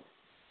did.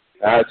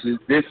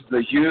 This is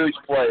a huge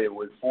play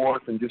with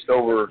 4th and just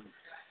over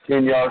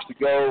 10 yards to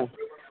go.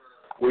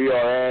 We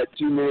are at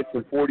 2 minutes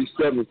and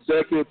 47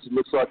 seconds. It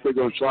looks like they're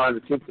going to try and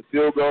attempt the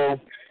field goal.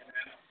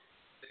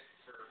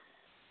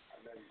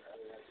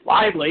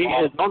 Lively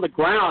is on the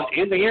ground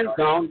in the end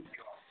zone.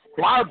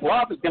 Flower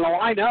Bluff is going to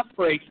line up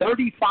for a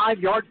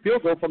 35-yard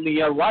field goal from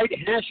the right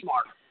hash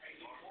mark.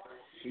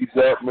 He's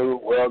up,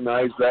 move. Well,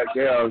 now he's back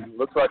down.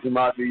 Looks like he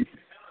might be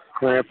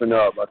cramping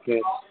up. I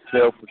can't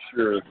tell for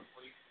sure.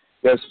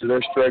 They're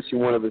stretching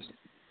one of his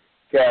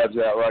calves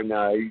out right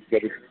now. He's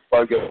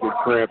probably got a good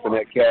cramp in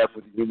that calf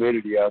with the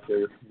humidity out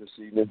there this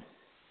evening.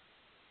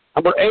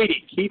 Number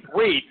 80, Keith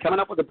Reed, coming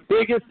up with the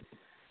biggest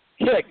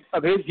kick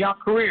of his young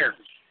career.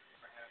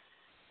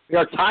 We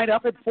are tied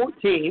up at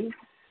 14.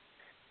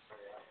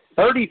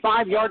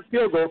 35-yard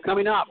field goal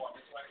coming up.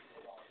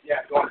 Yeah,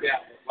 going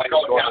down.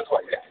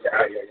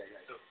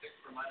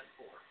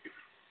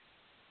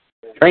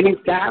 Training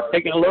staff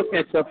taking a look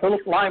at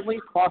Philip Lively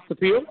across the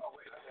field.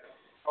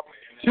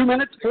 2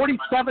 minutes,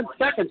 47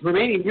 seconds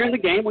remaining here in the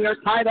game. We are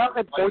tied up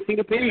at 14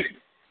 apiece.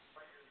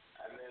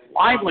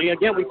 Lively,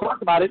 again, we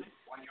talked about it,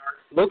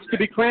 looks to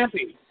be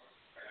cramping.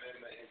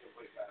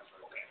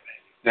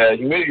 Yeah,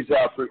 humidity's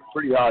out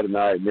pretty high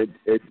tonight, and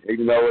it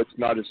even though it's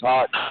not as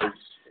hot as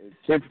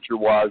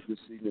temperature-wise this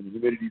evening, the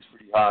humidity's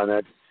pretty high, and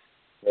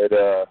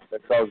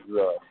that causes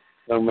the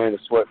young man to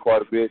sweat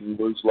quite a bit and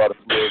lose a lot of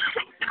fluid.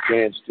 He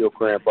can still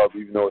cramp up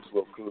even though it's a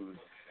little cooler.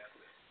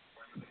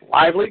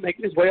 Lively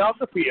making his way off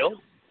the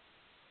field.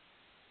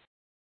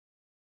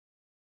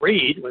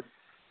 Reed with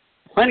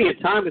plenty of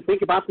time to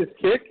think about this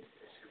kick.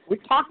 We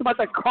talked about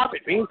that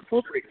carpet being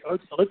slippery,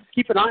 Coach, so let's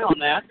keep an eye on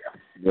that.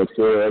 Yes,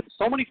 sir.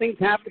 So many things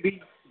have to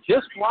be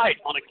just right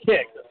on a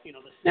kick. You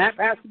know, the snap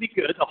has to be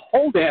good, the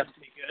hold has to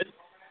be good,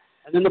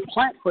 and then the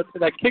plant foot for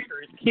that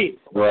kicker is key.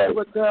 So right.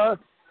 Let's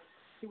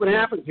see what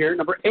happens here.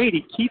 Number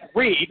 80, Keith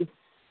Reed,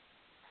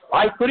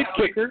 right-footed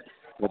kicker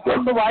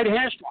from the right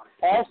hash mark.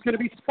 Ball's going to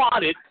be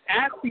spotted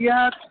at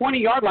the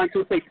 20-yard line,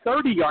 so it's a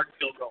 30-yard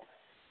field goal.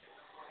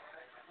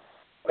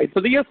 Wait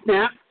for the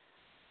snap.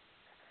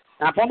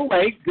 Snap on the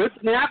way. Good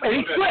snap, and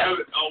he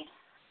slipped.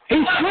 He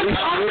slipped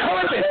on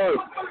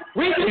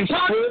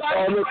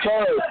the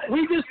carpet.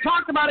 We just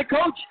talked about it,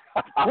 Coach.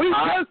 We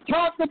just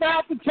talked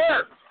about the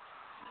turf.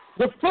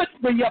 The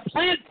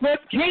plant foot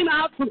came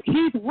out from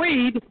Keith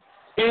Reed,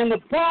 and the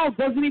ball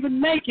doesn't even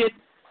make it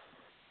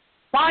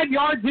 5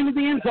 yards into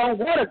the end zone.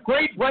 What a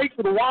great break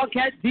for the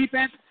Wildcat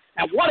defense,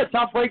 and what a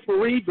tough break for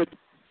Reed. But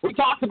we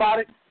talked about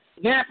it.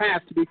 Snap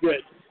has to be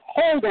good.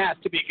 Hold has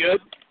to be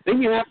good.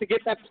 Then you have to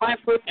get that plant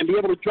foot and be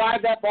able to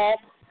drive that ball,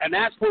 and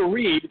that's where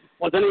Reed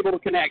was unable to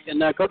connect.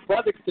 And Coach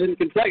Brotherton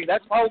can tell you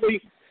that's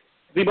probably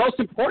the most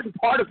important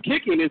part of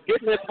kicking is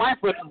getting that plant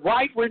foot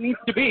right where it needs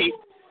to be.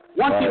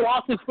 Once he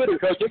lost his footing,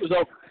 Coach, it was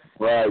over.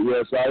 Right,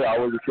 yes, I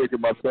was a kicker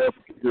myself,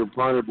 kicker and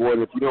punter, boy.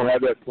 If you don't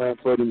have that plant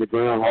foot in the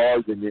ground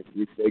hard, then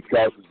it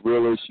causes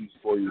real issues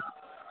for you.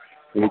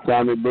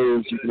 Anytime it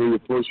moves, you can either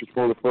push or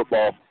pull the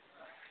football.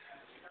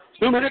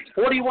 2 minutes,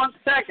 41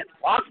 seconds.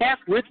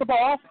 Wildcats with the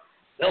ball.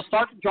 They'll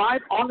start the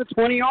drive on the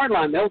 20-yard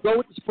line. They'll go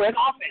with the spread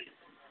offense.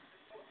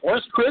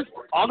 Forrest Chris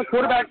on the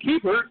quarterback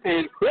keeper,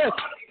 and Chris,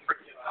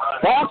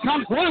 ball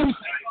comes loose.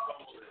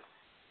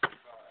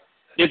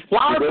 Did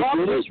Flower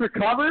Ball just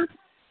recover?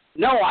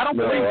 No, I don't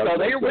believe so.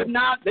 They would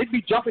not. They'd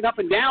be jumping up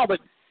and down,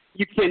 but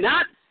you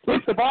cannot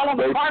put the ball on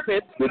the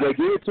carpet. Did they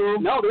give it to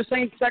him? No, they're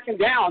saying second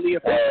down.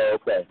 Oh,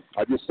 okay.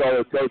 I just saw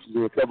the coaches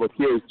and a couple of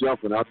kids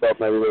jumping. I thought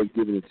maybe they were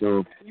giving it to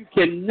him. You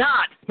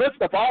cannot put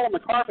the ball on the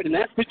carpet in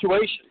that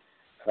situation.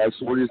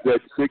 So what is that,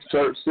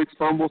 six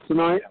fumbles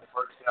tonight?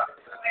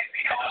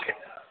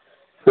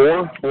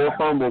 Four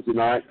fumbles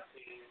tonight.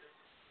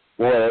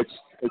 Boy,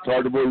 it's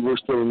hard to believe we're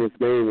still in this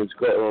game as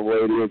the way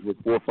it is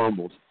with 4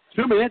 fumbles.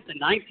 2 minutes and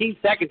 19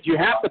 seconds. You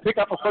have to pick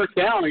up a first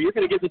down or you're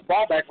going to get this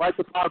ball back right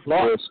to Power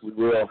Bluff. Yes, we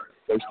will.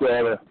 They still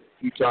have a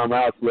few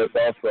timeouts left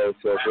also,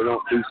 so if they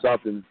don't do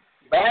something.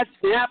 Bad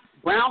snap.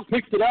 Brown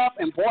picks it up,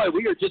 and, boy,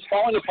 we are just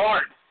falling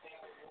apart.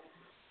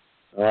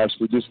 So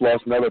we just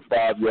lost another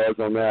 5 yards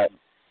on that.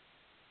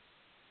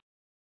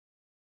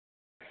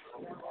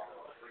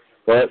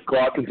 But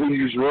clock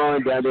continues to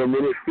run down to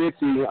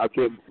 1:50.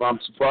 I'm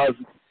surprised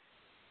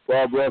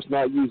Paul Bluff's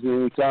not using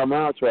any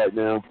timeouts right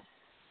now.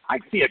 I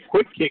see a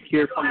quick kick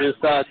here from this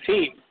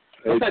team.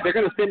 Looks like they're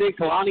going to send in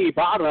Kalani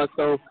Ibarra,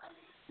 so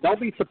don't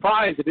be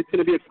surprised if it's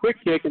going to be a quick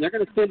kick, and they're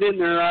going to send in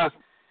their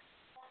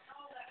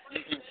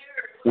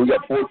We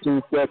got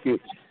 14 seconds.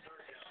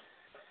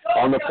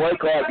 On the play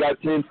clock,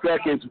 got 10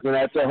 seconds. We're going to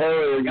have to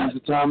hurry and use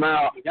a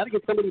timeout. We got to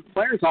get some of these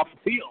players off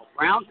the field.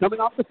 Brown coming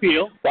off the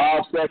field.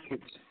 5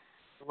 seconds.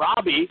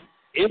 Robbie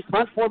in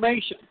front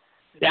formation.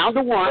 Down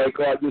to 1. Play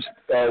clock just,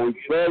 we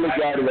barely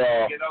got it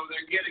all.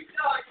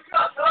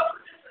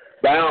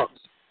 Bounce.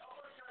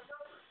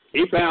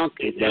 He bounced.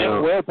 It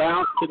will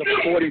bounce to the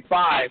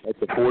 45.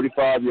 That's a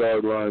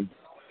 45-yard line.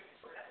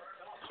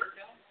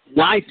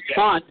 Nice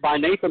punt by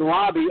Nathan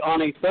Robbie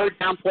on a third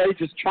down play,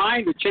 just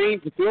trying to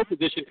change the field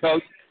position,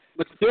 Coach,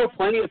 but still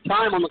plenty of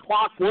time on the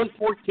clock,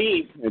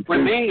 1:14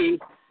 remaining.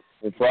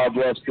 And Flower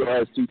Bluff still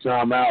has 2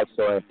 timeouts,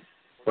 so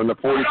from the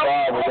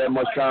 45 with that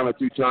much time and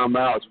 2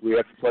 timeouts, we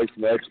have to play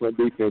some excellent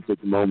defense at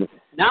the moment.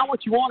 Now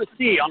what you want to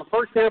see, on the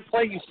first down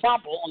play, you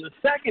fumble. On the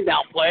second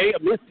down play,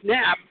 a missed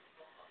snap,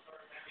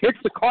 hits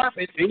the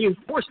carpet, and you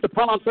force the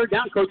punt on third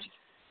down, Coach.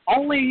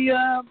 Only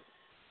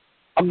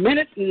a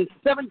minute and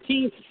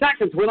 17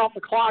 seconds went off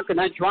the clock in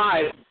that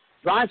drive.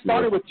 Drive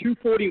started with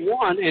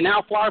 2:41, and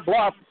now Flower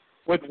Bluff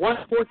with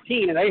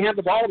 1:14, and they have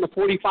the ball on the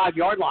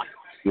 45-yard line.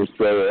 This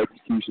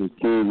execution is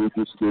key. We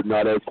just did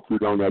not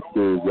execute on that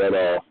series at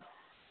all.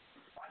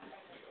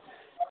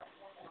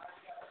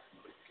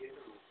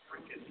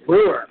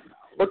 Brewer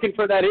looking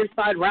for that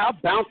inside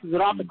route, bounces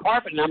it off the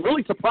carpet, and I'm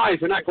really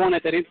surprised they're not going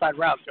at that inside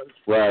route, Coach.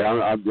 Right.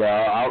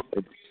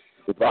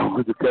 If I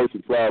was the coach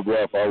at Flower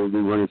Bluff, I would be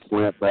running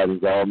slant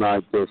patterns all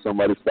night until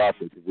somebody stops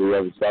it, because we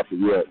haven't stopped it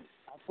yet.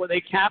 That's where they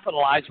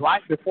capitalized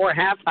right before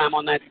halftime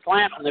on that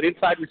slant on that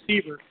inside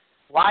receiver,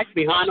 right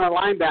behind our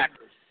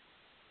linebackers.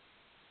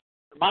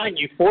 Remind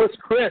you, Forrest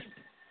Chris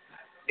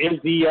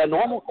is the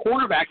normal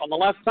cornerback on the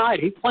left side.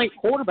 He's playing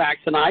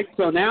quarterback tonight,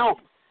 so now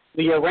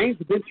the reins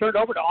have been turned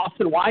over to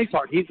Austin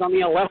Weishart. He's on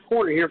the left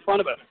corner here in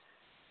front of us.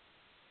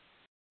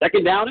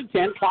 Second down and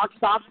 10. Clock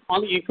stops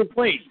on the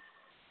incomplete.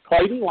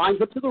 Clayton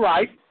lines up to the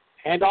right.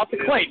 Hand off to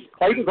Clayton.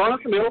 Clayton going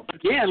up the middle.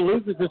 Again,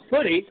 loses his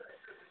footing.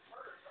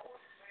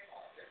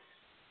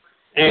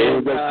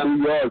 And 2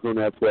 yards on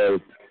that play.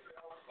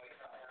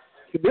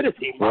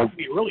 Humidity must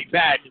be really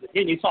bad.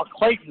 Again, you saw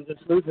Clayton just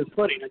lose his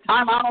footing. A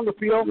timeout on the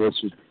field. Yes,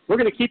 we're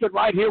going to keep it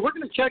right here. We're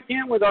going to check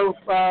in with our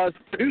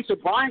producer,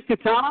 Brian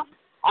Katana,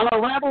 on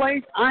our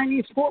Rabelais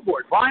IME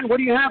scoreboard. Brian, what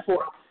do you have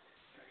for us?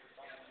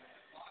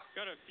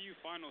 Got a few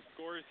final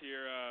scores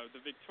here.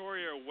 The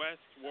Victoria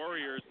West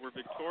Warriors were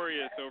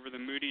victorious over the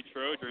Moody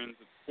Trojans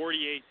at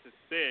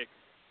 48-6.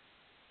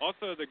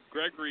 Also, the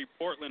Gregory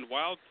Portland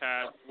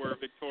Wildcats were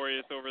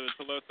victorious over the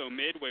Toloso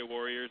Midway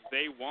Warriors.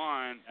 They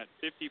won at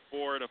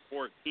 54-14.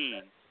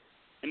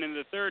 And in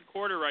the third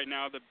quarter right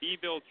now, the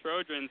Beeville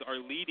Trojans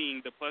are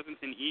leading the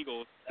Pleasanton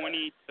Eagles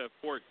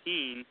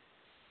 20-14.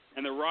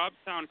 And the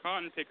Robstown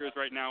Cotton Pickers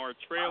right now are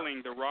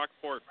trailing the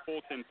Rockport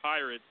Fulton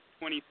Pirates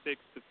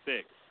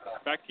 26-6.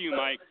 Back to you,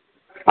 Mike.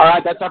 All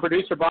right, that's our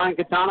producer, Brian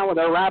Katana, with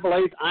our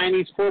Rabelais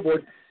IME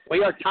scoreboard.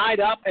 We are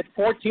tied up at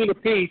 14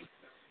 apiece.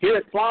 Here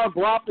at Flower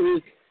Bluff, it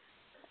is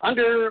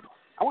under,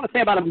 I want to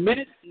say, about a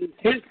minute and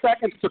 10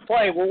 seconds to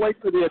play. We'll wait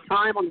for the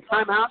time on the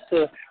timeout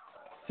to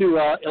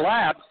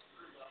elapse.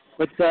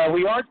 But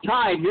we are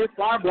tied here at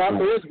Flower Bluff.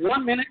 There is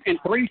 1 minute and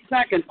 3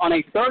 seconds on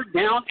a third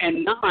down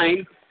and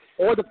 9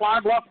 for the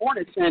Flower Bluff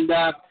Hornets. And,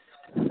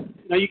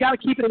 you got to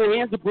keep it in the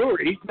hands of Brewer.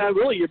 He's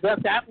really your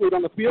best athlete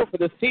on the field for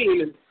this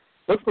team. And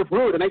look for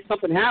Brewer to make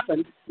something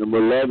happen. Number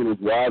 11 is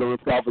right on the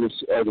top of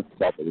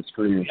the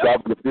screen,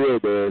 top of the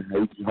field there.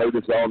 He's heard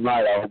us all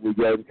night. I hope we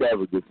got him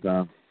covered this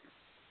time.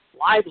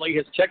 Lively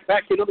has checked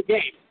back into the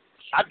game.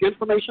 Shotgun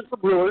formation for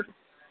Brewer.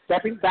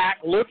 Stepping back,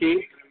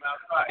 looking,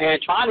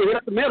 and trying to hit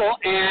up the middle.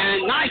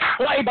 And nice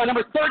play by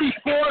number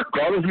 34.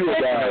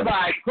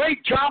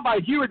 Great job by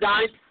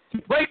Hewardine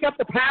to break up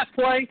the pass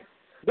play.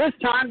 This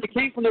time they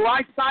came from the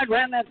right side,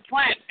 ran that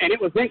slant, and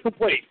it was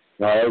incomplete.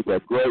 That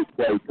was a great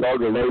play.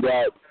 Carter laid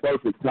out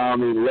perfect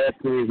timing.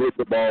 Left hand hit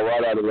the ball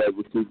right out of that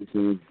receiver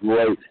team.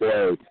 Great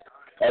play.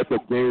 That's a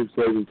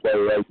game-saving play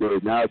right there.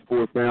 Now it's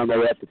fourth down. They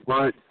have to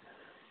punt.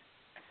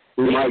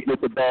 We might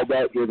get the ball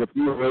back. There's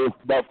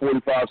about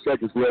 45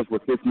 seconds left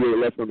with 58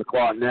 left on the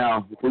clock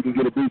now. If we can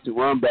get a decent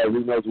run back,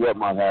 who knows what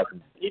might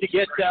happen. Need to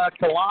get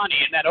Calallen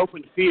in that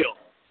open field.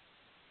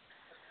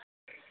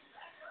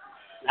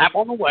 Snap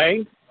on the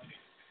way.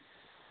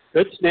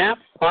 Good snap.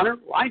 Punter,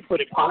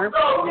 right-footed punter.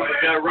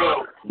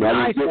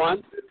 Nice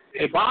one.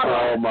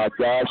 Oh, my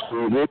gosh.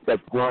 We hit the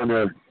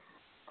punter.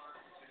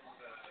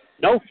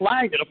 No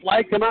flag. Did a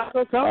flag come out,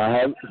 though, Coach? I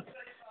haven't.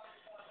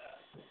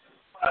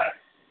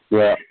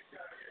 Yeah.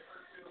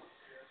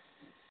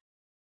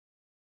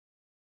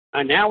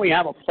 And now we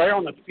have a player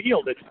on the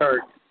field that's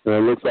hurt. It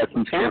looks like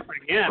he's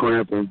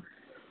cramping.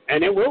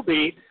 And it will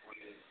be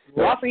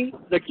roughing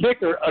the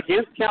kicker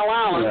against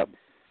Calallen. Yep.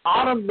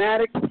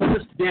 Automatic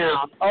first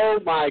down. Oh,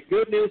 my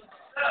goodness.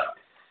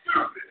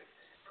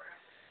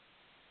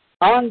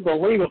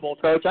 Unbelievable,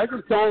 Coach. I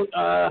just don't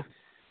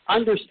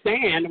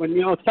understand when,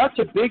 it's such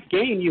a big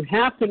game, you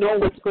have to know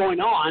what's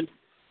going on.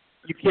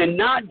 You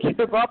cannot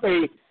give up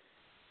a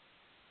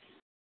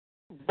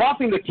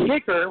roughing the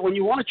kicker when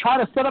you want to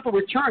try to set up a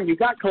return. You've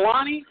got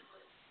Kalani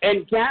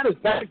and Gaddis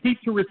back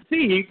deep to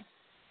receive.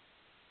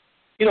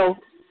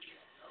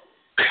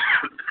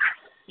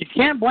 You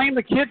can't blame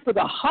the kid for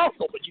the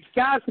hustle, but you've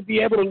got to be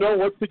able to know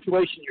what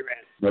situation you're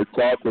in. They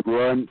taught to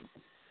run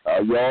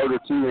a yard or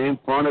two in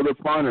front of the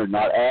punter,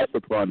 not at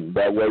the punter.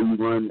 That way you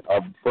run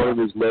in front of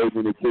his leg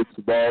when he kicks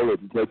the ball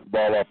and takes the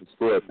ball off his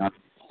foot.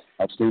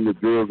 I've seen the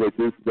drills they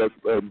do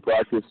in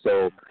practice,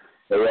 so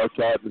they are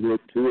taught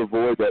to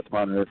avoid that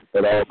punter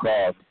at all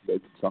costs.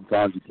 But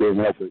sometimes you can't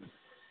help it.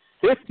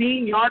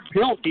 15-yard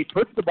penalty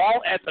puts the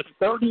ball at the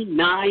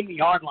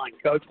 39-yard line,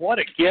 Coach. What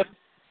a gift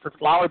for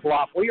Flower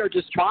Bluff. We are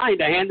just trying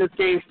to hand this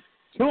game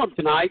to them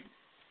tonight.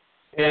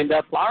 And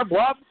Flower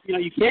Bluff,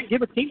 you can't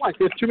give a team like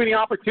this too many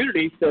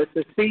opportunities to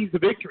seize the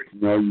victory.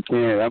 No, you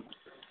can't.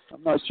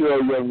 I'm not sure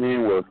our young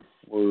men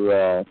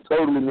were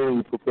totally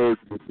mentally prepared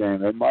for this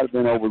game. They might have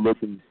been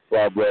overlooking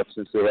Flower Bluff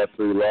since they have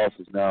 3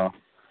 losses now.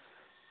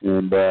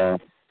 And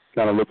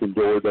kind of looking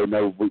toward, they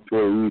know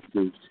Victoria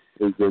East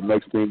is the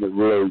next team that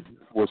really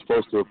was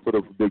supposed to put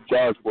up a big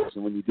challenge for us.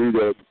 And when you do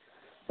that,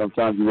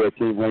 sometimes you let a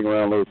team hang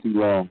around a little too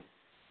long.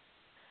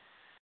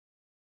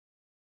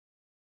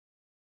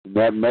 And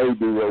that may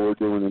be what we're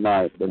doing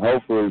tonight. But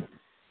hopefully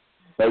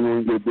they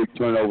won't get a big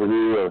turnover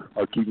here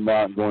or keep them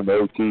out and going to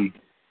OT.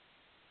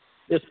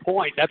 This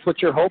point, that's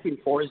what you're hoping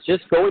for, is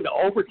just going to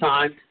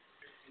overtime.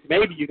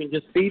 Maybe you can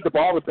just feed the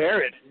ball to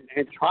Barrett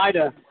and try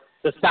to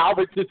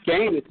salvage this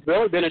game. It's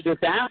really been a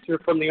disaster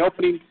from the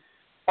opening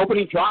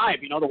drive.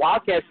 The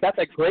Wildcats got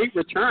that great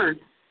return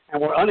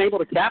and were unable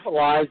to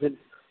capitalize. And,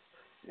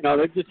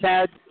 they've just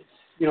had,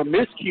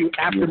 miscue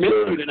after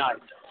miscue tonight.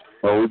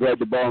 Well, we've had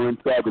the ball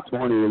inside the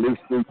 20 at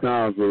least 3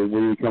 times where we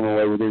didn't come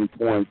away with any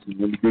points. And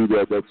when you do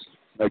that, that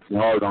makes it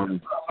hard on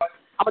them.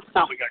 How much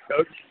time we got,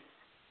 Coach?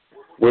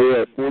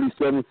 We're at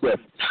 47 seconds.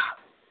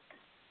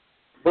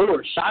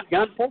 Brewer,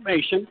 shotgun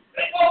formation.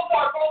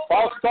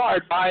 Ball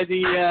start by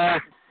the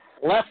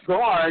left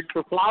guard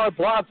for Flower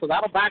Bluff, so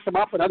that'll back them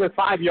up another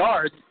 5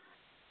 yards.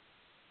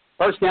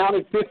 First down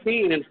and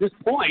 15, and at this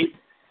point,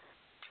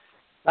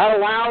 that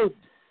allows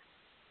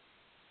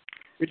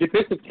the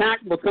defensive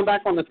tackle to come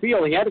back on the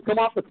field. He had to come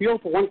off the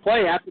field for one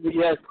play after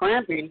the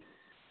cramping.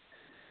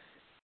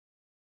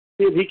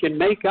 See if he can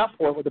make up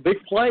for it with a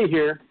big play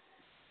here.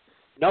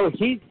 No,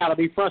 he's got to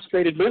be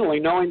frustrated mentally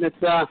knowing that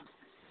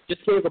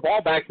just gave the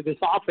ball back to this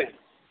offense.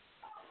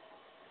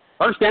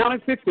 First down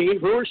and 15,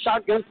 Brewer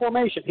shotgun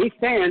formation. He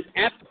stands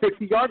at the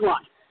 50-yard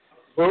line.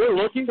 Brewer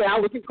looking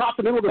down, looking across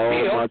the middle of the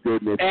field. My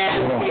goodness.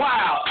 And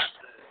wow.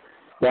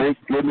 Thank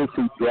goodness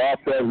he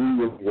dropped that. He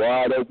was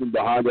wide open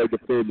behind our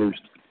defenders.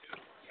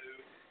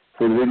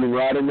 He hit him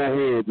right in the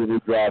hands and he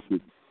dropped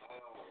it.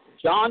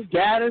 John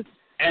Gaddis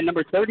and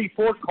number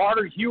 34,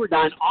 Carter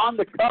Hewardine on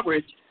the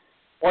coverage,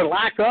 or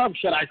lack of,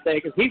 should I say,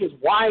 because he was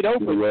wide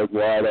open. He was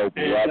wide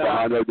open, and, right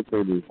behind our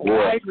defenders.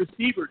 Wide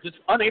receiver just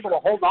unable to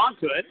hold on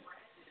to it.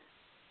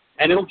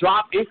 And it'll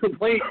drop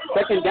incomplete.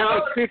 Second down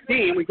at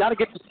 15. We've got to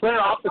get the player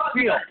off the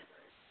field.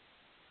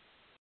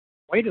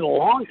 Waited a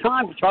long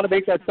time to try to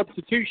make that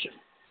substitution.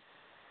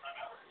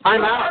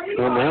 Timeout.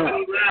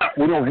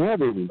 We don't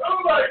have any. Oh,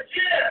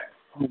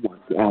 my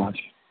gosh.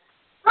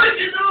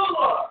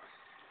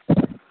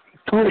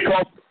 Trying to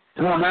call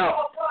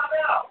timeout.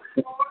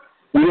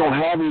 We don't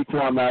have any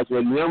timeouts. The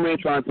young man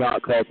trying to call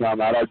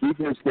timeout. Our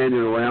defense standing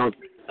around.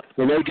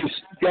 So they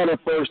just got a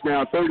first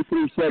down,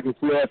 33 seconds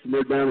left, and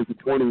they're down at the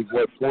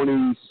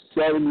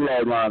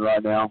 27-yard line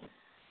right now.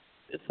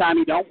 This time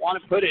you don't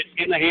want to put it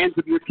in the hands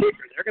of your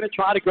kicker. They're going to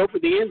try to go for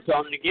the end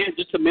zone. And, again,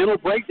 just a mental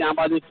breakdown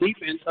by the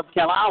defense of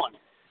Calallen.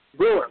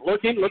 Brewer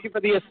looking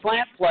for the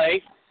slant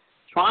play,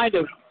 trying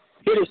to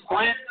hit a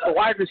slant. The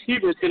wide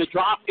receiver is going to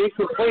drop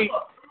incomplete.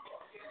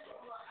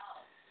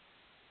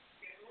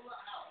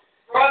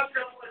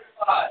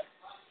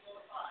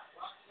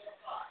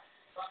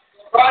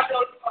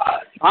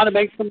 Trying to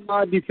make some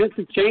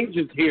defensive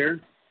changes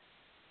here.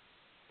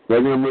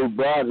 They're going to move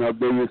Broughton, our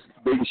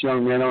biggest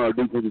young man on our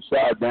defensive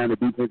side, down to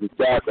defensive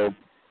tackle.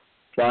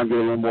 Try and get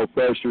a little more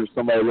pressure,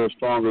 somebody a little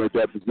stronger at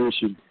that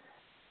position.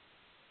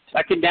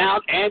 Second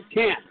down and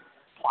 10.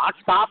 Clock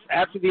stops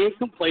after the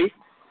incomplete.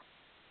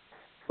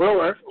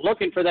 Brewer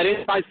looking for that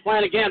inside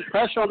slant again.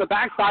 Pressure on the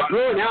backside.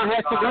 Brewer now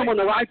has some room on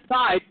the right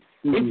side.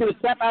 He's going to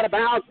step out of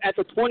bounds at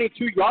the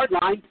 22-yard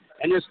line,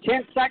 and there's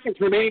 10 seconds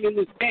remaining in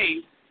this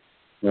game.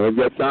 Well, we've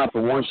got time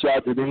for one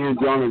shot to the end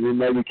zone and then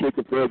maybe kick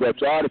a field goal,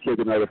 try to kick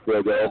another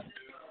field goal,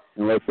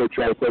 unless they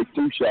try to take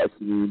 2 shots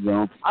to the end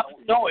zone. I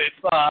don't know if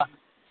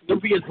they'll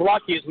be as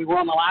lucky as we were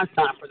on the last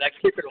time for that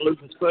kicker to lose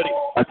his footing.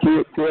 I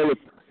can't tell if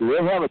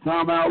they'll have a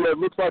timeout left.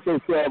 Looks like they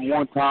still have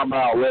one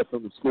timeout left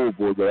on the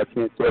scoreboard, but I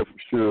can't tell for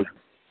sure.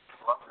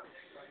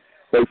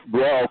 Okay,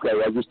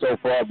 I just told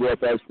Far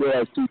Bluff that still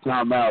has 2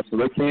 timeouts, so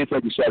they can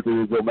take a shot to the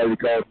end zone, maybe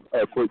call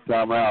a quick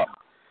timeout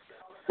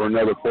for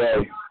another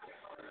play.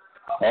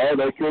 Oh,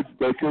 they could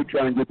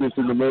try and get this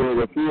in the middle of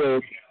the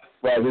field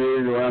right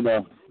here around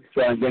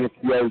try and get it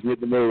together and get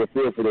in the middle of the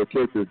field for their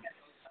kicker.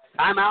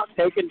 Timeout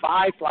taken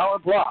by Flower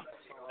Bluff.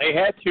 They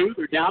had 2.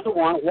 They're down to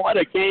 1. What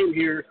a game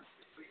here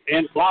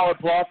in Flower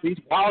Bluff. These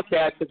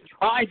Wildcats have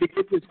tried to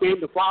get this game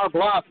to Flower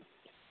Bluff,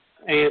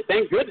 and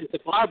thank goodness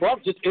that Flower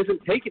Bluff just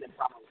isn't taking it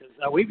from them, because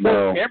we've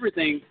done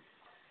everything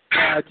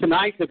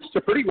tonight that's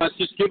to pretty much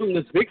just give them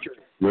this victory.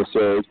 Yes,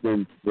 sir. It's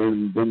been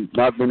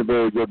not been a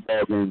very good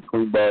ball game,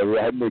 clean ball. It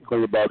hasn't been a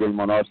clean ball game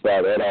on our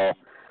side at all.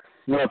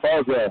 You know, if I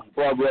was a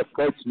Flower Bluff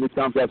coach, many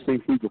times I've seen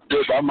people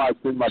flip, I might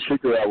send my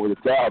kicker out with a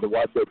towel to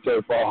wipe that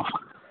turf off.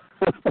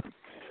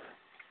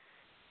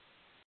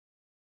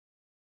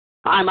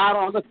 Timeout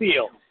on the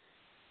field.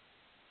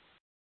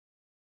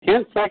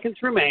 10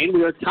 seconds remain.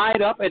 We are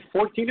tied up at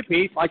 14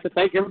 apiece. I'd like to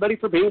thank everybody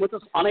for being with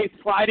us on a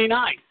Friday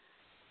night.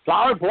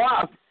 Flower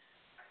Bluff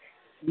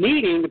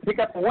needing to pick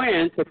up a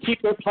win to keep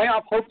their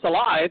playoff hopes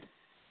alive.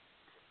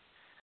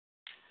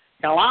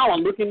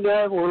 Calallen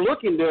we're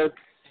looking to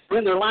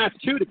win their last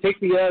 2 to take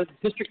the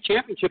district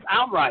championship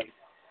outright.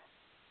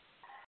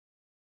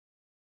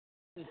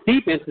 The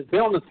defense has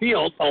been on the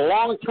field a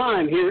long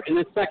time here in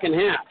the second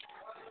half.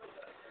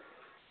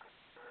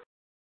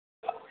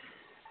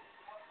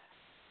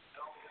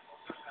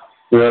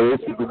 Yeah, this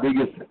is the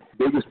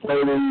biggest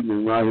play of the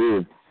evening right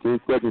here. 10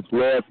 seconds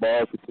left,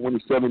 ball at the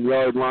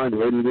 27-yard line,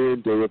 headed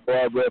into the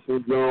Flower Bluff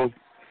end zone.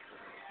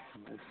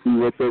 Let's see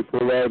what they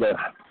pull out of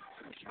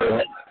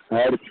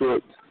the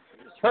trick.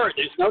 It's hurt.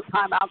 There's no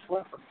timeouts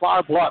left for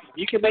Flower Bluff. If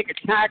you can make a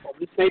tackle,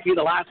 this may be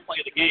the last play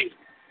of the game.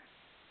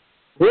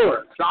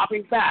 Brewer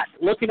dropping back,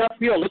 looking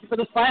upfield, looking for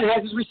the slant,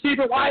 has his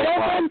receiver wide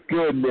open.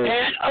 Goodness.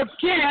 And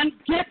again,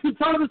 gets in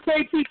front of the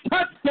safety,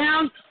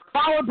 touchdown,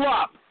 Flower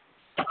Bluff.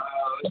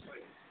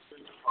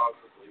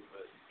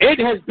 It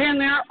has been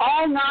there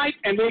all night,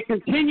 and they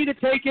continue to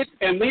take it.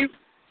 And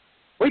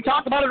we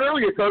talked about it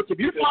earlier, Coach. If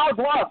you're Flower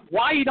Bluff,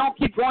 why you don't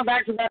keep going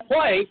back to that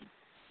play?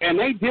 And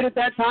they did it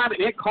that time, and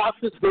it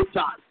cost us big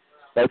time.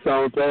 That's the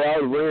only play I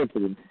ran for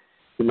them.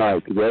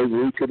 tonight because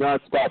we could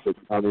not stop it.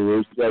 I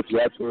mean, that's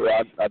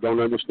where I don't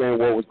understand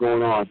what was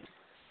going on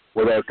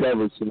with our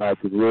coverage tonight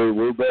because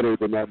we're better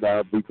than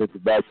that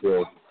defensive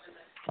backfield.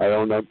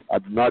 I'm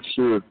not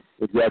sure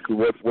exactly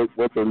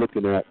what they're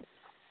looking at.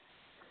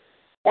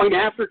 Point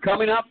after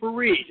coming up for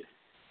Reed.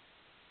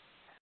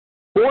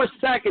 4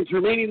 seconds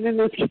remaining in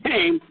this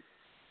game.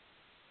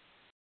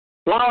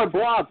 Flower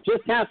Bluff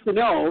just has to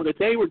know that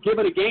they were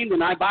given a game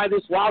tonight by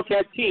this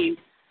Wildcat team.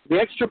 The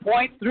extra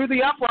point through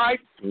the upright.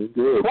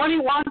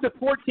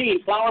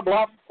 21-14. Flower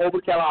Bluff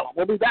over Calallen.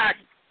 We'll be back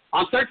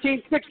on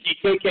 1360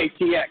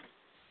 KKTX.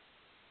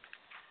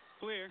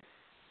 Clear.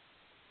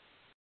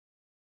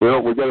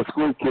 Well, we got a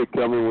squib kick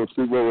coming. We'll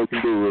see what we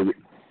can do with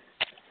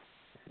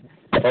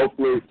it.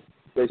 Hopefully, if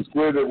they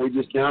squib it, we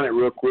just count it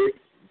real quick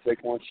and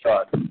take one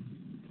shot.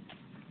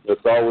 That's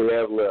all we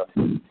have left.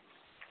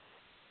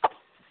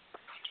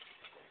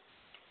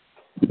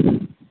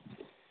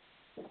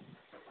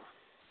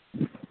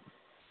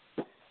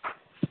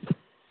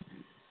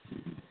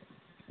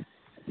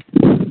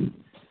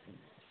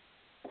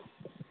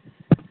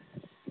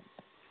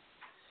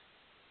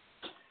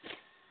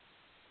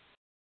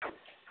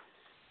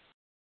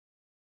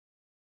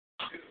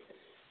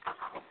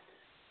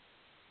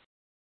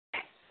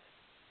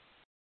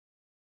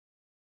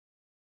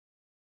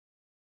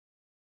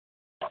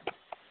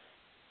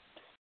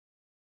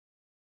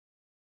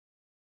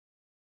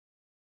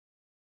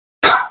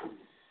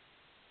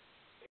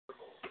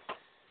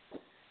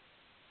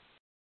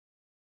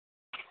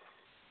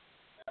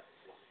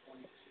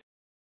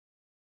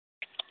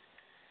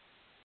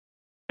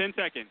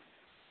 Seconds.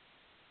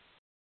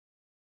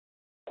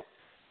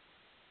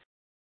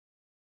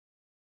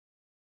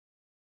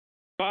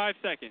 5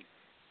 seconds.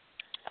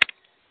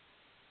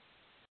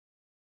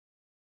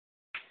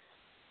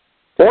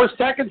 4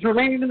 seconds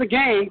remaining in the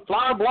game.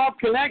 Flower Bluff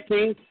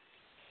connecting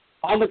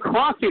on the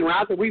crossing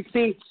route that we've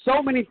seen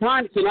so many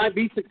times tonight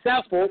be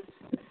successful.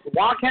 The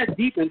Wildcat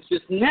defense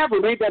just never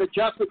made that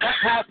adjustment. That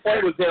pass play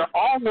was there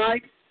all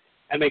night,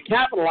 and they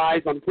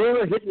capitalized on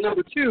Brewer hitting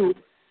number 2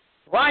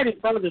 right in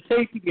front of the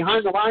safety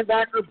behind the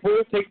linebacker.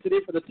 Brewer takes it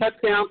in for the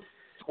touchdown,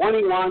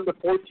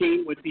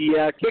 21-14 with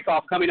the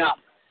kickoff coming up.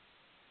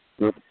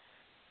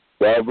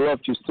 Flower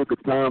Bluff just took a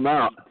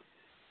timeout.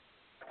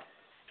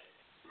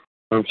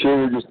 I'm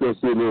sure we're just going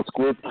to see a little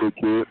squib kick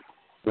here.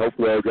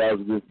 Hopefully our guys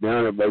are just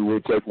down it. Maybe we'll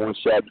take one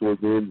shot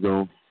towards the end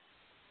zone.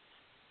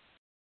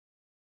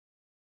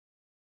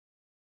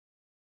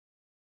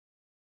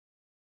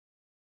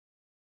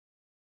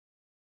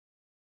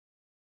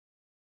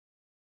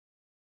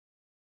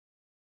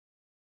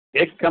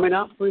 Kick coming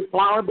up for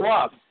Flower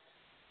Bluff.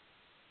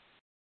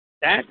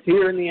 That's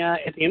here in the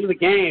at the end of the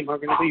game are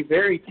going to be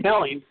very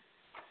telling.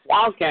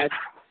 Wildcats,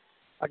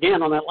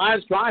 again, on that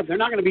last drive, they're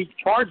not going to be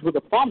charged with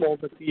a fumble,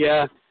 but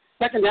the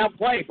second down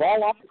play,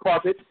 ball off the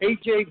carpet,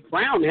 A.J.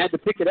 Brown had to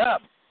pick it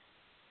up.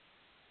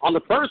 On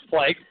the first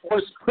play, of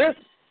course, Chris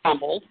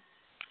fumbled,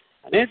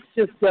 and it's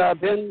just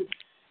been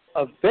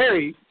a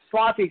very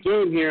sloppy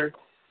game here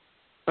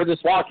for this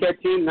Wildcat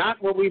team,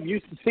 not what we've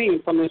used to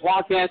seeing from this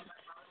Wildcats.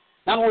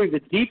 Not only the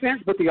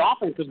defense, but the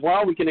offense as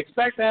well. We can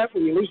expect that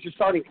when you lose your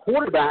starting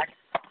quarterback.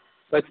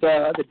 But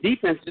the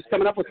defense just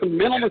coming up with some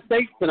mental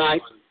mistakes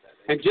tonight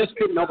and just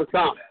couldn't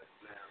overcome.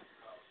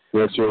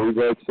 Yes, sir. We've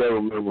had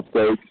several mental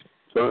mistakes.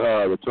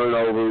 The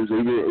turnovers,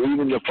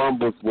 even the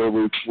fumbles where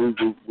we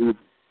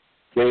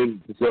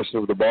gained possession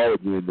of the ball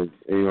again. But,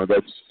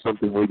 that's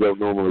something we don't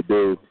normally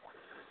do.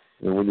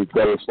 And when you've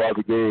got a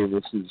sloppy game,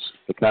 this is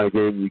the kind of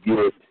game you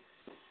get.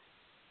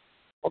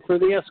 Well, for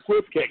the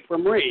squib kick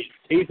from Reed.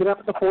 Tees it up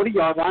at the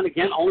 40-yard line.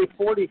 Again, only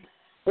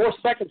 44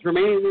 seconds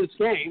remaining in this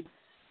game.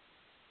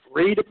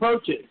 Reed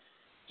approaches.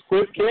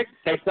 Squib kick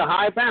takes a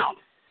high bounce.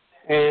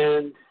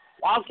 And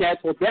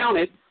Wildcats will down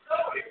it.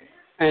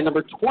 And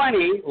number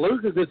 20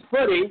 loses his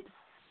footing.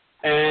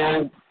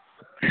 And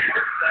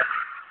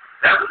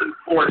that was in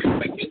 4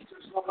 seconds.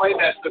 There's no way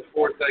that took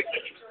 4 seconds.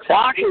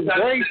 Clock is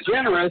very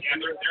generous.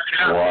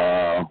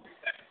 Wow.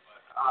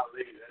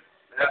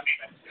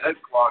 That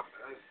clock.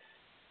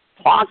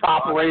 Clock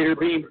operator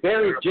being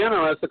very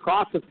generous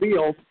across the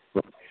field.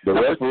 The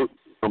referee,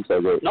 I'm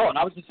sorry. No, and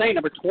I was just saying,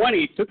 number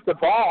 20 took the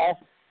ball,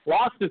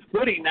 lost his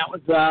footing. That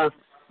was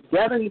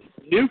Devin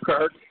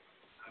Newkirk.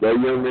 That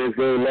young man's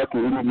very lucky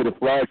he didn't get a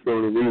flag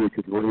thrown in either,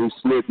 because when he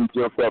slipped, he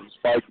jumped up and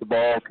spiked the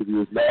ball because he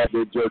was mad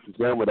they jerked his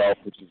helmet off,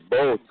 which is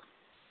both.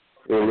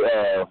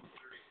 It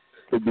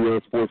could be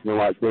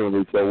unsportsmanlike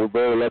penalty. So we're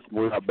very lucky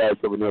we're not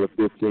back up another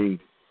 15.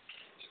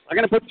 They're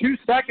going to put 2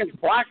 seconds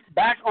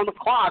back on the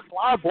clock.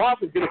 Flower Bluff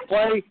is going to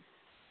play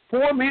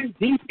 4 men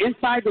deep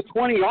inside the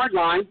 20-yard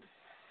line,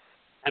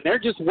 and they're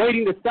just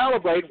waiting to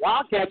celebrate.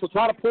 Wildcats will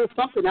try to pull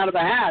something out of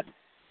the hat.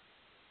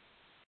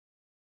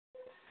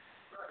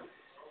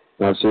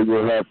 Now, so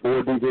we'll have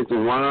 4 defensive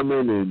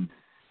linemen,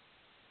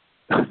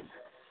 and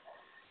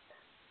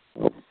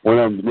one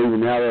of them's moving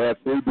now. They have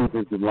 3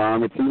 defensive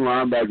linemen, 2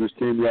 linebackers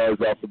 10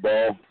 yards off the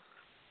ball,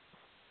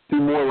 2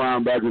 more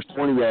linebackers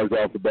 20 yards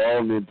off the ball,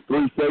 and then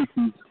 3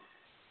 safeties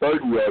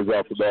 30 yards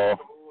off the ball.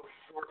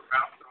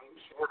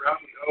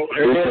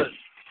 There it is.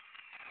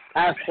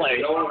 Pass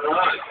play.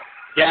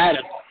 Got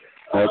it.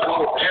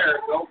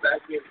 Go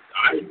back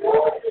inside.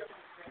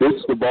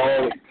 Gets the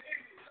ball.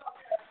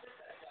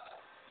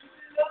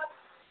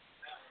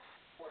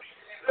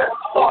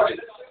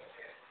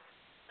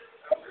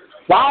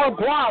 Flower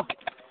Bluff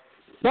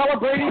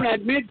celebrating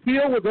at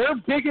midfield with their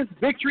biggest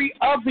victory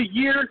of the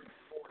year.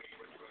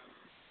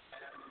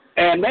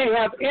 And they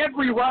have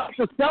every right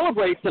to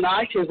celebrate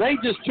tonight because they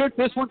just took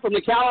this one from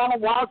the Calallen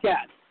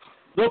Wildcats.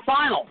 The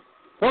final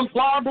from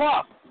Flower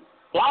Bluff.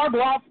 Flower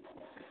Bluff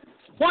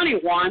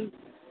 21,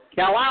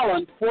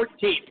 Calallen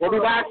 14. We'll be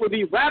back with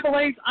the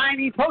Rabelais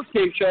INE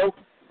postgame show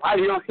right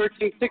here on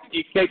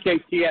 1360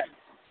 KKTX.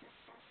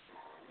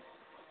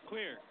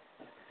 Clear.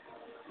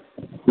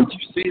 Did you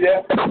see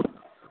that?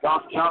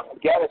 John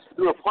Gaddis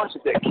threw a punch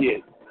at that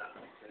kid.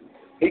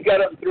 He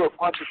got up and threw a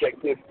punch at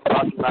that kid and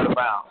knocked him out of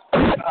bounds.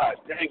 God,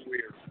 dang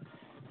weird.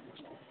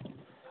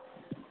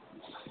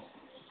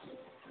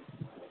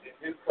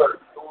 His hurt,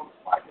 going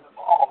spiking the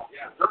ball.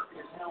 Yeah, jerking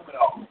his helmet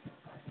off.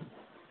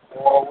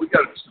 Oh, we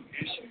got some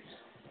issues.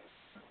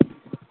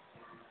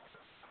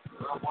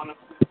 One of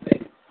the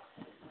things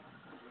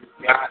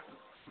we've got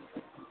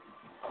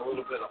a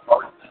little bit of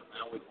heart in that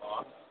now we've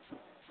lost.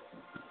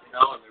 You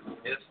know, and there's a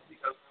miss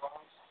because we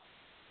lost.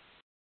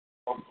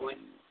 Hopefully,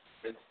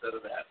 instead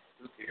of that,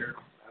 who cares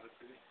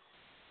attitude.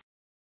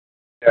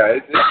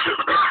 Yeah, it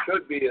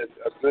could be a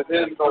good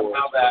thing on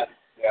how that.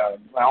 Yeah,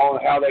 how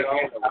they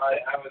handle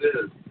it. How it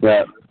is.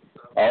 Yeah,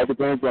 all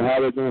depends on how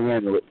they're going to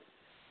handle it.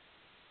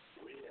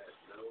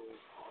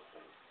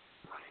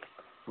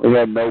 We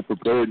had no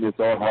preparedness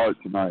or heart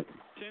tonight.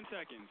 10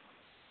 seconds.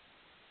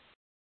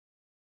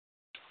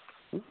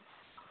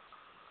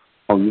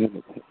 Oh, yeah.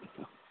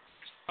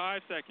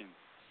 5 seconds.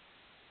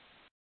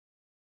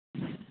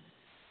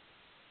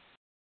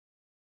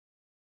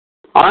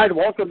 All right,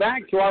 welcome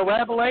back to our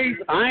Rabelais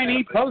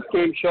INE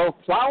postgame show.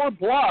 Flower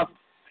Bluff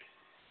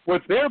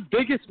with their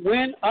biggest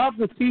win of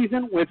the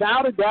season,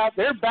 without a doubt.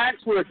 Their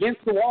backs were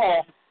against the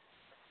wall,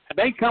 and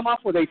they come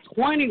up with a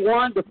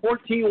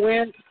 21-14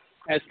 win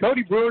as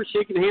Cody Brewer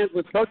shaking hands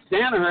with Coach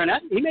Danaher. And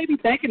he may be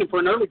thanking him for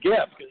an early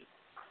gift because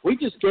we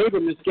just gave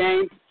him this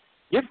game.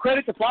 Give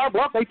credit to Flower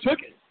Bluff. They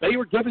took it. They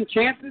were given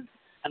chances,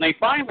 and they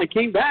finally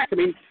came back. I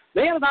mean,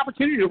 they had an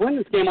opportunity to win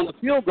this game on the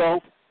field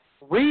goal.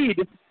 Reed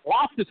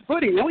lost his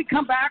footing. Then we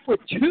come back with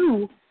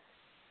two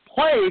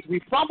plays. We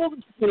fumbled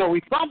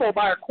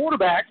by our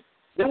quarterback.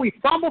 Then we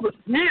fumbled the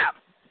snap.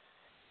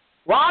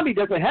 Robbie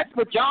does a heck of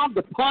a job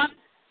to punt,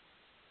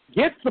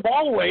 gets the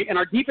ball away, and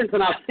our defense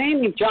an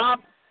outstanding job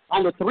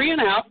on the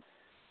 3-and-out.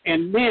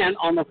 And then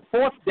on the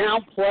fourth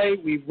down play,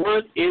 we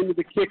run into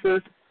the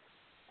kicker.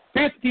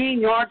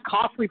 15-yard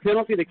costly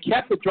penalty that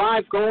kept the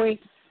drive going.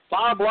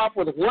 Flower Bluff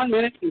with 1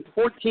 minute and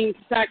 14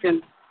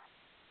 seconds.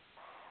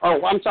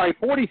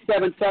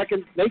 47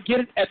 seconds. They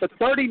get it at the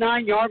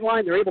 39-yard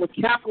line. They're able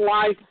to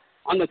capitalize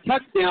on the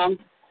touchdown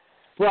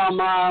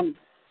from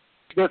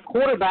their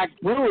quarterback,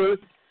 Brewer,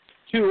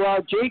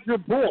 to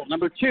Jacob Bull,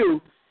 number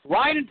 2,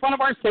 right in front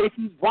of our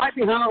safeties, right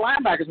behind our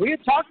linebackers. We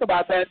had talked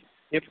about that.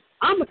 If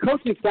I'm the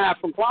coaching staff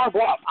from Flower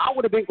Bluff, I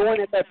would have been going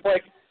at that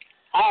play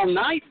all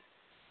night,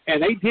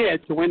 and they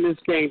did to win this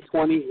game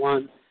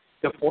 21-14,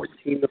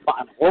 the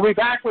final. We'll be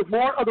back with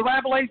more of the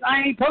Rabelais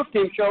INE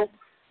postgame show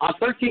on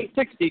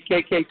 1360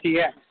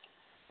 KKTX.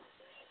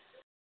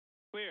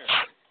 Clear.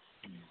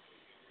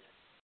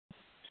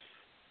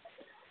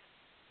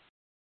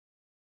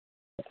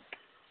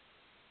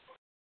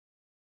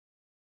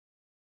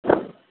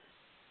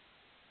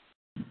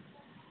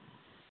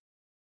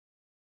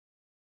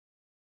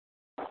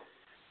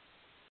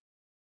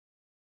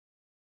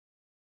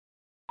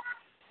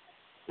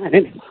 I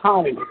didn't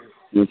holler.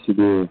 Yes, you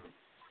did.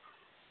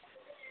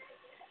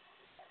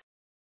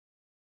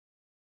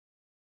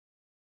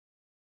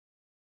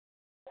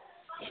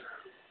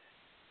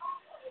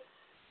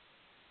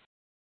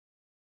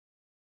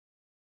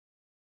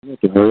 I have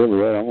to hurry up with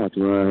that. I want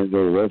to run and go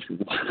to the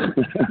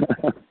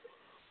restroom.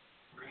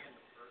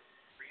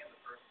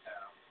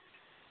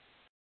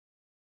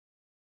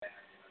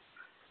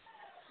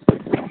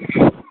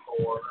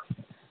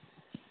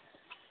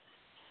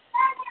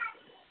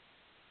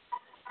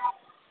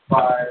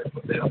 5,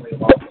 but they only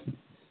lost.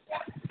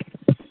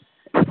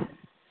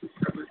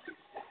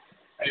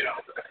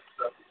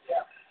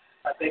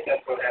 I think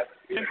that's what happened.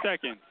 10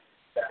 seconds.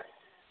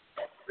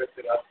 Ripped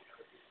it up.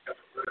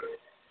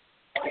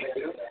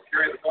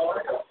 Carry the ball.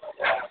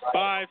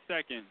 5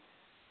 seconds.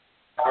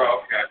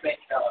 Oh, okay.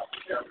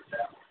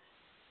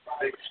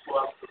 Big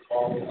squat the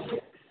ball.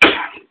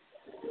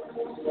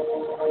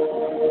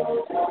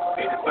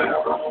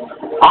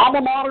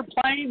 Alma Mater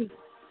playing.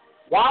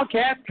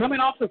 Wildcats coming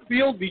off the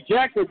field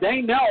dejected.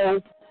 They know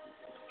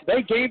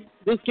they gave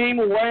this game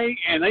away,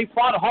 and they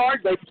fought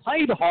hard. They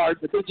played hard,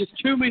 but there's just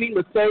too many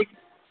mistakes,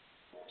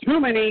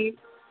 too many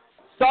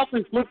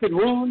self-inflicted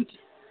wounds,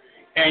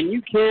 and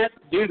you can't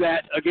do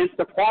that against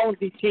a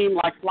quality team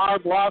like Flower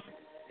Bluff.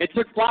 It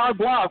took Flower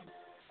Bluff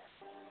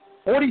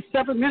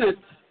 47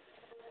 minutes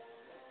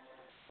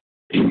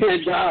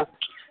and,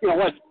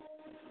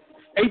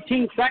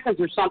 18 seconds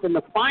or something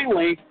to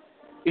finally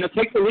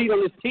take the lead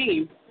on this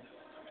team,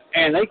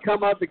 and they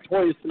come up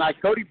victorious tonight.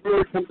 Cody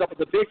Brewer comes up with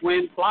a big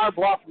win. Flower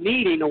Bluff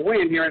needing a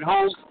win here at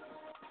home.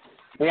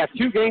 They have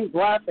 2 games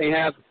left. They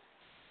have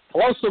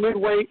Colosso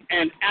Midway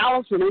and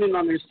Alice remaining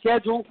on their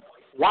schedule.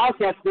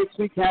 Wildcats next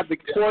week have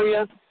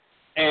Victoria,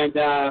 and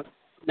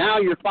now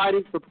you're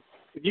fighting for,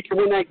 if you can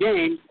win that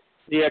game,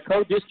 the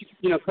co-district,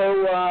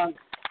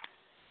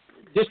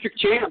 district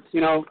champs,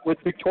 with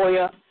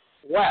Victoria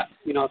West.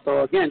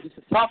 So again, just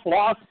a tough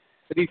loss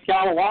for these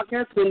Calallen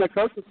Wildcats. And the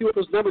coach will see what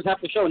those numbers have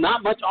to show.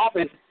 Not much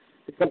offense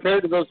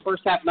compared to those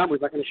first half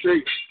numbers, I can assure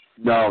you.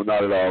 No,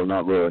 not at all.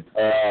 Not really.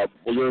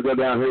 We're going to go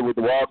down here with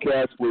the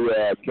Wildcats.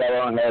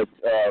 Calallen had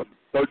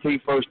 13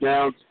 first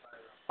downs,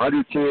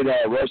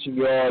 110 rushing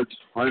yards,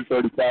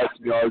 130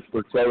 passing yards for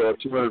a total of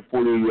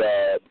 240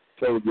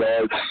 total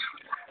yards.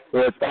 They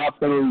had 5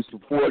 penalties for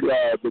 40.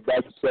 They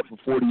backed us up for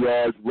 40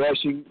 yards.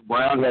 Rushing,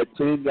 Brown had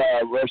 10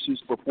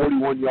 rushes for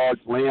 41 yards.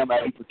 Lamb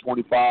 8 for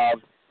 25,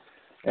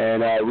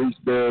 and Reese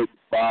Barrett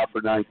 5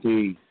 for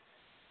 19.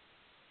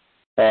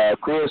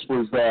 Chris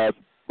was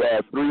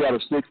 3 out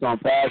of 6 on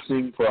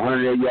passing for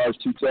 108 yards,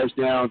 2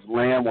 touchdowns.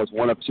 Lamb was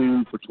 1 of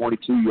 2 for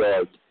 22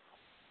 yards.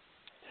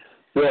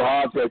 Bill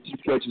Hobbs had 2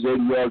 catches,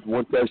 80 yards,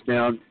 1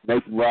 touchdown.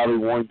 Nathan Riley,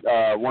 one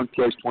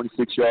catch,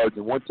 26 yards,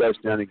 and 1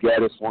 touchdown. And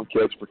Gaddis, 1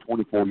 catch for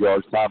 24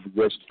 yards. Time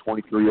possession,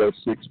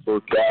 23:06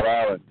 for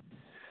Calallen.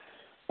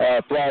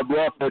 Flower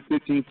Bluff had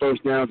 15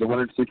 first downs,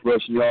 106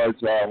 rushing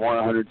yards,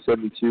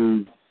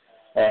 172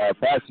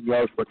 passing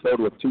yards for a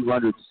total of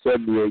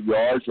 278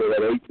 yards. They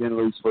had 8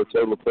 penalties for a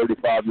total of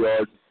 35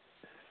 yards.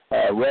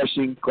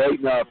 Rushing,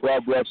 Clayton,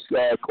 Flower Bluff's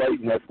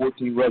Clayton had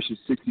 14 rushes,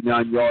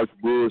 69 yards.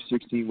 Brewer,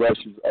 16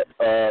 rushes,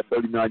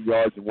 39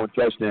 yards, and 1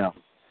 touchdown.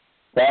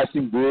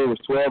 Passing, Brewer was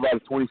 12 out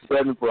of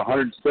 27 for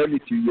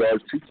 172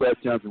 yards, 2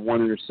 touchdowns, and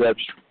 1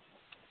 interception.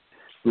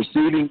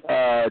 Receiving,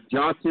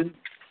 Johnson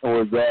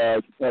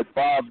had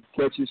 5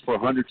 catches for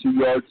 102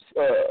 yards,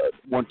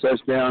 1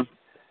 touchdown.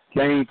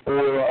 Kane,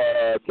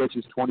 4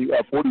 catches,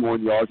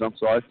 41 yards,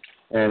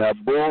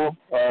 And Bull,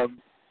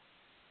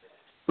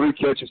 3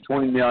 catches,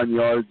 29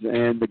 yards,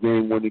 and the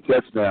game-winning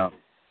touchdown.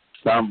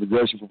 Time of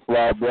possession for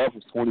Flower Bluff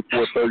was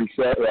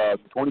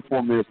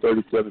 24 minutes,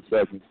 37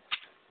 seconds.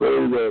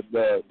 Really,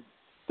 the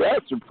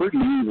stats are pretty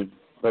even,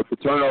 but the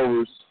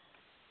turnovers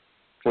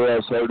for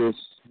us hurt us,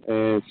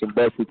 and some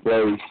busted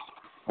plays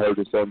hurt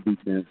us on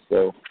defense.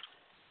 So,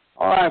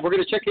 all right, we're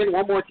going to check in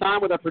one more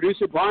time with our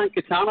producer, Brian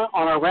Katana,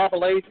 on our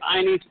Rabelais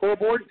INE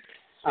scoreboard.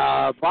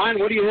 Brian,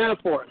 what do you have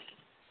for us?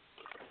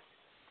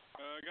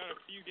 I got a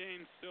few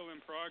games still in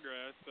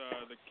progress.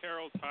 The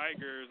Carroll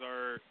Tigers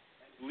are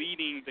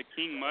leading the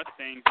King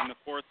Mustangs in the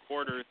fourth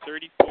quarter,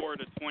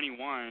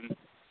 34-21.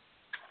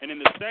 And in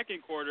the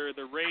second quarter,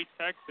 the Ray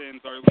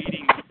Texans are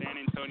leading the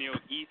San Antonio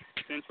East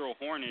Central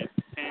Hornets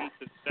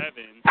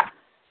 10-7.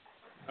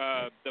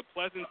 The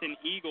Pleasanton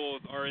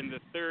Eagles are in the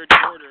third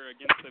quarter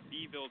against the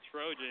Beeville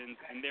Trojans,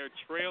 and they're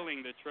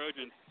trailing the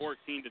Trojans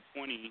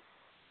 14-20.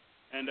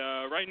 And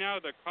right now,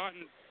 the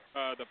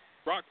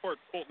Rockport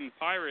Fulton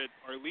Pirates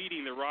are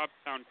leading the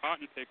Robstown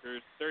Cotton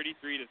Pickers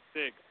 33-6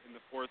 in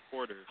the fourth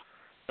quarter.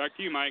 Back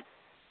to you, Mike.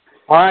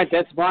 All right,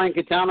 that's Brian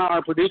Katana,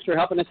 our producer,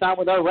 helping us out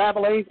with our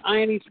Rabelais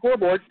INE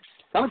scoreboard.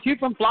 Coming to you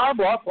from Flower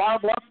Bluff. Flower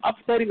Bluff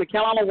upsetting the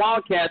Calallen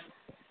Wildcats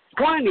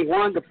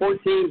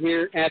 21-14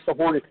 here at the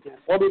Hornets Nest.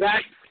 We'll be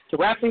back to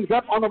wrap things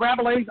up on the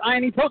Rabelais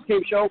INE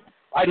postgame show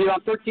right here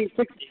on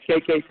 1360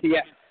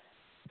 KKCS.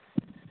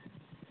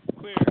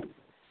 Clear.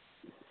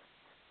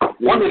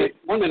 1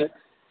 minute.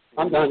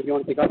 I'm done if you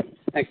want to take up.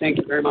 Thank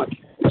you very much.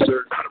 Yes,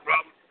 sir. Not a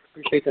problem.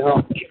 Appreciate the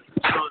help.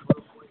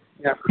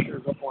 Yeah, for sure.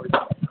 Go for it.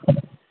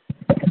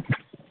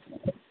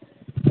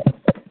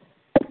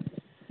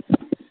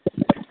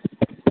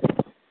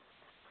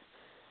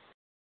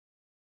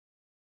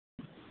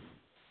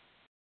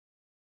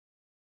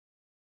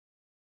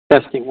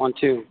 Testing, 1,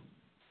 2.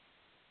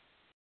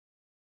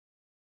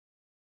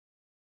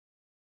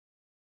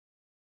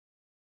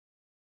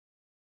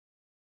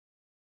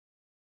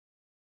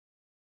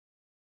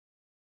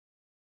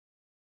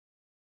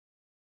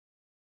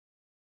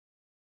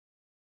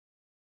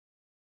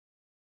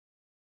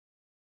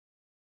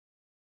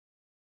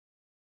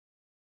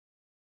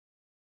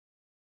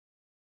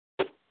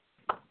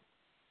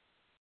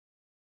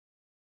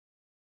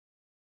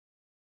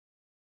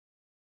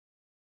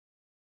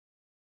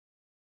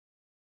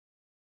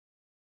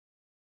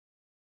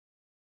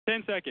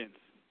 Ten seconds.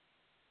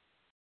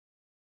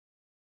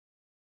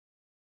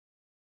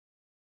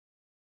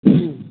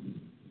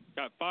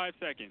 Got 5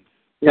 seconds.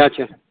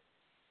 Gotcha.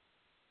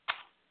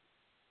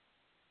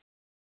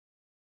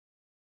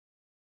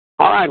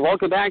 All right,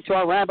 welcome back to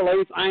our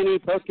Rabelais INE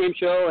postgame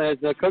show as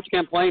Coach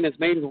Champlain has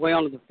made his way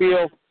onto the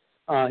field.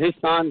 His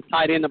son,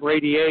 tight end number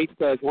 88,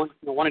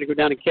 wanted to go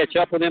down and catch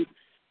up with him.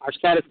 Our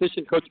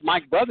statistician, Coach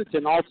Mike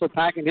Brotherton, also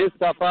packing his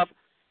stuff up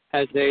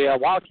as the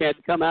Wildcats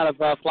come out of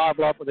Flower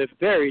Bluff with a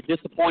very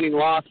disappointing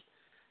loss.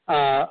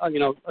 A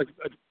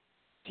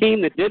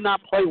team that did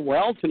not play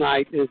well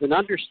tonight is an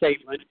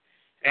understatement.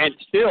 And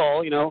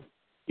still, you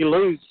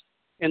lose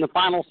in the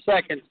final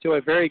seconds to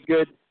a very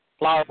good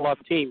Flower Bluff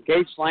team.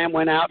 Gage Slam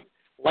went out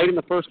late in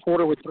the first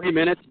quarter with 3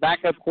 minutes.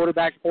 Backup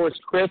quarterback Forrest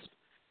Crisp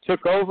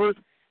took over.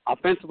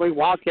 Offensively,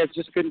 Wildcats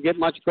just couldn't get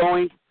much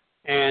going.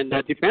 And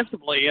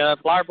defensively,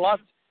 Flower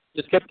Bluff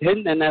just kept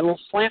hitting in that little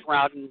slant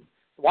route, and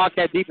the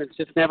Wildcat defense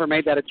just never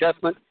made that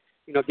adjustment,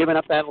 giving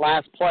up that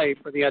last play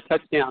for the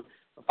touchdown.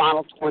 The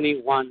final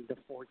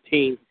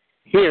 21-14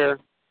 here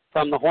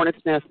from the Hornets'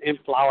 Nest in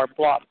Flower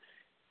Bluff.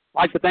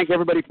 I'd like to thank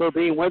everybody for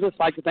being with us.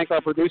 I'd like to thank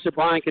our producer,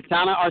 Brian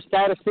Katana, our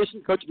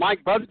statistician, Coach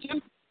Mike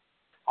Brotherton.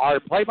 Our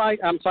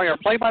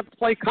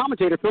play-by-play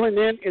commentator filling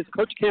in is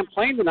Coach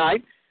Camplain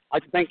tonight. I'd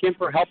like to thank him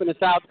for helping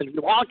us out.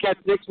 The Wildcats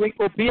next week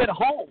will be at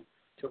home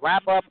to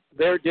wrap up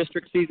their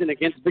district season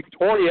against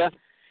Victoria,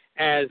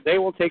 as they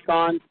will take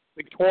on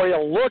Victoria,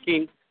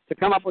 looking to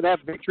come up with that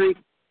victory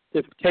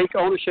to take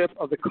ownership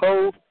of the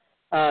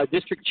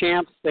co-district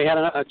champs. They had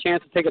a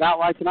chance to take it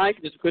outright tonight,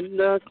 just couldn't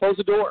close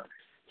the door.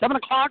 7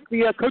 o'clock,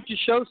 the coaches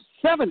show.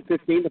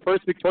 7:15, the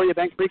first Victoria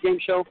Bank pregame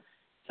show.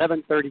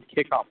 7:30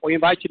 kickoff. We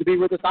invite you to be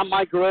with us. I'm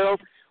Mike Guerrero.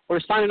 We're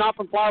signing off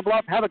from Flower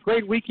Bluff. Have a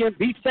great weekend.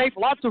 Be safe.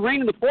 Lots of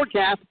rain in the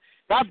forecast.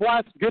 God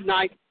bless. Good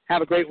night.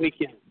 Have a great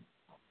weekend.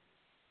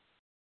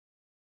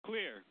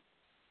 Clear.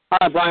 All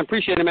right, Brian.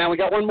 Appreciate it, man. We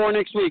got one more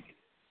next week.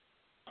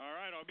 All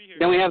right, I'll be here.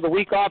 Then we have the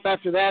week off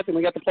after that. Then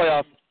we got the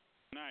playoffs.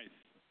 Nice.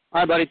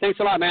 All right, buddy.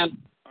 Thanks a lot, man.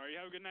 All right, you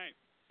have a good night.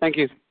 Thank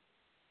you.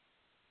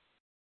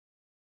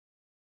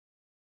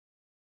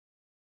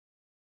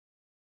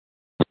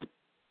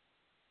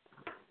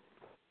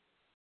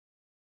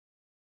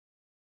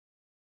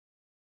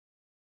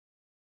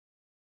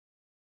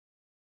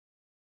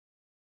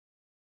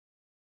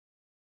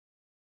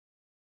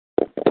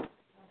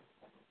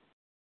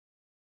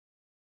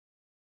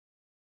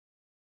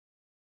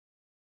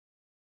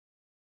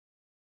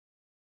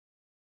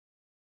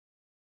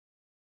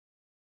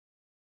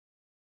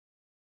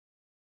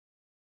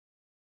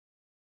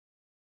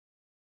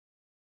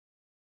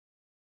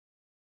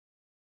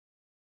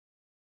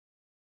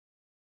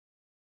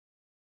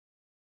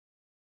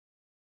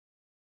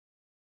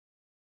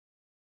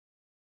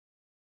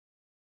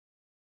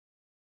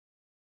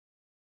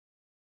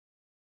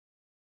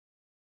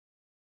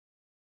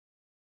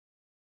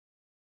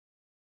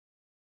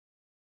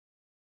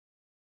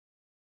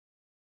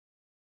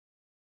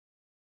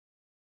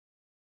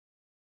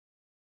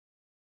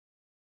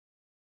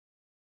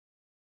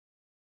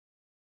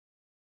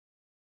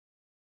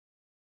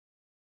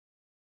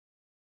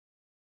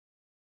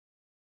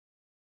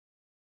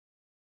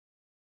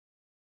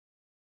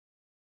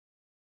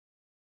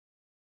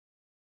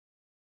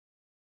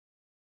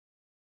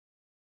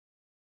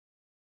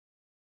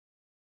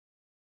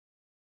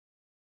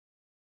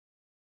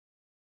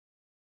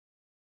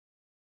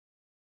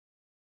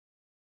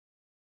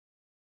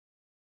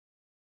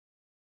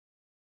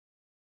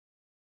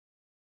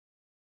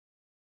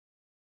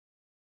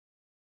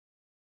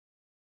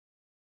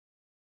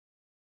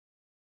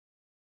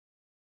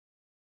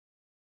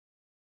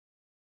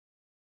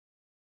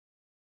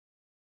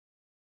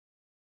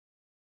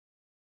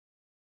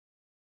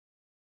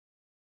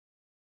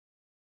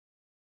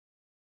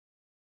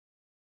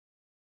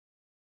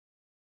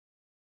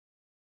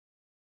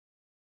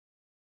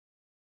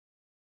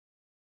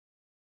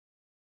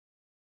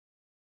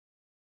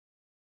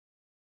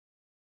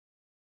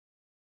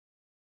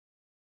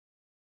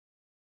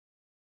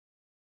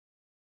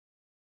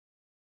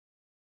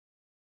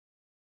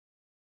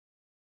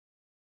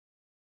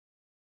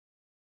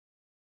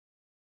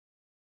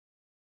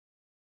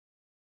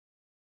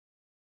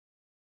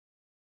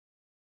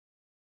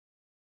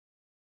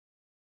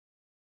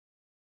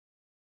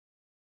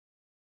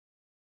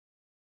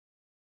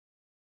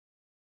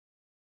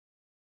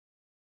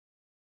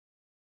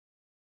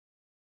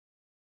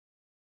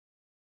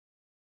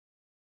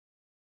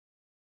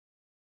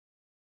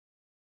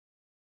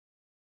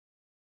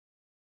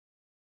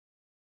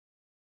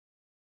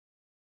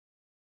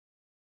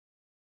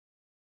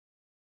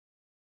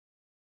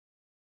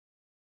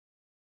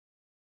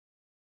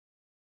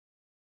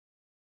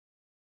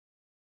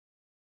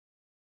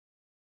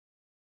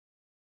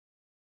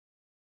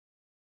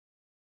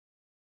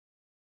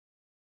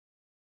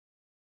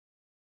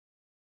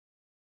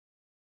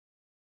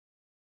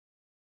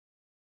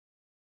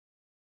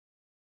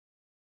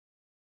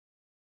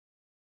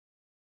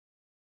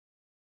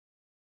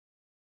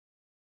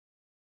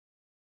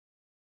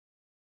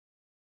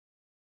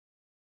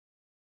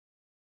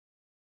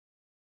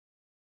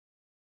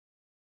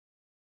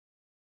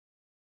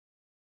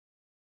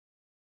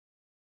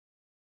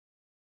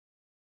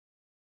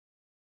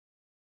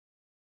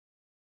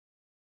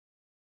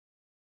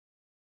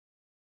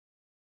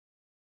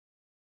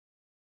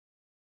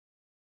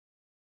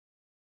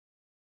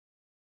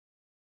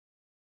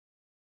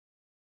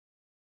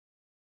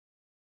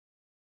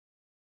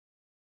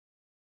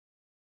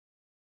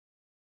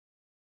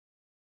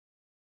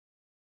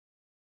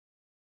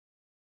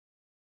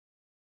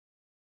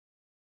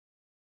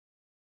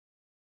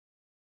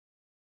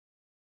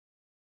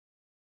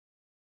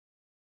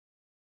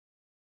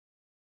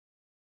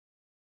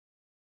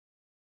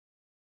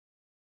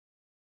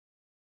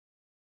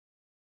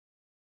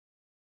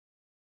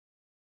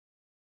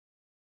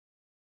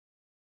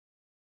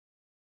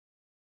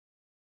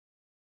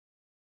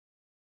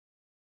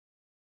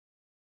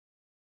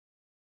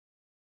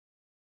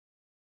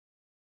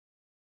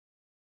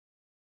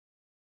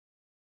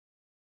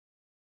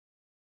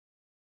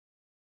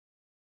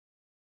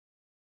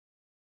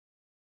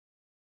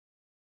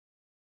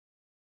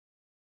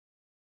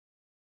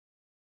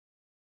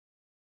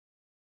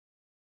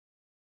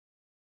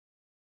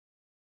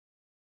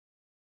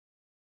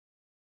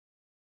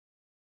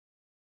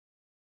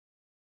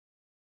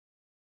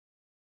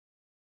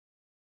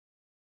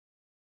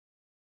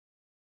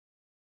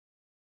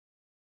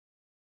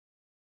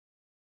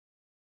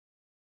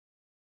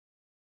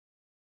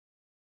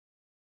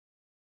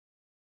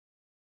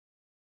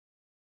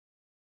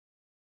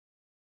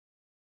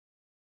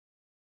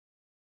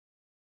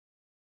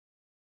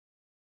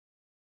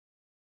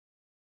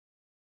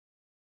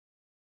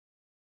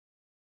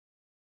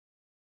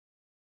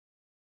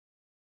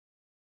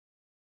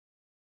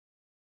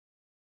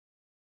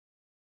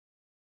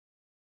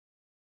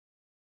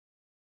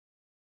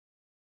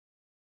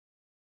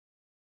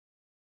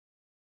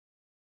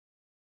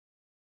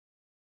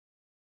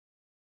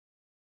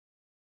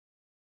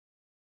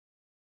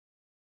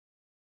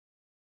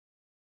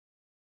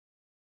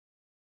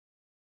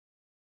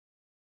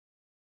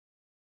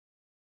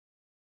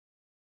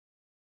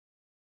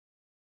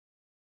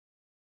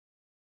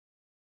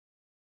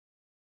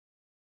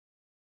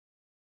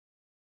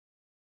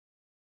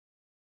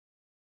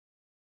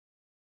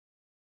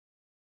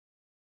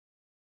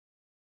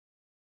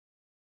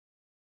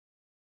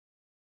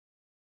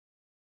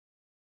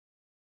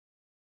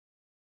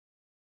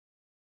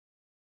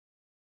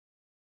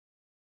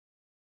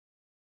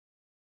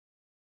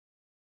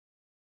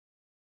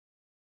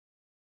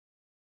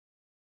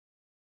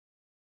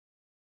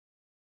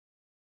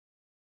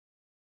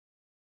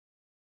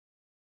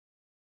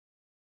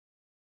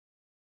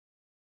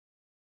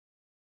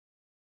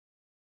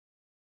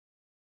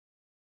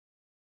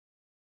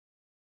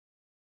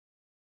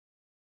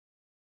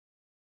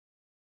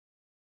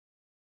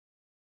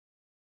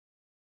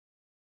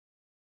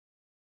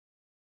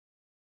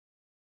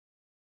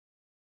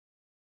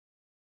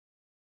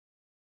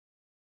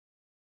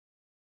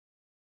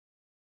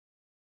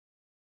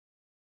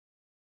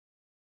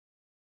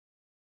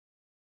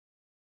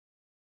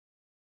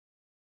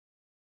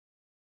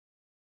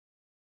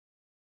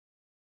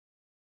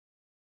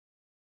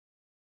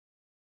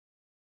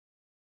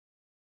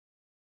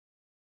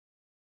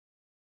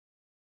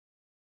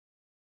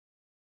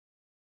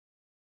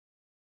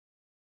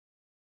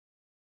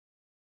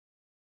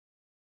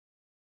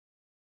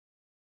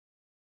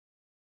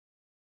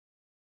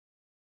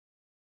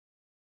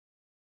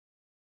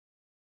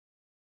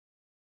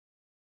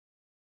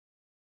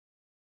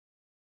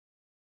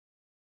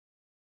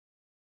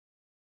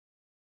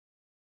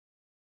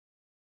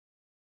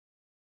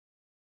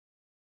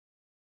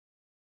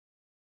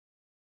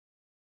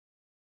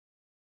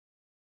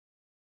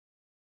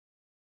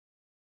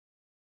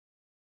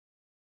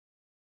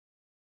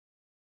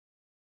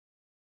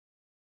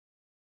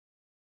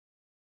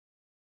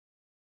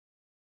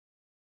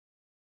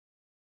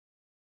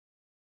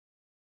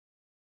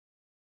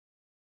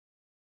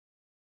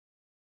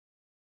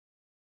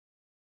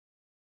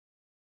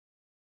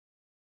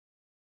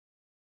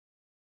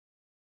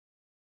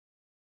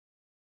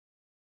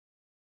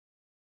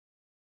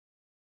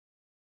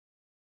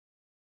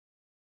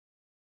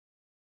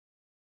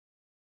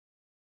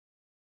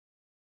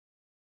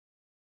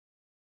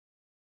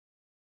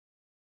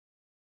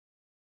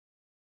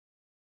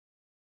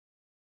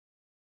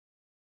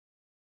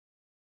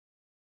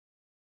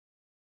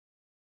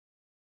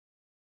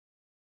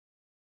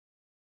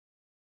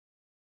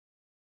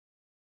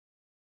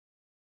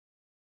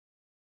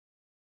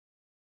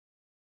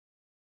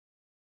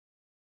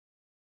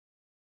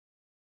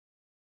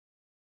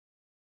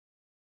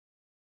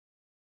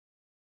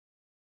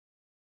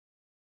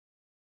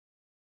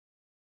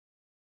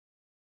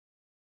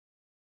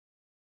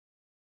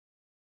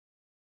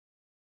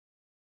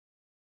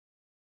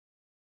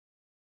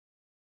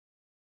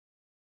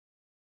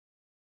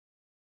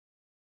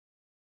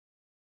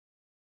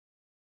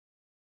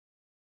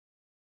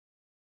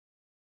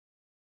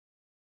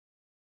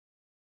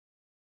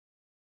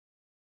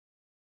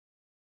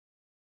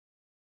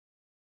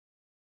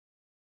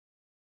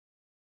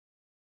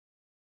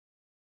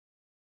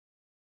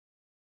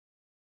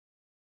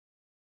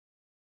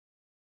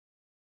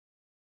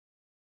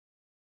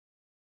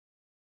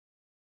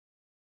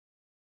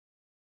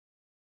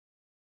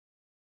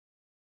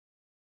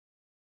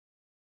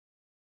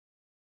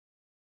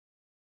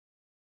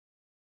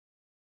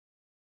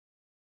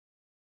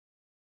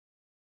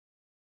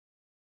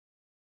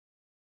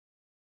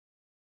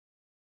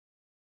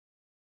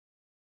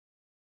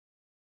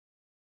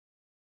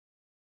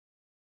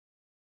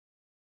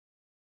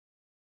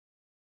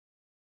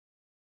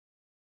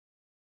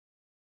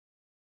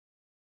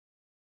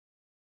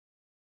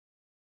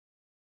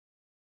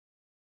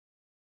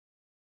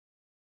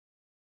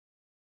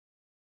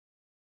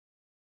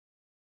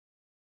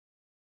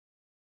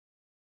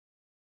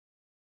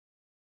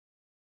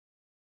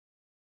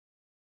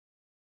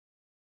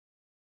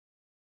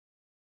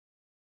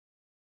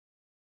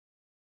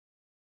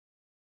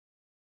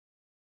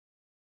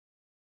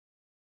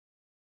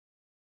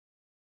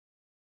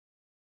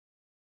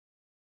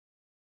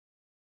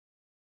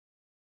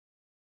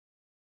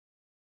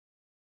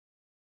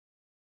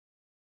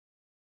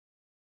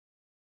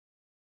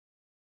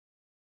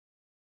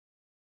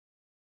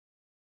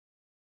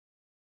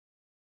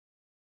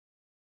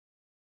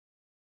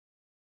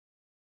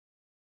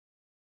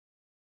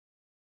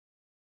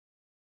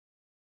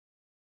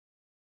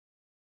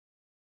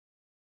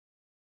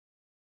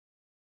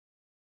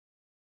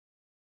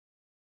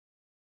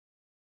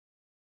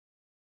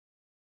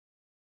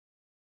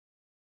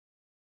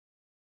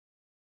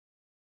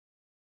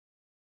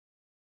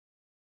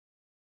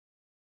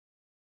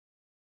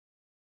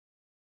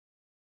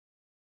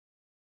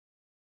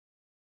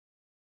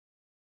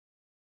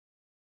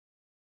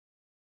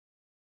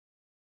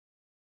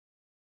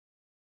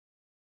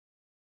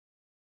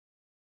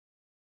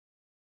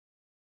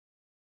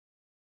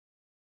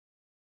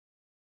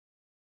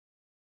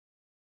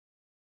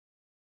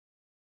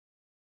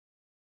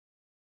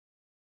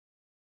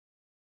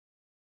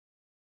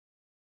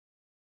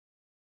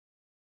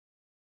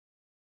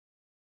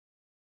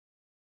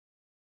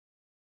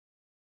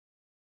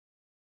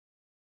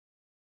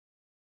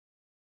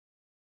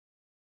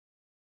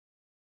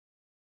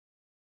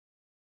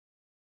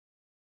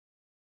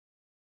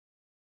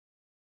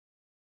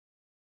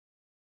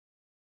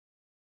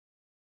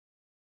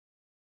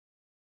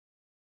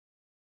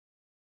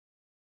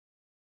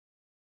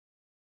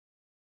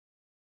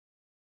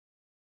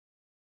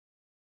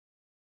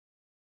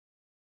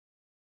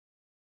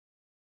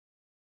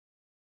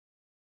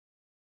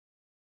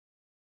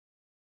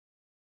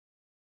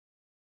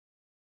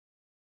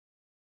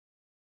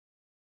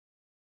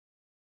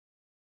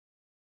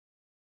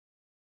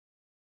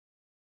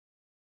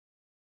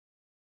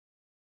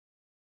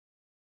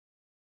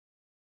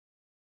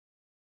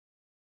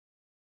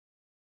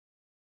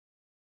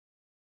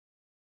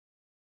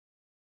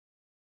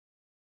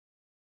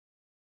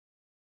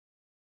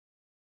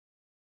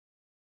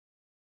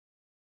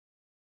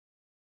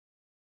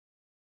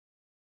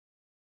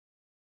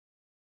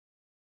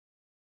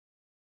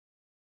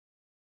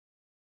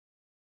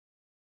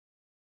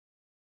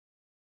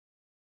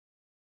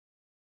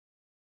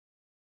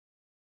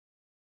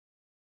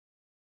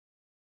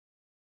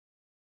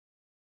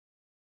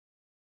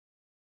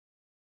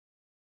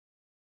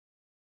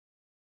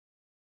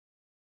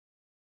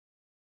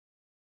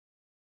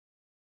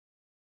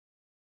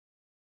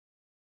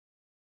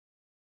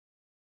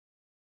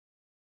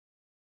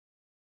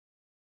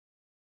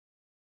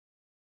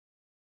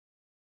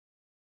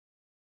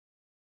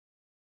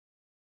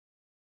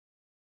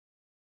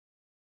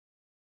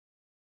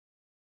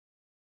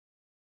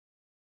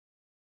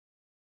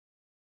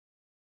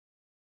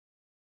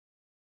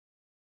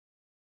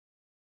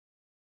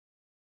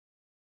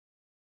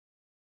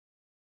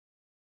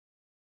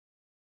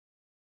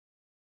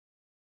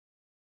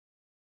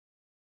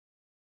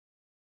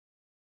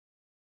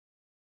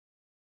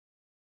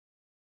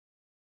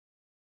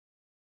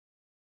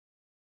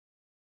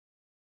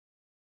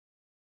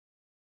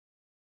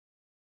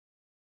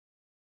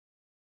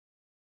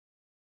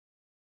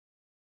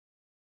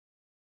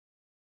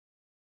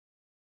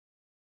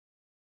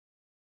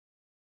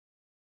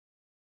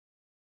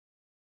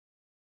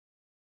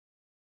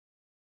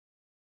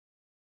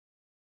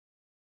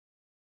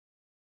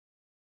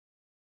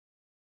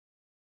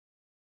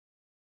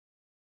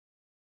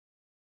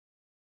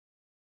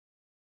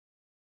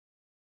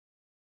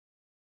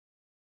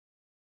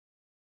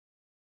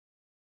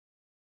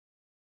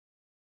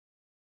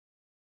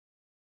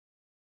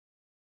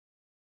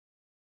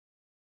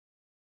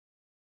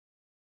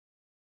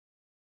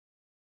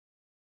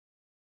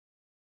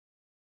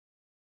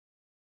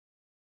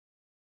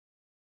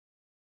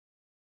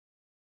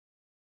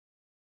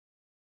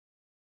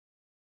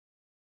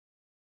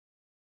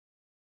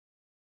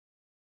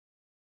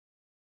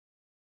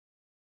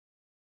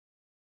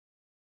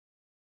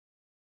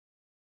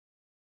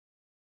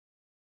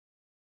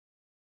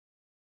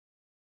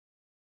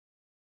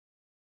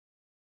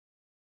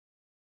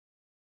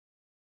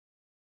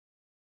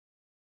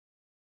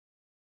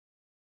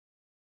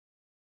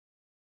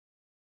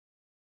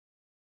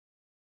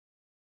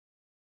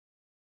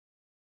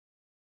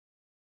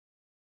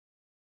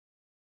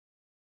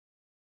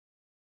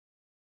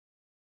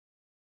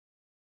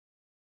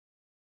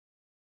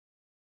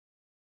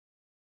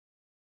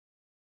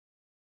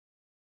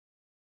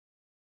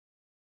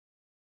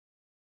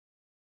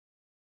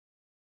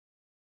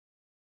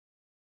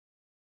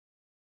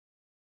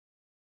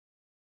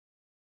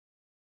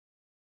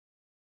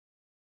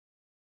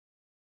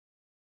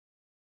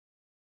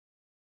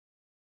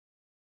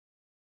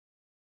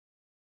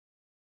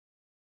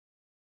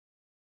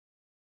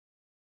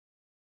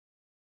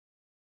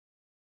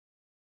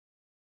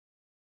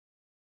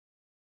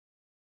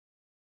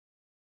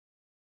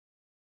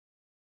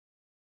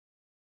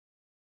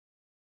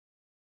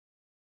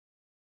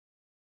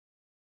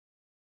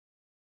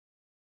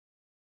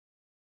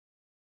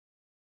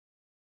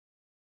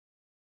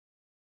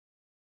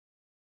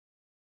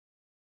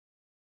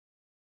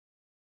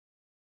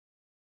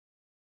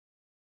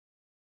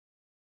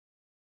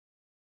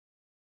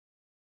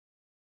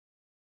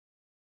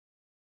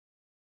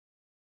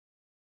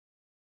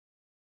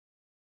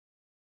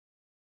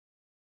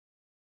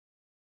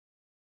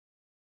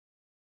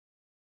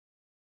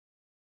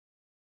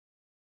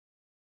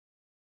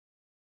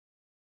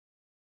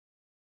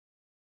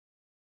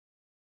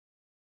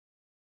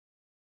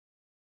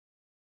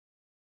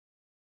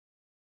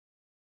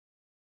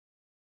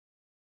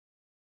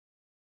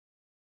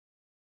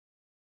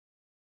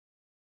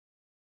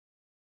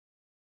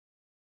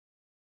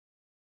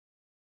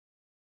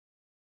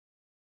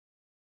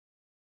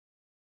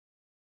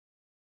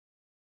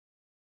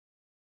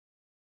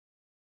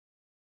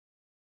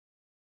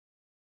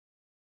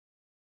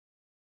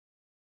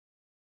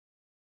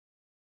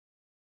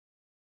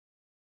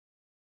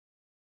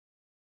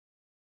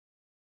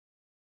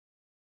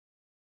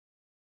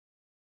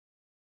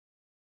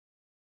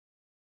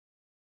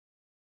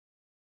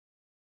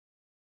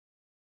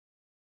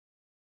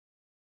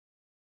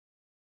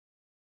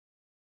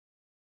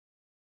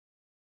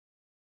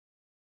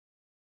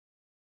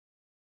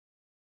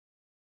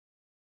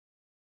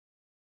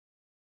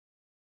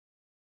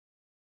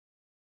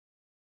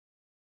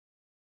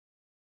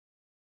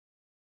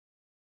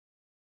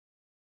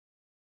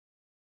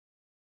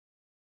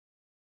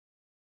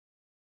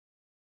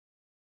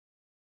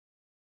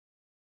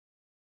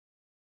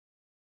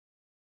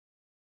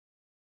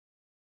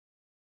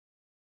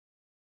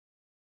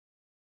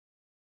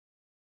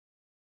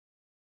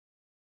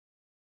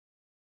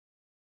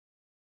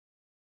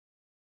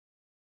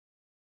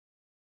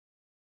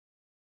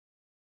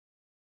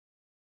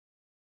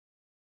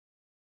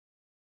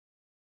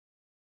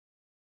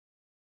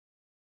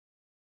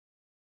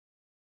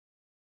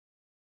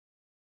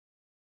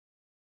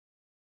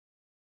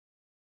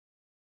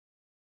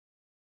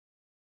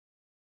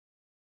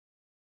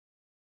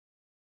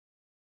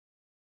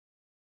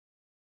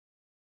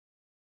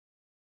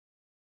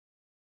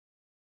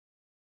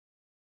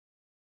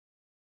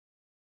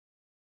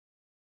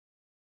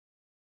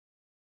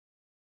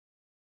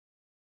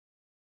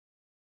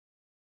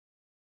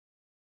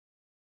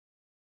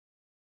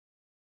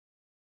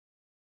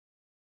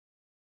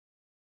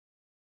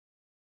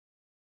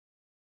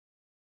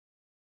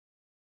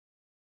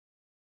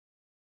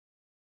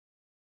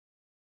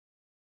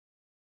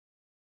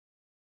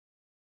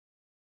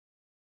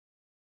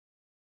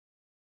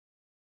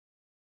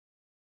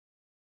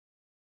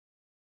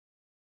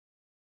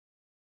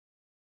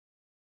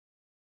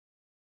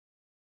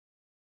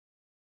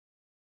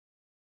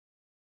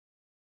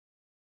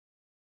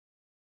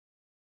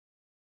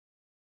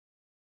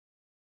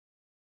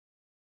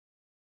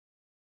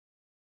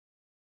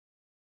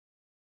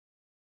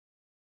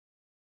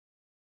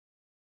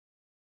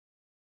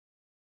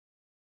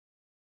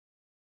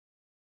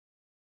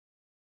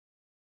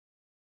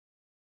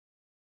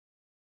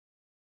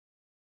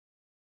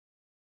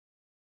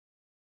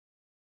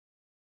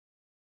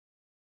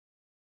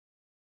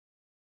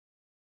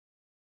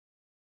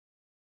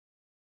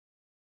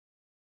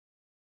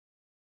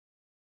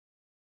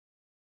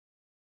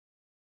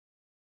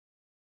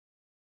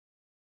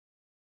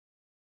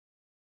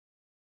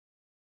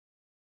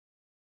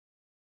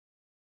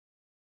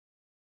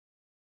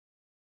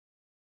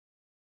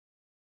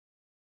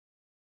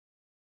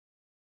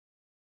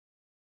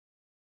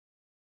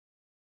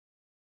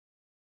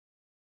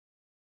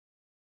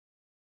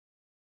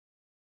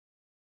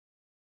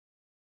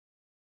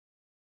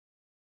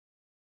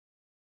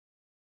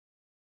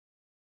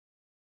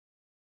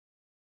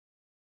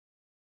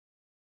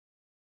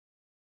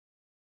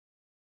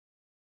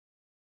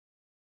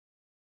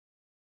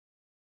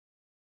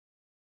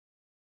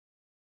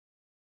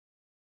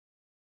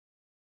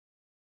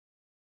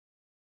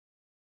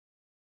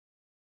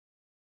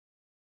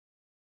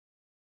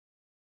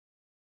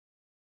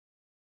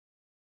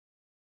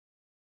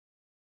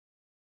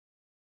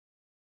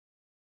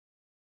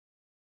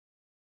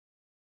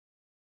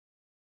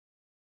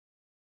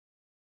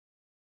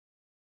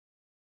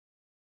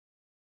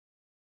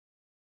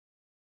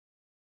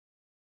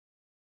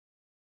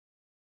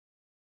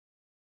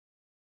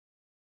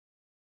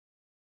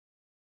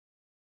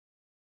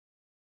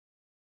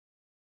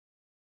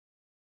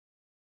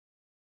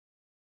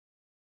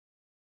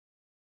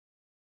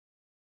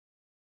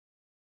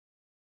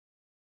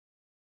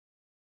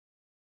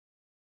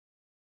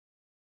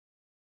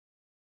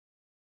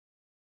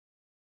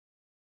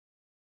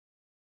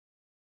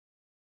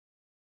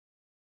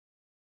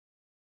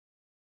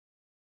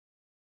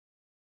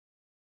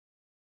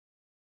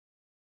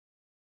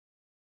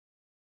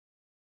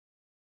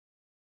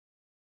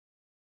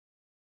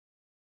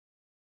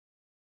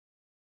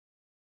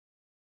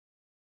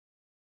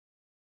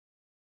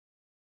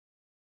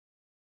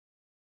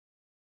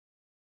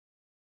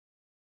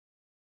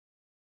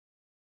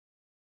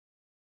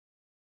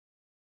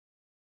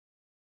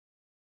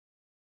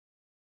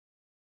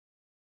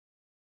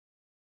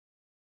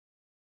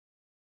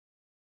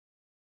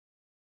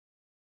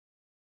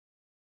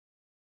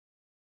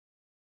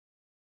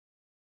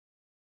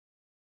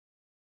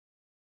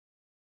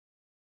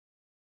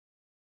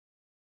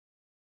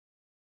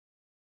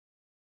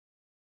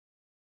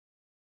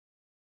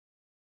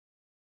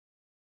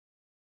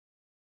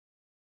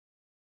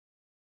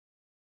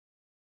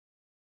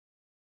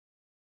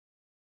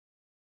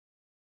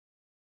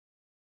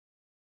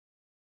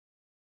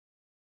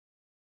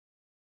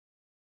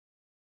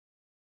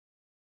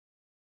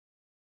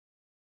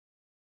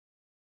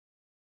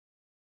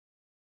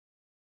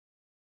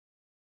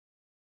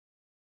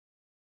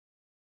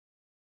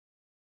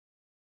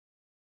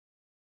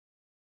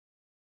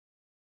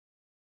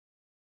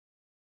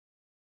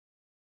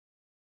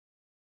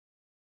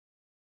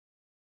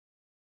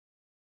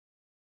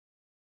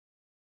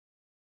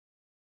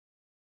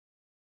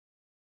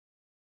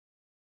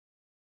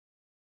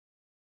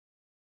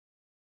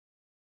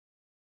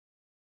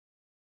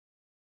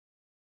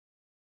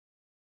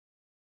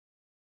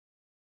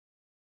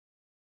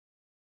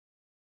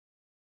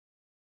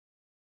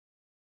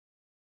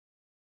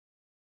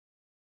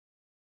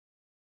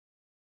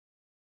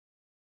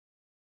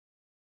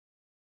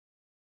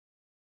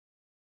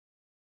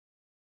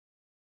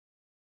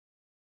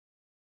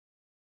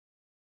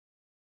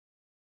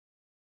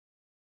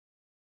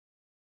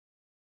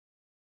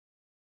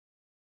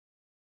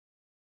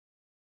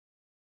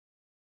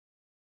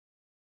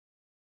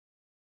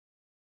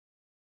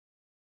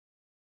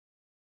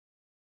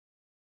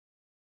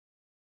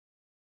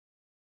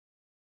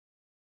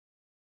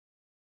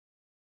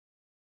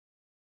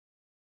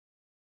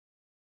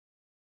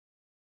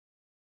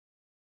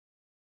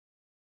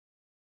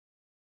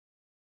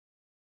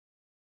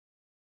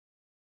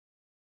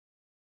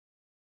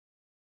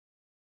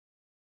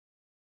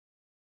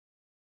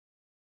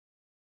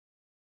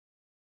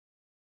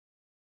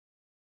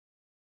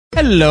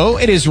 Hello,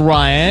 it is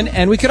Ryan,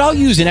 and we could all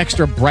use an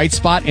extra bright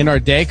spot in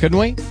our day, couldn't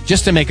we?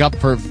 Just to make up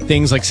for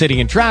things like sitting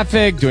in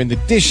traffic, doing the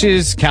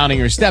dishes, counting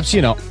your steps,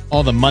 you know,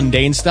 all the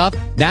mundane stuff.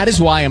 That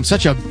is why I'm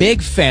such a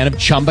big fan of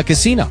Chumba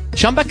Casino.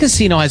 Chumba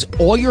Casino has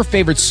all your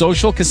favorite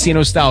social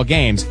casino-style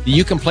games that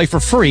you can play for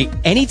free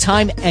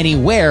anytime,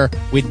 anywhere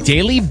with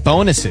daily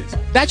bonuses.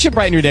 That should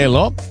brighten your day a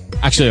little.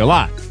 Actually, a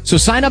lot. So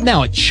sign up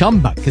now at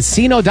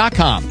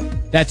ChumbaCasino.com.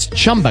 That's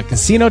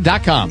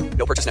ChumbaCasino.com.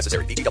 No purchase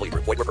necessary. VGW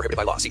Group. Void where prohibited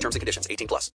by law. See terms and conditions. 18+.